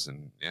goes,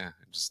 and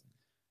just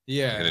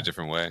in a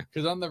different way.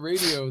 Because on the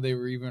radio, they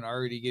were even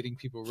already getting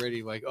people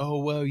ready, like,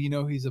 oh well, you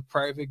know, he's a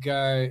private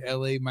guy.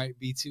 LA might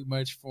be too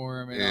much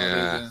for him, and all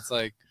this. And it's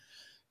like,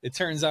 it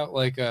turns out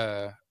like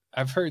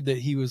I've heard that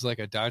he was like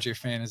a Dodger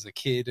fan as a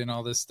kid and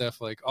all this stuff,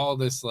 like all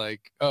this,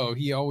 like, oh,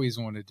 he always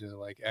wanted to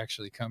like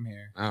actually come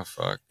here. Oh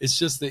fuck! It's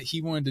just that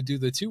he wanted to do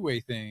the two-way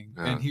thing,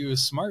 and he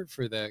was smart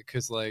for that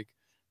because like.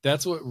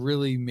 That's what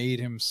really made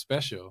him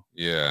special.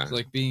 Yeah. It's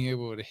like being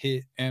able to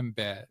hit and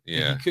bat.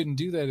 Yeah. And he couldn't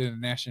do that in a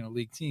National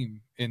League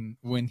team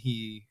when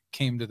he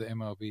came to the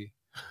MLB.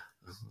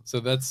 So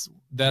that's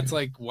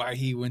like why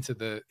he went to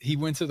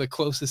the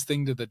closest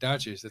thing to the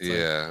Dodgers. It's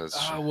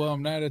like, well,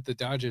 I'm not at the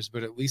Dodgers,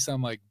 but at least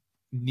I'm like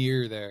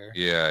near there.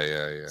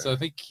 Yeah. So I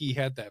think he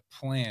had that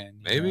plan.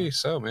 Maybe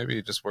so. Maybe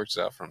he just works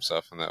it out for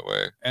himself in that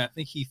way. And I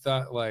think he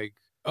thought like,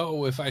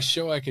 oh, if I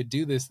show I could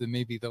do this, then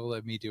maybe they'll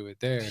let me do it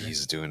there.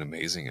 He's doing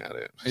amazing at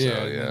it. So,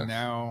 And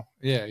now,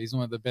 he's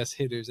one of the best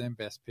hitters and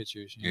best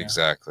pitchers.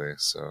 Exactly.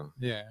 So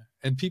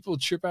and people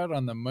trip out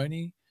on the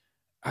money.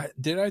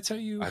 Did I tell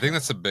you? I think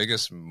that's the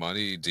biggest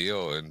money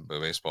deal in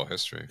baseball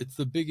history. It's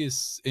the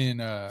biggest in,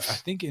 I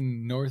think,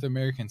 in North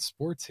American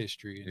sports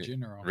history in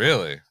general.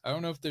 Really? I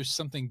don't know if there's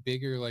something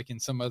bigger, like in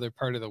some other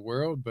part of the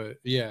world, but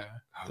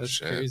that's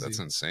crazy. That's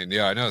insane.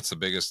 Yeah, I know it's the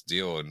biggest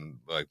deal in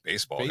like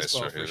baseball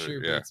history. For sure,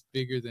 but it's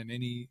bigger than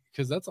any,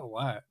 because that's a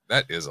lot.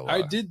 That is a lot.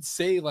 I did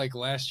say like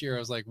last year, I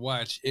was like,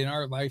 watch, in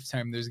our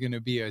lifetime, there's going to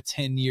be a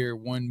 10-year,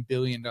 $1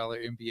 billion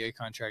NBA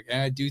contract,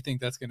 and I do think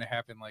that's going to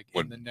happen. Like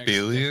in the next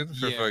billion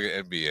for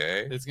fucking NBA.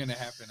 It's going to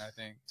happen, I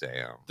think.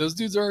 Damn. Those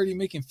dudes are already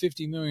making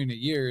 $50 million a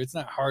year. It's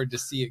not hard to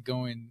see it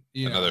going.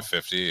 Another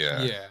 50.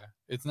 Yeah. Yeah.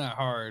 It's not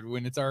hard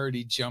when it's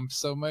already jumped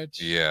so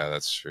much. Yeah,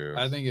 that's true.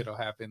 I think it'll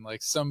happen.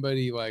 Like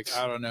somebody, like,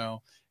 I don't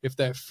know, if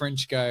that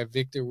French guy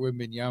Victor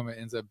Wembanyama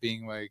ends up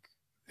being like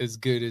as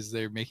good as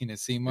they're making it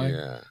seem like,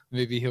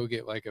 maybe he'll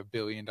get like $1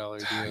 billion deal.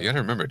 You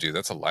gotta remember, dude,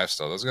 that's a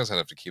lifestyle. Those guys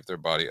have to keep their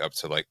body up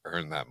to like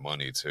earn that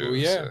money too. Well,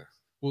 yeah. So.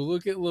 Well,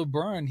 look at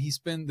LeBron.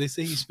 They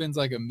say he spends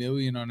like $1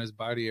 million on his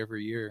body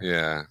every year.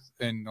 Yeah.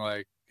 And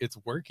like it's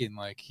working.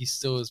 Like he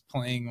still is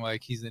playing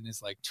like he's in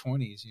his like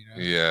 20s,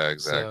 Yeah,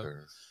 exactly. So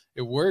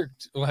it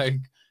worked.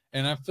 Like,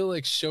 and I feel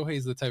like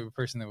Shohei's the type of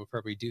person that would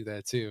probably do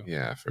that too.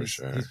 Yeah, for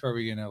sure. He's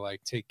probably gonna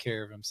like take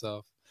care of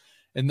himself.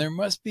 And they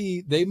must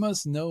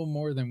know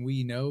more than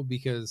we know,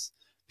 because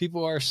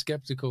people are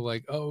skeptical.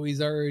 Like, oh,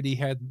 he's already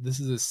had, this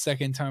is his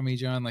second Tommy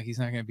John. Like he's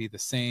not gonna be the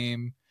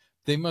same.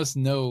 They must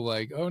know,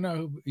 like, oh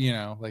no,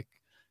 like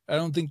I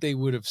don't think they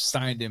would have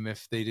signed him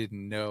if they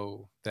didn't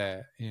know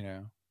that,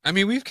 I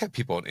mean, we've kept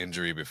people on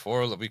injury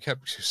before. We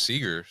kept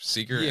Seager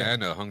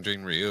and Hung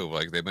Jin Ryu.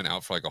 Like they've been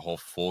out for like a whole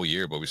full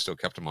year, but we still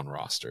kept them on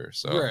roster.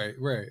 So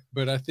right.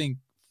 But I think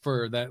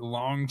for that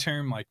long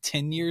term, like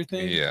 10-year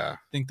thing, I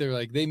think they're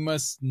like, they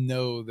must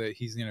know that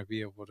he's gonna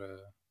be able to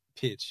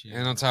pitch.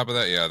 And on top of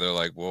that, they're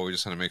like, well, we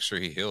just want to make sure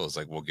he heals.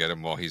 Like we'll get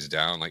him while he's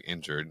down, like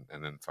injured,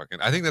 and then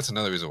fucking. I think that's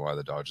another reason why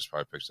the Dodgers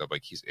probably picked up.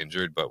 Like he's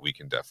injured, but we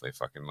can definitely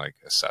fucking like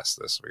assess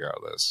this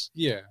regardless.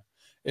 Yeah,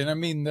 and I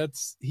mean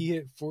he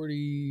hit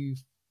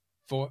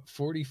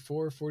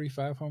 44,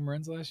 45 home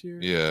runs last year.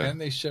 Yeah.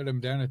 And they shut him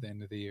down at the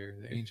end of the year,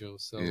 the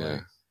Angels. So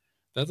like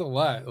that's a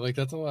lot. Like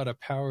that's a lot of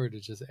power to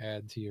just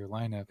add to your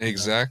lineup.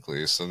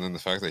 Exactly. So then the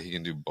fact that he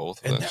can do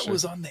both of that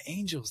was on the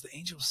Angels. The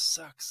Angels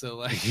suck. So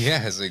like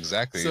yes,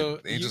 exactly. So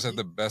the Angels had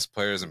the best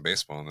players in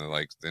baseball, and they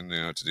like didn't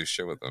know what to do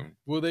shit with them.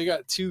 Well, they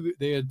had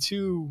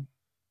two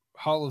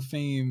Hall of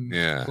Fame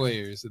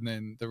players, and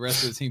then the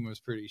rest of the team was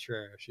pretty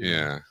trash.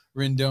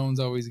 Rendon's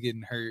always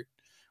getting hurt,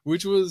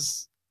 which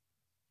was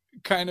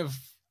kind of,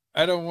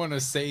 I don't want to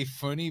say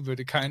funny,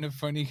 but it kind of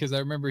funny, because I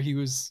remember he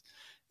was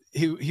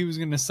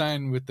going to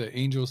sign with the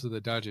Angels or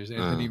the Dodgers,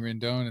 Anthony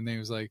Rendon, and they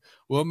was like,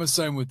 well, I'm going to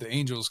sign with the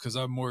Angels because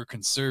I'm more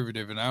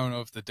conservative, and I don't know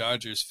if the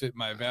Dodgers fit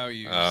my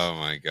values. Oh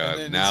my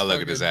God. Now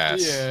look at his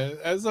ass. Yeah.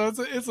 And so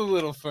it's a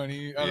little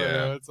funny. I don't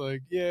know. It's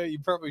like, you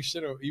probably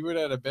should have, you would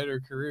have had a better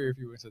career if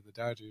you went to the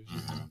Dodgers.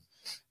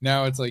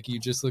 Now it's like you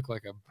just look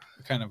like a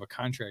kind of a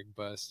contract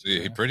bust.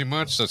 Yeah, he pretty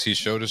much, so he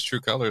showed his true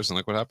colors, and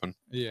look what happened.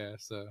 Yeah,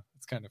 so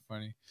it's kind of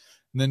funny.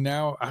 And then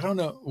now, I don't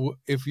know,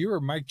 if you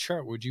were Mike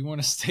Trout, would you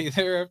want to stay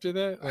there after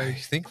that? Like, I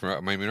think, I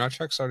mean,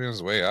 Trout's already on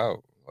his way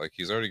out. Like,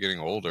 he's already getting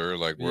older.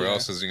 Like, where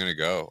else is he going to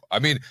go? I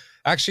mean,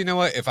 actually, you know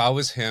what? If I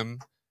was him,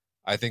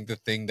 I think the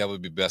thing that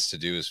would be best to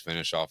do is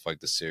finish off, like,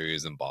 the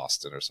series in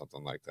Boston or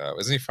something like that.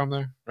 Isn't he from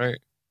there, right?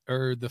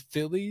 Or the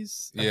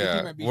Phillies?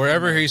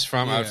 Wherever he's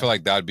from, I feel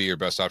like that'd be your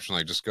best option.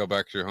 Like, just go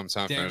back to your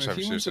hometown. Damn, if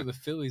he went to the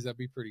Phillies, that'd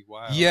be pretty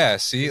wild. Yeah,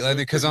 see,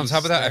 because on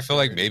top of that, I feel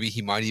like maybe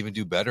he might even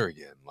do better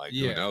again. Like,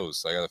 who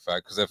knows? Like, the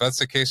fact, because if that's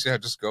the case,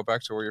 just go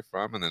back to where you're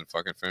from and then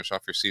fucking finish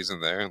off your season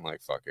there, and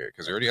like, fuck it,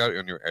 because you're already out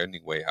on your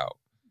ending way out.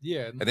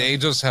 Yeah, and the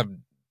Angels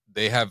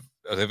they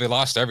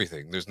lost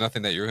everything. There's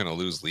nothing that you're gonna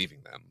lose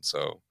leaving them.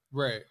 So.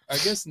 Right. I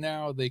guess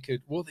now they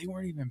could. Well, they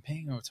weren't even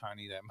paying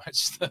Ohtani that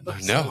much. Though,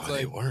 no,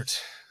 they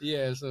weren't.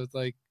 Yeah, so it's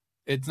like,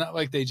 it's not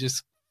like they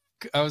just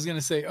I was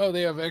gonna say, oh,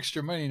 they have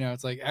extra money now.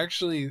 It's like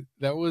actually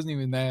that wasn't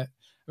even that.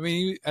 I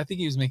mean, I think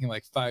he was making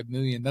like $5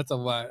 million. That's a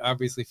lot,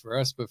 obviously for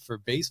us, but for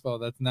baseball,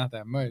 that's not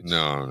that much.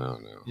 No.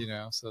 You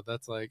know, so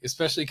that's like,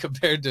 especially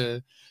compared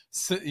to,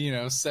 you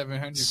know,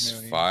 700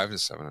 million. 5 to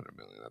 700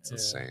 million. That's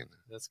insane.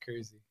 That's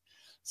crazy.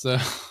 So,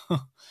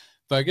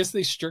 but I guess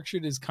they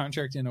structured his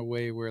contract in a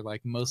way where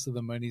like most of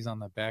the money's on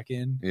the back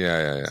end.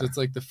 Yeah. So it's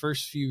like the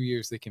first few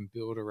years they can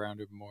build around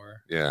it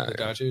more. Yeah. The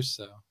Dodgers.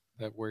 So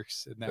that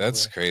works.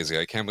 That's crazy.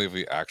 I can't believe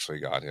we actually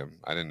got him.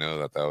 I didn't know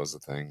that was the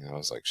thing. I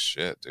was like,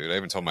 shit, dude. I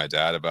even told my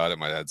dad about it.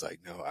 My dad's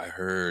like, no, I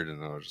heard.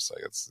 And I was just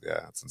like, it's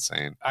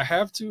insane. I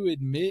have to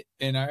admit,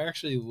 and I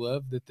actually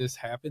love that this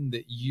happened,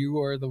 that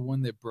you are the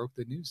one that broke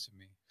the news to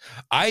me.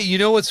 You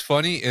know what's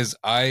funny is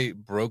I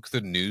broke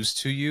the news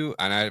to you,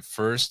 and at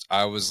first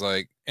I was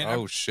like,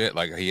 shit,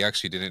 like he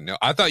actually didn't know.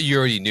 I thought you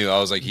already knew. I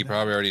was like, he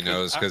probably already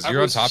knows because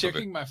you're on top of it. I was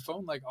checking my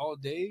phone like all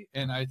day,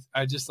 and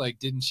I just like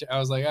didn't. I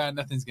was like,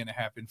 nothing's gonna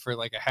happen for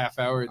like a half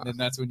hour, and then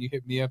that's when you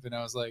hit me up, and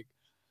I was like,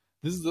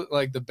 this is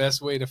like the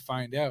best way to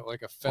find out,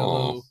 like a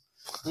fellow.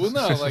 Well,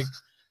 no, like.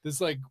 This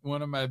is like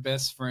one of my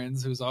best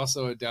friends who's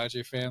also a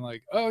Dodger fan.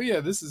 Like, oh yeah,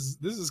 this is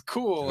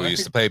cool. We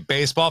used to play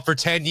baseball for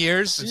 10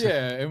 years.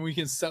 Yeah, and we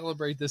can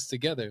celebrate this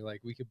together.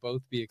 Like, we could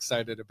both be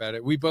excited about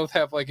it. We both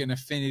have like an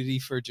affinity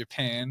for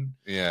Japan.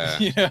 Yeah,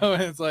 you know,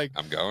 and it's like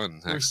I'm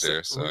going next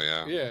year, so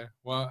yeah. Yeah,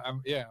 well,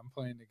 I'm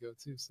planning to go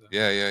too. So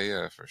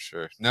yeah, for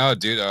sure. No,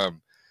 dude,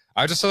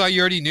 I just thought you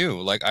already knew.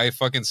 Like, I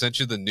fucking sent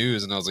you the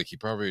news, and I was like, he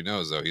probably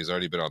knows though. He's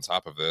already been on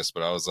top of this.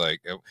 But I was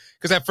like,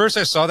 because at first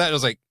I saw that, and I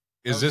was like,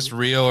 is this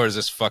real or is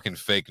this fucking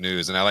fake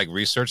news? And I like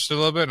researched it a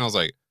little bit, and I was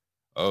like,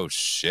 oh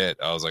shit.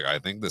 I was like, I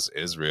think this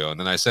is real. And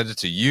then I sent it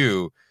to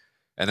you,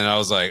 and then I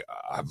was like,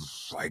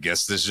 I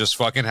guess this just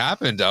fucking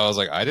happened. I was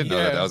like, I didn't know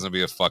that was gonna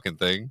be a fucking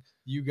thing.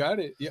 You got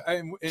it. Yeah,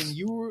 and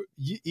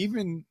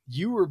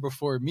you were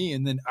before me,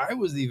 and then I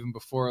was even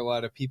before a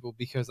lot of people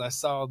because I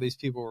saw all these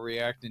people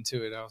reacting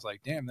to it. I was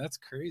like, damn, that's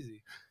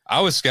crazy. I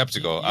was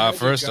skeptical.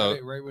 First, got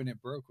it right when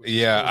it broke.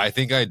 Yeah, I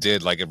think I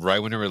did. Like right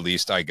when it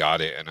released, I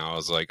got it, and I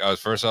was like, I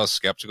was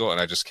skeptical,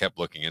 and I just kept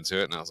looking into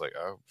it, and I was like,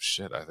 oh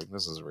shit, I think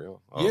this is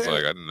real. I was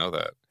like, I didn't know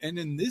that. And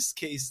in this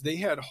case, they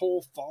had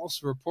whole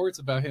false reports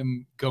about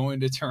him going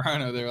to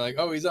Toronto. They're like,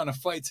 oh, he's on a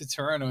flight to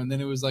Toronto, and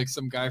then it was like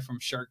some guy from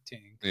Shark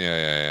Tank.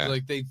 Yeah.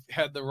 Like they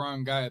had the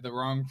wrong guy, the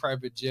wrong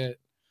private jet.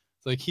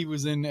 It's like he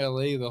was in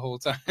LA the whole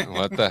time.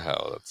 What the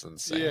hell? That's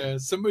insane. Yeah,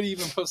 somebody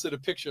even posted a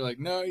picture like,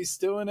 no, he's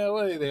still in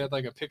LA. They had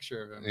like a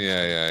picture of him.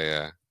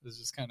 Yeah. It's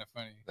just kind of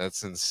funny.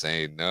 That's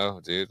insane. No,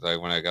 dude. Like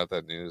when I got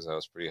that news, I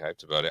was pretty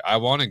hyped about it. I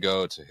want to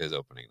go to his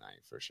opening night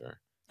for sure.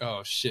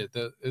 Oh shit,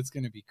 it's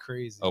gonna be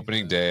crazy.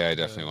 Opening day, I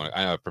definitely want to.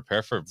 I know.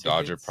 Prepare for tickets.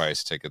 Dodger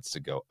price tickets to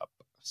go up.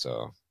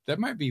 So that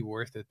might be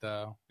worth it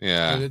though.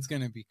 Yeah, but it's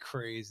gonna be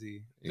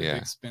crazy.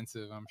 It's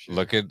expensive, I'm sure.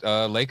 Look at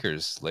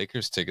Lakers.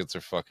 Lakers tickets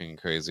are fucking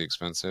crazy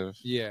expensive.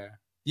 Yeah,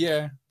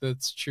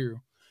 that's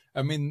true.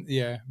 I mean,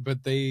 yeah,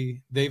 but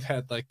they've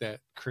had like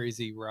that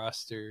crazy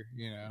roster,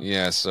 you know.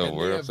 Yeah, so and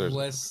we're up there.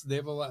 They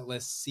have a lot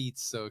less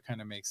seats, so it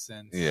kind of makes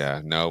sense.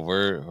 Yeah, no,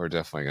 we're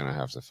definitely gonna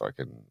have to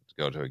fucking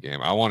go to a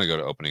game. I want to go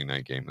to opening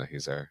night game that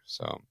he's there.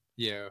 So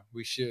yeah,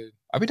 we should.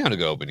 I'd be down to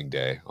go opening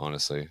day,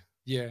 honestly.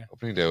 Yeah,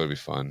 opening day would be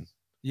fun.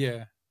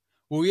 Yeah.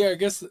 Well, yeah, I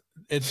guess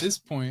at this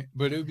point,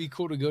 but it would be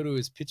cool to go to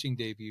his pitching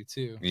debut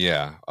too.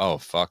 Yeah. Oh,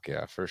 fuck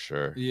yeah, for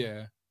sure.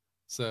 Yeah.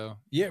 So,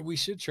 yeah, we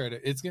should try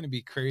to. It's going to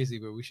be crazy,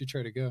 but we should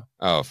try to go.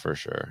 Oh, for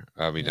sure.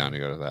 I'll be down to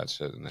go to that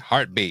shit in a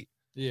heartbeat.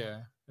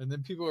 Yeah. And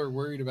then people are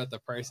worried about the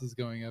prices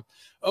going up.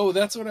 Oh,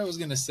 that's what I was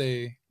going to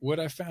say. What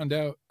I found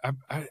out,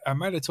 I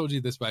might have told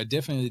you this, but I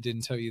definitely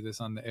didn't tell you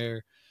this on the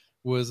air,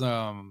 was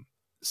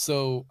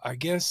so I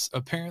guess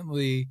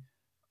apparently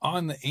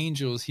on the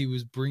Angels, he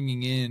was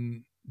bringing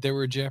in, there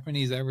were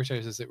Japanese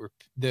advertisers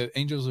the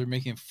Angels were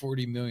making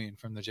 $40 million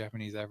from the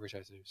Japanese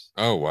advertisers.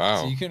 Oh,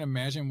 wow. So you can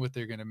imagine what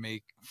they're going to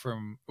make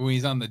from when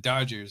he's on the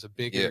Dodgers, a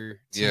bigger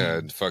team. Yeah,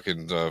 and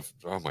fucking,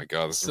 oh my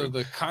God. So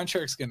the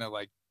contract's going to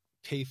like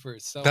pay for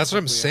itself. That's what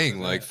I'm saying.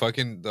 Like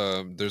fucking,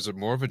 there's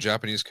more of a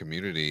Japanese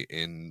community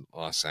in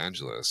Los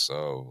Angeles.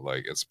 So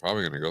like, it's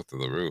probably going to go through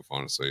the roof,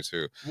 honestly,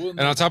 too. Well,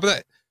 and on top of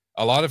that,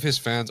 a lot of his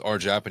fans are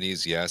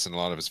Japanese, yes, and a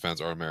lot of his fans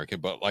are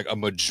American, but like a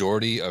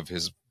majority of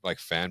his like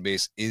fan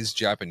base is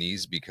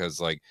Japanese because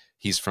like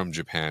he's from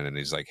Japan and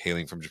he's like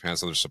hailing from Japan,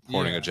 so they're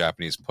supporting a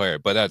Japanese player.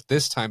 But at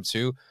this time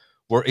too,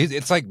 where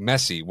it's like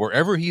Messi,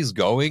 wherever he's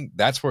going,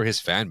 that's where his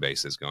fan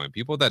base is going.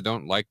 People that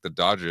don't like the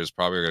Dodgers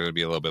probably are going to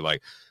be a little bit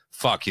like,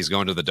 fuck, he's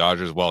going to the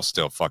Dodgers. Well,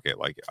 still, fuck it.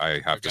 Like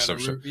I have to,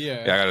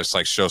 I got to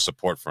like show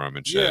support for him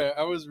and shit. Yeah,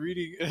 I was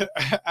reading.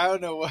 I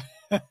don't know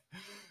what.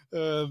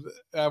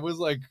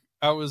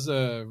 I was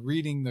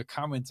reading the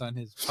comments on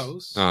his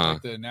post,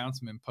 like the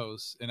announcement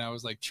posts, and I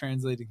was like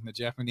translating the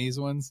Japanese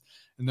ones,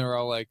 and they're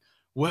all like,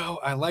 "Well,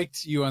 I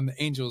liked you on the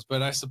Angels,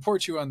 but I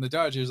support you on the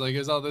Dodgers." Like,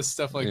 there's all this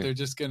stuff. Like they're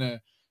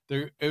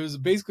it was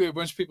basically a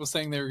bunch of people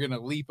saying they were going to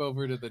leap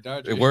over to the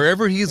Dodgers.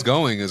 Wherever he's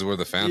going is where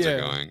the fans Yeah.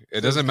 are going. It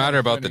So doesn't it's matter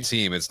kinda about the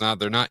funny. team.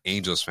 They're not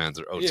Angels fans.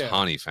 They're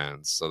Ohtani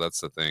fans. So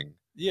that's the thing.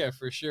 Yeah,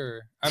 for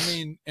sure. I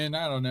mean, and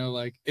I don't know,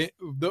 like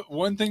the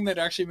one thing that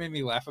actually made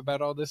me laugh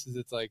about all this is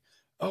it's like,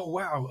 oh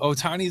wow,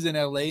 Ohtani's in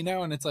LA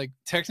now, and it's like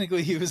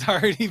technically he was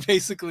already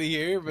basically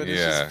here, but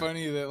it's just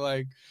funny that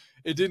like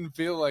it didn't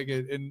feel like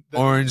it. And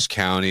Orange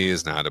County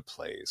is not a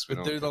place.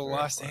 But they're the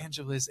Los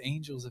Angeles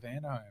Angels of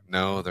Anaheim.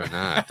 No, they're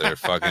not. They're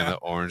fucking the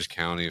Orange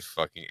County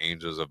fucking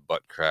Angels of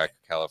Butt Crack,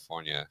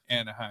 California.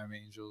 Anaheim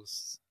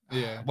Angels.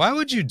 Yeah. Why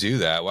would you do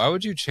that? Why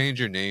would you change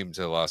your name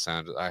to Los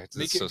Angeles?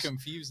 Make it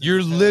confusing.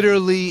 You're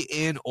literally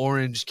in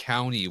Orange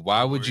County.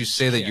 Why would you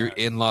say that you're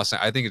in Los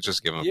Angeles? I think it's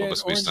just giving up public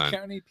space time. Orange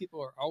County people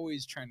are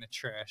always trying to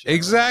trash.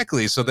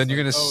 Exactly. So then you're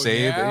going to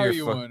say that you're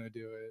you want to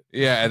do it.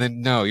 Yeah, and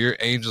then no, you're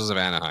Angels of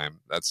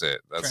Anaheim. That's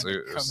it. That's trying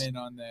to come in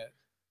on that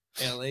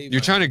LA. You're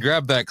trying to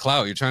grab that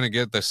clout. You're trying to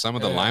get some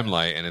of the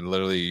limelight, and then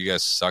literally you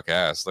guys suck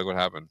ass. Look what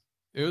happened.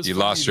 You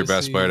lost your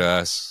best player to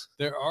us.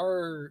 There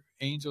are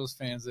Angels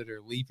fans that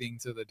are leaping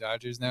to the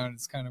Dodgers now, and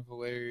it's kind of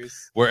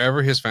hilarious.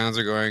 Wherever his fans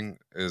are going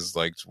is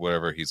like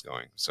wherever he's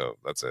going. So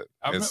that's it.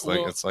 It's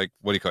like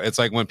what do you call it? It's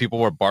like when people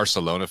were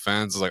Barcelona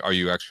fans. It's like, are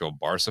you actually a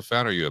Barca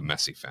fan or are you a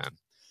Messi fan?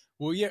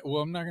 Well, yeah.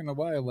 Well, I'm not gonna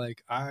lie.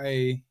 Like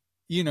I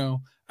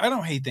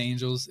don't hate the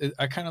Angels.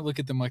 I kind of look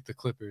at them like the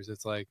Clippers.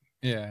 It's like,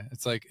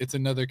 it's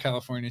another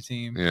California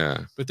team.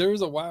 Yeah. But there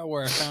was a while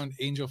where I found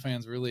Angel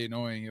fans really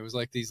annoying. It was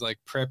like these like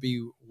preppy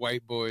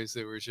white boys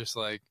that were just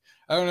like,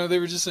 I don't know, they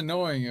were just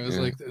annoying. It was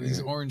like these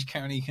Orange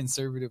County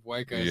conservative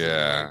white guys.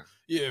 Yeah.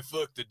 Like,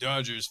 fuck the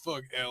Dodgers,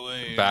 fuck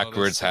LA.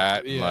 Backwards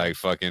hat, like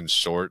fucking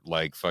short,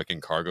 like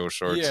fucking cargo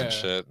shorts and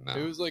shit. No.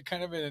 It was like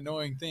kind of an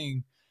annoying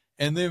thing.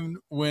 And then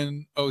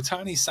when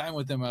Ohtani signed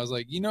with them, I was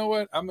like, you know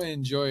what? I'm going to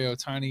enjoy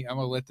Ohtani. I'm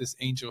going to let this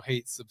Angel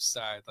hate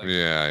subside. Like,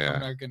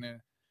 I'm not going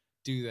to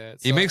do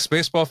that. So, he makes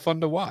baseball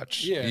fun to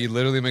watch. Yeah. He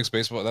literally makes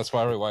baseball. That's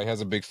why he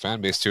has a big fan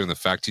base too. And the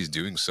fact he's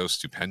doing so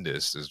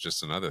stupendous is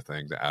just another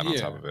thing to add on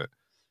top of it.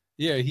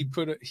 Yeah,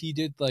 he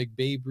did like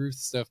Babe Ruth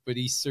stuff, but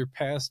he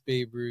surpassed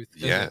Babe Ruth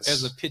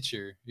as a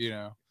pitcher,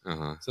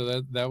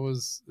 So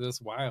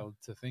that's wild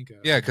to think of.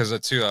 Yeah, because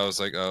too, I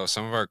was like,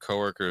 some of our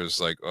coworkers,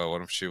 like,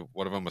 one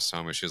of them was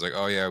telling me, she was like,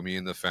 oh yeah, me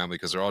and the family,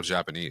 because they're all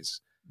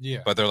Japanese.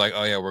 Yeah. But they're like,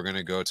 oh yeah, we're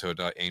gonna go to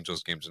an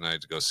Angels game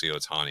tonight to go see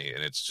Ohtani,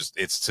 and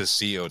it's to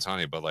see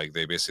Ohtani, but like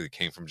they basically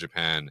came from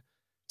Japan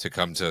to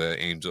come to the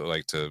Angel,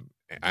 like to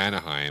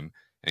Anaheim,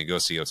 and go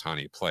see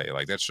Ohtani play.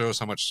 Like that shows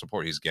how much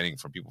support he's getting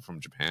from people from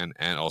Japan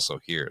and also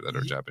here that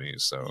are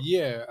Japanese. So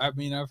yeah, I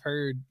mean, I've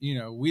heard,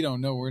 we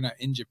don't know, we're not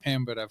in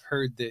Japan, but I've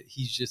heard that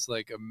he's just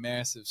like a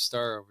massive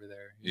star over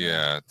there.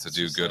 Yeah, to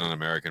do good on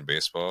American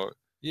baseball.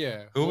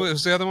 Yeah.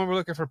 Who's the other one we're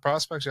looking for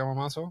prospects?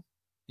 Yamamoto?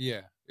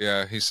 Yeah.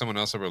 Yeah, he's someone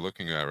else that we're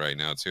looking at right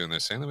now too, and they're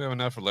saying that we have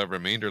enough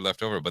remainder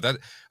left over. But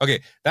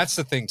that's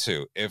the thing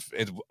too. If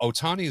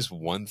Ohtani is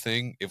one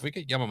thing, if we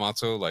get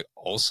Yamamoto like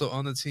also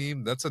on the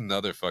team, that's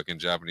another fucking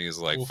Japanese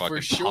pump,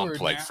 for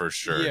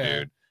sure,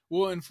 dude.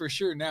 Well, and for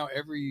sure now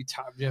every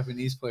top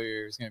Japanese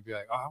player is gonna be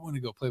like, oh, I want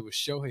to go play with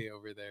Shohei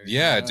over there.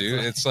 Yeah,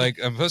 dude. It's like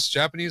plus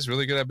Japanese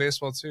really good at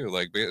baseball too.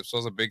 Like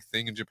baseball's a big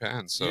thing in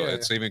Japan, so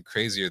it's even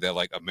crazier that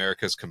like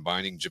America's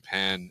combining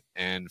Japan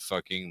and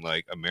fucking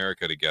like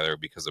America together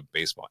because of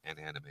baseball and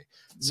anime.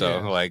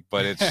 So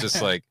but it's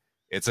just like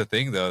it's a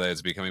thing though that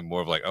it's becoming more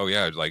of like, oh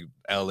yeah, like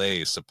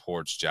LA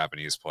supports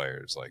Japanese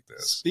players like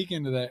this.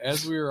 Speaking of that,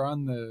 as we were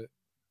on the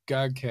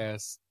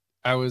Godcast,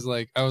 I was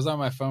on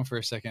my phone for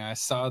a second. I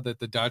saw that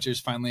the Dodgers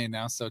finally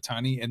announced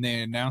Ohtani, and they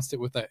announced it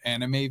with an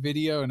anime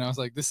video, and I was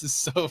like, this is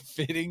so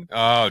fitting.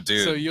 Oh,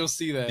 dude. So you'll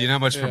see that. You know how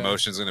much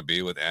promotion is going to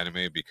be with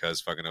anime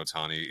because fucking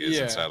Ohtani is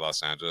inside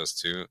Los Angeles,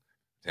 too?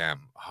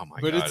 Damn. Oh,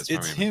 my God. But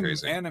it's him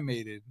crazy.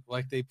 Animated.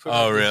 Like, they put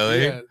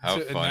really? How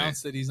to funny.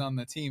 Announce that he's on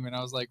the team, and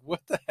I was like,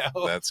 what the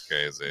hell? That's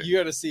crazy. You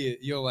got to see it.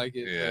 You'll like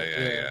it.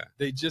 Yeah.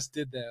 They just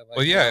did that. Like,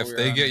 well, yeah, if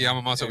they get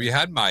Yamamoto. We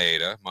had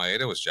Maeda.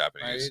 Maeda was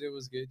Japanese. Maeda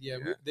was good. Yeah.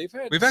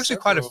 We've actually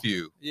quite a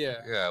few.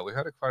 Yeah. We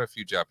had quite a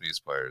few Japanese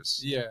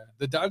players. Yeah.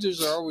 The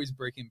Dodgers are always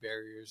breaking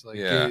barriers. Like,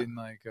 getting,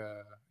 like,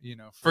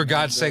 For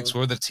God's sakes,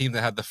 we're the team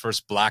that had the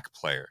first black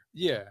player.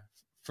 Yeah.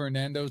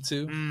 Fernando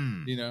too,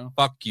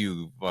 Fuck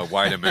you,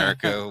 white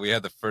America. We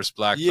had the first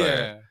black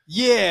player.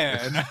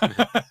 Yeah.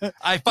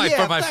 I fight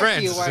for my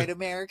friends. You, white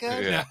America.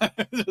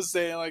 Yeah. Just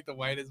saying like the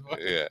whitest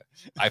voice. Yeah.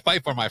 I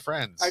fight for my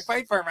friends. I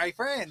fight for my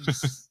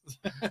friends.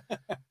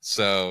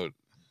 So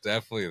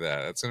definitely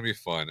that. That's gonna be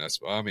fun.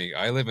 I mean,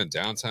 I live in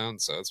downtown,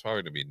 so it's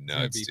probably gonna be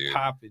nuts, dude.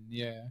 Popping,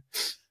 yeah.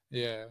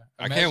 Yeah.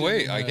 I can't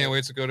wait. I can't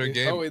wait to go to a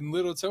game. Oh, in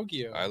Little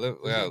Tokyo. I live.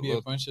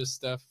 A bunch of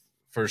stuff.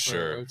 For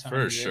sure.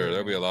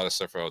 There'll be a lot of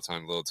stuff for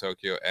Ohtani, Little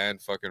Tokyo, and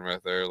fucking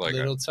right there. Like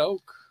Little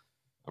Toke.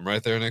 I'm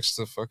right there next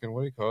to fucking, what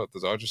do you call it? The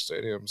Dodger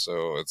Stadium.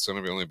 So it's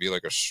going to only be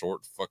like a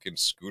short fucking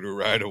scooter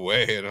ride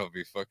away and it'll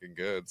be fucking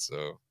good.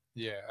 So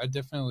yeah, I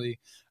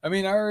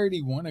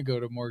already want to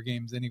go to more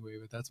games anyway,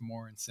 but that's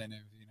more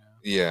incentive,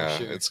 Yeah,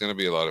 sure. it's going to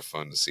be a lot of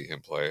fun to see him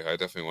play. I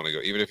definitely want to go.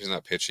 Even if he's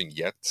not pitching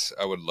yet,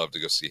 I would love to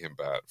go see him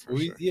bat for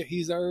sure. Yeah,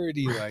 he's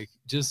already like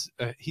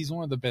he's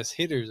one of the best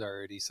hitters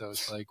already. So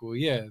it's like, well,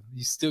 yeah,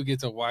 you still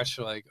get to watch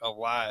like a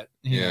lot.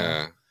 You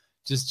know,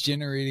 just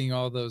generating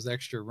all those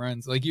extra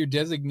runs. Like your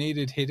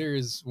designated hitter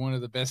is one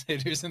of the best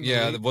hitters in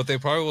the league. What they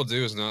probably will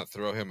do is not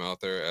throw him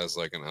out there as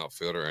like an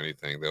outfielder or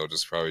anything. They'll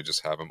just probably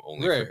just have him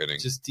only for hitting.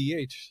 Just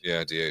DH.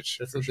 Yeah, DH.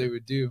 That's what they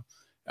would do.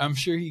 I'm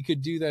sure he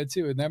could do that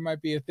too, and that might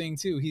be a thing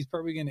too. He's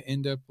probably going to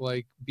end up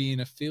like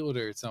being a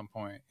fielder at some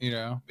point, you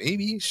know?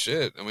 Maybe.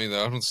 Shit. I mean,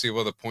 I don't see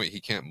what the point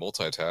he can't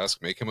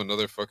multitask. Make him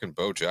another fucking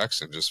Bo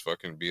Jackson. Just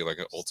fucking be like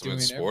an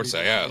ultimate sports.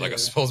 Yeah, like a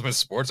ultimate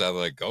sports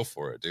athlete. Like, go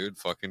for it, dude.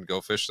 Fucking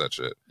go fish that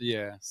shit.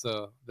 Yeah.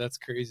 So that's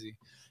crazy.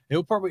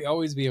 He'll probably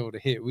always be able to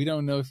hit. We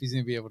don't know if he's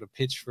going to be able to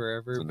pitch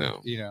forever,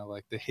 but, you know,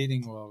 like the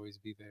hitting will always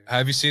be there.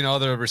 Have you seen all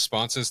the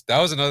responses?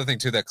 That was another thing,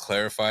 too, that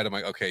clarified. I'm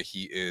like, okay,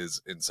 he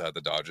is inside the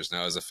Dodgers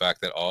now, is the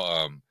fact that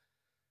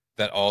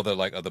all the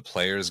like other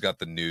players got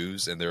the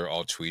news and they're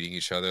all tweeting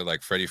each other.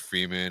 Like Freddie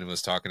Freeman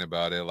was talking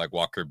about it, like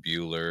Walker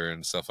Buehler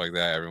and stuff like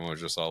that. Everyone was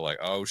just all like,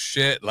 oh,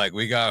 shit, like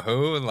we got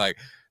who? And like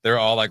they're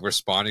all like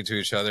responding to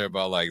each other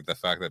about like the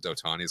fact that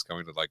Ohtani is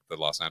coming to like the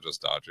Los Angeles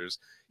Dodgers.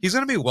 He's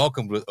going to be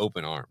welcomed with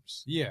open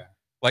arms. Yeah.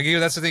 Like, you know,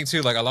 that's the thing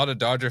too. Like a lot of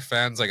Dodger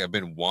fans, like, have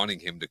been wanting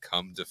him to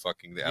come to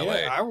fucking the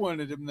LA. I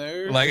wanted him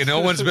there. Like, no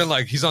one's been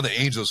like, he's on the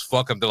Angels.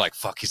 Fuck him. They're like,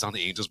 fuck, he's on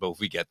the Angels. But if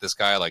we get this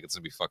guy, like, it's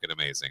gonna be fucking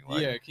amazing.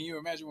 Like, yeah. Can you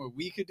imagine what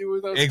we could do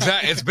with those?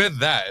 Exactly. It's been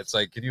that. It's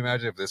like, can you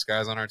imagine if this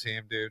guy's on our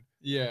team, dude?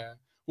 Yeah.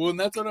 Well, and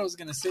that's what I was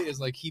gonna say. Is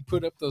like he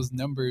put up those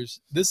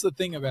numbers. This is the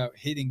thing about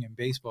hitting in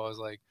baseball is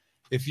like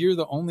if you're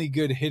the only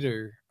good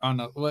hitter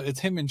it's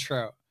him and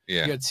Trout.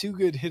 Yeah. You got two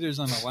good hitters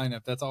on the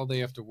lineup. That's all they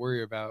have to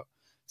worry about.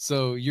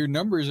 So your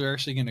numbers are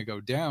actually going to go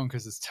down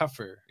because it's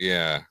tougher.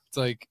 Yeah. It's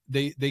like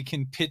they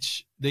can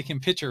pitch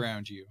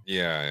around you.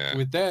 Yeah.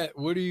 With that,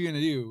 what are you going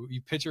to do?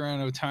 You pitch around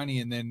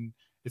Ohtani, and then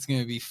it's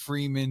going to be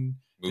Freeman,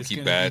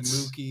 Mookie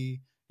Betts, Mookie.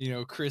 You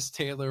know, Chris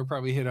Taylor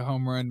probably hit a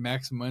home run.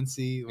 Max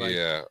Muncy.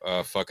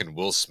 Like, fucking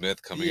Will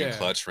Smith coming in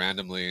clutch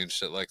randomly and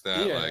shit like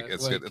that. Like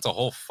it's a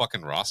whole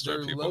fucking roster.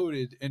 They're of people.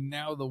 Loaded, and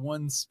now the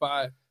one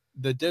spot.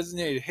 The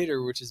designated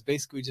hitter, which is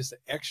basically just an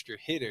extra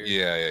hitter.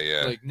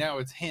 Yeah. Like now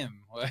it's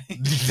him. Like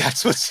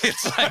that's what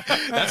it's like.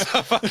 That's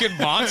a fucking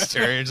monster.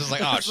 You're just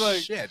like, oh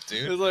shit,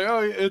 dude. It's like,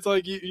 it's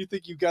like you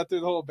think you got through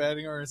the whole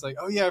batting order. It's like,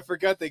 oh yeah, I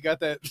forgot they got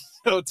that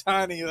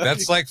Ohtani. Like,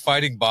 that's like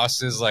fighting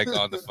bosses like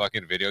on the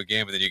fucking video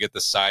game, and then you get the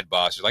side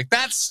boss. You're like,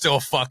 that's still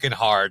fucking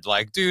hard.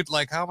 Like, dude,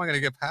 like how am I gonna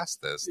get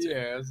past this? Dude?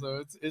 Yeah,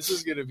 so it's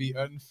just gonna be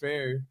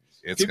unfair.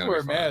 It's People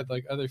are mad.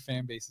 Like other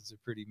fan bases are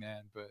pretty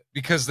mad, but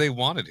because they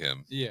wanted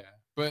him. Yeah.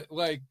 But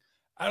like,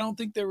 I don't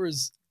think there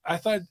was. I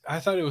thought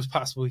it was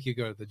possible he could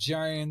go to the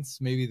Giants,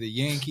 maybe the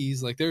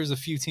Yankees. Like there was a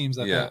few teams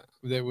I thought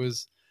that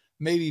was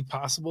maybe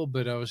possible,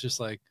 but I was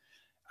just like,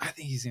 I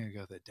think he's gonna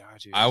go to the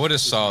Dodgers. I would have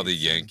saw the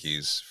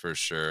Yankees for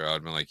sure.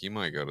 I'd been like, you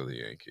might go to the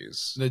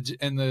Yankees.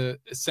 The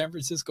San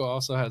Francisco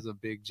also has a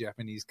big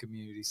Japanese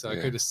community, so I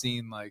could have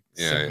seen like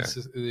San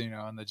Francisco, you know,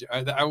 on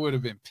I would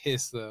have been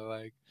pissed though,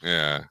 like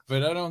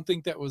but I don't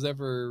think that was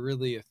ever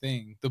really a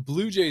thing. The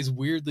Blue Jays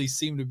weirdly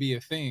seem to be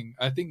a thing.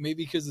 I think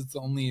maybe because it's the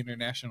only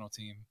international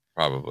team,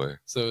 probably.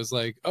 So it's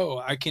like, oh,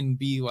 I could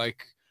be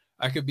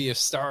a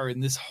star in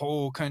this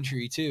whole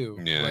country too.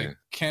 Yeah, like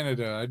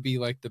Canada, I'd be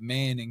like the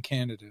man in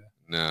Canada.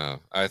 No,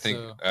 I think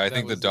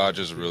the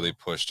Dodgers really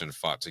pushed and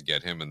fought to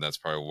get him, and that's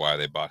probably why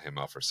they bought him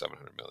out for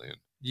 $700 million.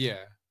 Yeah,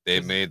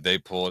 they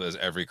pulled as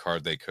every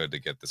card they could to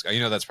get this guy.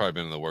 You know, that's probably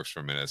been in the works for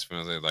a minute. As soon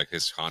as they like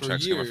his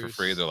contract's coming for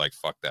free, they're like,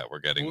 "Fuck that,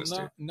 we're getting this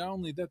dude." Not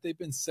only that, they've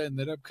been setting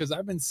that up because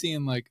I've been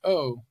seeing like,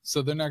 oh,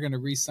 so they're not going to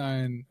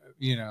re-sign,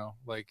 you know,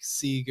 like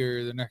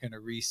Seager. They're not going to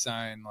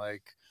re-sign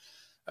like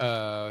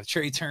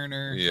Trey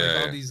Turner,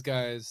 like all these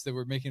guys that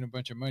were making a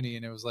bunch of money,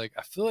 and it was like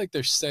I feel like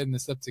they're setting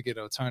this up to get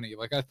Ohtani.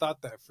 Like I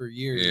thought that for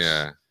years.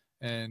 Yeah.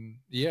 And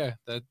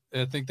that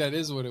I think that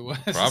is what it was.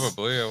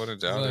 Probably, I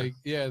wouldn't doubt it.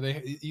 Yeah,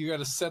 you got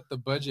to set the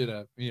budget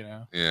up, you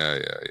know. Yeah.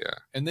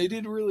 And they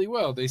did really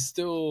well. They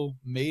still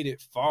made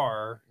it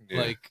far.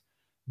 Yeah. Like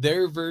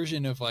their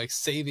version of like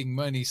saving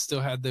money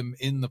still had them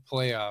in the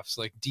playoffs,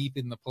 like deep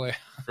in the playoffs.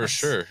 For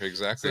sure,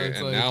 exactly. So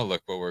and like, now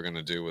look what we're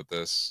gonna do with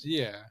this.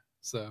 Yeah.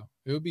 So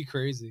it would be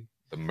crazy.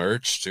 The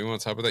merch too. On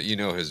top of that, you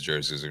know his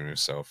jerseys are going to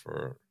sell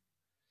for.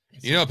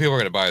 You know people are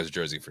going to buy his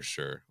jersey for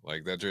sure.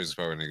 Like that jersey's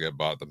probably going to get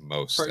bought the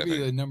most. Probably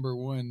the number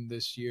one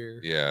this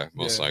year. Yeah,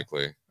 most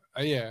likely.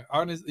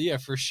 Honestly,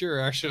 for sure.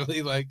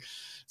 Actually, like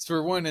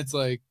for one, it's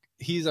like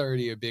he's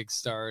already a big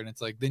star, and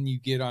it's like then you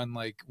get on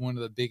like one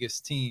of the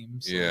biggest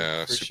teams.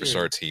 Yeah,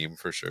 superstar team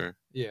for sure.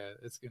 Yeah,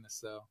 it's going to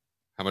sell.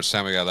 How much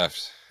time we got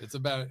left?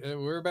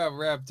 We're about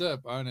wrapped up,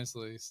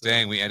 honestly. So.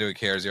 Dang, we ended with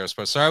KR0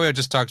 Sports. Sorry, we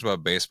just talked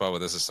about baseball, but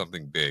this is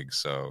something big.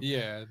 So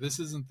yeah, this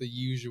isn't the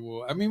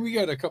usual. I mean, we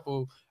got a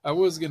couple. I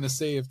was gonna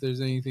say if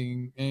there's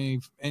anything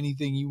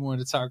you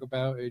want to talk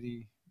about,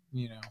 any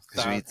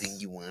thoughts? Anything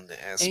you wanted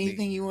to ask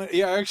anything me? you want?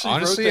 Yeah, I actually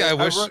honestly, I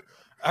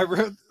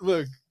wrote.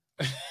 Look.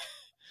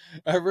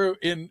 I wrote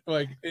in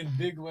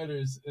big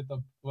letters at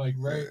the right.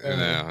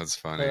 Yeah, that's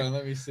funny. Hold on,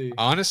 let me see.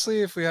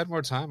 Honestly, if we had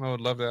more time, I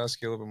would love to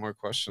ask you a little bit more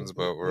questions,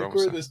 but we're look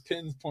almost where this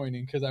pin's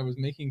pointing because I was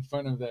making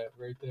fun of that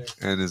right there.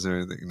 And is there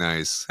anything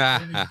nice?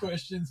 Any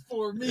questions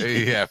for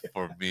me? Yeah,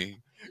 for me.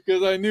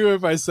 Because I knew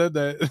if I said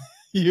that,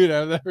 you'd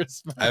have that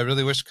response. I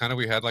really wish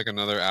we had like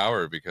another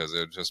hour because it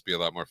would just be a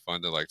lot more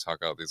fun to like talk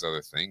about these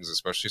other things,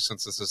 especially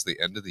since this is the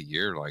end of the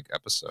year like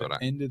episode.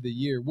 End of the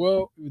year.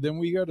 Well, then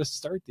we got to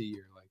start the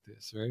year like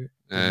this, right?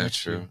 Yeah,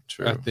 true.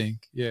 I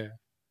think, yeah,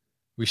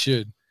 we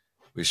should.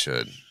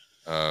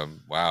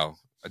 Wow.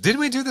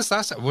 Didn't we do this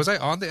last time? Was I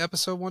on the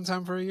episode one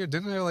time for a year?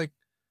 Didn't I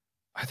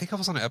I think I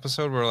was on an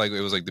episode where like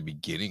it was like the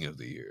beginning of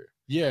the year.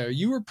 Yeah,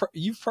 you've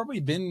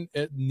probably been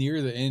at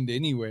near the end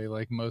anyway,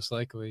 like most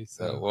likely.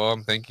 So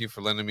well, thank you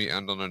for letting me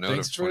end on a note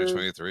of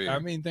 2023.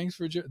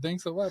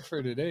 Thanks a lot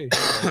for today.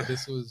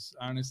 This was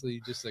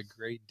honestly just a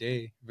great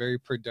day, very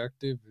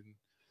productive, and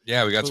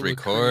yeah, we got to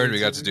record. We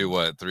got to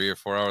do 3 or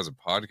 4 hours of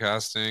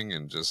podcasting,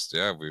 and just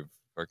we've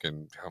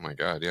fucking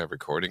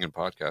recording and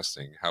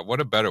podcasting. What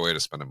a better way to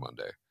spend a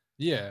Monday.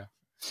 Yeah,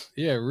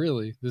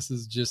 really. This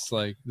is just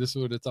this is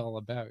what it's all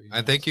about. You know?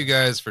 And thank you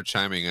guys for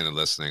chiming in and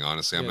listening.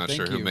 Honestly, I'm not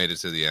sure who made it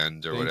to the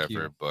end or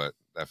whatever, but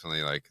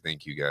definitely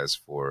thank you guys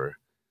for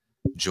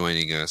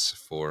joining us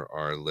for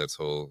our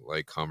little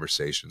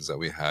conversations that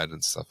we had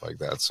and stuff like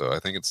that. So I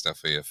think it's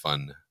definitely a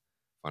fun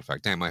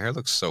fact. Damn, my hair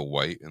looks so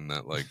white in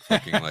that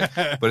fucking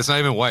but it's not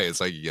even white.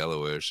 It's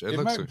yellowish. It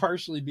might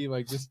partially be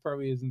this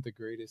probably isn't the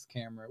greatest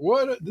camera.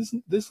 What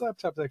this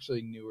laptop's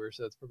actually newer,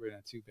 so it's probably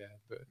not too bad.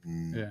 But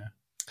yeah.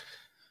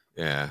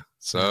 Yeah.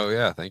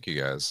 So thank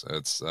you guys.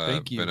 It's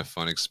been a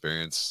fun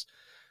experience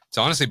to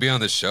honestly be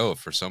on this show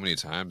for so many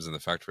times, and the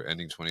fact we're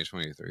ending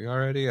 2023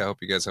 already. I hope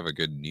you guys have a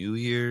good New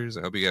Year's.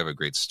 I hope you have a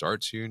great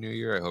start to your new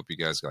year. I hope you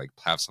guys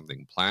have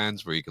something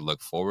planned where you can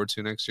look forward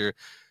to next year,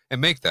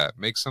 and make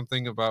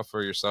something about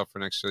for yourself for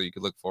next year that you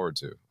can look forward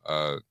to.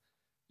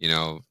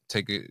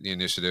 Take the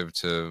initiative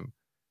to,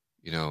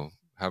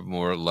 have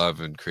more love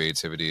and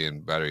creativity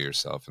and better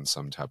yourself in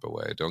some type of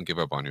way. Don't give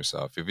up on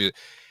yourself. If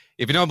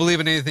you don't believe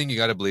in anything, you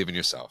got to believe in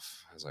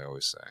yourself, as I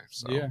always say.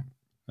 So. Yeah,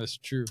 that's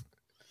true.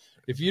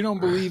 If you don't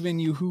believe in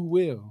you, who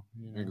will?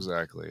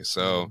 Exactly.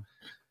 So,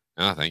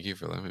 thank you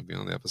for letting me be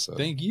on the episode.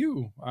 Thank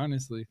you.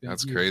 Honestly.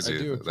 That's crazy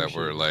that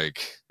we're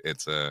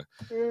it's a...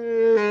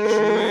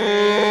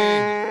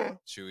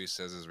 Chewy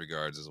says his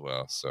regards as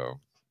well. So,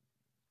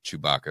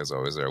 Chewbacca is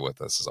always there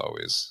with us, as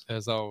always.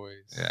 As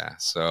always. Yeah.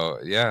 So,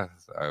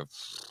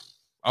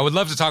 I would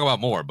love to talk about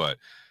more, but...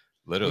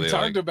 Literally, we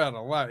talked about a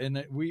lot, and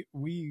I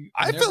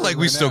feel like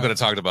we still could have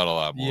talked about a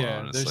lot more. Yeah,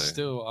 honestly. There's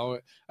still.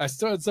 I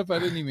still had stuff I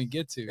didn't even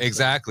get to.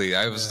 Exactly. So,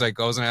 I was I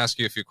was gonna ask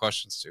you a few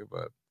questions too,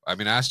 but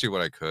I asked you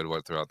what I could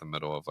throughout the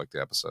middle of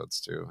the episodes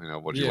too.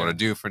 What do you want to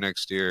do for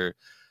next year?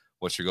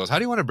 What's your goals? How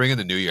do you want to bring in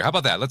the new year? How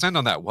about that? Let's end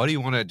on that. What do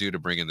you want to do to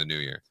bring in the new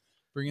year?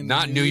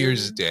 Not New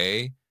Year's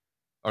Day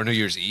or New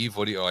Year's Eve.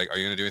 What do you Are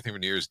you gonna do anything for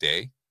New Year's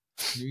Day?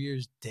 New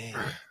Year's Day.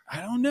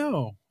 I don't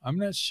know. I'm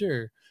not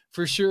sure.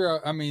 For sure,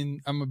 I'm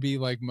gonna be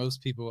like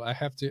most people. I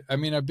have to.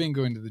 I've been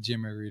going to the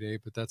gym every day,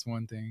 but that's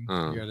one thing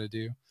you got to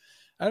do.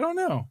 I don't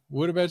know.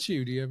 What about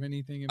you? Do you have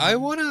anything? I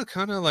want to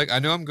kind of I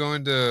know I'm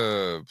going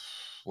to.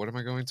 What am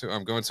I going to?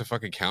 I'm going to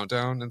fucking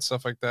Countdown and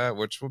stuff like that,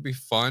 which will be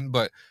fun.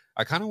 But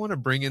I kind of want to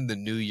bring in the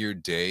New Year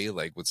Day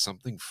with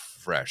something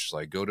fresh,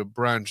 go to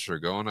brunch or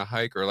go on a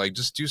hike or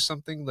just do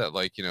something that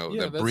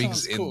that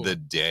brings in the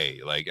day,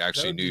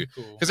 actually New Year,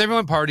 because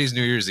everyone parties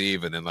New Year's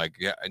Eve and then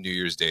New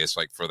Year's Day is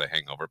for the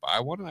hangover. But I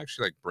want to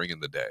actually bring in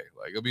the day.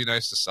 It'll be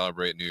nice to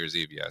celebrate New Year's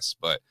Eve, yes,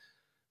 but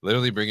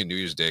literally bring in New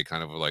Year's Day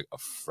kind of a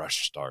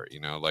fresh start.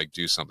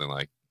 Do something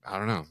I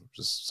don't know,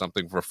 just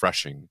something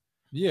refreshing.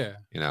 Yeah.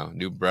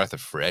 New breath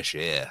of fresh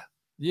air.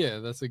 Yeah,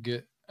 that's a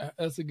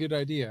good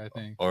idea, I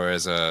think. Or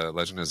as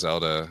Legend of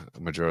Zelda,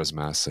 Majora's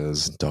Mask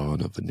says,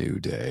 dawn of a new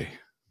day.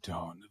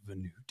 Dawn of a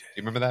new day.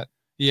 You remember that?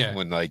 Yeah.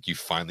 When you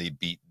finally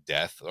beat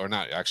death, or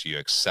not, actually you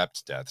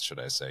accept death, should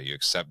I say. You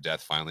accept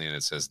death finally and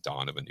it says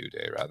dawn of a new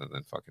day rather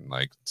than fucking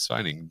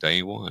signing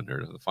day one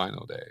or the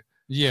final day.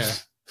 Yeah.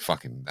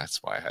 Fucking,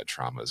 that's why I had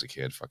trauma as a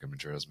kid. Fucking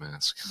Majora's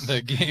Mask.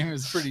 That game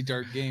is a pretty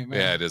dark game, man.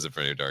 Yeah, it is a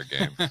pretty dark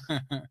game.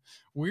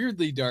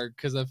 Weirdly dark,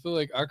 because I feel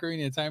like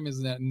Ocarina of Time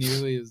is not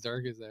nearly as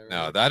dark as that. Right?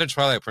 No, that and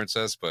Twilight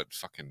Princess, but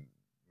fucking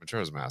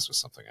Majora's Mask was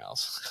something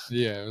else.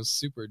 Yeah, it was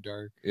super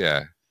dark.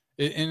 Yeah.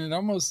 And it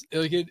almost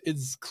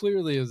it's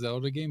clearly a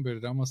Zelda game, but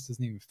it almost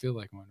doesn't even feel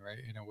like one, right?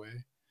 In a way,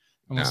 it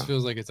almost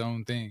feels like its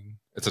own thing.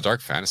 It's a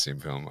dark fantasy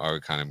film, or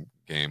kind of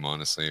game,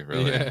 honestly.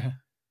 Really, yeah,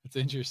 it's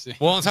interesting.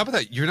 Well, on top of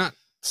that, you're not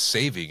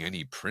saving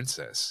any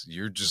princess.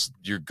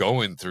 You're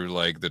going through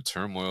the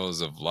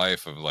turmoils of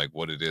life, of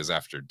what it is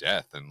after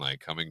death, and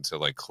coming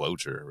to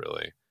closure.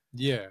 Really,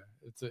 yeah.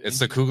 It's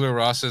the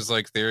Kubler-Ross's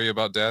theory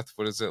about death.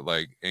 What is it?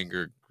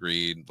 Anger,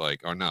 greed,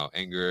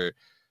 anger.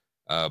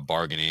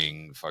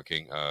 Bargaining,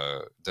 fucking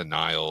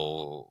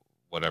denial,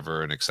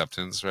 whatever, and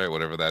acceptance, right?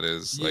 Whatever that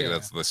is.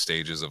 That's the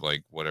stages of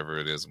whatever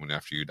it is when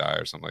after you die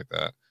or something like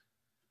that.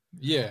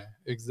 Yeah,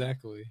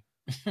 exactly.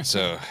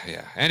 So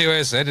yeah.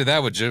 Anyways, I ended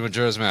that with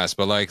Majora's Mask,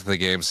 but like the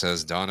game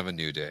says, dawn of a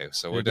new day.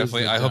 So we're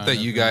definitely. I hope that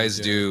you guys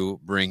do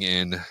bring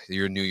in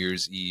your New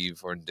Year's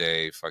Eve or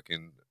day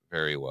fucking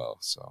very well.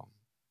 So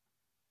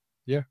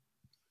yeah,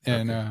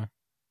 and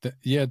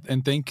yeah,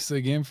 and thanks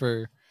again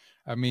for,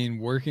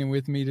 working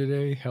with me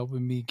today,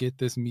 helping me get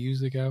this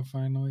music out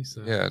finally.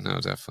 So yeah, no,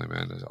 definitely,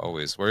 man. As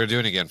always, we're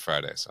doing it again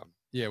Friday. So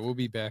yeah, we'll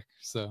be back.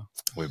 So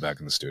we'll be back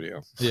in the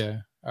studio. Yeah.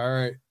 All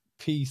right.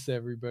 Peace,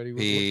 everybody.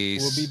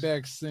 Peace. We'll be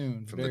back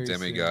soon. From the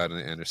demigod soon.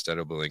 And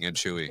interstellar bullying and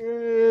Chewie.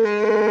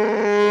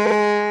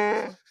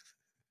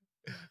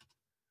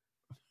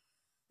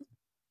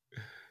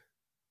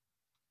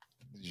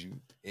 Did you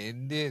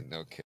end it?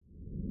 Okay.